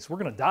the United States. We're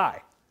going to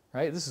die,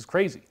 right? This is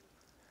crazy.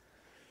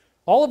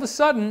 All of a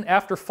sudden,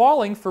 after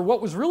falling for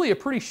what was really a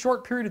pretty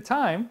short period of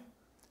time,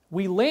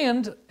 we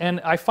land,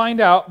 and I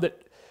find out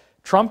that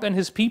Trump and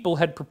his people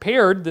had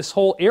prepared this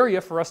whole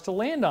area for us to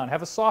land on,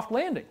 have a soft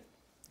landing,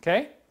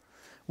 okay?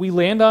 We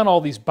land on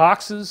all these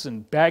boxes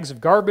and bags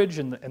of garbage,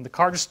 and the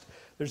car just,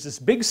 there's this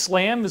big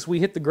slam as we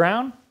hit the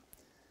ground,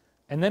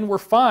 and then we're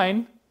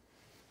fine,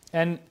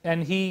 and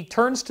he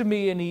turns to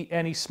me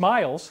and he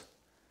smiles,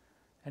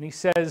 and he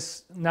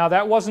says, now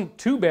that wasn't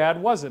too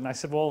bad, was it? And I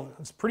said, well,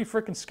 it's pretty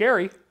freaking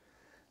scary,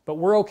 but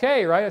we're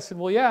okay, right? I said,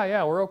 well,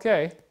 yeah, we're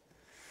okay.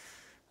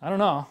 I don't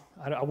know.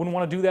 I wouldn't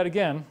want to do that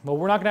again. Well,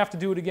 we're not going to have to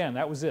do it again.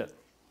 That was it.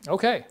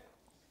 Okay.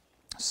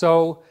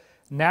 So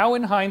now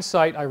in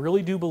hindsight, I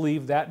really do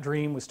believe that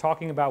dream was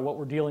talking about what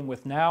we're dealing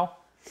with now.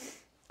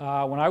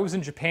 When I was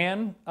in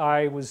Japan,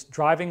 I was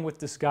driving with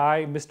this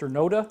guy, Mr.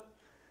 Noda,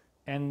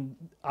 and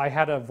I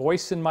had a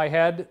voice in my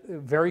head,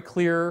 very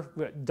clear.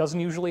 It doesn't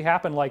usually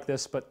happen like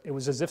this, but it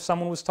was as if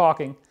someone was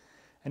talking,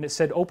 and it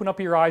said, open up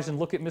your eyes and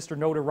look at Mr.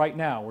 Noda right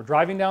now. We're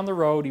driving down the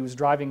road. He was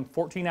driving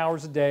 14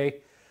 hours a day,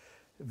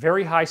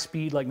 very high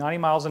speed, like 90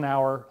 miles an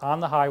hour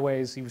on the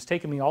highways. He was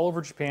taking me all over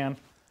Japan.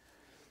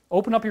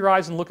 Open up your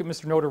eyes and look at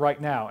Mr. Noda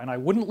right now. And I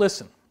wouldn't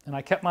listen, and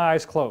I kept my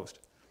eyes closed.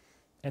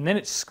 And then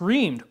it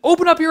screamed,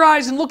 open up your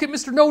eyes and look at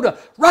Mr. Noda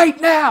right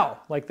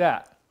now, like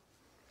that.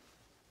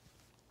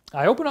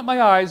 I open up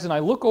my eyes and I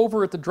look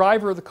over at the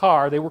driver of the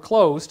car. They were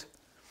closed,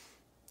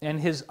 and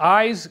his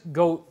eyes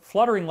go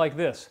fluttering like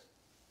this,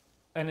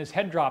 and his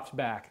head drops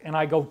back. And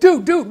I go,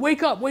 dude,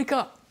 wake up, wake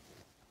up.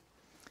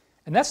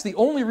 And that's the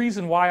only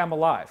reason why I'm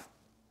alive,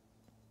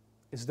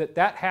 is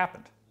that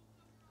happened.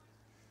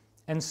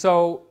 And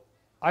so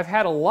I've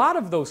had a lot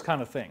of those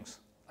kind of things.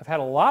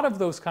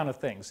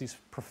 These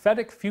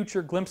prophetic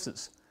future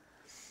glimpses.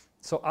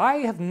 So I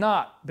have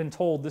not been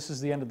told this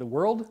is the end of the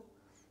world,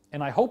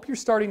 and I hope you're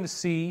starting to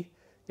see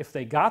if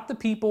they got the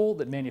people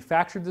that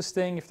manufactured this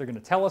thing, if they're going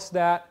to tell us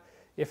that,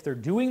 if they're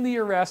doing the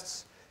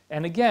arrests.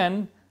 And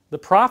again, the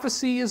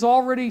prophecy is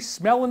already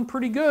smelling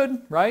pretty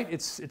good, right?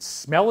 It's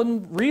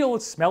smelling real,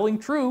 it's smelling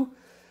true.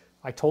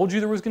 I told you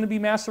there was going to be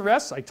mass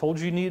arrests. I told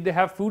you you needed to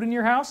have food in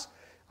your house.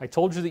 I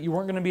told you that you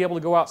weren't going to be able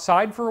to go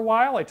outside for a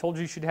while. I told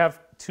you you should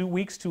have 2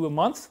 weeks to a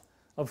month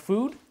of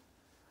food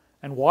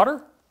and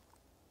water.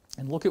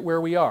 And look at where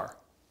we are.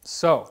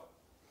 So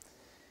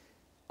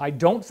I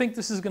don't think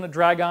this is going to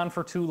drag on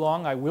for too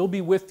long. I will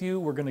be with you.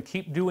 We're going to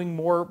keep doing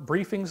more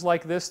briefings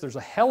like this. There's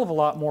a hell of a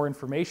lot more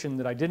information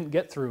that I didn't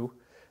get through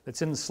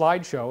that's in the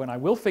slideshow, and I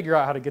will figure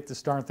out how to get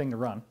this darn thing to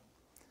run.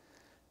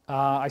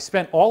 I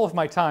spent all of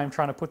my time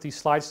trying to put these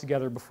slides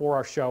together before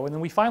our show, and then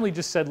we finally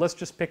just said, let's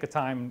just pick a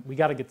time. We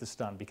got to get this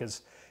done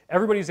because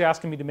everybody's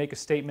asking me to make a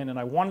statement, and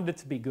I wanted it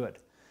to be good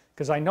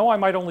because I know I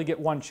might only get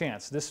one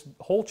chance. This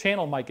whole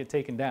channel might get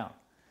taken down.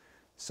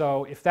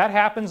 So if that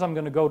happens, I'm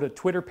going to go to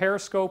Twitter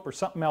Periscope or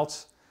something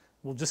else.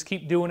 We'll just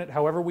keep doing it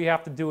however we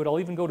have to do it. I'll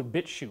even go to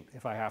BitChute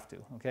if I have to,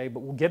 okay?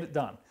 But we'll get it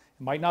done.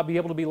 It might not be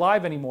able to be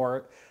live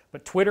anymore,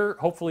 but Twitter,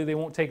 hopefully they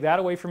won't take that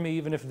away from me,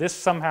 even if this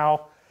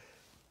somehow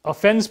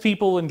offends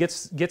people and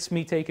gets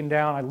me taken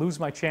down. I lose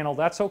my channel.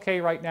 That's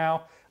okay right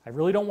now. I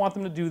really don't want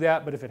them to do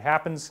that, but if it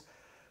happens,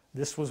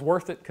 this was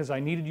worth it because I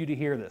needed you to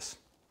hear this.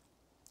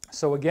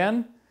 So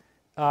again,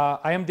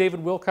 I am David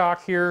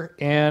Wilcock here,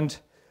 and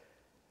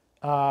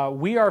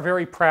we are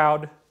very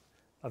proud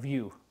of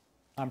you.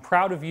 I'm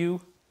proud of you.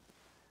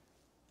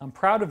 I'm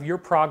proud of your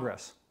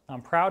progress.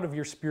 I'm proud of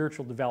your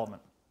spiritual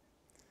development.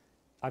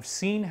 I've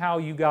seen how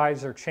you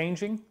guys are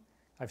changing.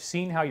 I've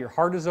seen how your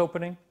heart is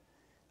opening.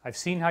 I've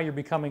seen how you're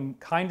becoming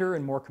kinder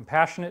and more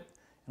compassionate,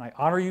 and I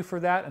honor you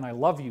for that, and I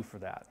love you for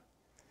that.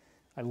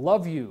 I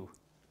love you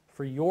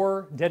for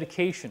your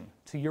dedication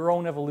to your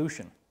own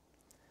evolution,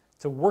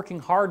 to working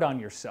hard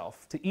on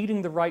yourself, to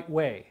eating the right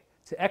way,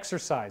 to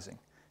exercising,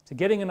 to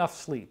getting enough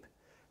sleep,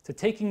 to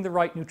taking the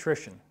right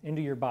nutrition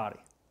into your body,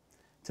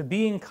 to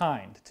being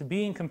kind, to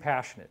being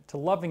compassionate, to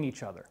loving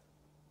each other.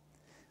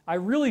 I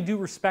really do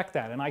respect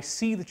that, and I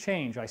see the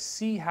change. I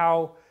see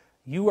how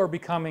you are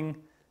becoming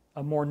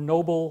a more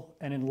noble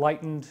and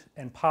enlightened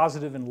and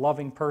positive and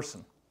loving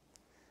person.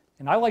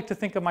 And I like to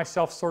think of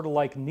myself sort of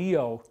like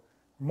Neo,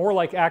 more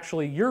like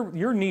actually,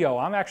 you're Neo,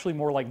 I'm actually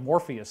more like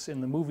Morpheus in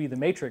the movie The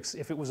Matrix,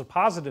 if it was a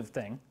positive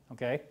thing,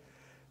 okay?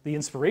 The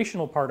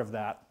inspirational part of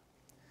that.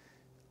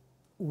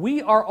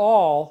 We are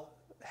all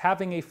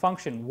having a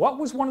function. What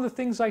was one of the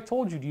things I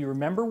told you? Do you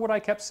remember what I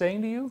kept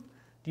saying to you?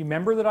 Do you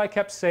remember that I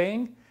kept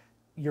saying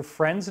your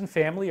friends and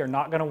family are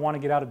not going to want to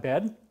get out of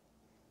bed?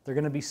 They're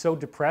going to be so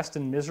depressed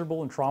and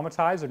miserable and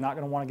traumatized, they're not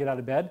going to want to get out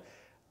of bed.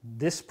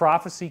 This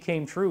prophecy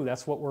came true.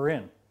 That's what we're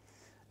in.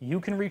 You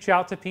can reach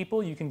out to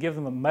people. You can give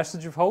them a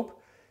message of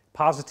hope,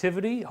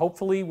 positivity.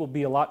 Hopefully we'll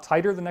be a lot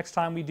tighter the next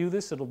time we do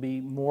this. It'll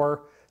be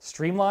more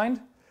streamlined.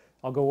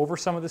 I'll go over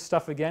some of this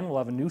stuff again. We'll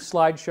have a new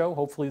slideshow.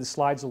 Hopefully the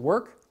slides will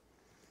work.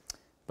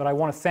 But I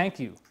want to thank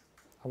you.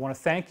 I want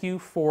to thank you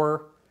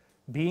for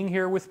being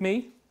here with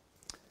me.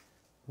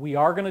 We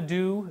are going to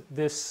do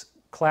this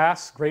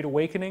class, Great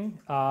Awakening.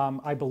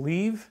 I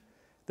believe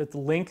that the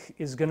link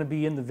is going to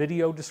be in the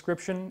video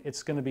description.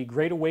 It's going to be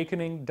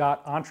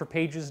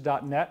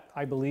greatawakening.entrepages.net,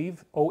 I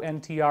believe.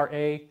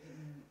 ONTRAPAGES.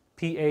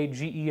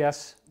 Maybe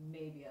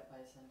up by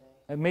Sunday.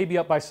 It may be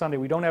up by Sunday.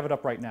 We don't have it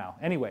up right now.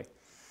 Anyway,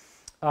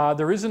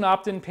 there is an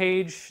opt-in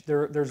page.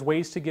 There's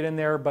ways to get in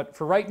there. But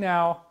for right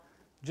now,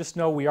 just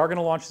know we are going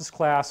to launch this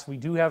class. We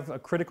do have a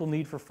critical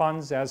need for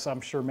funds, as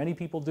I'm sure many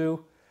people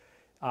do.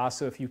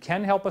 So if you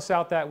can help us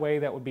out that way,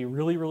 that would be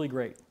really, really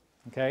great.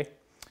 Okay?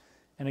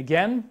 And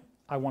again,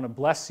 I want to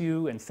bless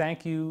you and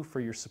thank you for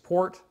your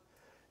support.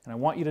 And I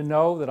want you to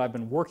know that I've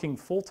been working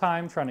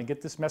full-time trying to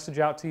get this message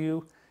out to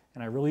you,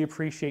 and I really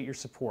appreciate your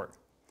support.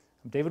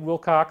 I'm David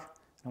Wilcock.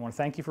 I want to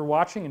thank you for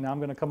watching, and now I'm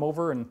going to come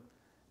over and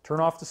turn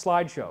off the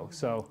slideshow.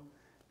 So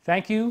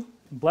thank you,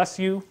 bless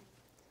you.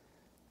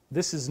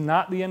 This is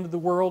not the end of the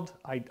world.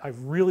 I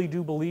really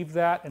do believe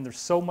that, and there's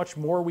so much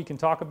more we can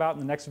talk about in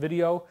the next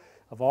video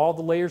of all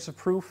the layers of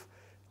proof.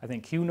 I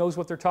think Q knows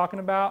what they're talking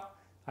about.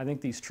 I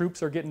think these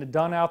troops are getting it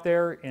done out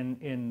there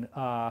in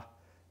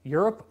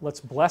Europe.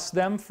 Let's bless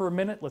them for a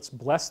minute. Let's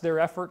bless their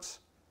efforts.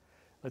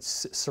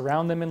 Let's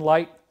surround them in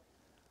light.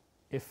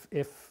 If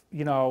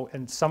you know,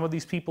 and some of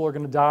these people are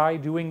going to die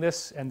doing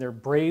this, and they're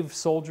brave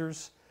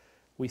soldiers.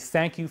 We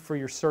thank you for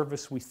your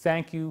service. We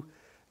thank you.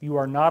 You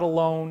are not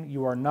alone.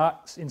 You are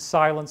not in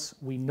silence.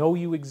 We know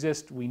you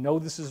exist. We know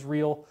this is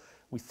real.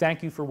 We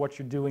thank you for what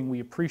you're doing. We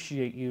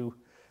appreciate you.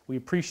 We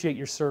appreciate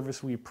your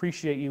service. We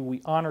appreciate you.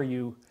 We honor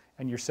you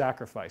and your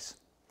sacrifice.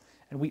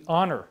 And we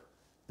honor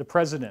the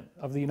President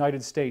of the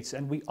United States,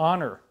 and we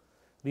honor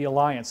the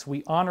Alliance.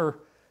 We honor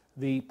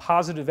the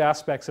positive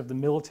aspects of the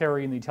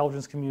military and the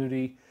intelligence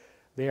community.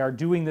 They are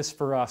doing this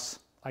for us.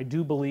 I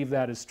do believe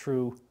that is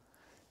true.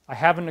 I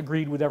haven't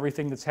agreed with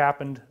everything that's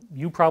happened.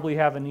 You probably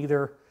haven't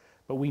either,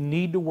 but we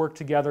need to work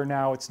together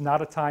now. It's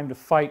not a time to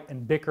fight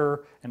and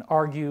bicker and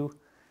argue.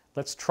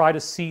 Let's try to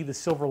see the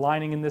silver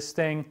lining in this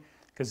thing,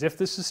 because if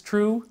this is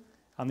true,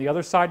 on the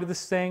other side of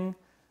this thing,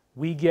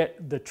 we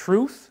get the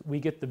truth, we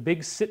get the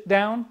big sit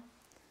down,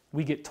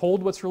 we get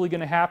told what's really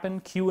going to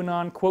happen.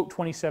 QAnon quote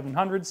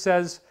 2700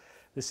 says,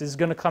 this is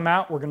going to come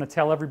out, we're going to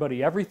tell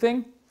everybody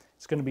everything.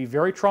 It's going to be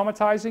very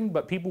traumatizing,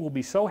 but people will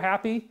be so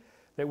happy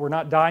that we're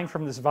not dying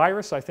from this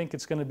virus. I think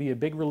it's going to be a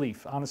big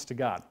relief, honest to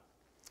God.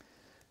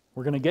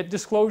 We're going to get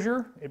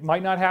disclosure. It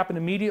might not happen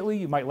immediately.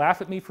 You might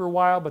laugh at me for a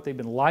while, but they've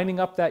been lining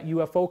up that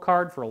UFO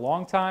card for a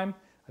long time.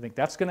 I think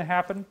that's going to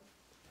happen.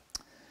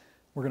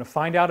 We're going to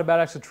find out about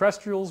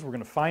extraterrestrials. We're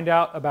going to find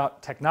out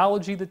about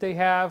technology that they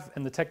have,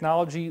 and the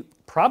technology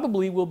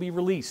probably will be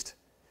released.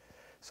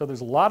 So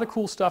there's a lot of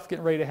cool stuff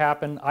getting ready to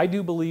happen. I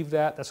do believe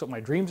that. That's what my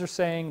dreams are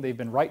saying. They've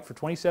been right for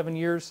 27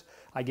 years.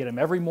 I get them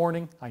every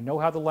morning. I know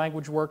how the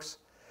language works.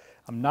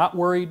 I'm not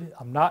worried.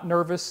 I'm not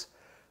nervous.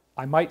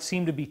 I might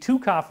seem to be too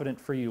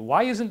confident for you.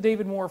 Why isn't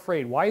David more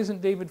afraid? Why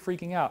isn't David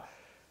freaking out?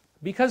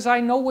 Because I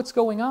know what's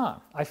going on.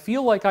 I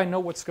feel like I know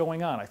what's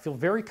going on. I feel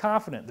very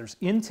confident. There's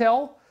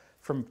intel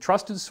from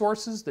trusted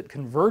sources that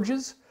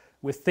converges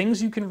with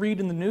things you can read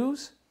in the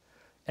news.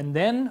 And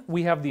then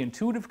we have the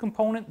intuitive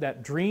component,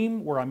 that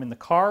dream where I'm in the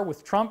car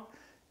with Trump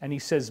and he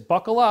says,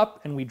 buckle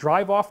up, and we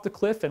drive off the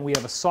cliff and we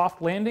have a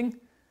soft landing.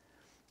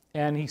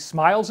 And he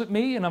smiles at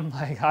me and I'm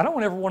like, I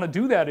don't ever want to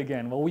do that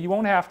again. Well, you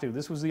won't have to.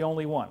 This was the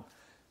only one.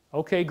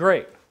 Okay,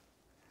 great.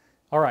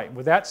 All right,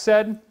 with that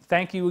said,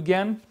 thank you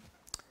again.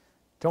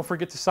 Don't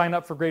forget to sign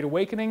up for Great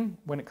Awakening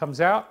when it comes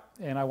out,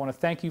 and I want to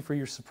thank you for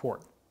your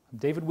support. I'm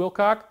David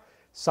Wilcock,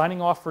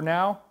 signing off for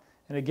now.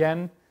 And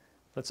again,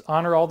 let's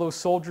honor all those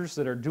soldiers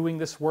that are doing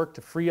this work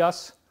to free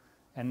us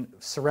and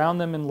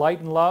surround them in light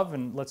and love,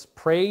 and let's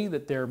pray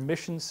that their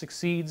mission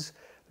succeeds.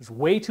 There's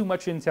way too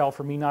much intel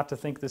for me not to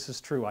think this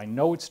is true. I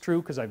know it's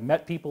true because I've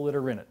met people that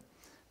are in it.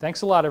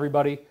 Thanks a lot,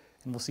 everybody,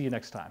 and we'll see you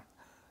next time.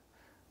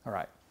 All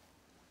right.